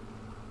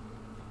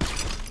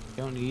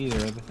 Don't need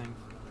either of the things.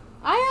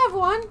 I have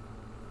one.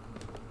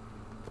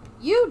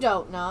 You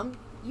don't, Numb.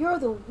 You're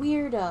the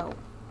weirdo.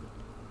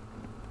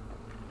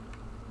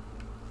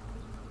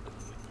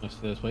 Most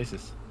of those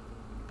places.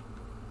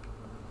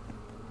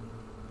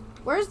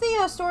 Where's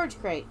the storage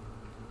crate?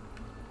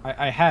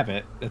 I have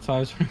it. That's why I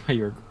was wondering why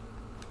you were.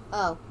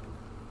 Oh.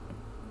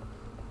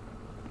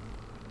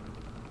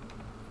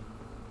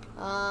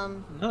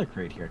 Another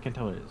crate here. I can't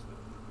tell what it is.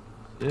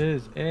 It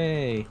is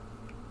a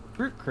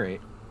fruit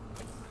crate.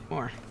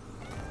 More.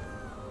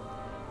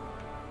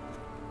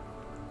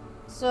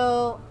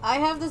 So, I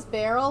have this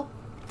barrel.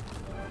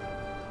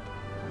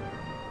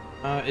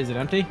 Is it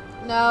empty?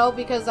 No,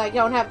 because I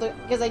don't have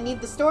because I need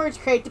the storage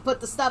crate to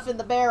put the stuff in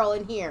the barrel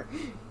in here.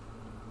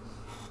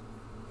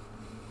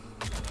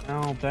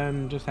 Well,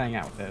 then just hang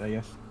out with it, I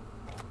guess.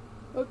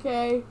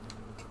 Okay.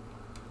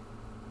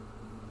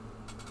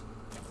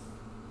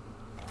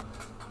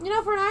 You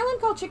know, for an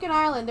island called Chicken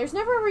Island, there's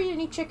never ever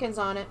any chickens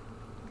on it.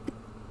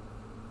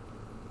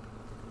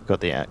 Got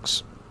the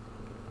axe.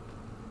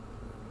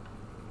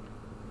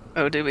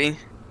 Oh, do we?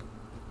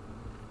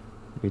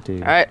 We do.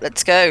 Alright,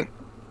 let's go.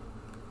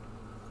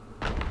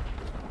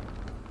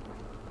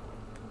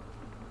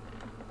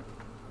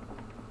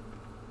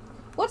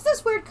 What's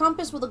this weird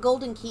compass with a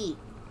golden key?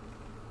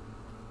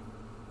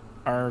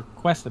 Our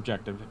quest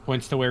objective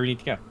points to where we need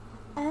to go.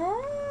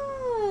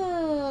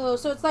 Oh,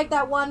 so it's like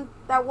that one.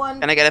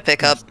 Can I get a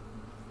pickup?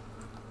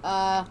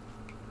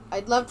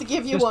 I'd love to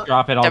give you Just one.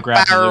 drop it, I'll The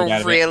grab the loot barrel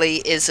out of it.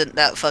 really isn't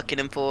that fucking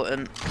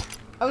important.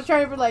 I was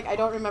trying to be like, I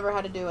don't remember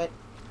how to do it.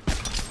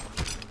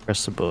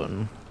 Press the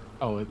button.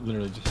 Oh, it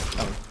literally just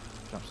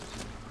drops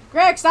it.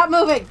 Greg, stop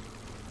moving!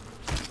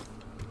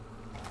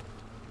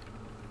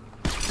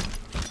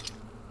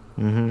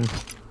 Mm-hmm.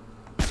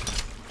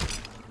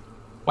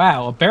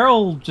 Wow, a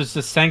barrel just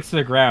sinks to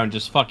the ground,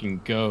 just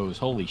fucking goes.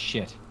 Holy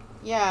shit.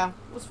 Yeah,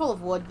 it was full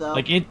of wood though.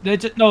 Like it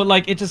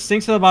just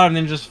sinks to the bottom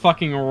and then just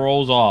fucking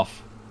rolls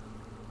off.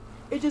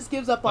 It just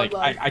gives up on Like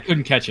life. I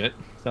couldn't catch it,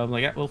 so I'm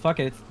like, yeah, well, fuck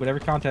it. It's whatever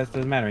contest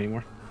doesn't matter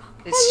anymore.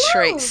 It's Hello.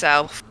 straight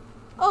south.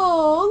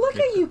 Oh, look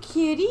at you,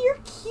 kitty. You're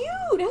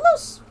cute. Hello,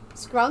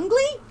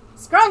 Scrungly.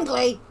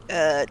 Scrungly.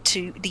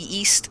 To the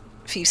east,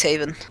 Thieves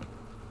Haven.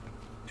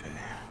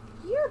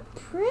 You're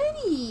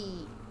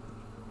pretty.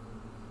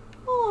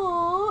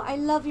 Aw, I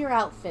love your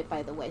outfit,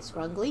 by the way,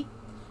 Scrungly.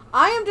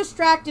 I am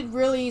distracted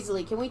real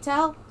easily. Can we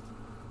tell?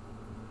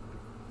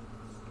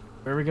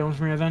 Where are we going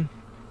from here then?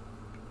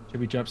 Should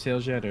we drop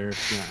sails yet, or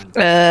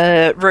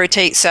yeah,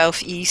 Rotate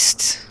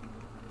southeast.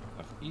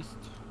 east?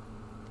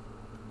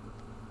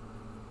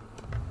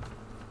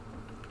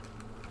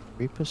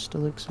 Reapers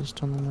still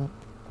exist on the map?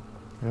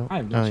 No. I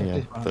have no Oh check yeah,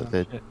 this one but out.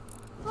 they Shit.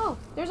 Oh,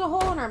 there's a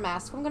hole in our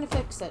mask. I'm gonna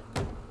fix it.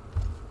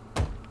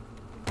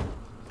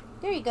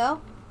 There you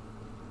go.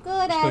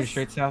 Good Just going as.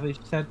 straight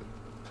southeast, you said?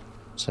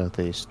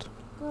 southeast.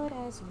 Good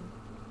as me.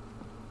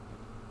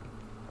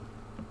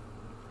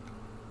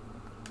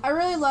 I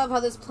really love how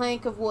this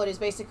plank of wood is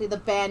basically the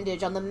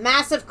bandage on the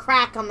massive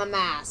crack on the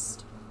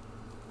mast.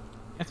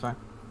 That's fine.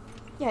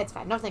 Yeah, it's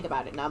fine. Don't think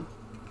about it, Nub.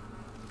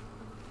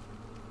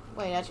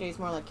 Wait, actually, it's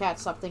more like cat.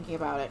 Stop thinking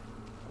about it.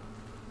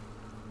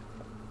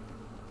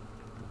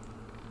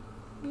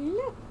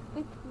 Look.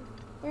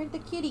 Where'd the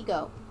kitty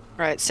go?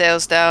 Right,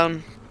 sails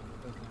down.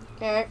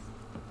 Okay.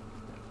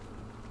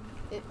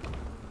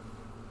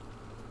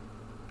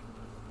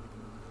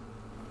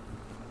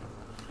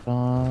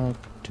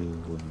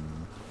 Doing.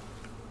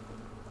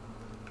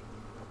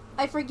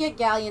 I forget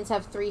galleons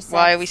have 3 sets.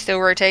 Why are we still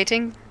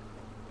rotating?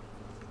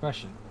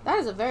 Question. That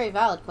is a very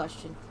valid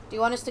question. Do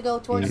you want us to go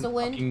towards Yeah. the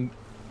wind? Fucking-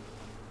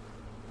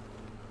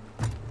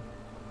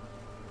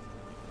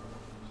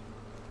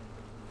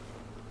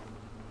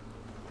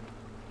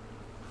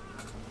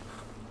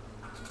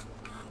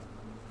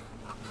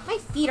 My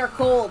feet are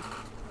cold.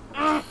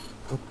 Ugh.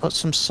 Well, put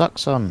some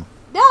socks on.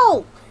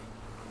 No!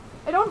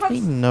 I don't have...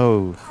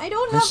 No. I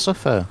don't You'll have...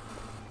 suffer.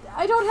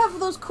 I don't have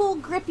those cool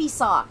grippy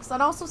socks.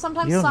 And also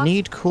sometimes You don't socks...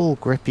 need cool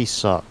grippy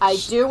socks. I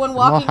do when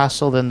More walking...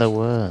 hassle than they're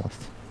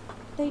worth.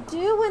 They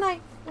do when I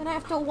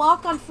have to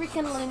walk on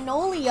freaking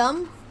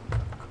linoleum.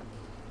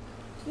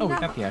 Oh, we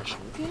got the action.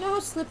 Do you know how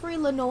slippery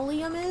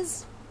linoleum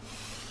is?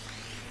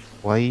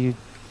 Why are you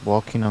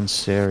walking on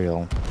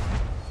cereal?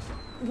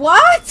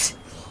 What?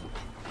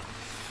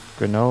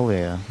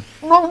 Granola.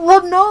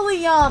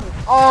 Linoleum!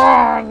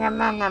 Oh, yum,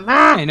 yum, yum, yum.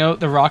 I know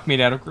the rock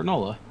made out of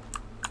granola.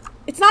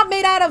 It's not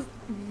made out of...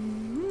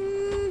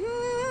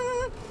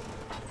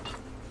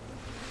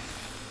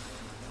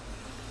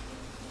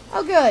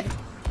 Oh, good.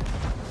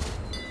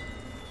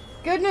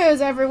 Good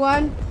news,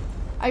 everyone.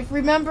 I've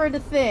remembered a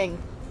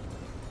thing.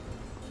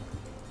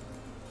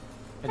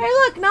 Hey,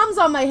 look, Num's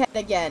on my head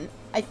again.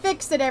 I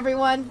fixed it,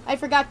 everyone. I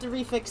forgot to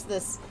refix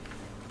this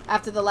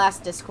after the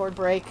last Discord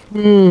break.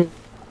 Num's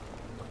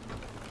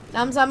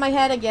on my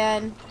head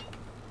again.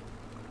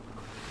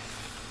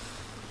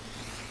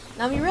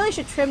 Num, you really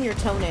should trim your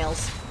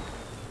toenails.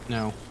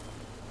 No.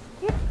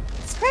 You're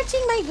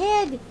scratching my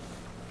head.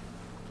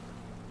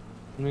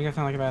 Make it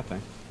sound like a bad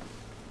thing.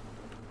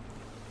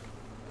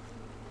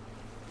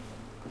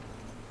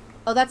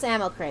 Oh, that's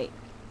ammo crate.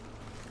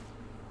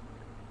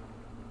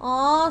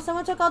 Oh,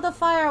 someone took all the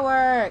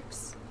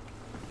fireworks.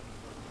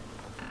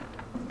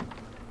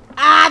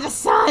 Ah, the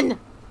sun!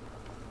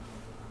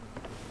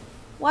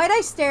 Why'd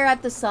I stare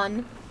at the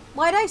sun?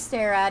 Why'd I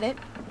stare at it?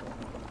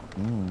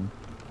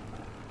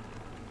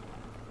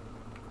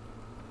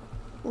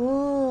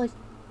 Ooh, a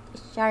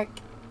shark.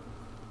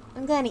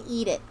 I'm gonna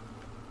eat it.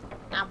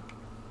 Ow.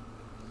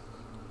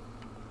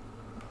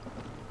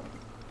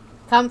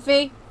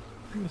 Comfy?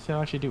 I don't see how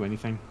I actually do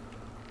anything.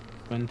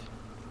 Wind.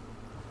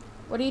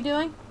 What are you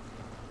doing?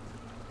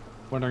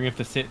 Wondering if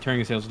the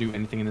turning sails do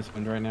anything in this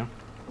wind right now.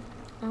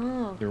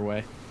 Oh. Your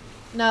way.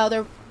 No,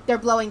 they're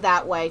blowing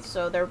that way,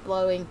 so they're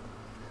blowing.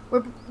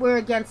 We're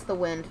against the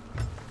wind.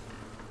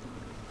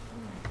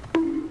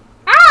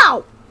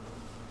 Ow!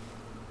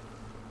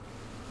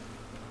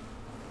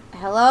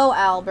 Hello,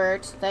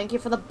 Albert. Thank you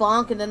for the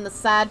bonk and then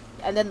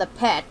the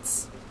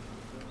pets.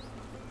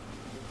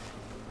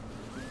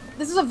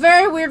 This is a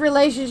very weird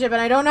relationship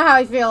and I don't know how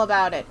I feel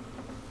about it.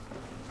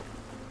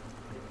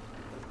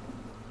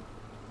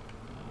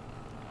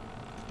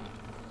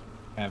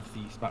 Have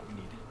the spot we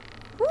need.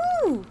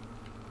 Woo!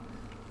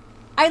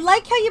 I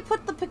like how you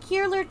put the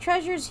peculiar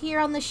treasures here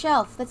on the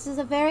shelf. This is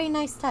a very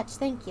nice touch.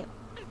 Thank you.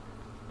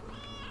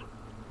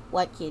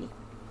 What, kitty?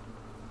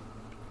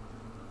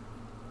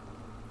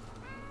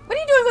 What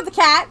are you doing with the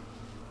cat?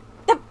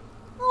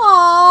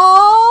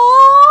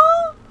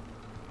 Aww!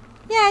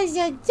 That's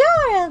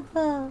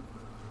adorable.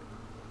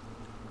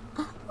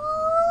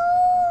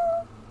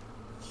 Oh,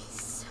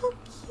 he's so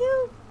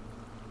cute.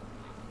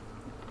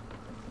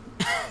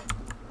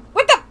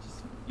 What the?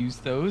 Use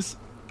those.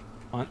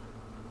 On.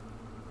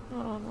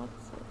 Hold on,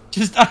 what's it?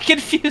 Just I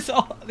confuse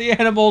all the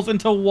animals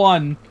into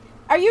one.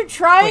 Are you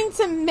trying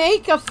to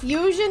make a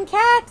fusion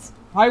cat?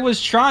 I was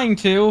trying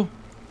to.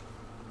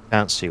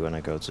 Can't see when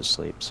I go to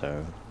sleep,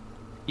 so...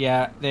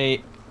 Yeah,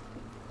 they...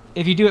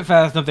 If you do it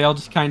fast enough, they all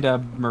just kind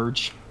of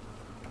merge.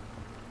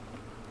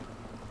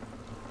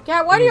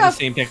 Cat, why do Use you the have...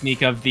 same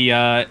technique of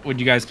the, when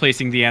you guys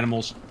placing the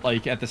animals,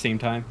 like, at the same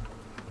time.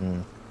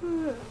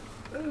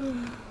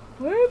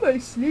 Why am I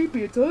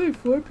sleepy? It's only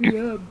 4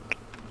 p.m.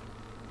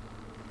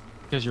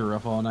 Because you're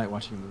up all night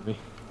watching a movie.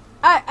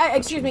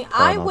 Excuse me,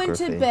 I went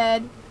to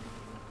bed...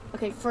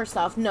 Okay, first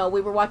off, no, we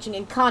were watching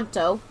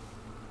Encanto.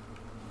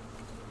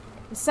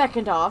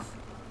 Second off,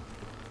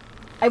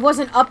 I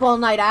wasn't up all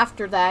night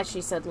after that,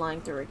 she said,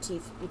 lying through her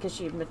teeth, because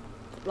she had been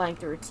lying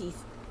through her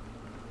teeth.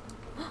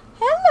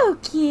 Hello,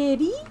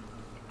 kitty!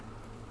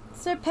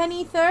 Sir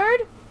Penny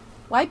Third?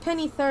 Why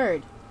Penny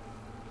Third?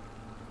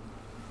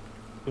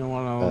 You don't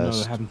want to know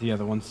what happened to the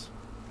other ones.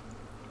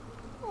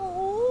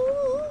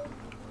 Oh.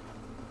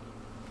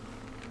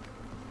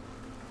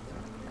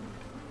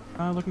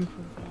 Looking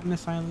for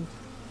Miss Island.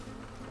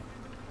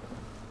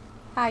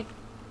 Hi.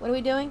 What are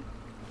we doing?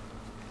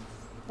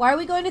 Why are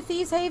we going to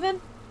Thieves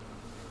Haven?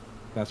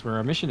 That's where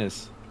our mission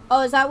is.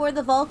 Oh, is that where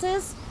the vault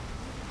is?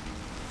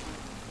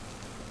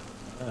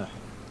 Yeah,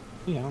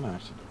 I don't know,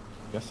 actually.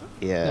 Guess so?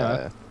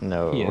 Yeah,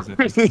 no. He is,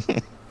 I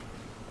think.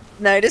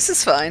 No, this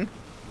is fine.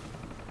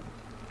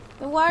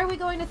 Then why are we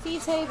going to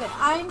Thieves Haven?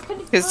 I'm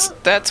confused. Because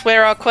that's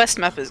where our quest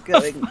map is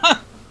going.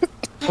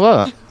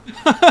 What?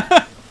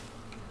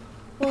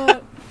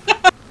 What?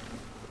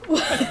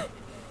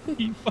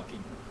 You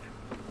fucking...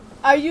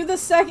 Are you the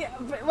second?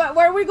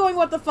 Where are we going?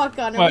 What the fuck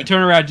on? What?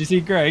 Turn around. You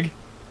see Greg?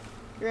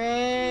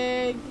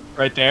 Greg.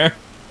 Right there.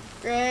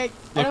 Greg.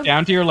 Look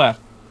down to your left.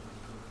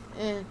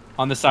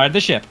 On the side of the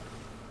ship.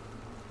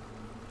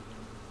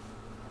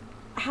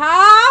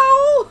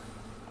 How?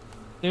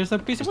 There's a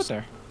piece of wood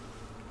there.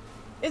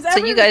 Is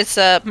So you guys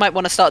might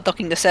want to start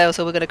docking the sails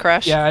or we're going to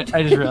crash. Yeah,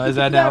 I just realized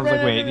that now. I was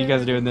like, wait, you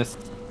guys are doing this.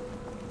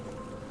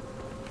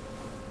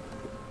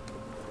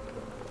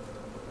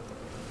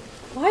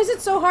 Why is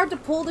it so hard to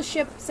pull the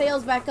ship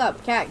sails back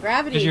up? Cat,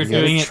 gravity. Because you're is-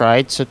 doing it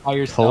tried to by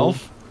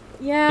yourself.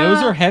 Yeah.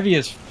 Those are heavy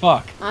as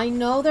fuck. I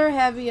know they're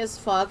heavy as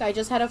fuck. I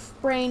just had a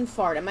brain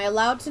fart. Am I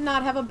allowed to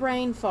not have a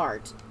brain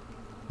fart?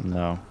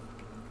 No.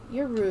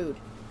 You're rude.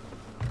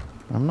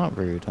 I'm not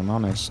rude, I'm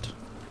honest.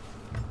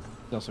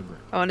 It's also great.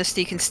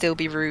 Honesty can still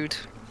be rude.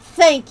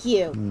 Thank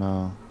you.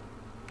 No.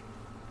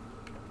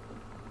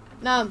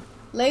 Num,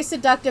 lay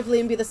seductively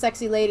and be the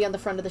sexy lady on the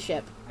front of the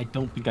ship. I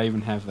don't think I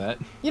even have that.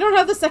 You don't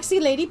have the sexy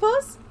lady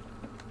pose?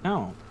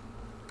 No.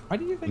 Why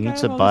do you think You I need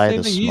have to all buy the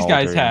the same thing these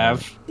guys smoldering have?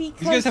 Because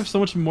These guys have so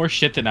much more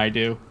shit than I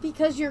do.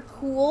 Because you're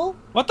cool.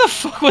 What the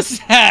fuck was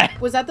that?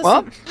 Was that the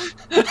What?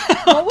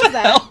 What was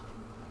that?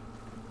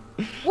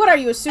 What are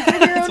you, a superhero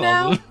That's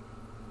now? awesome.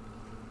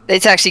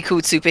 It's actually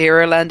called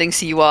Superhero Landing,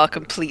 so you are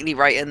completely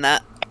right in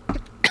that.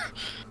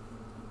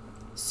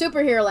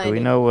 Superhero landing. Do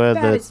we know where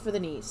That is for the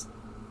knees.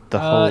 the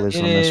hole is it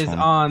on this is one?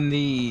 on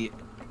the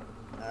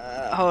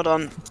Hold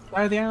on.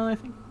 side of the island,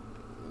 I think.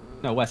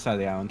 No, west side of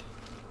the island.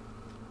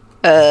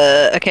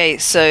 Okay,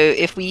 so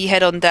if we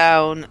head on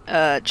down,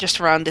 just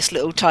around this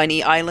little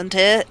tiny island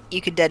here,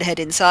 you could then head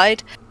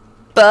inside.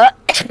 But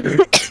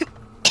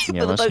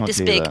Yeah, with a let's boat not this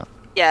do big, that.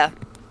 yeah,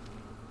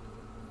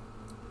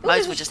 Ooh, might there's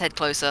as well a- just head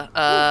closer.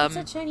 What's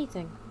that shiny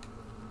thing?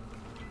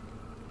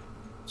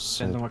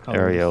 Depends on what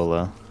color it is.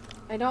 Areola.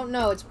 I don't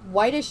know. It's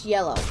whitish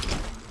yellow.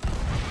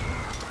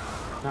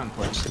 Not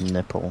important. It's a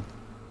nipple.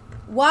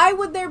 Why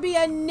would there be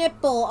a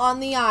nipple on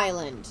the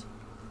island?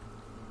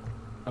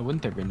 Oh,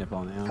 wouldn't there be a nipple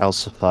on the island?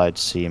 Calcified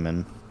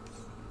semen.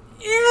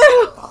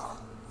 Ew!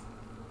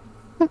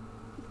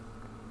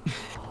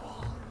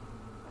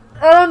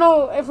 I don't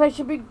know if I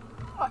should be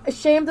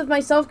ashamed of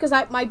myself because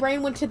my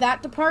brain went to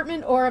that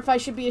department, or if I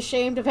should be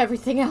ashamed of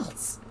everything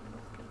else.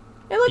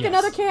 Hey, look,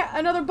 Yes.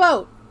 another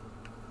boat.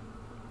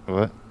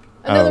 What?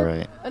 Another, oh,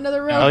 right.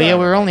 Another Oh, rowboat. yeah,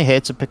 we're only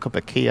here to pick up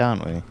a key,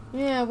 aren't we?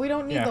 Yeah, we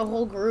don't need Yeah. the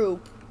whole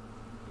group.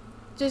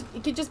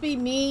 It could just be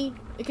me.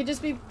 It could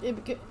just be...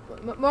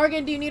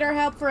 Morgan, do you need our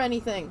help for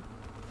anything?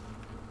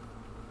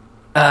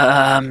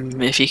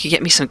 If you could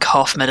get me some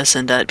cough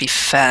medicine, that'd be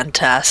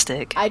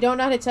fantastic. I don't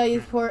know how to tell you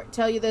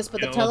this,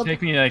 but It'll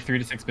take me like 3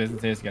 to 6 business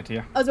days to get to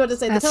you. I was about to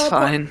say That's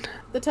fine.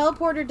 the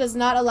teleporter does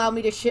not allow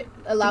me to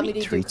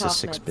do 3 to cough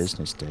 6 meds.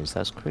 business days.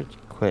 That's pretty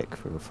quick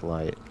for a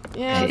flight.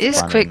 Yeah, It is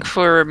Planning. quick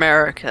for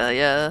America,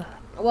 yeah.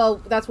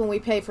 well, that's when we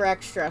pay for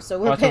extra. So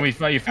we're That's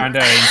when you found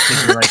out you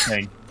did the right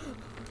thing.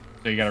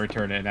 So you gotta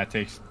return it, and that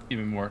takes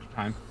even more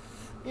time.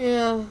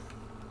 Yeah.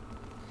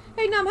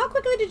 Hey, Num, how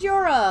quickly did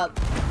your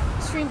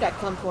stream deck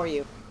come for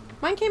you?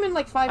 Mine came in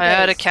like 5 I days.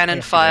 heard a cannon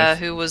Yes, it fire. is.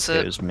 Who was It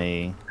it? was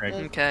me. Right.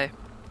 Okay.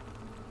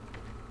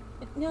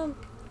 No,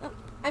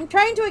 I'm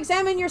trying to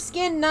examine your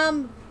skin,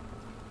 Num.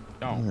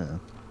 Don't.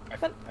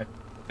 Yeah.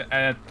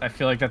 I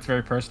feel like that's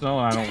very personal.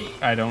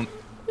 I don't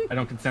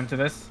consent to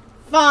this.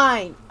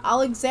 Fine, I'll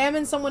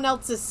examine someone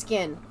else's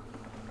skin.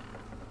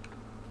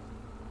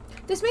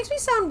 This makes me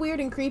sound weird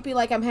and creepy,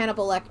 like I'm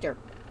Hannibal Lecter.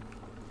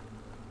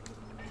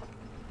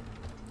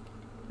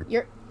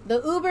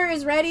 The Uber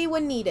is ready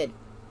when needed.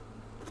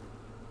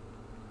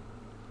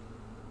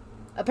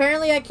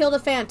 Apparently, I killed a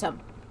phantom.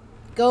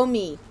 Go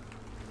me.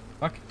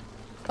 Fuck.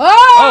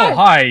 Oh! Oh,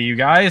 hi, you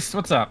guys.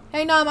 What's up?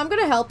 Hey, Nom, I'm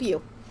gonna help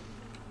you.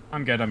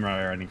 I'm good. I'm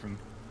running from.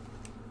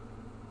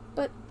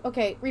 But,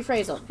 okay,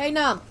 rephrasal. Hey,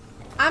 Nom,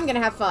 I'm gonna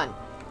have fun.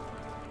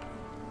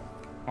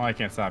 Well, I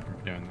can't stop you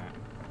from doing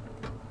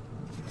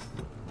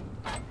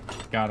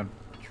that. Got him.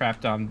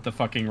 Trapped on the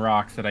fucking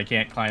rocks that I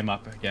can't climb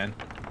up again.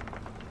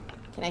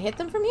 Can I hit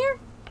them from here?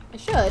 I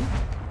should.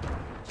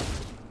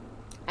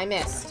 I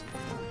missed.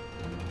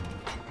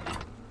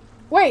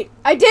 Wait,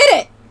 I did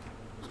it!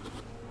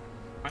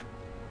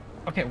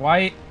 Okay,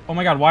 why? Oh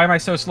my god, why am I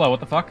so slow? What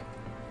the fuck?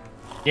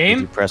 Did you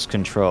Game? press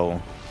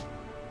control?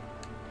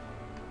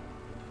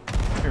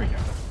 Here we go.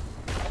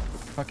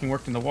 Fucking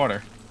worked in the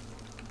water.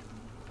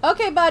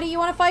 Okay, buddy, you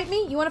wanna fight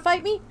me? You wanna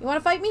fight me? You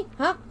wanna fight me?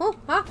 Huh? Oh,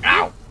 huh?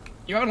 Ow!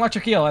 You have an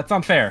electric eel. That's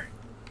unfair.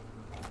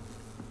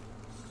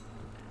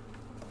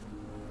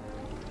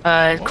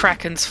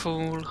 Kraken's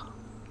Fall.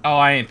 Oh,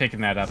 I ain't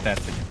picking that up.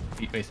 That's a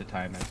complete waste of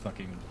time. That's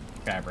fucking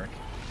fabric.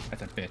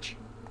 That's a bitch.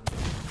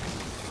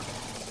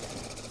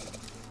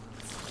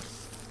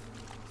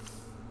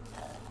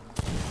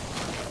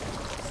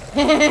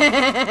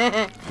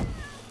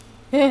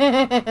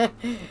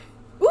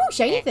 Ooh,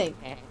 shiny thing.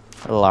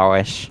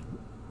 Lowish.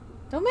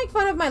 Don't make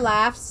fun of my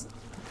laughs.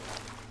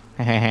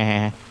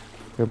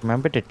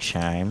 Remember the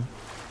chime?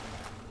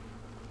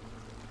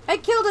 I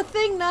killed a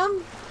thing,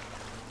 Num.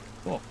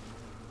 Cool.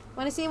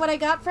 Wanna see what I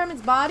got from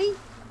its body?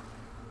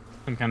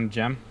 Some kind of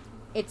gem.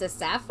 It's a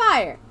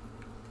sapphire.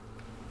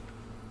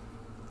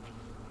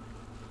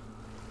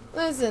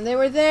 Listen, they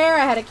were there. I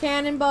had a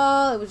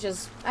cannonball. It was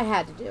just, I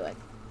had to do it.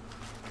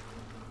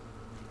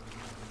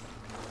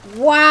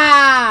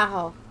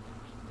 Wow.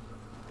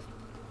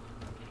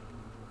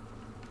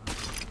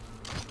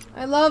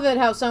 I love it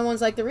how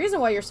someone's like, the reason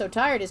why you're so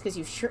tired is because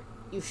you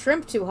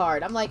shrimp too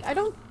hard. I'm like, I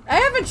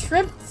haven't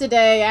shrimped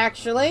today,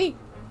 actually.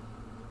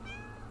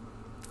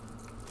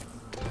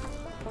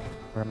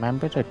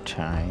 Remember the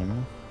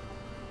time?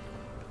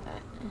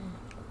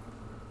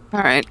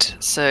 Alright,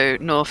 so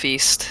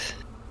northeast.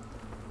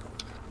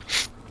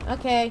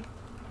 Okay.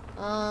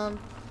 I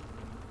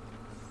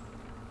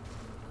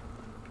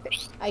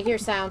hear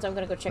sounds. I'm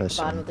gonna go check the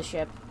bottom Listen. of the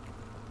ship.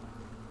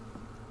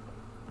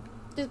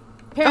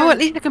 Oh, at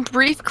least I can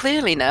breathe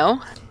clearly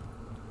now.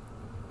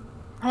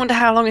 I wonder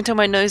how long until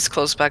my nose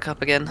closes back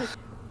up again.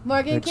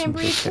 Morgan Make can some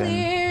breathe chicken.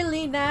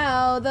 clearly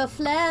now. The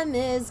phlegm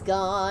is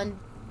gone.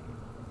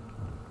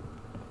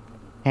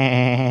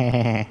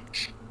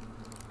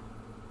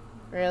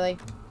 Really?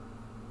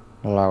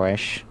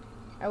 Lowish.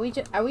 Are we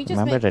just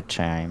Remember the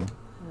chime?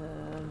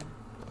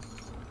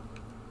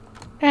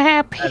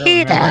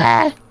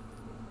 Peter!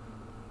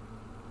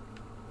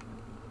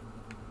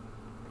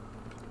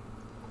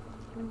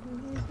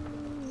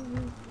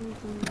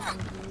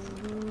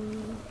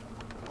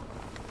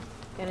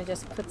 Gonna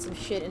just put some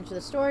shit into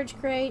the storage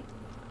crate.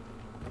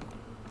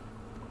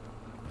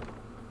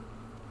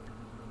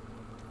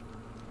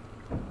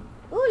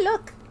 Ooh,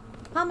 look!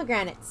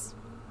 Pomegranates.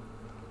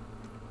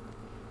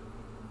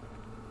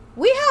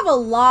 We have a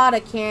lot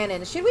of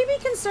cannons. Should we be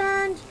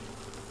concerned?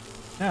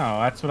 No,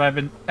 that's what I've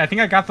been... I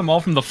think I got them all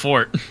from the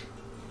fort.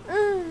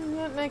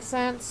 That makes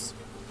sense.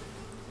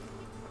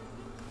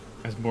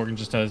 As Morgan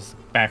just does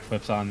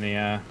backflips on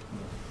the,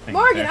 thing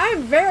Morgan, there. I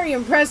am very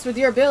impressed with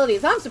your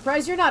abilities. I'm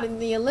surprised you're not in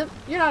the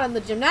you're not in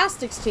the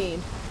gymnastics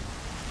team.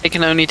 I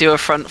can only do a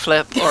front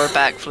flip or a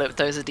back flip.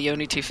 Those are the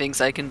only two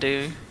things I can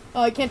do.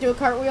 Oh, I can't do a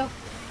cartwheel?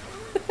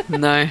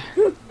 No.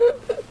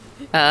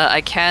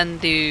 I can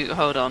do...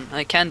 Hold on.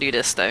 I can do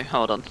this, though.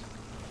 Hold on.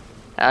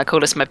 I call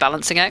this my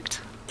balancing act.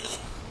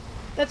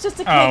 That's just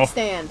a Oh. keg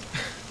stand.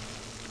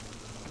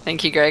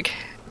 Thank you, Greg.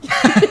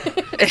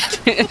 This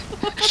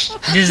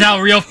is how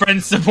real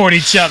friends support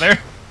each other.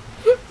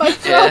 By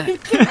Yeah.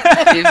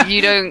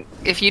 throwing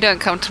If you don't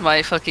come to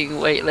my fucking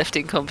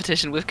weightlifting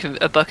competition with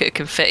a bucket of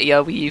confetti,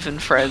 are we even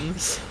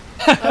friends?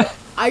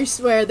 I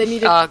swear, they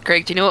need to... Ah,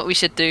 Greg, do you know what we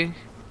should do?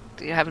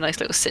 Do you have a nice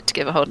little sit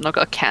together? Hold on, I've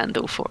got a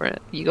candle for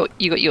it. You got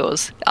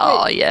yours.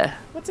 Oh yeah.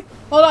 What's it?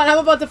 Hold on, I'm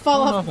about to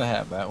fall I don't off. know if I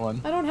have that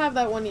one. I don't have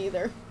that one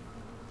either.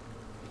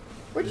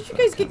 Where did you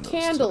guys get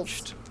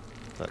candles?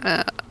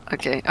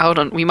 Okay, hold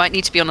on. We might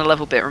need to be on a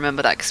level bit.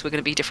 Remember that, because we're going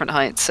to be different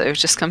heights. So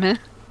just come here.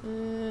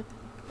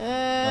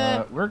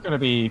 We're gonna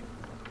be...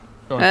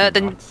 going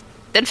through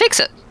Then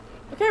fix it.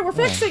 Okay, we're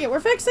fixing it. We're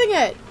fixing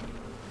it.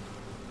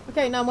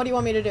 Okay, now what do you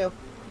want me to do?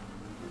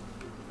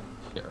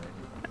 Sure.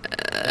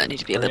 I need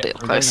to be a little bit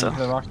We're going closer. into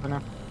the rocks right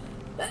now?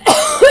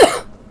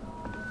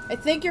 I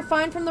think you're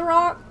fine from the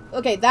rock.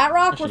 Okay, that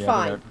rock Actually, we're yeah,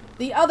 fine. we're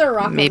The other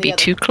rock. on Maybe the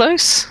other. too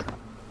close.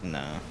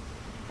 No.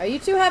 Are you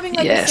two having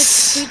like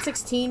Yes. a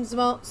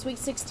sweet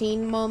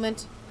 16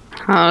 moment?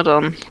 Hold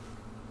on.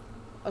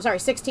 Oh, sorry,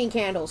 16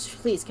 candles.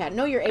 Please, Cat.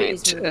 Know your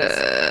 80s Right,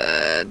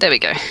 movies. there we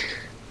go.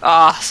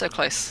 Ah, so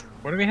close.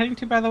 What are we heading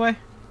to, by the way?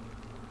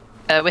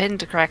 We're heading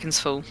to Kraken's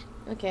Fall.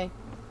 Okay.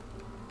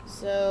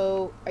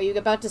 So, are you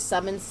about to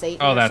summon Satan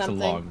Oh, or that's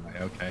something? a long way,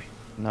 okay.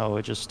 No,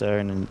 we're just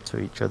staring into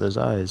each other's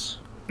eyes.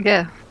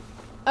 Yeah.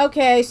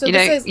 Okay, so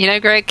this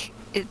is... Greg.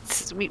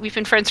 We've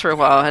been friends for a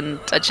while, and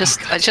I just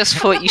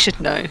thought you should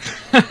know.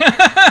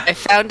 I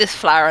found this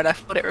flower, and I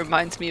thought it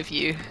reminds me of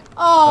you.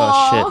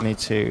 Oh Aww. shit, me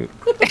too.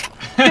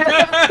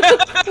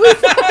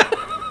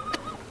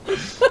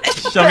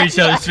 Shove each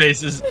other's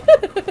faces.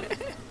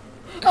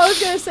 I was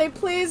gonna say,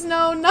 please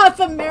no, not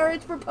the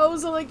marriage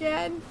proposal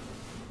again.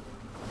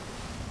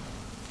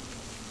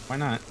 Why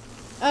not?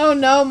 Oh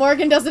no,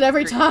 Morgan does it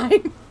every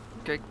time.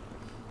 Greg.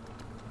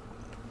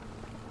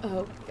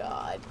 Oh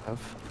god.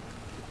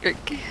 Greg.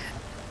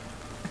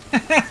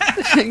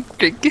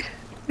 Greg.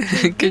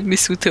 Greg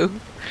mistletoe.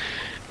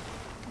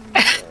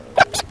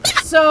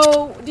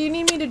 So, do you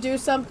need me to do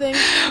something?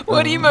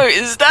 What emote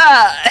is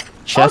that?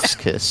 Chef's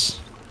kiss.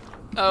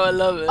 Oh, I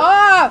love it.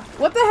 Ah!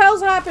 What the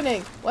hell's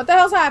happening? What the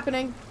hell's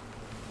happening?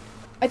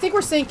 I think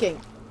we're sinking.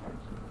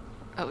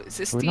 Oh, is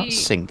this We're the... not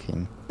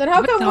sinking. Then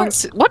how What come we're...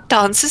 dance, what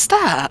dance is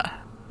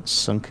that?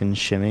 Sunken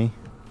shimmy.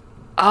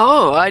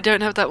 Oh, I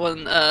don't have that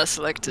one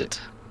selected.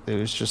 It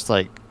was just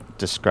like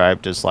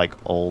described as like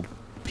old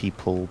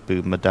people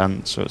boomer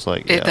dance, so it's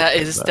like yeah, that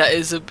I'll is take that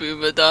is a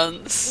boomer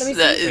dance. Let me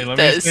That see. is Wait, let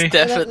that me is see.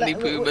 definitely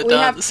boomer we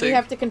dancing.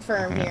 have to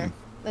confirm here.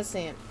 Let's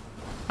see it.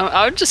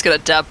 I'm just gonna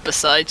dab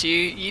beside you.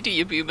 You do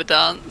your boomer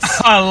dance.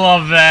 I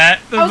love that.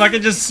 The I was-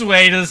 bucket just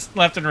swayed us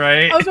left and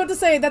right. I was about to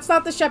say, that's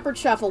not the shepherd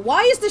shuffle.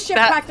 Why is the ship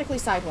That- practically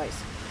sideways?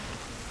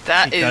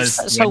 That Because- is.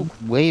 That's how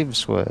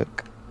waves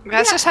work.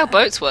 That's just how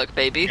boats work,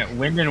 baby. Yeah,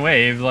 wind and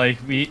wave, like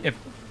if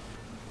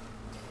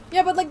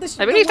Yeah, but like the...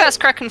 I believe that's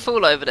Kraken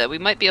Fall over there. We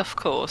might be off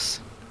course.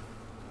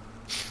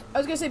 I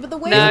was gonna say, but the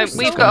waves No, are so...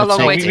 we've got a long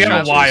Take way the to we have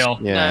a travel. while.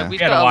 Yeah. No, we've We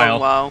had got a a while. long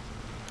while.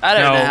 I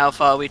don't No. know how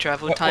far we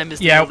traveled. Time is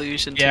the yeah,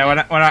 illusion to yeah.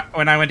 me.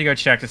 When I went to go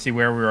check to see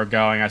where we were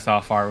going, I saw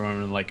how far we were.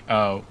 And like,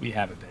 oh, we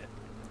have a bit.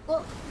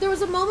 Well, there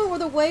was a moment where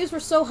the waves were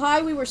so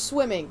high we were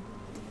swimming.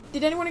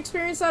 Did anyone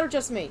experience that or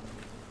just me?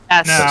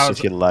 That's No, That's I if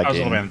was, you're I was a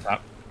little lagging. bit on the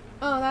top.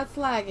 Oh, that's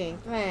lagging.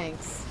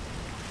 Thanks.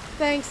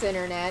 Thanks,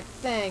 Internet.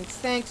 Thanks.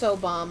 Thanks,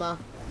 Obama.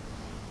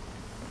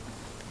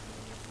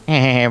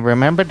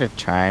 Remember the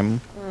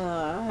time?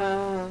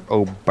 Uh,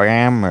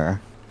 Obama.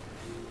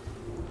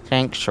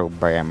 Thanks,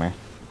 Obama.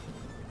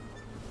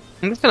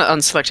 I'm just gonna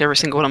unselect every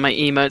single one of my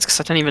emotes because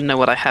I don't even know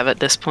what I have at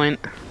this point.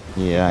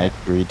 Yeah, I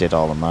redid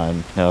all of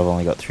mine. Now I've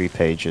only got 3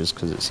 pages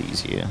because it's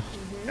easier.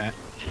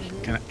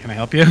 Can I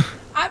help you?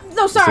 I'm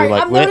no sorry.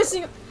 like, I'm what-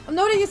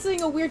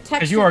 noticing a weird texture.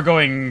 Because you are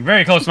going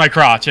very close to my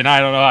crotch, and I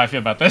don't know how I feel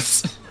about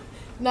this.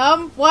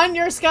 One,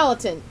 you're a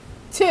skeleton.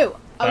 2,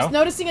 I was Oh?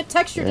 noticing a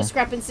texture Yeah.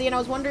 discrepancy, and I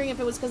was wondering if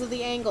it was because of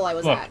the angle I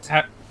was Look,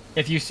 at.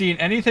 if you've seen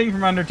anything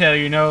from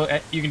Undertale, you know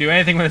you can do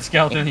anything with a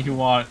skeleton you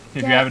want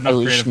if you Yeah. have enough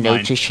creative mind.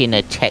 noticing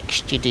a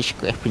texture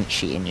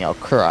discrepancy in your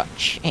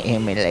crotch,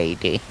 my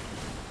lady.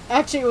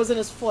 Actually, it was in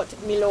his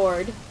foot, me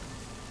lord.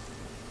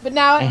 But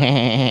now,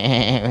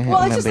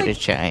 well, it's just bit like-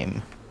 of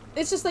shame.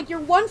 it's just like your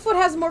one foot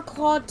has more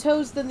clawed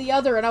toes than the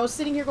other, and I was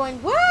sitting here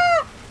going,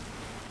 what?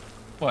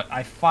 What?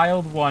 I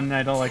filed one and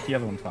I don't like the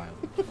other one filed.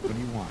 What do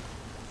you want?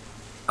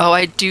 Oh,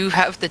 I do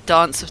have the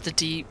Dance of the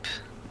Deep.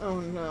 Oh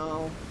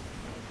no.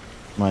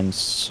 Mine's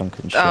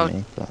sunken Oh.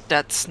 shimmy, but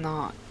That's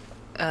not.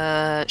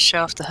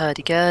 Shaft the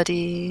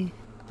hurdy-gurdy.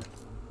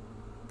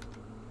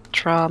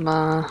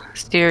 Trauma.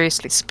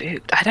 Seriously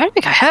spooked. I don't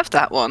think I have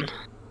that one.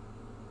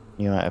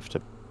 you might have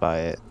to buy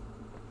it.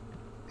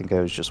 I think I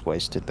was just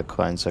wasted the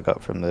coins I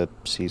got from the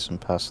season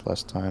pass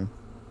last time.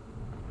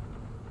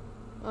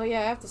 Oh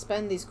yeah, I have to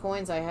spend these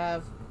coins I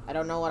have. I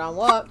don't know what on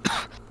what,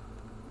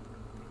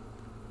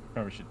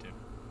 Probably should do.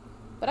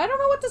 but I don't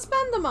know what to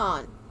spend them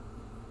on.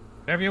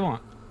 Whatever you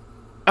want.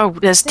 Oh,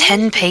 there's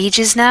 10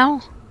 pages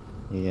now?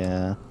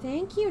 Yeah.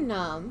 Thank you,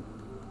 Num.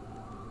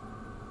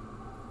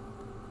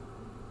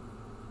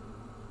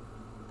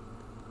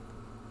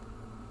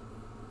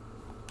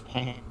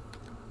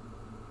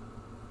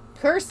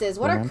 Curses?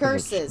 What are Remember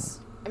which curses?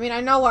 I mean,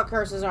 I know what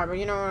curses are, but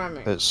you know what I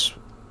mean. It's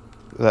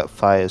that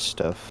fire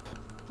stuff.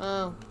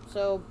 Oh,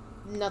 so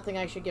nothing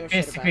I should give a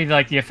shit Basically, about.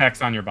 like the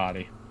effects on your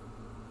body.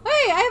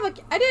 Hey,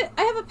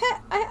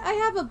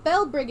 I have a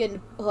bell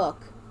brigand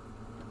hook.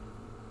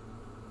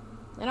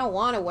 I don't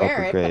want to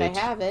wear it, but I Upgrade.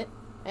 have it.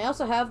 I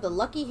also have the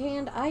lucky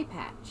hand eye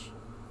patch.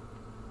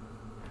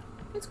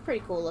 It's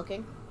pretty cool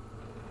looking.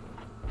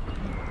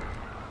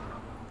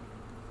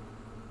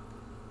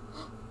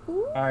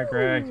 Bye,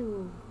 Greg.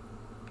 Ooh.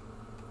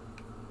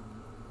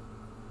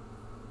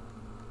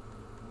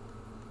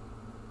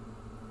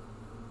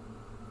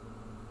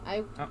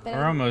 Oh,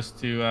 we're almost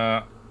to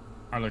our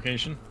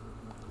location.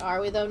 Are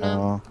we though,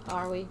 no? Oh.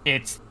 Are we?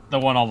 It's the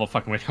one all the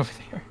fucking way over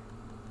there.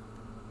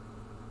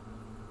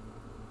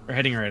 We're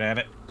heading right at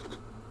it.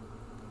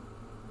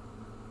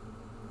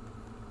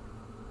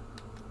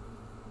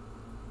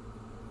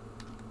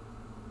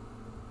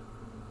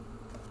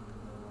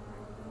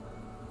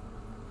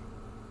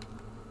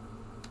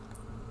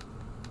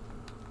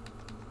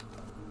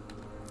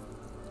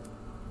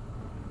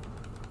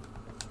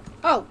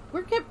 Oh,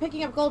 we're kept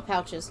picking up gold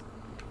pouches.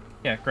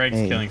 Yeah, Greg's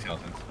Hey. killing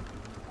skeletons.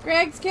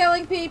 Greg's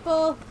killing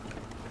people,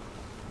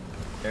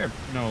 They're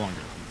no longer.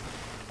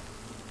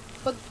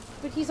 but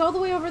he's all the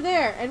way over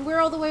there, and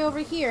we're all the way over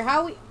here.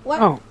 How we? What?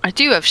 Oh, I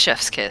do have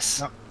Chef's Kiss.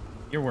 No,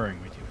 you're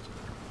worrying way too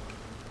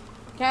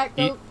much. Cat,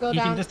 go He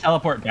down. can just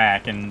teleport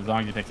back, and as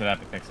long as he picks it up,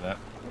 he picks it up.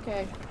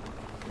 Okay.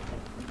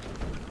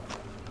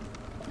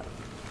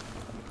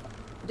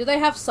 Do they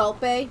have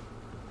Salt Bay?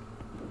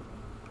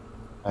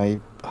 I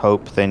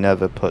hope they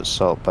never put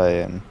Salt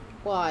Bay in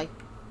Why?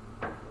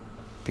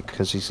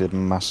 because he's a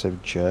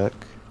massive jerk.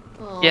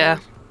 Aw. Yeah.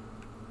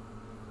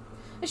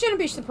 I shouldn't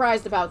be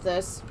surprised about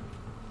this.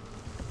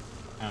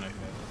 I don't know who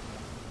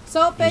that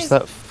Salt Who's Bay's...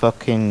 that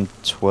fucking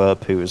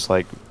twerp who was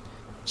like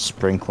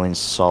sprinkling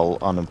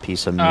salt on a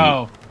piece of meat?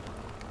 is.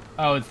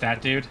 Oh, it's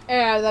that dude.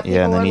 Yeah, that people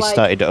Yeah, and then were he like...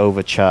 started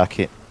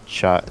overcharging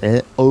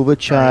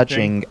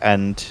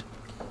and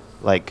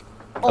like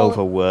Oh.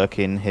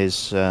 overworking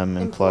his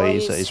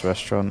employees at his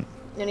restaurant.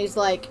 And he's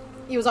like...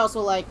 He was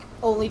also like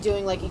only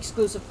doing like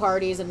exclusive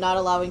parties and not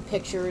allowing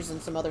pictures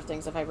and some other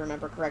things if I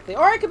remember correctly.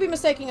 Or I could be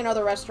mistaking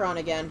another restaurant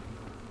again.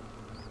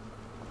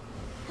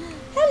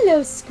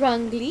 Hello,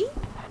 Scrungly.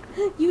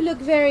 You look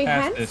very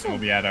Past this, we'll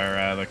handsome. be at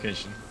our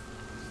location.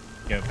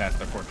 Go past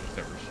the fortress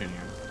that we're shooting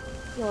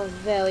at. You're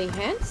very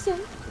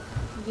handsome.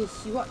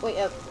 Yes, you are. Wait,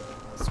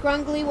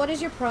 Scrungly, what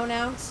is your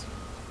pronouns?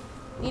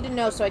 Need to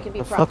know so I can be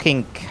The proper.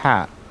 fucking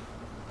cat.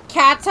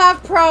 Cats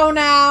have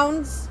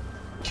pronouns.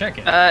 Check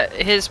it.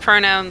 His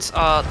pronouns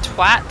are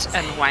twat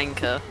and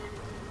wanker.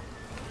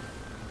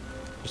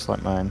 Just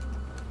like mine.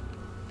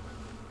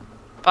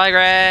 Bye,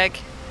 Greg.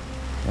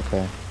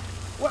 Okay.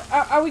 What,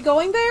 are we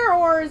going there,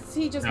 or is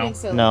he just No. being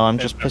silly? No, I'm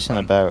just That's pissing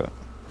fine. about.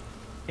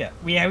 Yeah,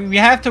 we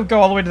have to go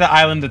all the way to the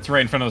island that's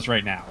right in front of us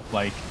right now.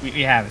 Like,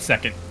 we have a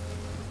second.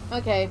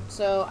 Okay,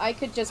 so I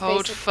could just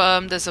Hold basically...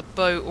 firm, there's a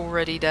boat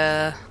already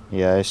there.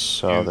 Yeah, I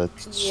saw Yeah.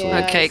 that.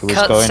 Yeah. Okay, It was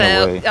cut going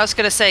sail. away. I was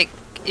gonna say,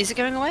 is it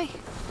going away?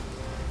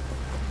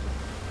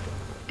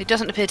 It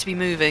doesn't appear to be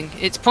moving.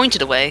 It's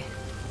pointed away.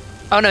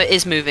 Oh no, it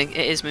is moving.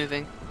 It is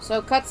moving.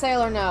 So cut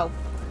sail or no?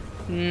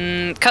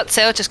 Cut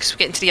sail just because we're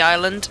getting to the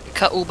island.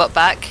 Cut all but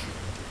back.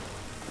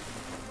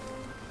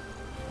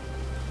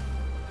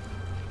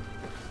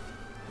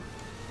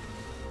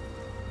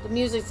 The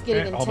music's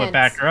getting Okay, intense. all but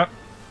back her up.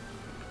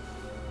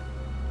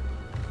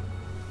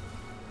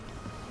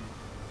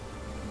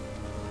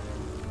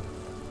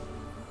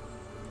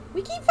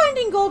 We keep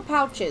finding gold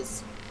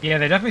pouches. Yeah,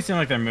 they definitely seem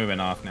like they're moving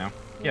off now.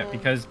 Yeah, Yeah.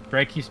 because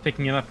Greg keeps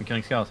picking it up and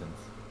killing skeletons.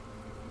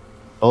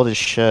 Gold is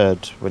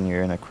shared when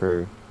you're in a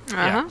crew.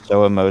 Uh-huh.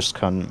 So are most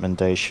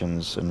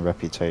commendations and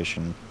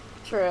reputation.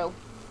 True.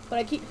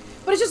 But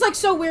it's just like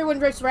so weird when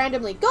just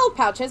randomly, gold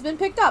pouch has been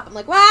picked up. I'm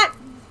like, what?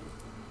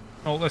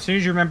 Well, as soon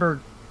as you remember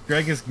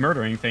Greg is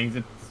murdering things,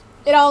 it's...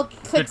 It all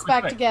clicks quick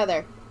back way.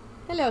 together.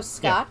 Hello,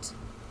 Scott.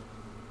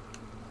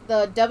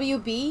 The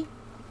WB?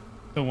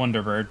 the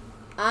Wonder Bird.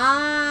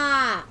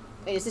 Ah!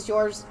 Wait, is this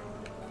yours?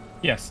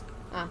 Yes.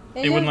 Ah,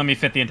 It wouldn't let me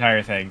fit the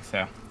entire thing,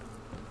 so.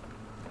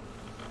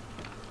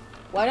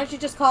 Why don't you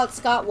just call it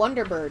Scott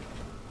Wonderbird?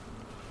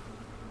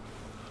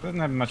 Doesn't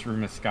have much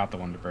room as Scott the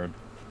Wonderbird.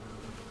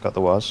 Got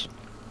the was.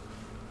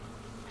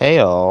 Hey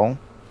all,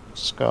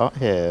 Scott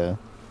here.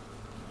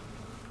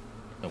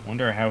 I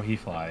wonder how he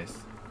flies.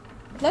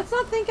 Let's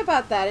not think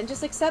about that and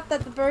just accept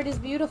that the bird is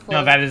beautiful.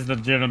 No, that is the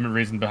legitimate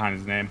reason behind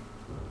his name.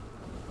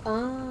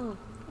 Oh.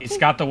 He's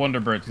Scott the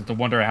Wonderbird, because to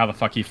wonder how the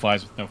fuck he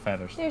flies with no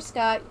feathers. There,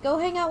 Scott. Go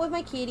hang out with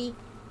my kitty.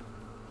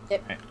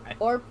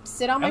 Or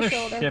sit on my Other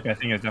shoulder. ship, I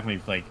think, is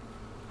definitely, like,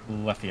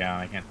 left the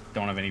island.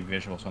 Don't have any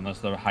visuals, so unless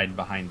they're hiding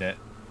behind it,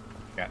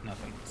 got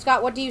nothing.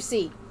 Scott, what do you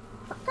see?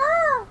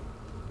 Oh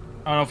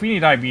no, if we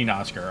need IV,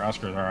 Oscar.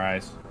 Oscar's our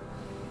eyes.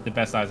 The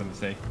best eyes on the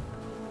sea.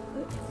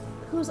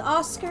 Who's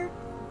Oscar?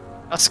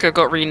 Oscar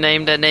got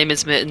renamed. Their name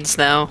is Mittens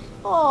now.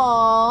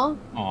 Aww.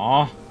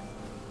 Aww.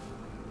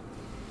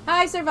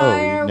 Hi, Oh,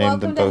 Survivor. you named Welcome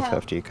them to both hell.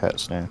 after your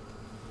cats now.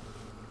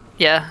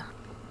 Yeah.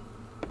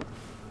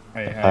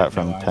 Apart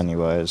from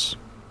Pennywise.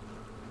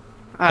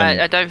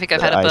 I don't think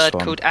I've had a the ice bird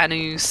one. called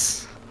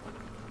Anus.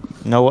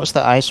 No, what's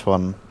the ice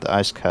one? The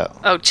ice cat.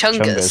 Oh,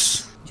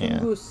 Chungus. Yeah.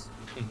 Chungus.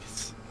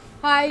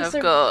 Hi, I've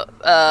Sir.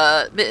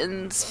 got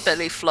Mittens,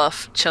 Belly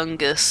Fluff,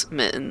 Chungus,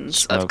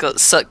 Mittens. I've Smoke. got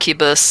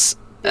Succubus,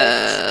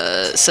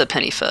 Sir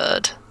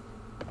Pennyford.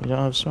 You don't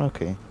have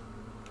Smokey?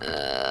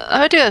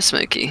 I do have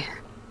Smokey.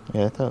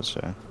 Yeah, I thought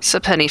so. Sir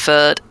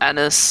Pennyford,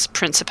 Anus,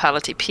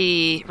 Principality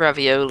P,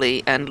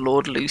 Ravioli, and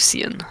Lord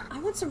Lucian. I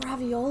want some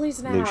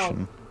raviolis now.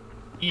 Lucian.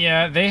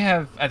 Yeah, they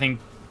have, I think,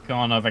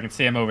 gone up. I can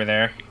see them over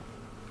there.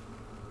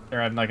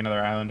 They're at, like,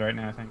 another island right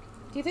now, I think.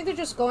 Do you think they're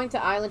just going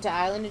to island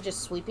and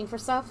just sweeping for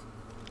stuff?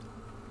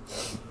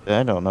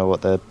 I don't know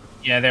what they're...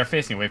 Yeah, they're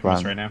facing away from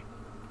us Run. right now.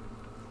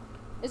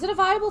 Is it a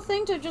viable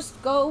thing to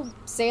just go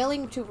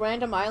sailing to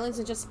random islands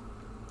and just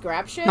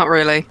grab shit? Not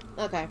really.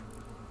 Okay.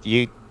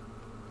 You...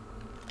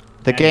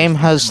 The Yeah, game you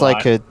has can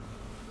like a...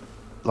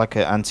 Like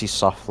an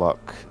anti-soft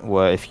lock,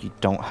 where if you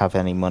don't have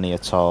any money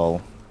at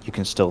all, you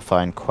can still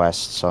find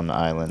quests on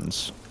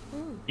islands.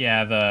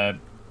 Yeah, the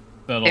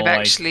little, They've like,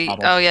 actually...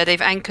 bubble- Oh yeah,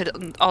 they've anchored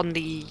on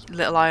the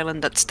little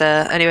island that's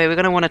there. Anyway, we're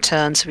going to want to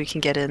turn so we can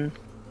get in.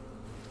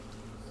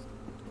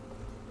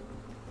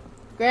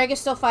 Greg is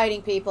still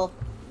fighting people.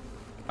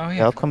 Oh, Yeah,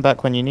 yeah. I'll come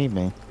back when you need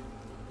me.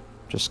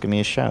 Just give me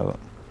a shout.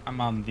 I'm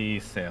on the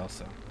sail,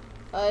 so.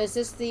 Is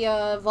this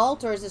the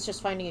vault or is this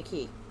just finding a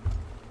key?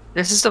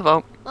 This is the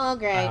vault. Oh,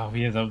 great. Oh,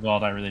 he is a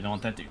vault. I really don't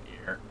want that dude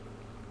here.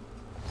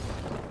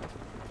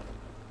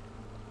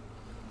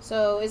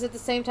 So, is it the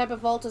same type of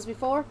vault as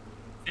before?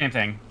 Same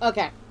thing.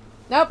 Okay.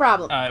 No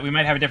problem. We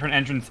might have a different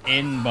entrance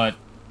in, but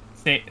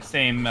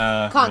same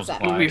rules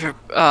Concept. apply.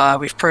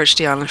 We've approached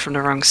the island from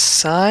the wrong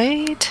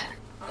side.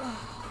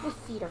 My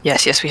feet are...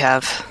 Yes, we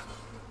have.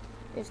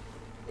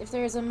 If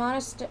there is a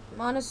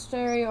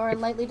monastery or a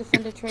lightly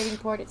defended trading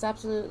port, it's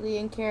absolutely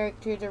in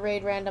character to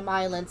raid random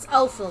islands.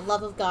 Oh, for the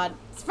love of God.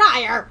 It's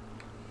fire!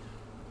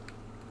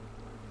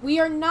 We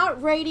are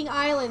not raiding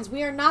islands.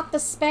 We are not the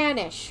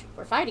Spanish.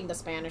 We're fighting the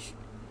Spanish.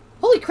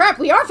 Holy crap,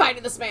 we are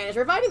fighting the Spanish.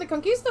 We're fighting the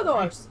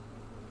conquistadors.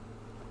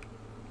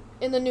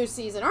 In the new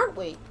season, aren't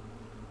we?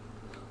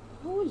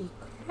 Holy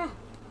crap.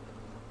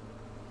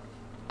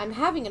 I'm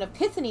having an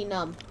epiphany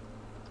numb.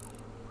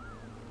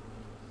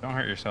 Don't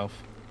hurt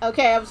yourself.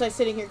 Okay, I was like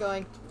sitting here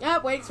going,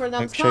 waiting for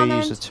them Make to sure you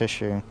comment. use a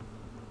tissue.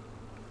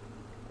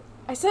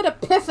 I said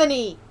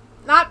epiphany,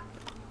 not...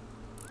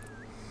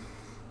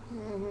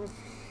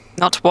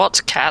 Not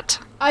what, cat?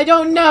 I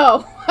don't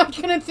know. I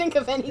couldn't think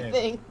of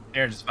anything.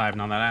 They're just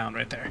vibing on that island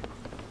right there.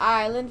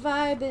 Island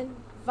vibing,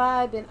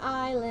 vibing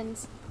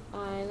islands.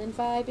 Island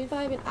vibing,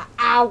 vibing.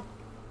 Ow!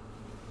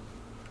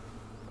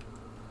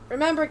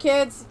 Remember,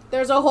 kids,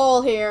 there's a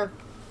hole here.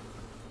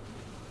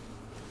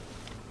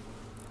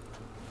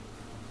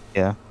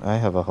 Yeah, I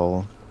have a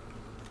hole.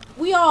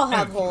 We all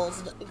have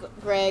holes,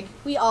 Greg.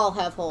 We all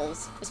have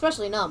holes.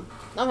 Especially Num.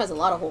 Num has a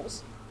lot of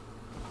holes.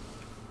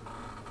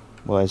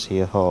 Why is he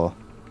a whore?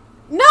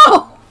 No!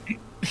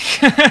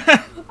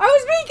 I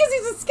was being because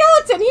he's a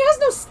skeleton. He has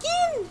no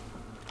skin.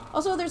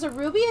 Also, there's a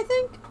ruby, I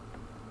think.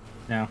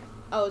 No.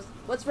 Oh,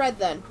 what's red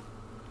then?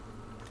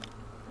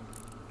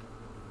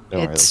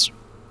 Don't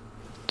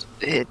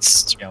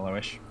It's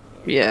Yellowish.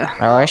 yeah.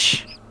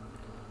 Irish?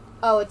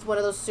 Oh, it's one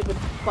of those stupid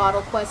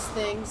bottle quest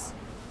things.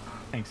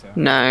 I think so.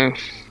 No.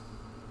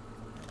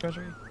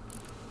 Treasury?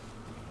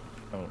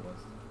 Oh, it was.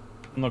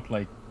 It looked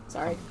like.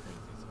 Sorry. something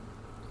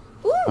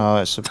crazy. Ooh! Oh,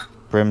 it's a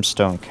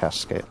brimstone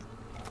casket.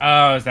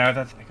 Oh, is that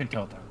what that? I couldn't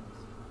tell what that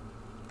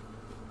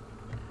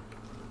was.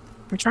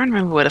 I'm trying to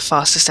remember where the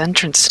fastest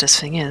entrance to this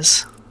thing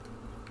is.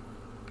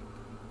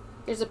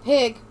 There's a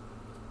pig.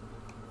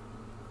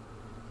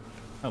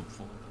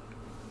 Helpful.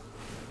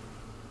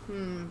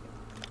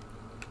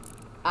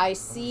 I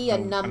see a I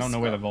numbskull. don't know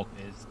where the vault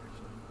is.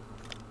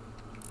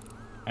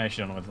 I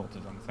actually don't know what the vault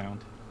is on the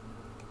sound.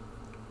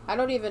 I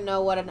don't even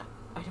know what an...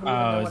 I don't even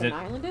know is what an it-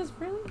 island is,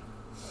 really?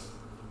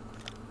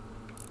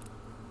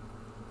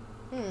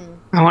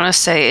 I want to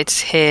say it's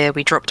here.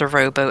 We dropped a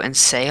rowboat and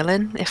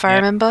sailin, if I Yeah.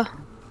 remember.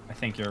 I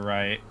think you're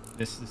right.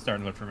 This is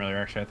starting to look familiar.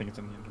 Actually, I think it's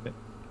in the end of it.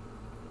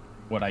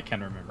 What I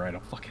can remember, I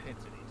don't fucking.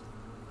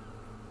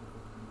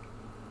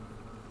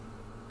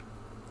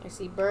 I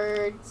see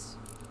birds.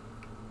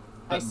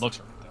 That looks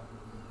right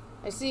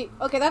though. I see.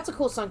 Okay, that's a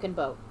cool sunken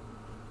boat.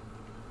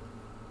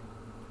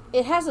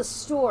 It has a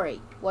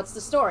story. What's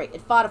the story?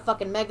 It fought a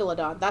fucking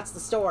megalodon. That's the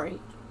story.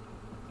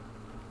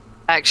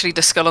 Actually,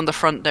 the skull on the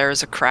front there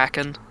is a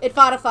kraken. It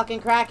fought a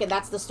fucking kraken.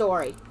 That's the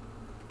story.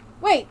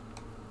 Wait.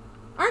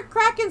 Aren't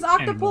krakens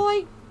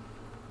octopoi?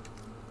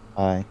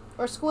 Aye.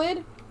 Or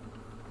squid?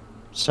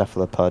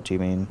 Cephalopod, you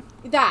mean?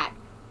 That.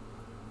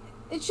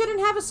 It shouldn't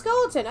have a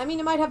skeleton. I mean,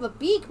 it might have a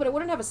beak, but it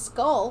wouldn't have a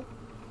skull.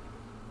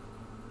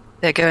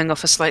 They're going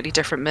off a slightly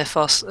different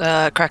mythos.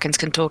 Krakens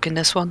can talk in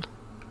this one.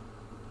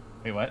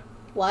 Wait, what?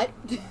 What?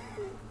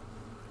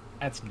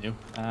 That's new.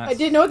 I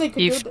didn't know they could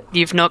do that.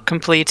 You've not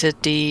completed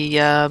the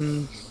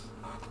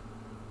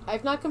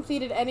I've not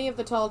completed any of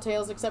the Tall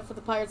Tales except for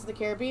the Pirates of the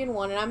Caribbean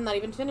one, and I'm not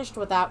even finished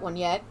with that one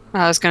yet.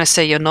 I was going to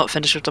say you're not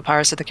finished with the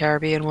Pirates of the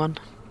Caribbean one.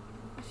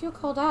 I feel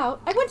called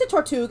out. I went to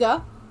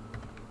Tortuga.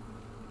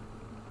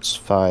 It's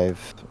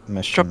 5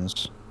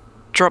 missions.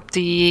 Drop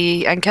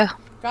the anchor,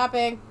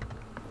 Dropping.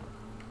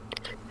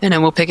 and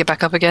then we'll pick it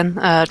back up again.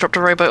 Drop the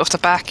rowboat off the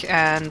back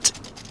and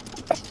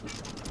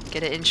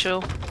get it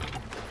inshore.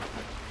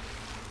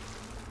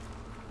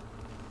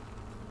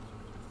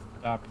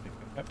 Stop.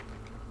 Yep.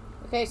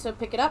 Okay, so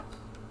pick it up.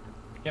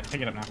 Yep,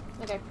 pick it up now.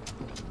 Okay.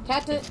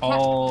 Cat.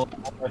 All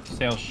our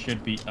sails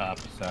should be up,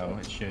 so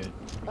it should.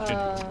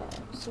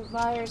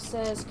 Surveyor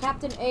says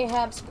Captain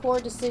Ahab's poor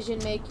decision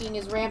making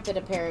is rampant,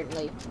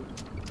 apparently.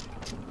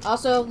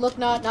 Also, look,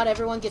 not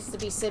everyone gets to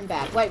be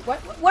Sinbad. Wait,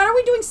 what are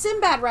we doing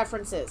Sinbad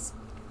references?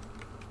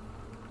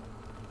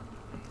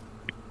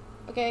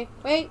 Okay,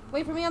 wait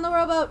for me on the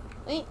rowboat.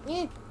 Wait,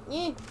 yeah.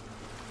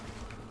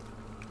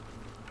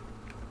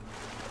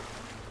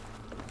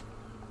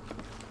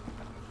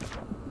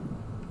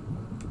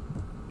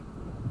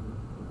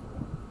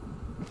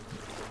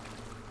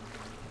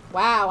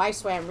 Wow, I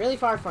swam really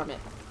far from it.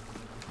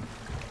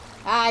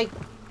 Hi.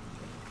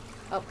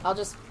 Oh, I'll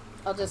just...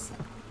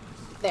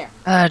 There.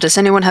 Does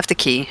anyone have the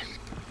key?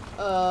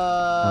 I'm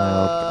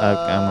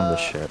on the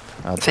ship.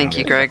 Thank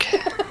you, Greg.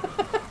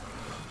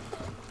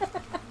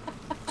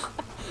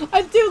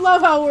 I do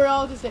love how we're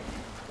all just...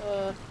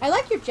 I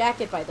like your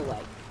jacket, by the way.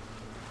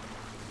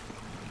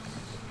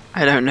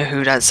 I don't know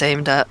who that's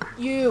aimed at.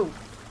 You.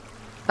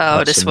 Oh,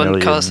 That's this a one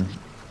million. costs...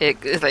 I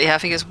think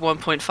it's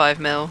 1.5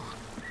 mil.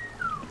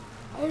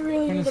 I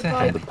really What need is to that?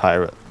 buy... The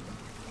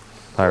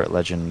pirate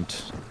legend.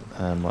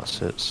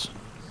 What's its?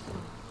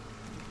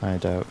 I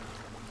doubt.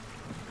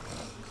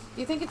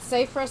 Do you think it's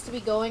safe for us to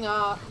be going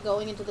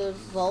into the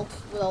vault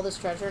with all this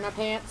treasure in our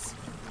pants?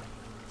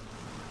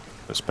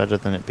 It's better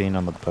than it being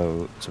on the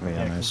boat, to be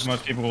Yeah, 'cause honest.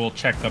 most people will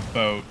check the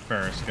boat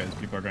first, because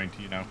people are going to,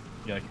 be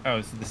like, oh,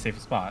 this is the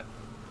safest spot.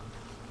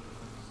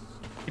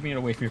 Keeping it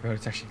away from your boat,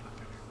 it's actually a lot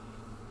better.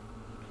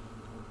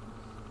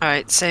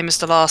 Alright, same as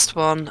the last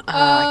one.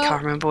 I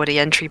can't remember where the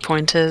entry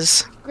point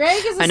is.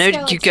 Greg is a I know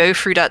skeleton. you go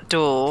through that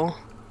door.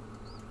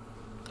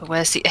 But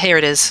where's the... Here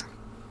it is.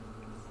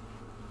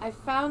 I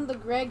found the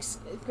Greg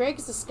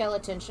is a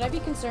skeleton. Should I be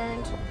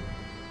concerned?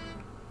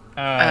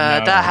 No,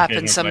 That okay,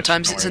 happens no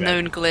sometimes. glitch, It's a don't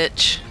worry known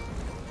glitch.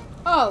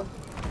 Oh.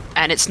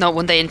 And it's not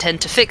one they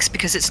intend to fix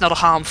because it's not a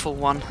harmful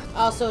one.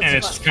 Also, about it. And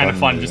it's fun. just kind of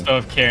fun Funny. just to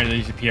have care that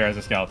you appear as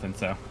a skeleton,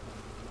 so.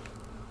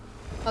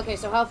 Okay,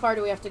 so how far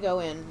do we have to go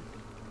in?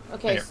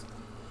 Okay. Here.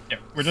 Yep,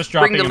 we're just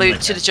dropping Bring the them loot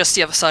right to there. just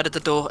the other side of the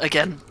door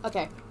again.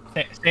 Okay.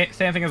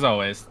 Same thing as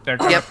always. They're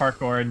going to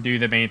parkour and do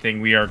the main thing.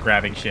 We are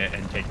grabbing shit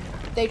and taking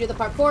it. They do the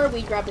parkour,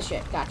 we grab the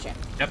shit. Gotcha.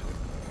 Yep.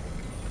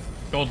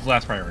 Gold's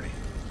last priority.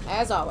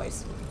 As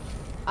always.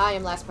 I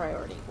am last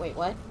priority. Wait,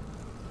 what?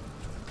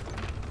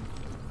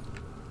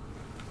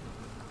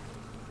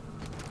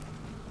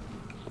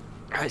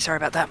 Alright, sorry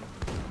about that.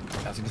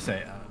 I was going to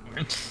say,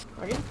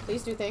 Morgan,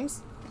 please do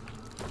things.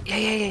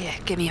 Yeah.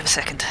 Give me a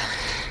second.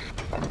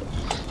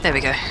 There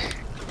we go.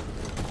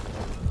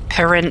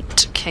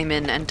 Parent came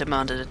in and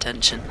demanded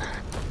attention.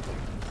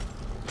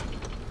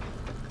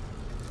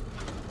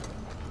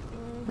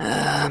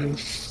 I'm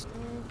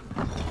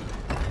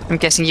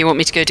guessing you want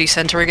me to go do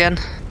center again?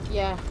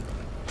 Yeah.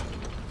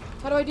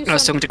 How do I do I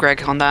was something? talking to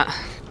Greg on that.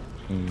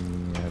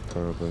 Yeah,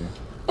 probably.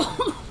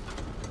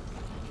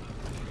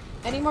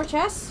 Any more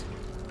chests?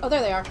 Oh,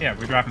 there they are. yeah,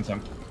 we're dropping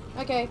some.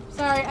 Okay,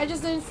 sorry, I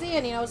just didn't see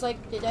any. I was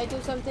like, did I do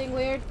something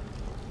weird?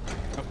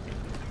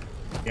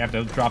 You have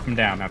to drop them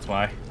down, that's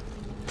why.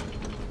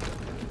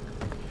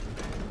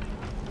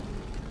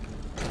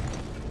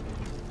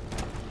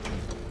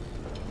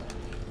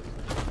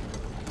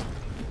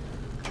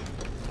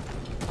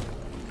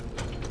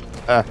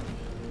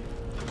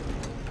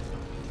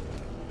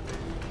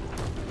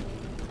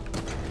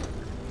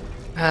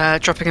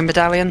 Dropping a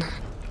medallion.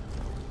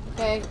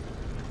 Okay.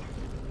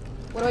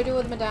 What do I do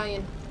with the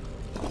medallion?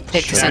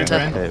 Pick the Sure. center.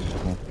 Okay.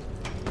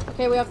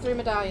 Okay, we have 3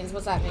 medallions.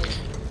 What's that mean?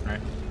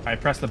 Alright. I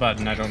pressed the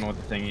button, I don't know what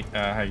the thing,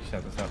 how you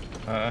set this up.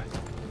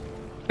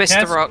 Twist the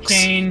Test, rocks.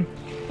 chain,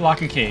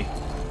 lock and key.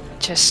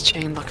 Chest,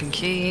 chain, lock and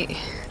key.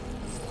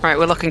 Right,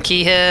 we're lock and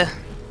key here.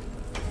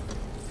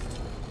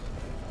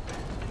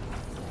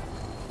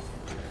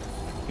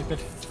 Stupid.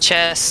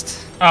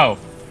 Chest. Oh,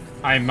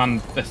 I'm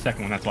on the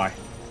second one. That's why.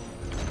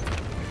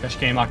 Chest,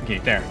 chain, lock and key.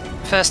 There.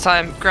 First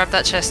time, grab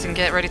that chest and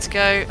get ready to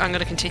go. I'm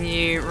gonna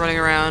continue running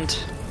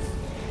around.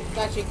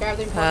 Got you. Grab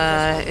the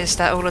important chest. Is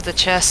that all of the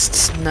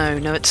chests? No,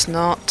 it's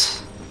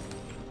not.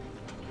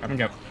 Grab and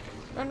go.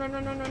 Run,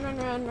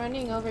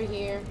 running over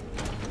here.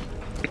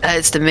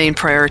 It's the main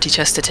priority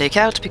chest to take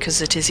out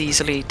because it is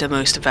easily the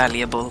most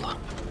valuable.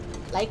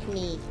 Like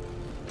me.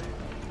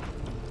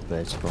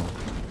 Vertical.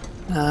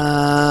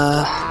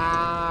 Wow.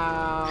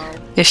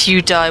 If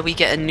you die, we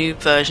get a new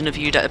version of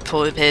you that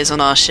appears on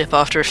our ship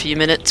after a few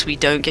minutes. We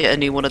don't get a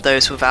new one of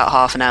those without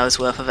half an hour's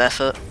worth of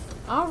effort.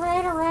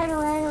 Alright.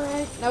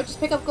 Now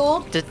just pick up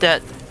gold?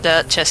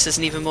 That chest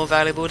isn't even more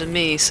valuable than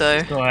me, so...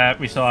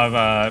 We still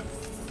have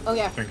Oh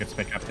yeah. trinkets to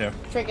pick up too.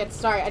 Trinkets.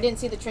 Sorry, I didn't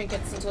see the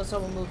trinkets until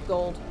someone moved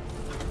gold.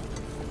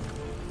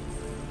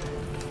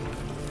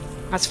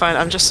 That's fine,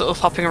 I'm just sort of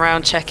hopping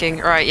around checking.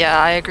 Right, yeah,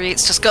 I agree,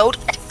 it's just gold.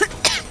 I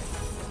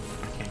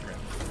can't grab.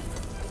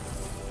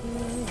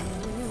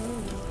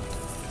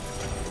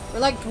 We're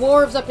like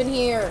dwarves up in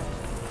here.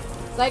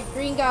 It's like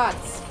green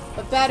gods,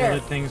 but better.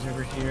 Other things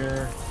over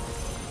here.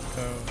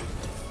 So.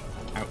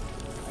 Out.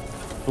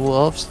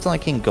 Dwarves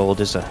liking gold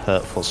is a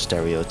hurtful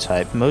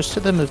stereotype. Most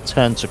of them have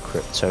turned to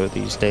crypto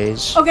these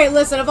days. Okay,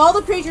 listen, of all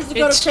the creatures that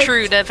go It's to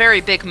true, they're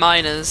very big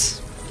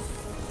miners.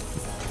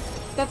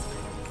 That's...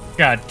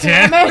 God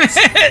damn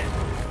it!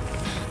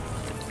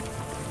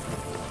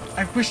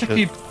 I wish I could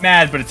be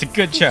mad, but it's a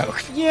good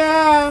joke.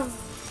 Yeah.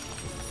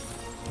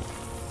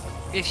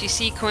 If you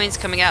see coins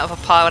coming out of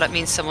a pile, that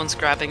means someone's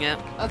grabbing it.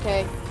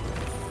 Okay.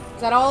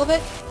 Is that all of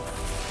it?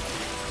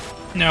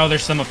 No,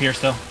 there's some up here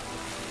still.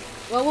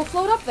 Well, we'll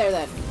float up there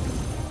then.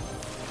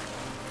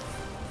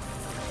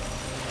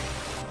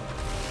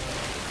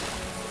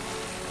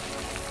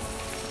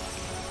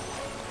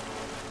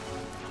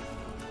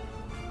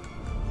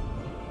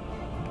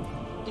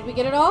 Did we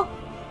get it all?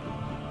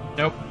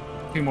 Nope.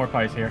 2 more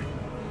pies here.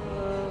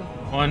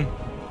 1.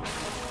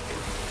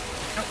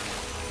 Nope.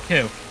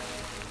 2.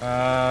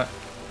 I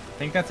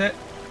think that's it.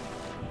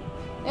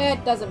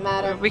 It doesn't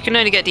matter. We can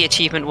only get the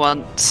achievement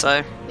once,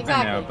 so... Exactly.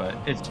 I know, but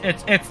it's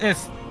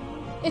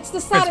It's the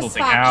Crystal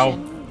thing.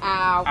 satisfaction.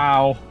 Ow.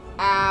 ow.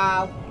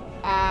 Ow.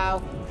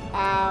 Ow.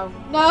 Ow.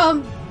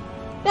 Numb.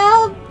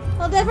 Numb.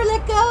 I'll never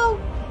let go.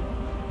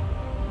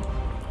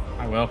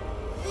 I will.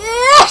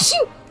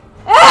 Achoo!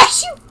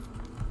 Achoo!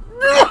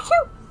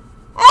 Achoo!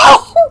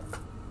 Achoo!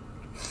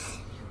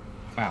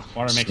 Wow,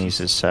 water makes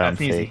Sneezes sound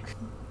that's easy. fake.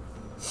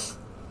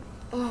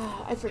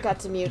 I forgot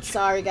to mute.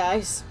 Sorry,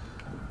 guys.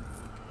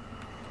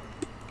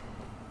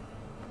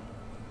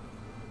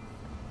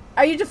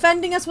 Are you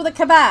defending us with a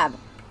kebab?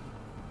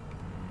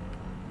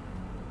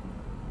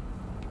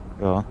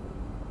 Sure.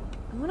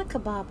 I want a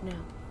kebab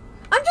now.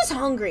 I'm just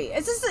hungry.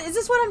 Is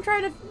this what I'm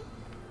trying to...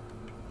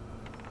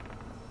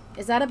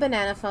 Is that a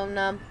banana phone,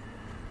 Num?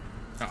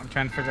 No, I'm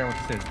trying to figure out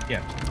what this is.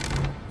 Yeah.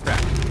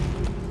 Crap.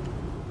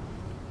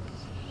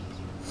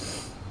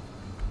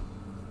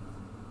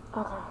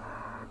 Okay.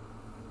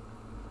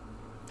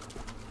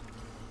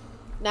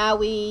 Now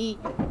we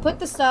put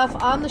the stuff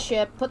on the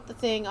ship, put the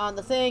thing on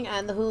the thing,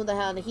 and the who the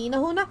hell the hina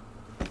huna.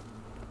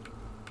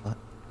 What?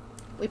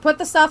 We put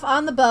the stuff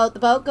on the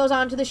boat goes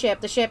onto the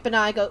ship and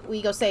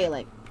we go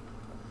sailing.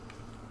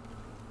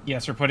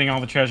 Yes, we're putting all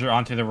the treasure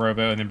onto the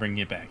rowboat and then bringing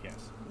it back, yes.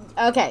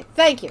 Okay,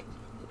 thank you.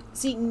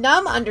 See,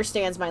 Num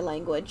understands my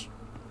language.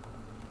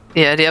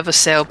 Yeah, the other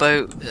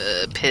sailboat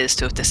appears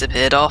to have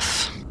disappeared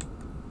off.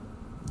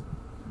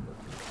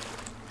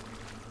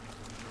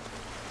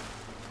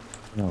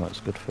 No, that's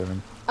good for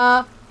him.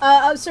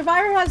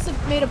 Survivor has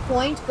made a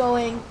point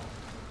going,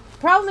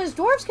 problem is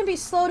dwarves can be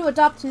slow to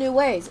adopt to new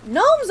ways.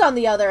 Gnomes, on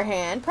the other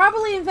hand,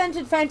 probably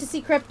invented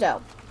fantasy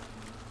crypto.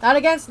 Not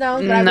against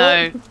gnomes, but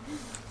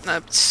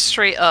No,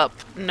 straight up,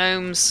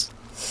 gnomes,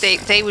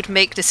 they would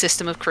make the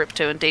system of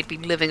crypto and they'd be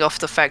living off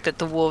the fact that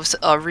the dwarves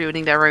are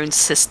ruining their own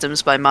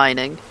systems by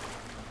mining.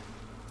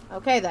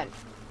 Okay, then.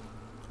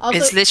 Also,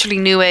 It's literally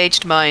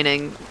new-aged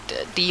mining.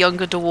 The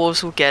younger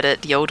dwarves will get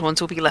it, the old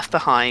ones will be left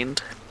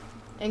behind.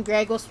 and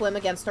Greg will swim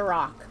against a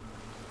rock.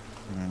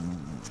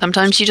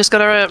 Sometimes you just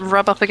gotta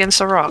rub up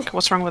against a rock.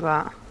 What's wrong with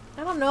that?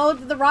 I don't know,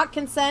 did the rock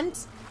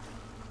consent?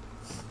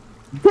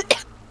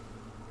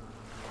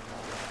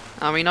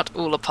 Are we not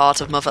all a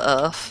part of Mother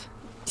Earth?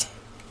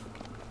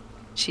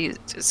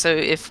 So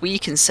if we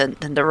consent,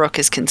 then the rock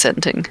is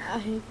consenting.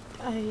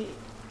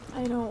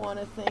 I don't want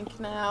to think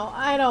now.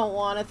 I don't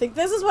want to think.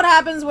 This is what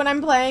happens when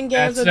I'm playing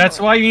games with... That's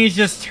why you need to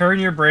just turn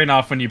your brain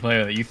off when you play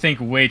with it. You think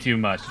way too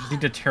much. You just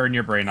need to turn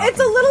your brain off. It's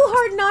a little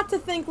hard not to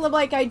think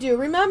like I do.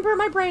 Remember,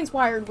 my brain's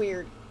wired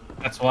weird.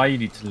 That's why you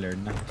need to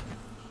learn not to.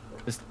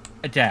 Just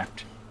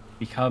adapt.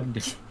 Become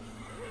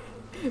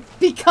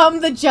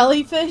Become the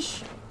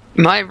jellyfish?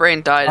 My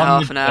brain died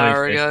half an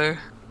hour jellyfish.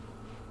 ago.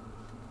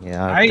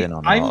 Yeah, I've been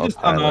on I'm just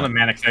on autopilot.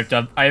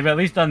 automatic. I've at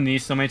least done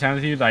these so many times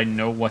with you that I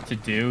know what to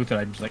do. That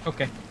I'm just like,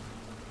 okay.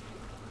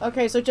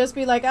 Okay, so just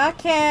be like,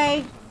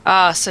 okay.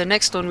 So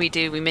next one we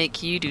do, we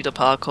make you do the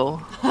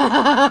parkour.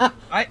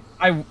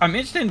 I'm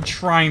interested in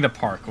trying the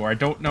parkour. I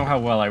don't know how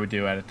well I would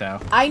do at it though.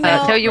 I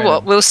know. Tell you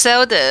what, we'll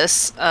sell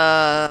this.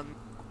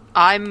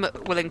 I'm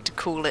willing to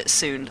call it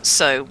soon.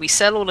 So we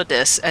sell all of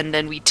this, and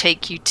then we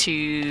take you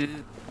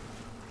to.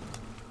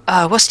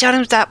 What's the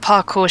name of that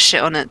parkour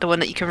shit on it? The one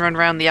that you can run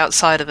around the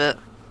outside of it.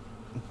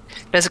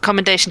 There's a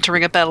commendation to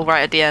ring a bell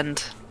right at the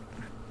end.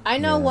 I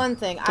know one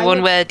thing. The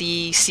one where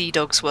the sea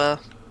dogs were.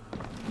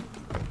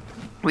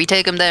 We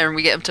take them there and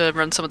we get them to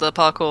run some of the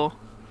parkour.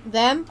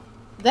 Them?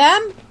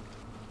 Them?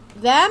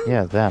 Them?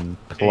 Yeah, them.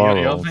 You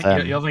Plural, them.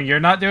 think you're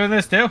not doing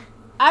this too?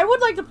 I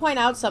would like to point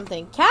out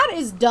something. Cat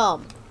is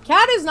dumb.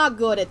 Cat is not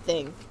good at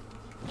things.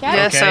 Cat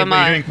Yeah, is... so am but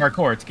I. you're doing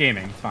parkour. It's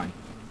gaming. It's fine.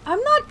 I'm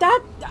not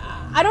that...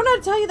 I don't know how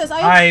to tell you this.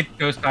 Hi,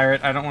 Ghost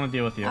Pirate. I don't want to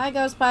deal with you. Hi,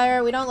 Ghost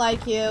Pirate. We don't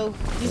like you.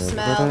 You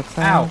smell.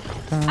 Ow.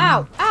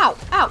 Ow! Ow!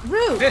 Ow!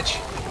 Rude! Bitch!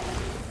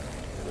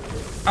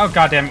 Oh,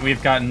 goddamn it.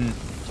 We've gotten...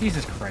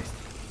 Jesus Christ.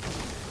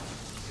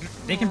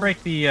 They can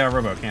break the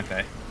robo, can't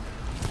they?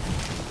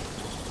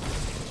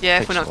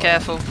 Yeah, if we're not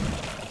careful.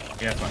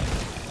 Yeah,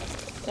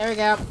 fine. There we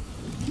go.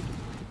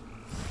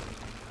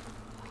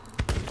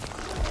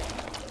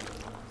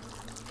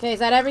 Okay, is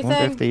that I wonder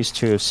everything? if these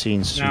two have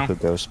seen Super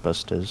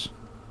Ghostbusters.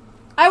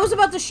 I was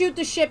about to shoot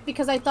the ship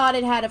because I thought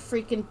it had a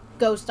freaking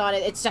ghost on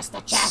it. It's just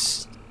a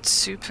chest.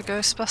 Super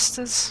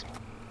Ghostbusters?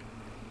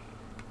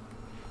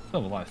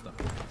 Still have a lot of stuff.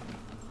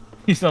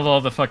 You still have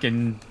all the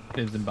fucking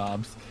bibs and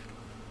bobs.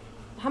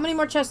 How many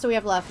more chests do we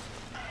have left?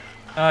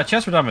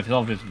 Chest we're done with. It's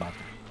all bibs and bobs.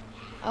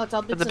 Oh, it's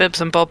all But bits the of...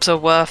 bibs and bobs are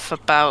worth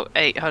about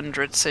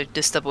 800, so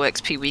this double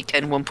XP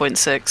weekend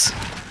 1.6.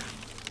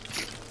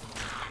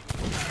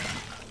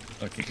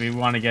 Look, if we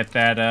want to get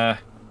that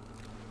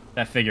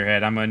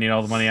figurehead, I'm gonna need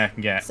all the money I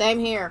can get. Same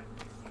here.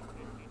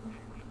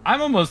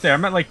 I'm almost there.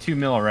 I'm at like 2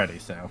 mil already,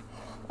 so.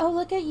 Oh,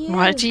 look at you.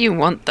 Why do you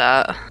want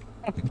that?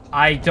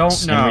 I don't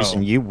Same know.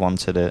 reason you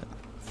wanted it.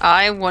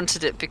 I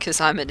wanted it because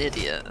I'm an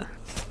idiot.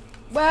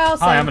 Well,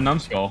 Hi, same. I'm a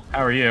numbskull.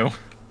 How are you?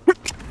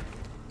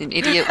 An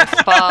idiot with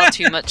far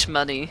too much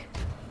money.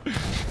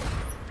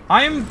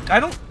 I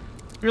don't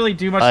really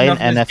do much Buy enough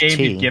an in this game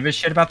to NFT. give a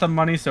shit about the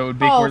money, so it would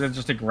be Oh. worth it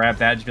just to grab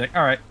that and just be like,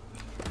 alright.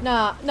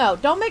 No,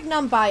 don't make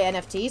Num buy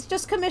NFTs.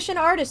 Just commission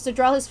artists to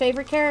draw his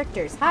favorite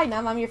characters. Hi,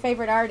 Num, I'm your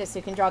favorite artist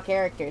who can draw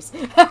characters.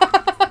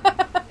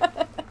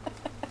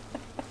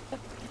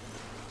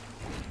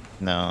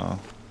 No.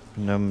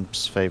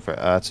 Num's favourite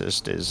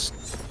artist is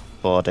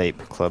Bored Ape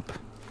Club.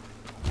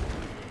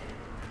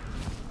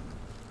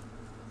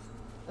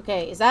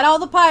 Okay, is that all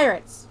the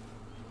pirates?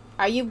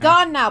 Are you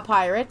gone now,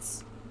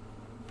 pirates?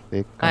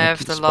 They're I gonna have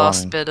keep the last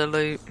spawning. bit of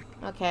loot.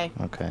 Okay.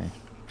 Okay.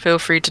 Feel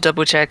free to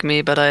double check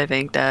me, but I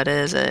think that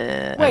is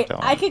it. Wait,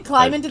 don't. I could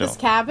climb I into this don't.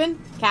 cabin?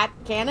 Cat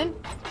cannon?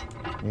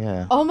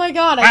 Yeah. Oh my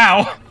god,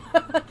 Ow!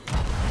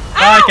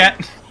 I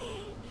can't.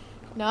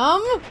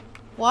 Num?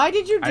 Why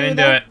did you do that? I didn't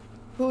do it.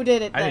 Who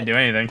did it I then? didn't do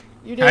anything.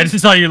 You did? I just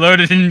saw you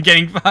loaded and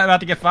about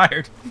to get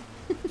fired.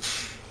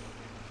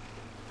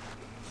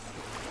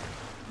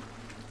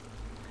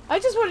 I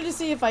just wanted to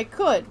see if I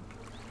could.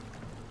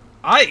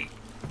 I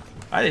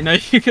didn't know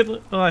you could.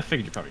 Well, I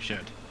figured you probably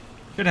should.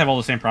 Should have all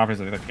the same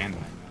properties as the other cannon.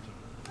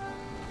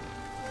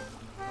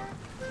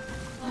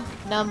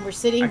 Num, we're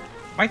sitting...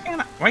 Why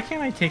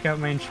can't I take out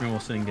my instrument while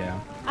sitting down?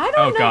 I don't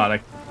Oh know.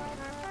 god,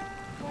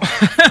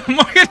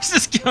 Morgan's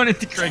just going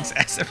into Craig's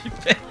ass every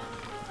bit.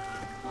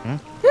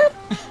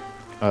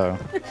 Oh.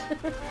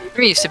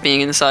 I'm used to being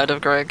inside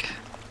of Greg.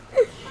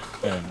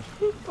 Wait.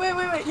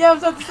 Yeah, I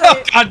was about to say Oh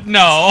it. god,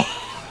 no!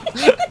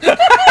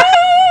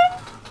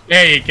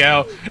 There you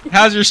go.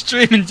 How's your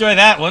stream? Enjoy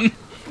that one.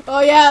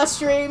 Oh yeah,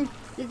 stream.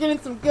 You're getting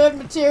some good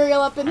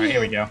material up in Alright,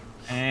 here. here we go.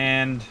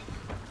 And...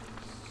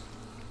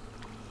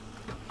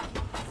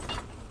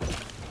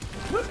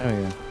 Oh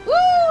yeah.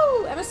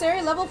 Woo!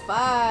 Emissary level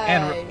 5.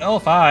 And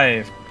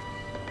L5.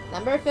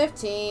 Number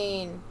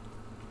 15.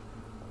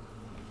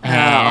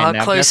 Our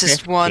number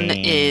closest one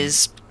 15.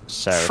 is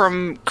South.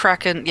 from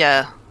Kraken.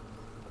 Yeah.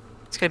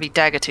 It's gonna be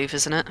Daggertooth,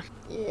 isn't it?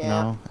 Yeah.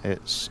 No,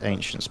 it's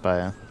Ancient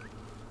Spire.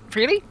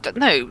 Really?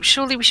 No,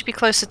 surely we should be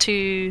closer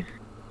to...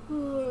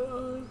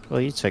 Well,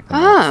 you take them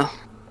out.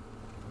 Ah.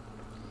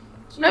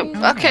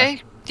 No,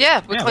 okay.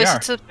 Yeah, we're Yeah, we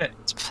closer are. to...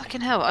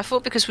 Fucking hell, I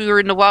thought because we were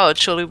in the wild,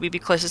 surely we'd be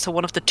closer to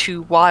one of the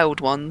 2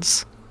 wild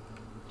ones.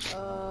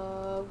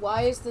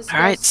 Why is this...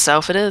 Alright,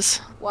 south it is.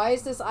 Why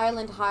is this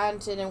island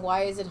haunted and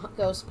why is it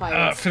ghost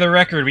pirates? For the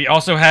record, we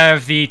also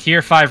have the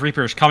Tier 5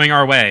 Reapers coming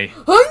our way.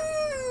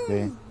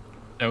 Okay,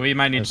 So we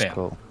might need that's bail.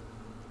 cool.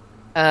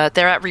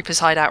 They're at Reaper's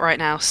hideout right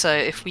now, so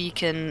if we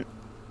can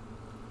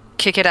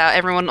kick it out,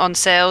 everyone on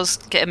sails,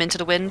 get them into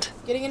the wind.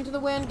 Getting into the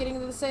wind, getting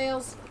into the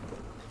sails.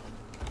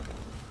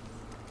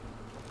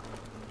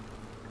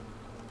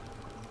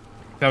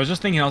 So I was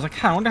just thinking, I was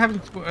like, I wonder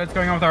what's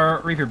going on with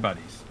our Reaper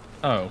buddies.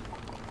 Oh.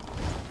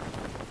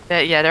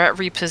 Yeah, they're at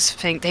Reaper's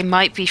thing. They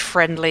might be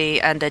friendly,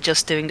 and they're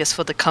just doing this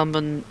for the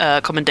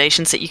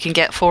commendations that you can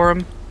get for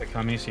them. The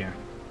commies here.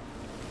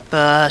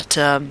 But,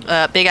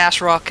 big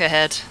ass rock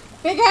ahead.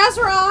 Big ass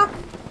rock!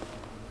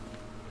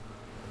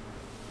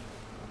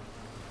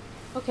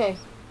 Okay,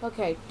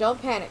 okay.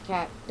 Don't panic,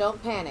 cat.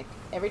 Don't panic.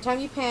 Every time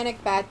you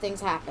panic, bad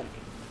things happen.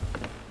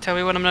 Tell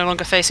me when I'm no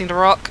longer facing the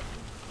rock.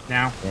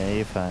 Now. Yeah,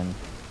 you're fine.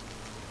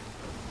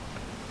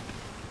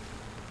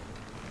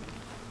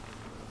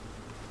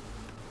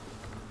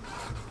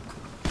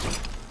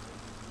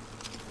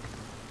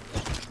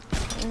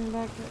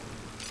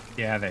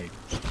 Yeah, they.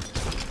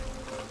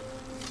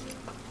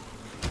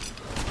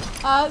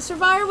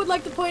 Survivor would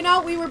like to point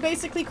out we were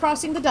basically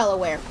crossing the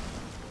Delaware.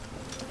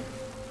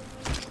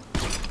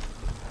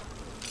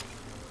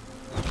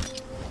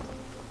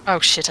 Oh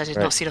shit, I did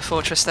not see the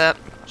fortress there.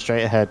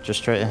 Straight ahead,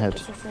 just straight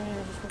ahead.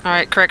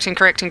 Alright, correcting.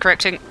 Don't hit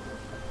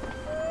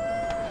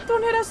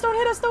us, don't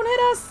hit us, don't hit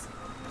us!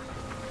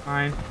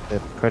 Fine. They're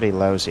pretty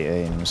lousy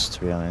aims,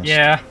 to be honest.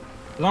 Yeah.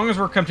 As long as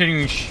we're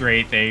continuing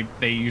straight, they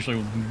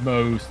usually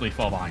mostly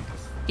fall behind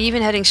us.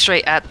 Even heading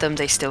straight at them,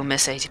 they still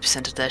miss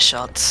 80% of their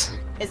shots.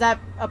 Is that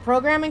a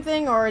programming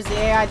thing, or is the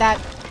AI that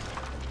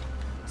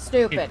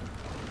stupid?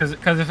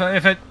 Because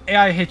if an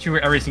AI hits you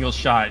with every single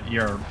shot,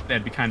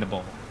 that'd be kind of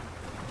bull.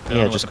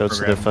 Yeah, just go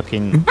to the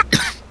fucking...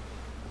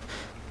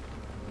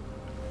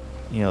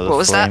 You know,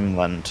 the flame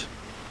land.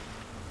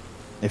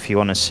 If you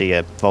want to see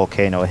a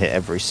volcano hit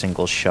every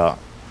single shot.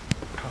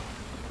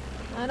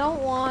 I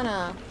don't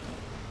wanna.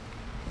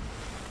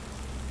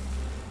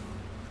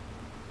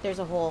 There's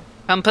a hole.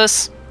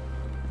 Compass?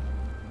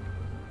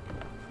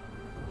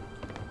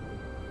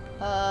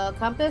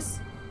 Compass?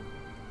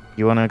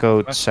 You want to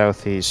go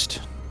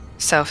southeast.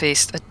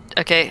 Southeast.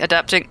 Okay,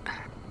 adapting.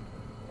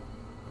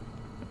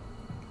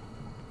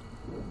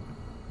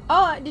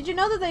 Oh, did you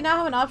know that they now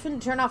have an option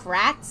to turn off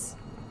rats?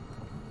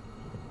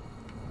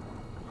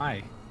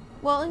 Why?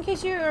 Well, in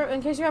case you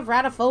have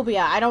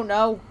ratophobia, I don't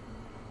know.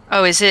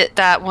 Oh, is it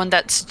that one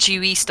that's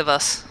due east of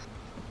us?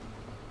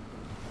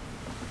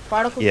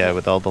 Particle Yeah,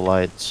 with all the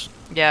lights.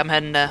 Yeah, I'm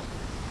heading there.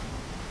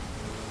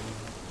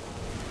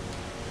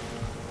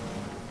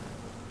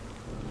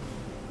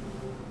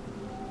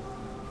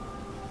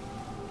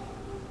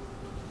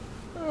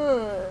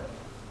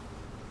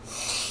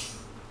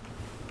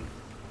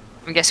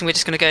 I'm guessing we're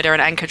just going to go there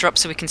and anchor drop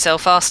so we can sail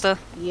faster.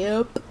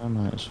 Yep. I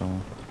might as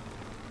well.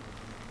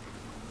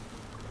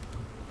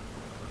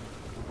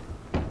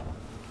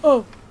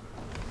 Oh.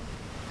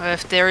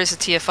 If there is a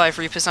tier 5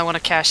 Reapers, I want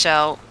to cash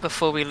out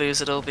before we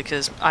lose it all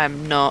because I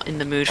am not in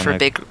the mood for a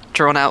big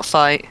drawn out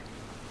fight.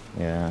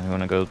 Yeah, I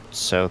want to go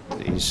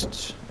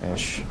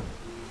southeast-ish.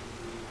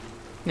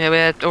 Yeah,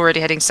 we're already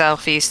heading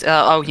southeast.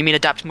 Oh, you mean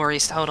adapt more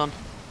east? Hold on.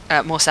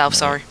 More south,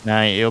 sorry.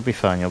 Nah, you'll be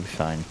fine, you'll be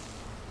fine.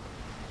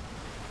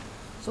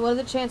 So what are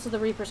the chances of the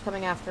Reapers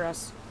coming after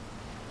us?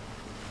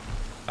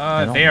 They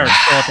are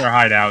still at their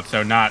hideout,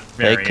 so not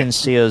very. They can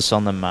see us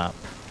on the map.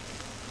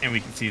 And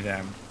we can see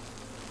them.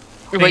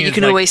 Well, you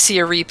can always see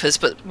a Reapers,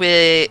 but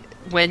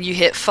when you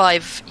hit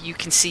 5, you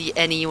can see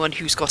anyone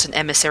who's got an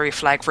emissary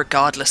flag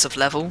regardless of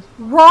level.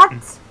 What?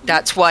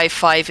 That's why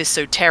 5 is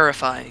so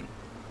terrifying.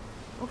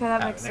 Okay,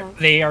 that makes sense.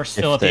 They are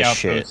still at the outpost.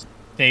 Shit.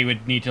 They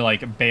would need to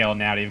like bail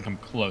now to even come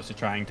close to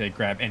trying to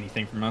grab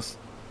anything from us.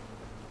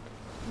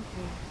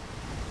 Okay.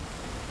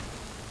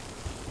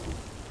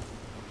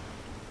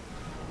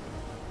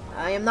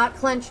 I am not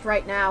clenched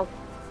right now.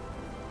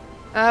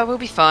 We'll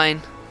be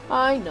fine.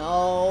 I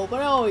know,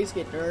 but I always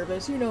get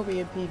nervous. You know me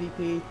in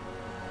PvP.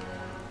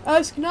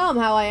 Ask Nom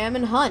how I am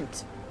in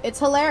Hunt. It's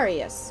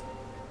hilarious.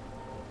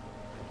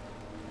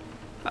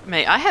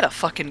 Mate, I had a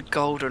fucking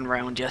golden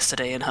round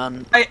yesterday in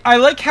Hunt. I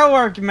like how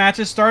our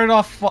matches started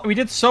off. We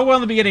did so well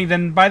in the beginning,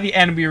 then by the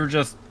end we were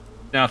just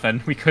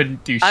nothing. We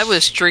couldn't do. I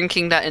was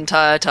drinking that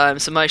entire time,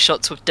 so my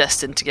shots were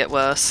destined to get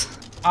worse.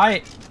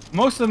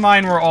 Most of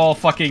mine were all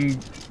fucking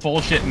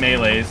bullshit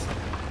melees.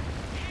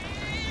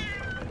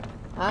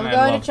 I'm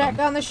going to check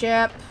on the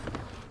ship.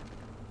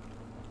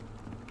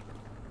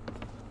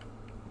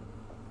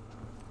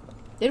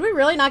 Did we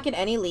really not get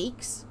any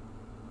leaks?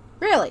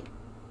 Really?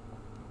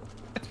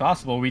 It's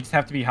possible. We just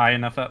have to be high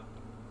enough up.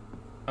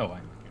 Oh,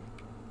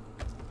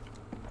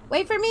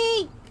 Wait for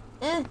me!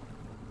 I'm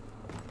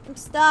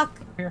stuck.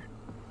 Here.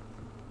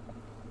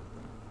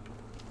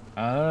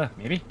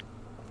 Maybe.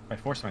 If I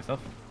force myself.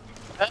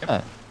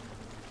 Yep.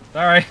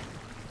 Sorry.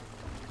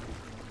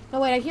 No,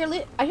 wait,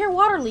 I hear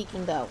water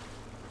leaking, though.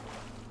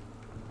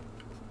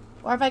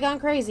 Or have I gone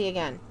crazy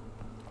again?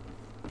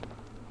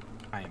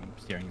 I am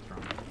steering this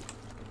wrong.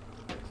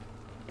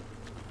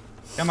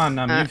 Come on,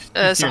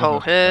 there's a hole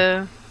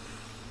here.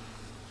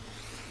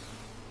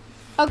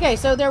 Okay,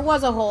 so there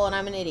was a hole and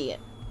I'm an idiot.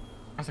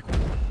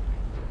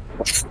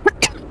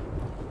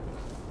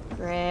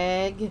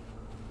 Greg.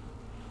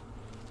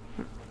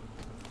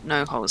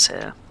 No holes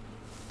here.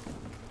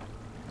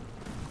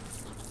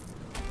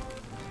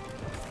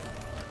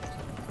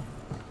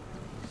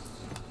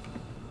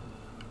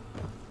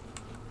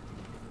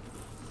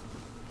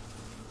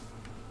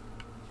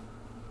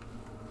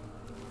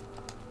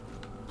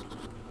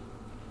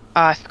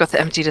 Ah, I forgot to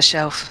empty the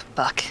shelf.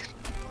 Fuck.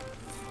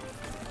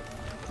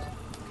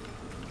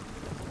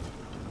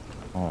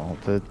 Oh,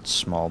 the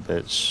small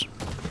bits.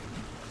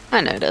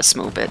 I know they're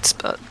small bits,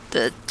 but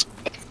the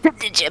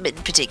gem in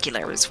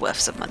particular is worth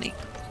some money.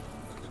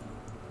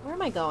 Where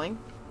am I going?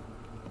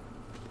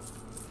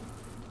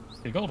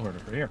 The gold hoarder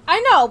for here. I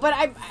know, but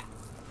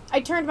I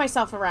turned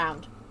myself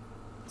around.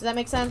 Does that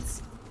make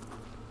sense?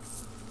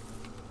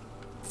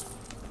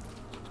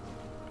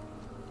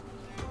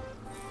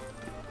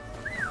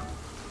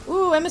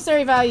 Ooh,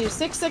 emissary value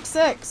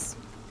 666.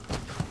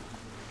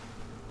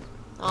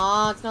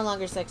 Aw, it's no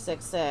longer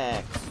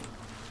 666.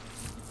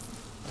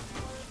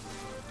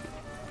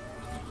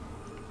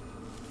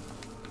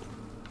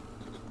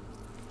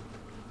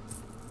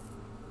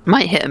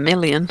 Might hit 1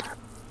 million.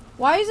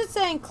 Why is it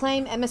saying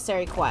claim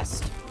emissary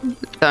quest?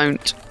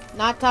 Don't.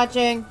 Not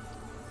touching.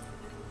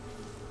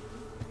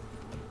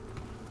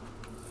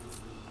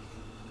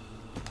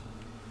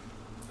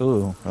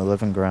 Ooh,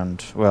 11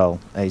 grand. Well,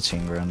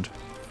 18 grand.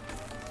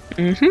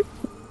 Mm-hmm.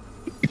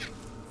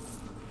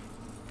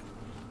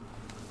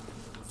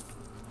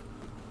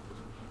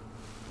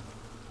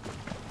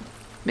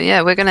 But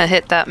yeah, we're gonna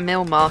hit that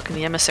mil mark in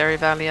the emissary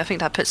value. I think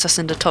that puts us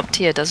in the top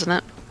tier, doesn't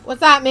it? What's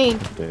that mean?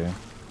 Do.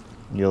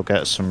 You'll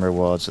get some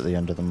rewards at the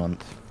end of the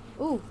month.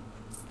 Ooh.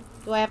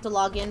 Do I have to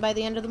log in by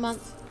the end of the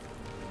month?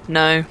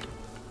 No.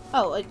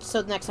 Oh,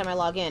 so next time I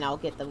log in, I'll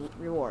get the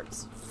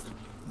rewards.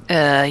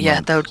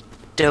 Yeah, Month.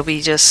 they'll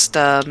be just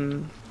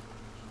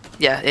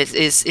yeah,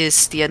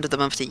 it's the end of the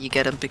month that you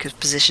get them because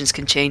positions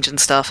can change and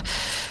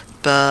stuff.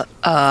 But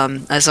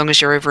as long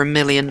as you're over 1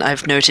 million,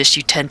 I've noticed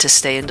you tend to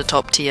stay in the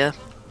top tier.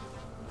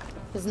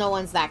 Because no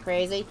one's that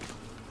crazy.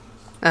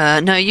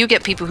 No, you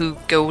get people who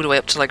go all the way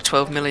up to like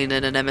 12 million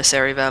in an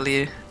emissary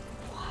value.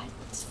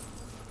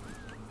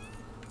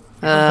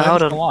 What?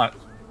 Hold That's a on. lot.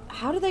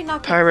 How do they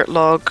not get... Pirate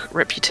log,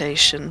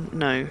 reputation.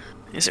 No.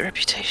 Is it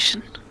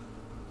reputation?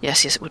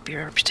 Yes, it would be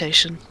a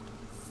reputation.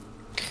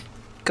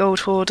 Gold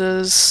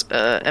hoarders,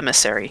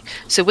 emissary.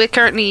 So we're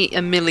currently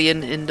 1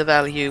 million in the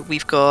value.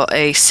 We've got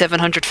a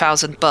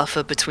 700,000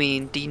 buffer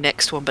between the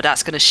next one, but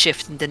that's going to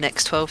shift in the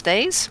next 12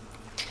 days.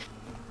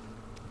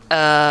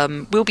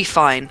 We'll be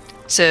fine.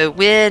 So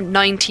we're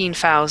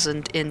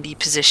 19,000 in the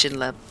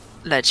position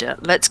ledger.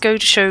 Let's go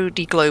to show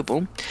the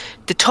global.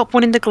 The top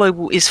one in the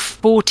global is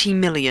 40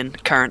 million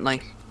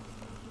currently.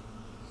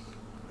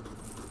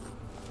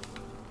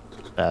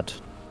 Bad.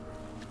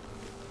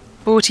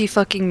 40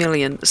 fucking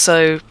million.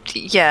 So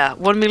yeah,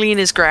 1 million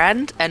is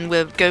grand, and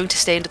we're going to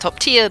stay in the top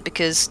tier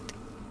because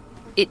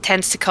it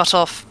tends to cut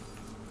off.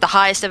 The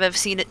highest I've ever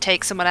seen it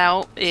take someone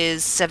out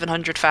is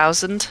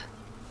 700,000.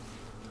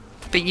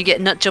 But you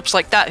get nut jobs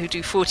like that who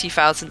do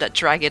 40,000 that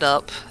drag it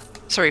up.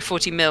 Sorry,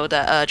 40 mil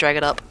that drag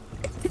it up.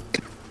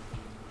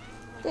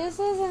 This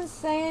is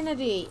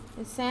insanity.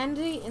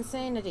 Insanity,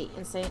 insanity,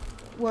 insane.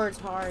 Words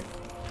hard.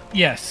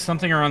 Yes,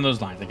 something around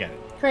those lines. I get it.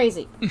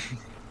 Crazy.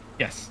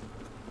 Yes.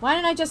 Why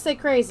didn't I just say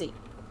crazy?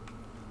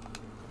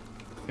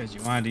 Because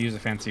you wanted to use a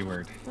fancy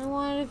word. I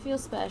wanted to feel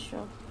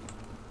special.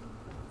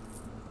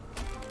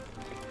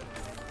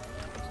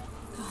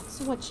 God,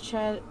 so much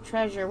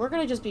treasure. We're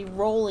gonna just be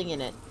rolling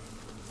in it.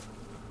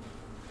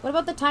 What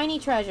about the tiny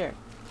treasure?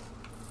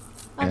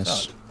 Oh,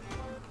 Yes.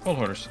 Gold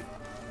hoarders.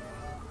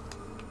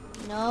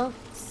 no,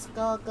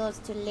 skull goes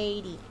to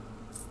lady.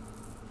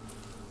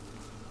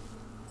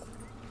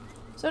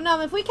 So now,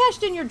 if we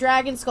cashed in your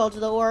dragon skull to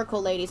the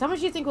Oracle ladies, how much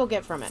do you think we'll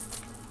get from it?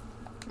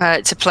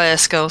 It's a player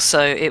skull, so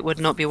it would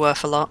not be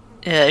worth a lot.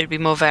 It'd be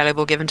more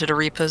valuable given to the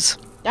Reapers.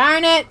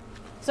 Darn it!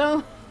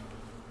 So,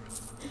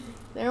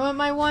 there went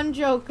my one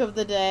joke of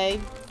the day.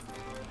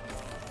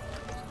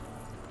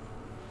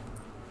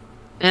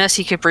 Unless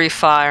he could breathe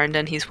fire, and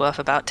then he's worth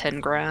about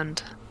 10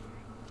 grand.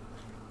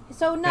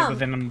 So Yeah, numb. but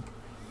then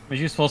was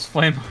you supposed to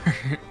flame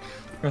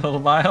for a little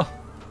while?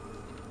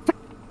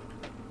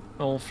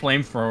 Little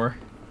flamethrower.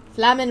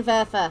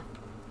 Flammenwerfer.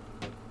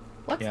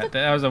 What's Yeah, the...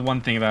 that was the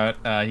one thing about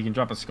he can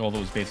drop a skull that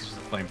was basically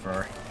just a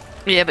flamethrower.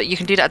 Yeah, but you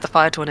can do that at the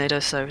fire tornado,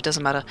 so it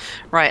doesn't matter.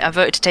 Right, I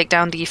voted to take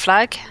down the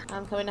flag.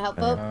 I'm coming to help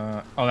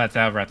out. Oh, that's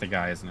over at the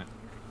guy, isn't it?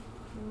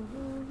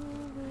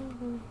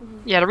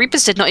 Yeah, the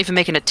Reapers did not even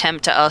make an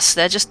attempt at us.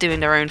 They're just doing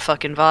their own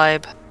fucking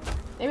vibe.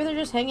 Maybe they're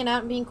just hanging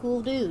out and being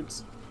cool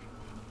dudes.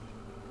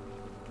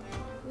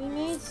 We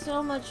made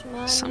so much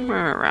money.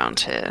 Somewhere around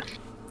here.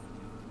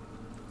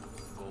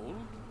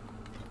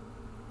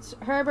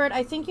 Herbert,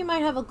 I think you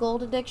might have a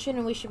gold addiction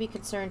and we should be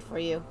concerned for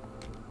you.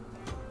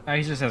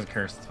 He just has a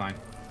curse, it's fine.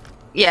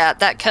 Yeah,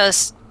 that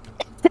curse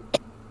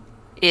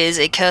is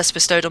a curse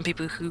bestowed on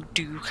people who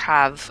do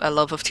have a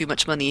love of too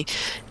much money.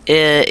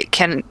 The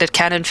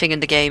canon thing in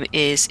the game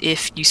is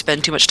if you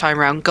spend too much time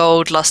around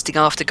gold, lusting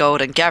after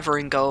gold, and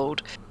gathering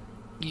gold,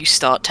 you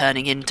start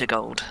turning into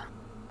gold.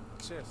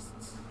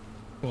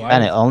 Cool,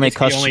 And it only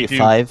basically costs you do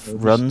 5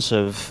 gold. runs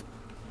of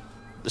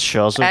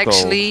shards of gold.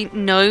 Actually,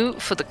 no,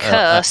 for the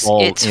curse,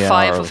 all- it's yeah,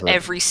 5 all of of it.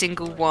 every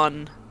single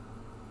one.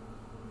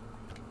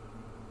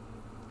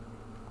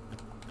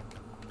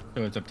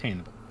 So it's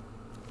obtainable.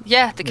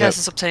 Yeah, the curse Yep.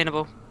 is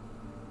obtainable.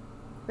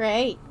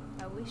 Great.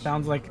 I wish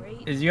Sounds you were like...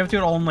 great. Is you have to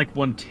do it all in like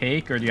one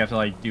take, or do you have to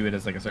like do it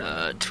as like a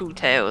certain... 2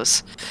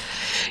 tails.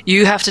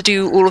 You have to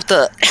do all of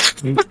the...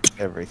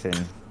 Everything.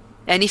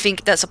 anything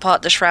that's a part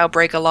of the Shroud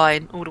Breaker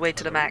line all the way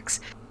to the max.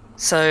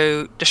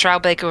 So the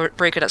Shroud Breaker,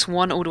 that's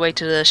 1 all the way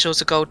to the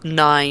Shores of Gold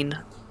 9.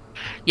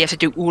 You have to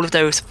do all of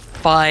those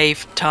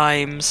 5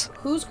 times.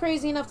 Who's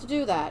crazy enough to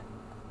do that?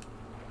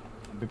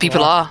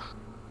 People are.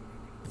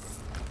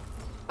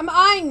 I'm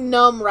eyeing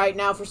numb right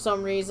now for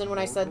some reason when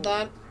I said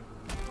that.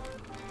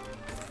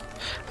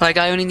 Like,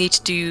 I only need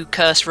to do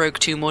Curse Rogue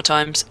 2 more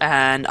times,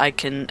 and I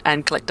can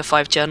collect the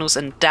 5 journals,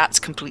 and that's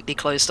completely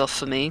closed off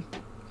for me.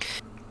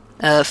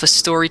 For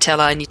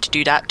Storyteller, I need to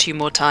do that 2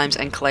 more times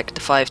and collect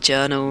the 5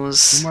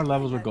 journals. 2 more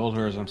levels with Gold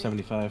Horrors, I'm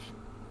 75.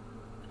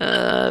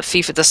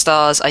 Thief of the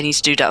Stars, I need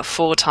to do that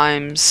 4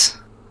 times.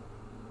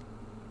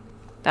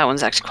 That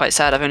one's actually quite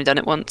sad, I've only done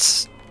it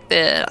once.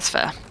 Yeah, that's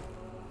fair.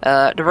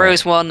 The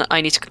Rose one,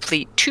 I need to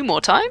complete 2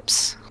 more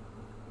times.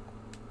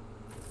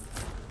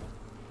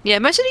 Yeah,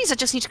 most of these I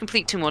just need to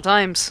complete 2 more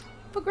times.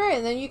 Oh great,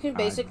 and then you can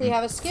basically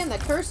have a skin that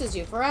curses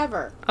you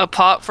forever.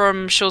 Apart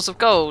from Shores of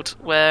Gold,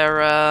 where,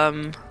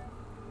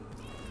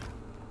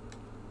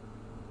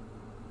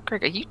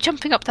 Greg, are you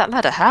jumping up that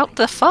ladder? How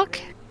the fuck?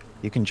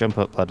 You can jump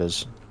up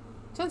ladders.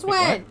 Since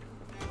when?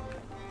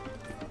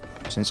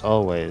 Since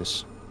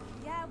always.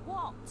 Yeah,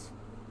 what?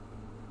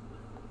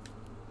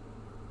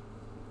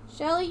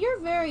 Shelly, you're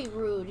very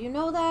rude, you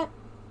know that?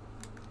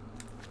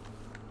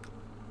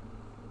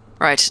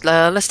 Right,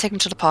 let's take him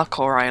to the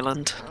parkour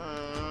island.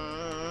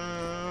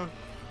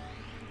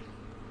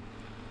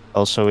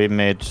 Also, we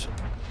made...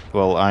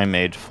 Well, I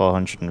made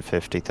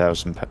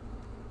 450,000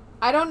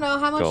 I don't know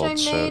how much gold, I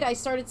so made, I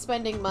started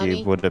spending money.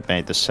 you would have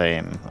made the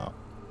same.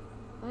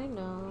 I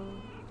know.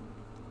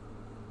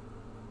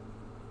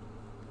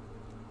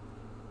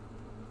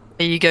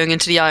 Are you going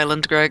into the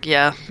island, Greg?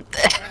 Yeah.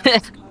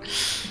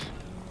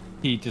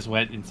 He just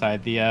went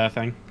inside the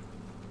thing.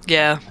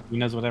 Yeah. He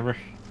knows whatever.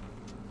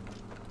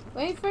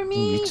 Wait for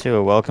me! You two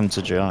are welcome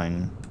to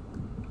join.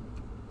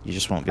 You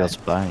just won't be able to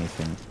buy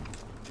anything.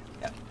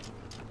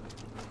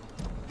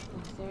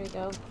 There we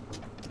go.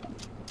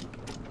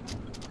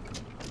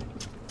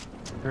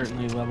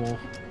 Currently level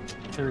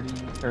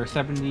 30 or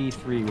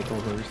 73 with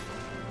Gold Horrors.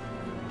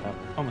 Oh,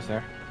 almost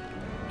there.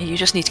 You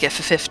just need to get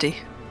for 50.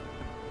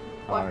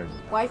 Why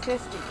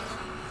 50?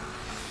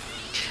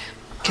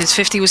 Because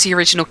 50 was the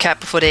original cap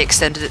before they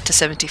extended it to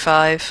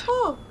 75.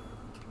 Oh!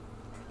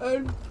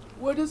 And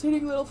what does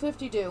hitting little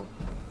 50 do?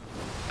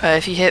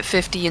 If you hit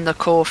 50 in the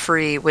core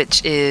 3,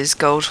 which is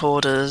Gold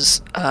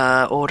Hoarders,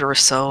 Order of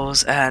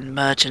Souls, and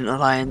Merchant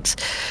Alliance,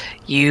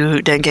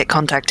 you then get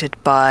contacted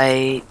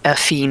by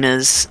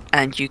Athenas,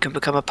 and you can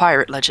become a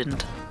pirate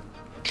legend.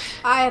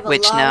 I have a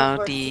Which lot now of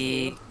work to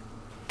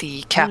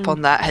the do. cap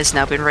on that has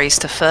now been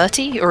raised to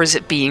 30, or is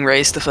it being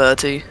raised to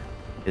 30?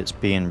 It's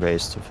being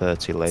raised to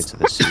 30 later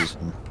this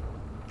season.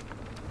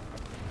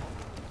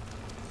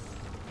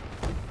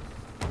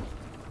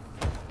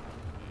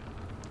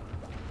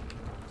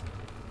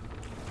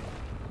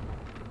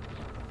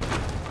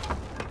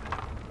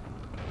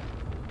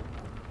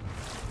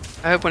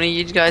 I hope one of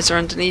you guys are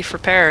underneath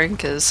repairing,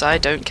 because I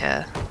don't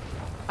care.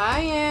 I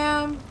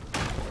am.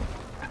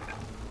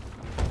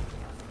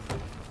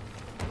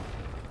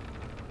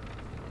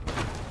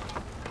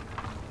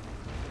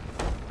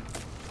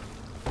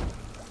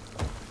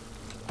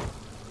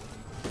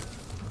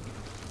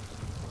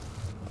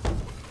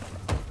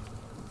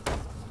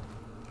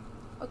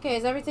 Okay,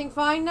 is everything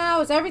fine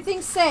now? Is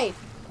everything safe?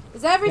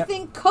 Is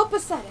everything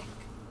copacetic?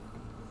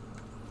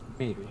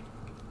 Maybe.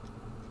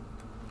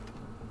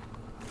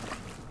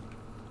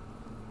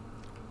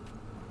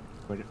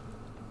 Wait.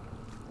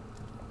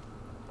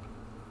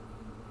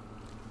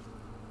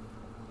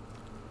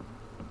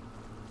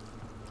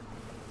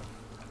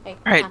 Hey,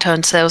 Alright,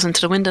 turn sails into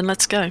the wind and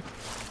let's go.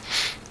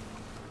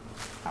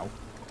 Ow.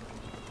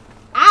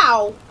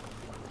 Ow!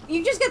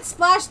 You just get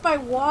splashed by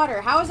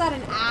water. How is that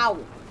an ow?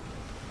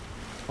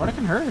 Water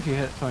can hurt if you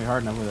hit something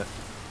hard enough with it.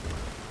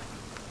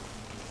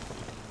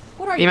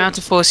 What are The you? amount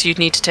of force you'd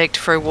need to take to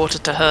throw water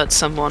to hurt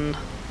someone,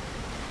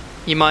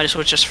 you might as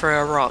well just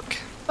throw a rock.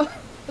 I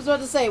was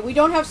about to say, we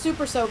don't have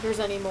super soakers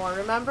anymore,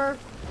 remember?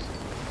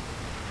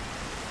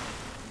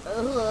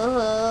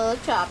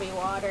 Choppy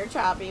water,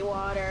 choppy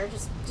water.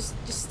 Just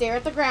stare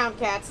at the ground,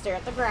 cat. Stare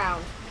at the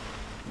ground.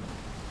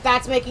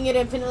 That's making it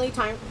infinitely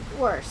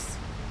worse.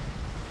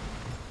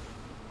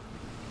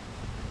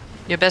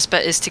 Your best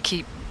bet is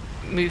to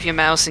move your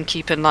mouse and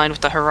keep in line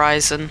with the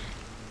horizon.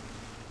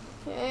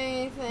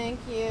 Okay, thank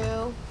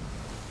you.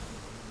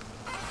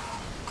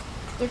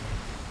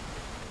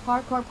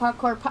 Hardcore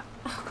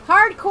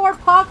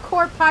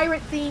parkour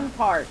pirate theme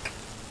park.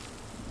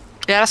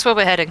 Yeah, that's where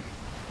we're heading.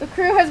 The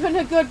crew has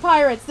been good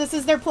pirates. This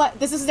is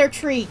their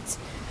treat.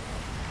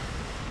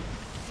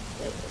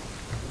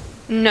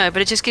 No,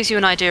 but it just gives you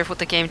an idea of what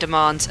the game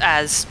demands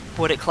as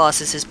what it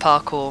classes as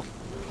parkour.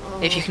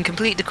 If you can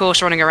complete the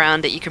course running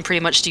around it, you can pretty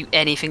much do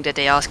anything that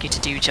they ask you to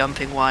do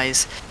jumping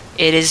wise.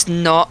 It is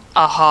not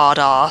a hard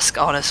ask,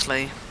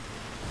 honestly.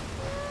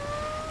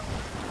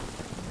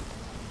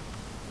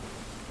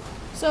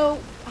 So,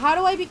 how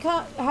do I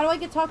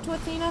get talk to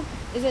Athena?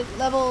 Is it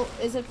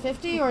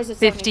 50 or is it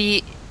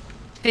 50.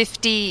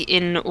 50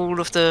 in all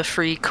of the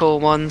 3 core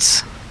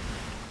ones.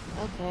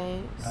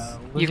 Okay.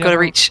 You've got to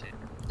reach.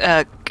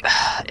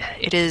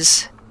 It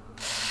is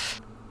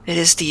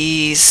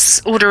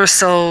these Order of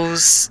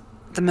Souls,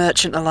 the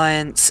Merchant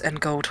Alliance, and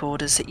Gold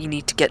Hoarders that you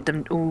need to get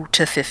them all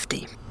to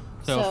 50.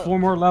 So 4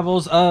 more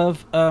levels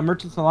of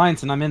Merchants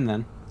Alliance, and I'm in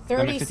then.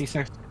 30. I'm at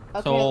 56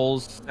 Okay.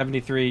 souls,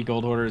 73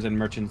 gold hoarders, and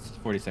merchants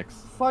 46.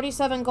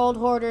 47 gold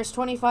hoarders,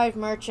 25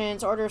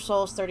 merchants, Order of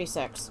Souls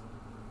 36.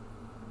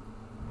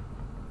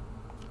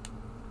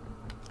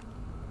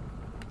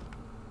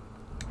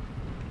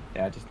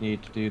 Yeah, I just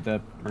need to do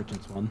the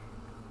merchants one.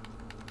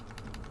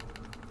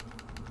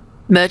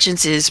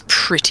 Merchants is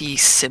pretty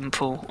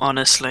simple,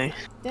 honestly.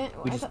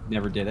 We just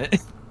never did it.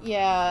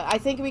 Yeah, I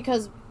think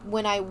because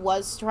when I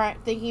was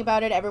thinking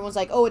about it, everyone's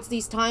like, "Oh, it's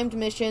these timed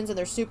missions and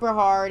they're super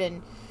hard."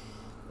 And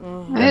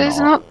It's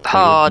not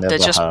hard. They're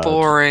just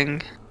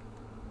boring.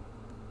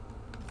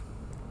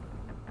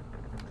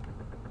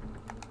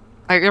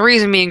 Like, the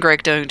reason me and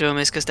Greg don't do them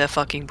is because they're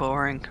fucking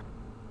boring.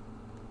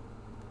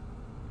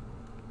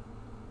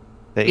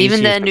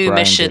 Even their new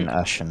mission.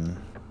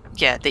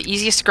 Yeah, the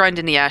easiest to grind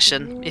in the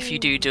Ashen, if you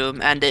do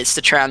them, and it's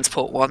the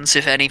transport ones,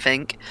 if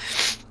anything.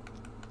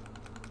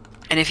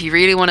 And if you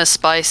really want to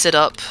spice it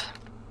up,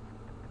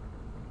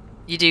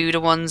 you do the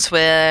ones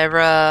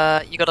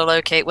where you gotta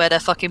locate where their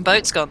fucking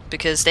boat's gone,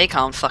 because they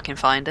can't fucking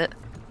find it.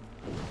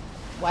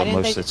 Why But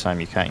most of the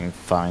time you can't even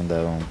find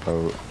their own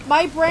boat.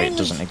 My brain It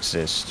doesn't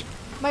exist.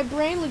 My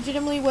brain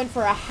legitimately went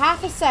for a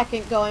half a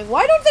second going,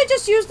 why don't they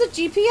just use the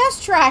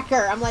GPS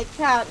tracker? I'm like,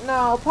 cat,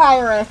 no,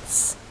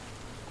 pirates.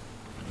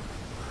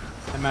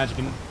 That magic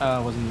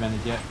wasn't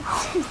invented yet.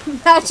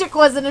 Magic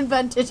wasn't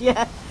invented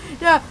yet.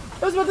 Yeah,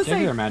 I was about to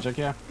say. Yeah, magic,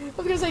 yeah. I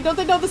was gonna say, don't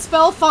they know the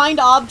spell find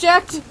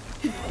object?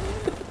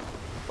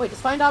 Wait, does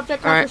find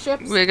object count for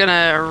ships? We're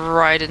gonna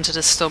ride into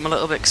the storm a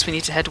little bit because we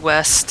need to head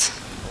west.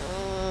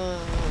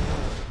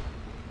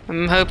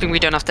 I'm hoping we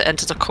don't have to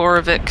enter the core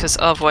of it, because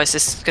otherwise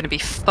this is going to be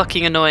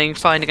fucking annoying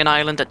finding an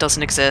island that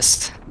doesn't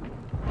exist.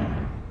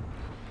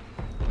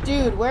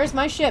 Dude, where's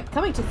my ship?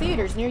 Coming to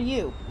theaters near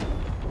you.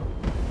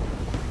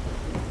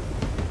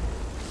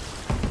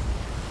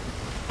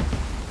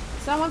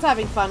 Someone's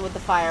having fun with the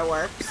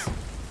fireworks.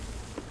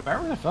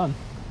 Fireworks are fun.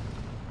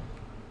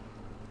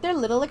 They're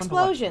little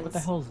explosions. What the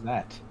hell is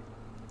that?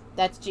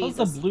 That's Jesus.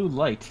 What's the blue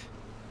light?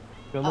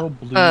 The little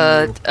blue...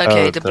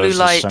 okay, the blue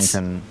lights...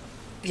 Sunken...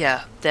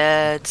 Yeah,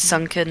 they're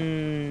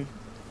sunken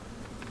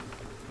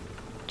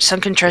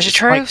treasure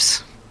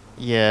troves?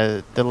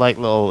 Yeah, they're like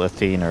little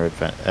Athena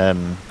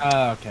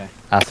okay.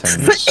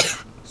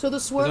 Athens. So the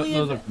swirly...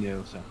 Those are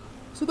new,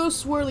 so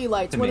those swirly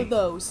lights, what are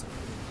those?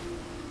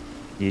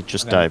 You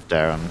just dive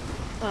down.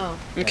 Oh.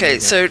 Okay,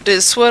 so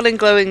the swirling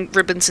glowing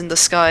ribbons in the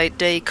sky,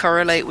 they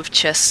correlate with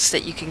chests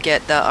that you can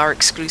get that are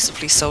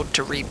exclusively sold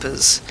to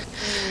Reapers.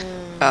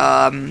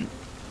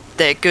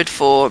 They're good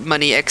for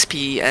money,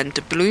 XP, and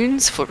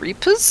doubloons for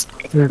Reapers.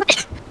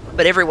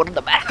 But everyone on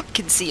the map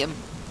can see them.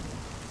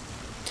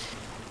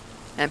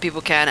 And people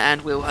can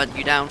and will hunt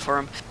you down for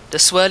them. The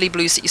swirly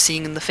blues that you're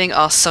seeing in the thing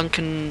are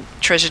sunken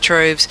treasure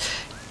troves.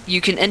 You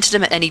can enter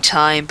them at any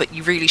time, but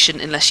you really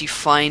shouldn't unless you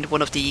find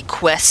one of the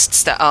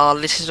quests that are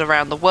littered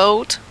around the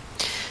world.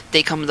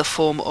 They come in the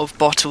form of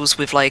bottles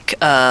with like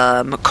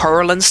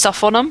coral and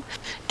stuff on them.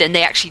 Then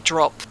they actually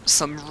drop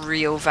some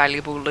real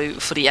valuable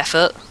loot for the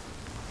effort.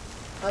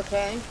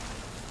 Okay.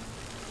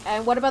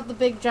 And what about the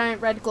big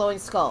giant red glowing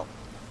skull?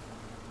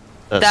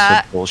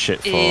 That's the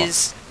bullshit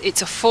fort.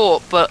 It's a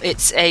fort, but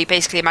it's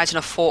basically imagine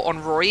a fort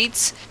on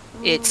roids.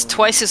 It's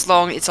twice as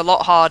long, it's a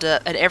lot harder,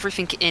 and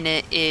everything in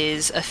it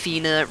is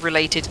Athena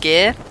related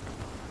gear.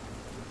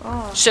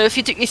 Oh. So if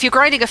you're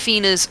grinding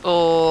Athenas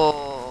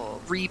or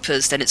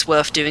Reapers, then it's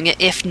worth doing it.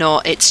 If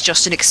not, it's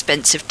just an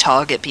expensive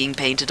target being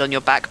painted on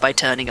your back by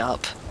turning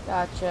up.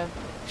 Gotcha.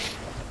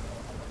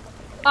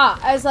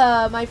 As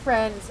my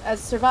friends, as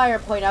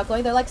Survivor point out,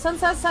 going, they're like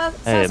Sunset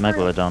Hey,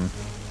 Megalodon.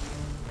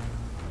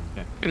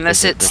 Okay.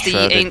 Unless it's the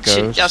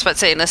ancient... I was about to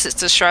say, unless it's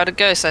the Shrouded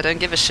Ghost, I don't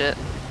give a shit.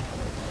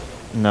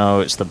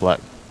 No, it's the black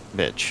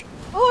bitch.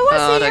 Oh, I want to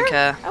see I her. don't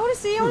care. I want to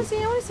see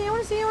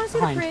the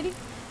Fine. pretty.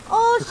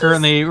 Oh, We're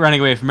currently running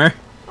away from her.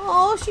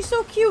 Oh, she's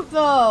so cute,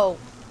 though.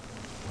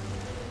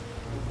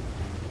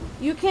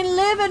 You can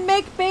live and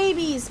make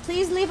babies.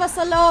 Please leave us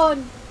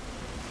alone.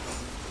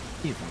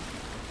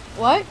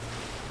 What?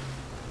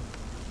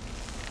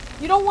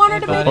 You don't want her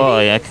to make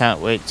Boy, I babies?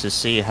 can't wait to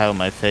see how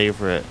my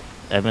favorite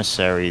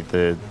emissary,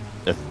 the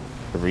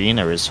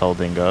arena, is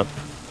holding up.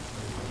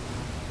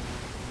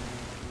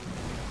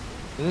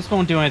 This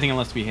won't do anything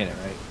unless we hit it,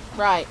 right?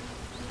 Right.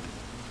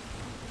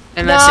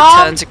 Unless No.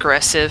 it turns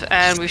aggressive,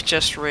 and we've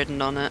just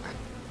ridden on it.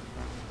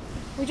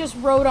 We just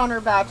rode on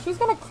her back. She's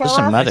gonna kill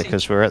Doesn't us. matter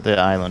because we're at the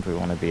island we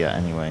want to be at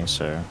anyway,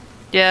 so...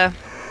 Yeah.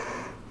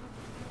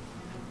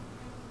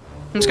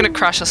 I'm just gonna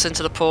crash us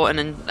into the port and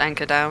then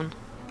anchor down.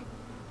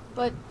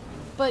 But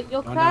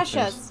you'll no, crash please.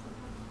 us.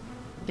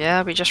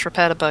 Yeah, we just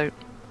repaired a boat.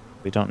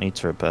 We don't need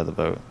to repair the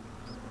boat.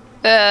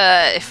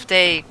 If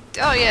they...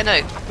 Oh yeah, no.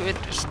 It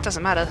just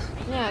doesn't matter.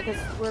 Yeah, because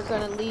we're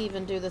gonna leave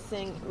and do the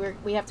thing.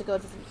 We have to go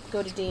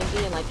to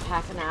D&D in like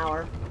half an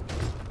hour.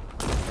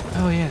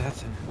 Oh yeah,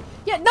 that's it.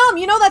 Yeah, Num,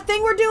 you know that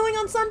thing we're doing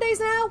on Sundays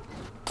now?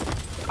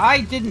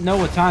 I didn't know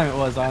what time it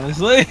was,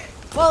 honestly.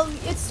 Well,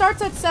 it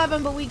starts at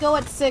 7, but we go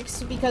at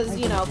 6 because,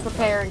 you know,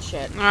 prepare and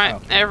shit. Alright,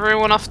 Oh.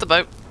 everyone off the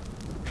boat.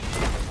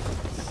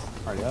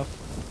 Already up.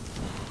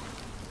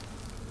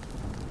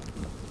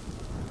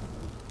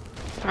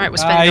 Alright, we'll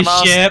spend the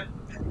last ship.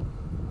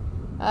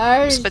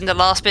 spend the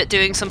last bit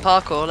doing some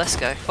parkour. Let's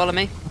go. Follow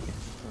me.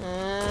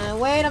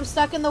 Wait, I'm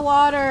stuck in the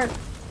water.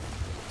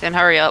 Then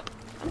hurry up.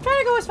 I'm trying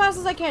to go as fast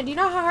as I can. Do you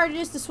know how hard it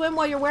is to swim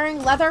while you're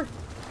wearing leather?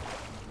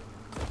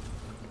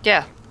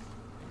 Yeah.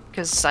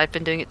 Because I've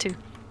been doing it too.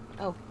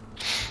 Oh.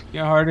 You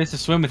know how hard it is to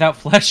swim without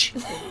flesh?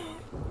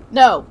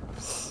 No.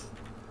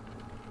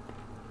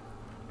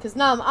 Because,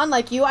 Num,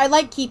 unlike you, I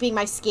like keeping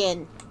my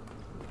skin.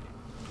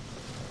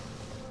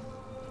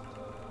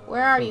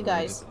 Where are you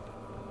guys?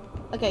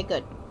 Okay,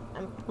 good.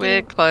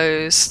 We're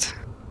closed.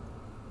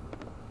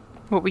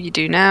 What will you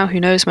do now? Who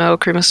knows? My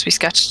old crew must be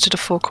scattered to the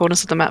four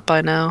corners of the map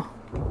by now.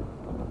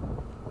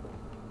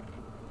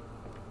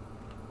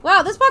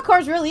 Wow, this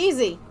parkour is really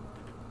easy.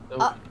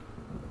 So,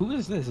 who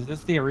is this? Is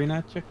this the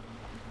arena chick?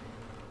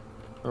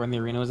 Or when the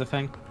arena was a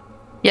thing?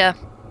 Yeah.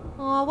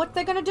 Oh, what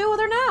they gonna do with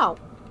her now?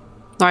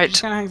 She Right.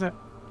 just kind of hangs out.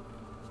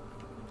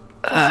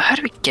 How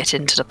do we get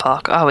into the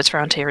park? Oh, it's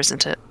around here,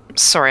 isn't it?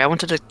 Sorry, I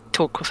wanted to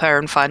talk with her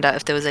and find out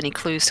if there was any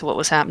clues to what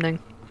was happening.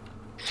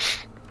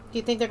 Do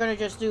you think they're gonna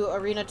just do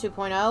Arena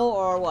 2.0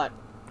 or what?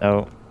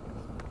 Oh,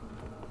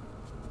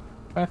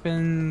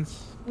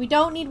 Weapons. We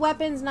don't need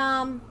weapons,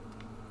 Nom.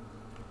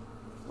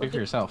 Speak for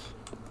yourself.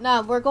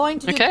 No, we're going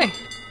to do... Okay.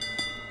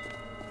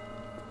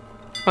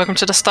 Welcome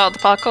to the start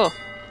of the parkour.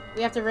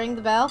 We have to ring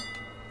the bell?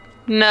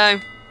 No,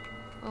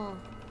 Oh.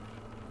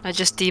 I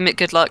just deem it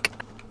good luck.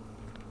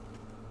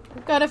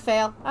 I'm gonna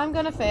fail. I'm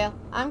gonna fail.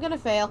 I'm gonna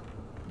fail.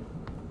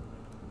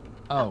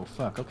 Oh,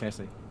 fuck. Okay, I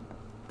see.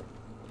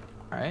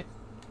 Alright.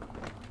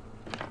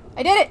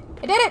 I did it!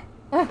 I did it!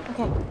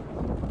 Okay.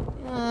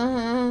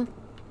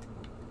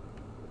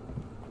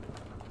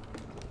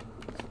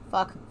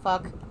 Fuck.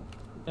 Fuck.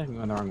 I'm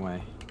going the wrong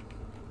way.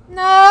 No!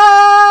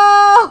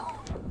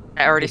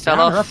 I already fell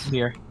Down or off. up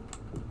here.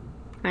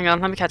 Hang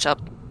on, let me catch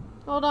up.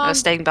 Hold I on. was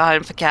staying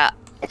behind for Cat.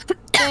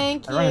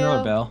 Thank I rang another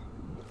you. bell.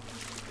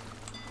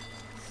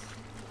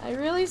 I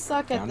really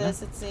suck at Down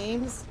this, it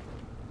seems.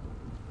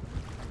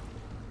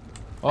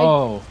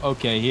 Oh,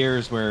 okay,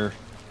 here's where...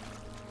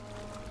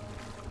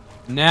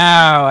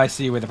 Now I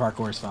see where the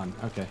parkour is fun.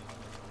 Okay.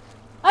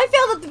 I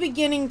failed at the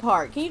beginning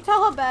part. Can you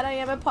tell how bad I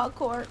am at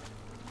parkour?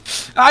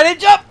 I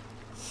didn't jump!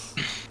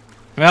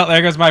 Well,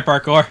 there goes my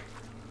parkour.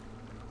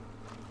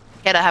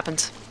 Yeah, that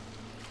happened.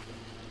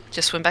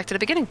 Just swim back to the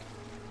beginning.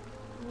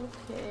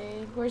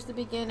 Okay, where's the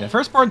beginning? The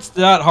first part's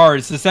not hard.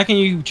 It's the second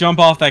you jump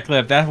off that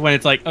cliff. That's when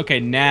it's like, okay,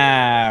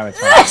 now it's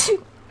hard.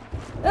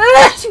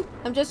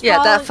 I'm just Yeah,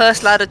 that falling.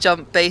 first ladder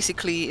jump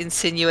basically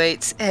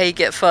insinuates, hey,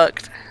 get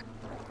fucked.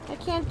 I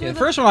can't do Yeah, the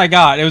first one I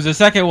got, it was the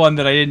second one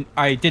that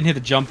I didn't hit the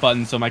jump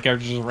button, so my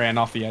character just ran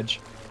off the edge.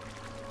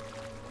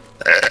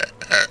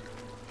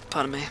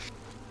 Pardon me.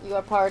 You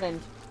are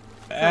pardoned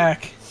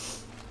Back.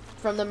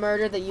 from the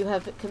murder that you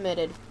have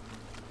committed.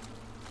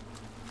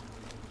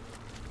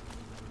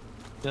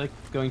 I feel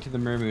like going to the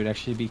mermaid would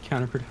actually be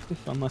counterproductive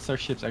unless our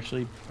ship's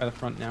actually at the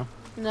front now.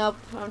 Nope,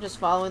 I'm just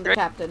following the Right.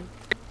 captain.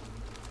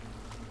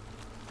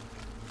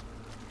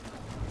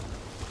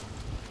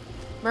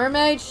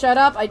 Mermaid, shut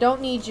up. I don't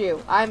need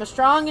you. I am a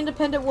strong,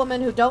 independent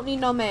woman who don't need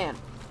no man.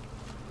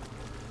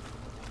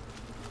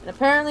 And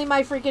apparently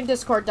my freaking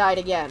Discord died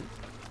again.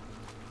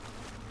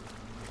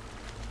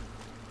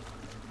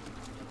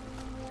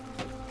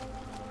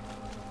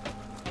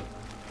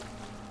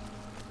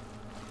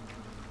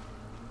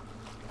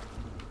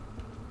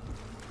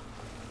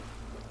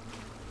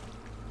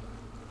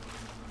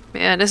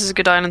 Yeah, this is a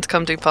good island to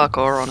come do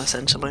parkour on,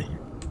 essentially.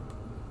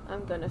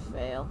 I'm gonna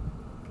fail.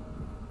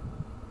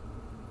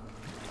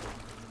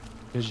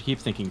 Because you keep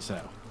thinking so.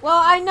 Well,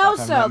 I know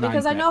Stop so, having that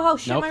because I mindset. know how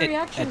shit Nope, my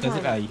reaction it doesn't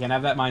time matter. is. You can't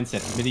have that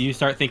mindset. The minute you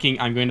start thinking,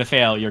 I'm going to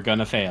fail, you're going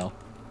to fail.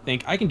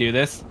 Think, I can do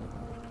this.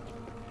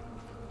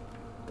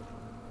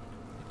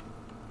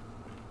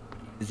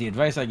 Is the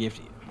advice I give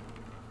to you.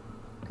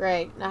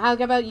 Great. Now how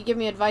about you give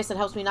me advice that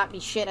helps me not be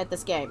shit at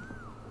this game?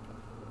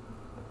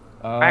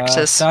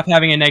 Practice. Stop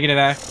having a negative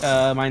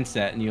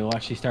mindset, and you'll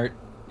actually start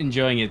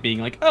enjoying it, being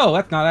like, oh,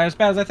 that's not as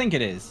bad as I think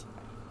it is.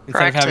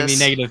 Instead of having the Practice.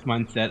 negative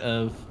mindset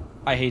of,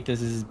 I hate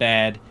this is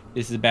bad,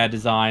 this is a bad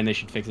design, they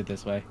should fix it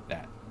this way.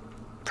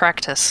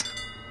 Practice.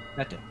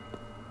 That too.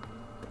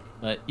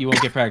 But you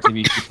won't get practice if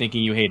you keep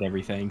thinking you hate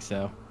everything,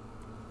 so.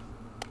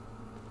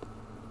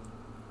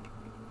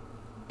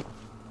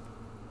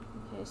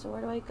 Okay, so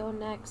where do I go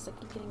next? I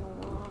keep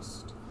getting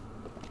lost.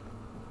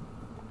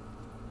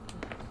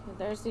 Okay,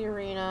 there's the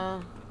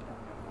arena.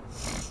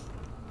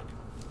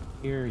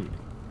 Here you.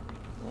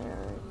 There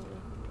are you.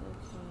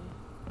 Okay.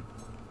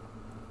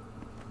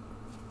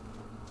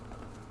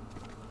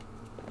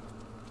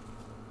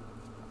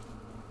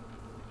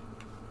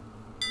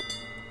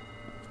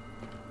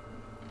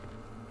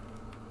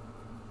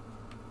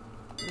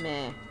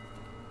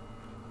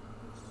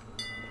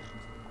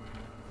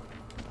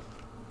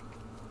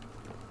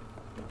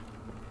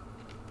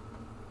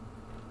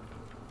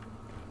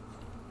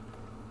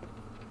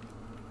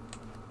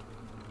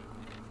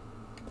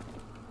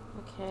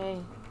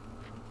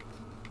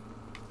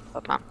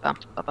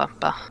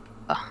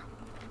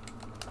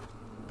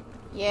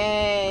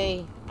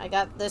 Yay! I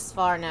got this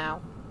far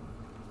now.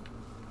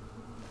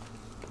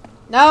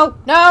 No!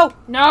 No!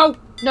 No!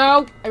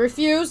 No! I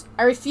refuse!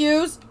 I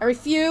refuse! I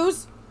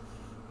refuse!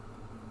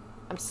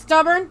 I'm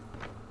stubborn!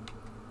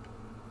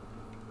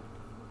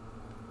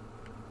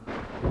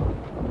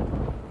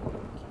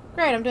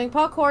 Great, I'm doing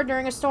parkour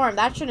during a storm.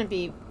 That shouldn't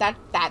be...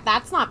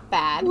 That's not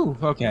bad. Ooh,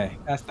 okay.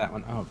 That's that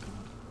one. Oh,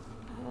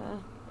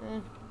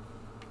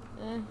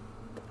 God.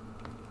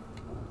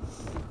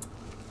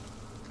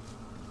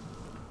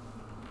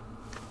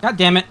 God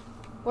damn it.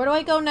 Where do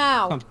I go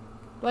now?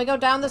 Do I go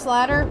down this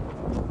ladder?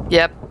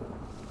 Yep.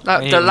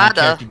 The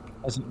ladder.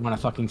 Doesn't want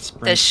to fucking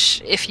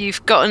sprint. If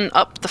you've gotten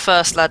up the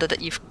first ladder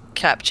that you've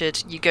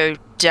captured, you go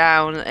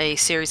down a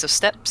series of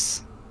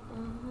steps.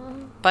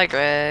 Bye,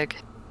 Greg.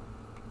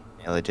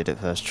 Nearly did it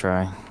first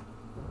try.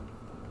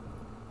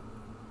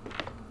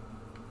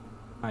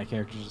 My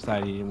character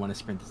decided he didn't want to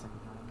sprint the second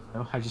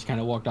time, so I just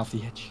kind of walked off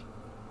the edge.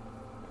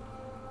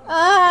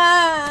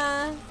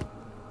 Ah!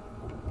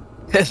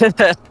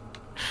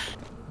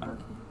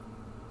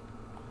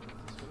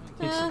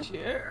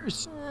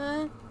 Cheers.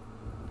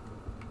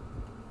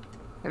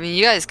 I mean,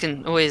 you guys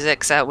can always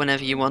X out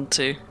whenever you want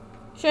to.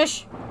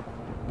 Shush.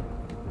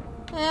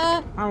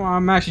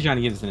 I'm actually trying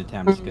to give this an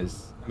attempt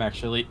because I'm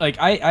actually like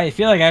I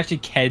feel like I actually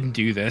can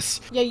do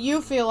this. Yeah,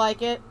 you feel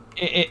like it.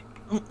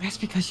 That's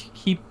because you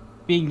keep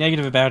being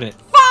negative about it.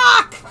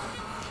 Fuck!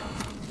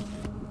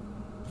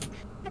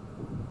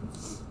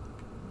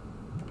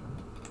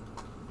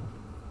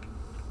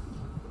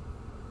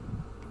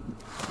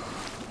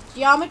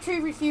 Geometry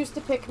refused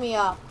to pick me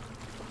up.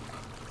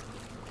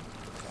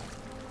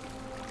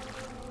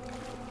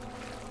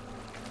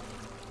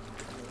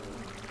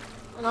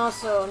 And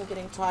also, I'm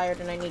getting tired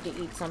and I need to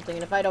eat something.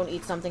 And if I don't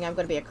eat something, I'm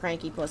going to be a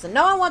cranky puss. And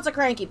no one wants a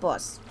cranky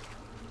puss.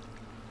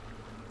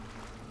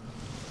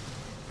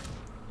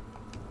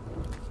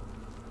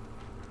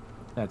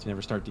 That's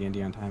never start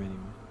D&D on time anyway.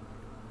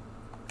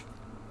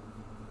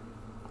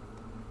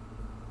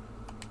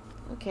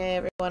 Okay,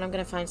 everyone, I'm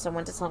going to find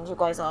someone to send you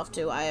guys off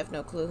to. I have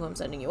no clue who I'm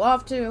sending you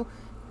off to.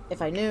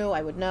 If I knew,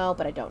 I would know,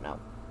 but I don't know.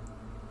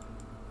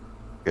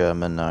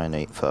 German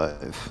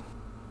 985.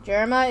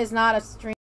 Jerma is not a stream.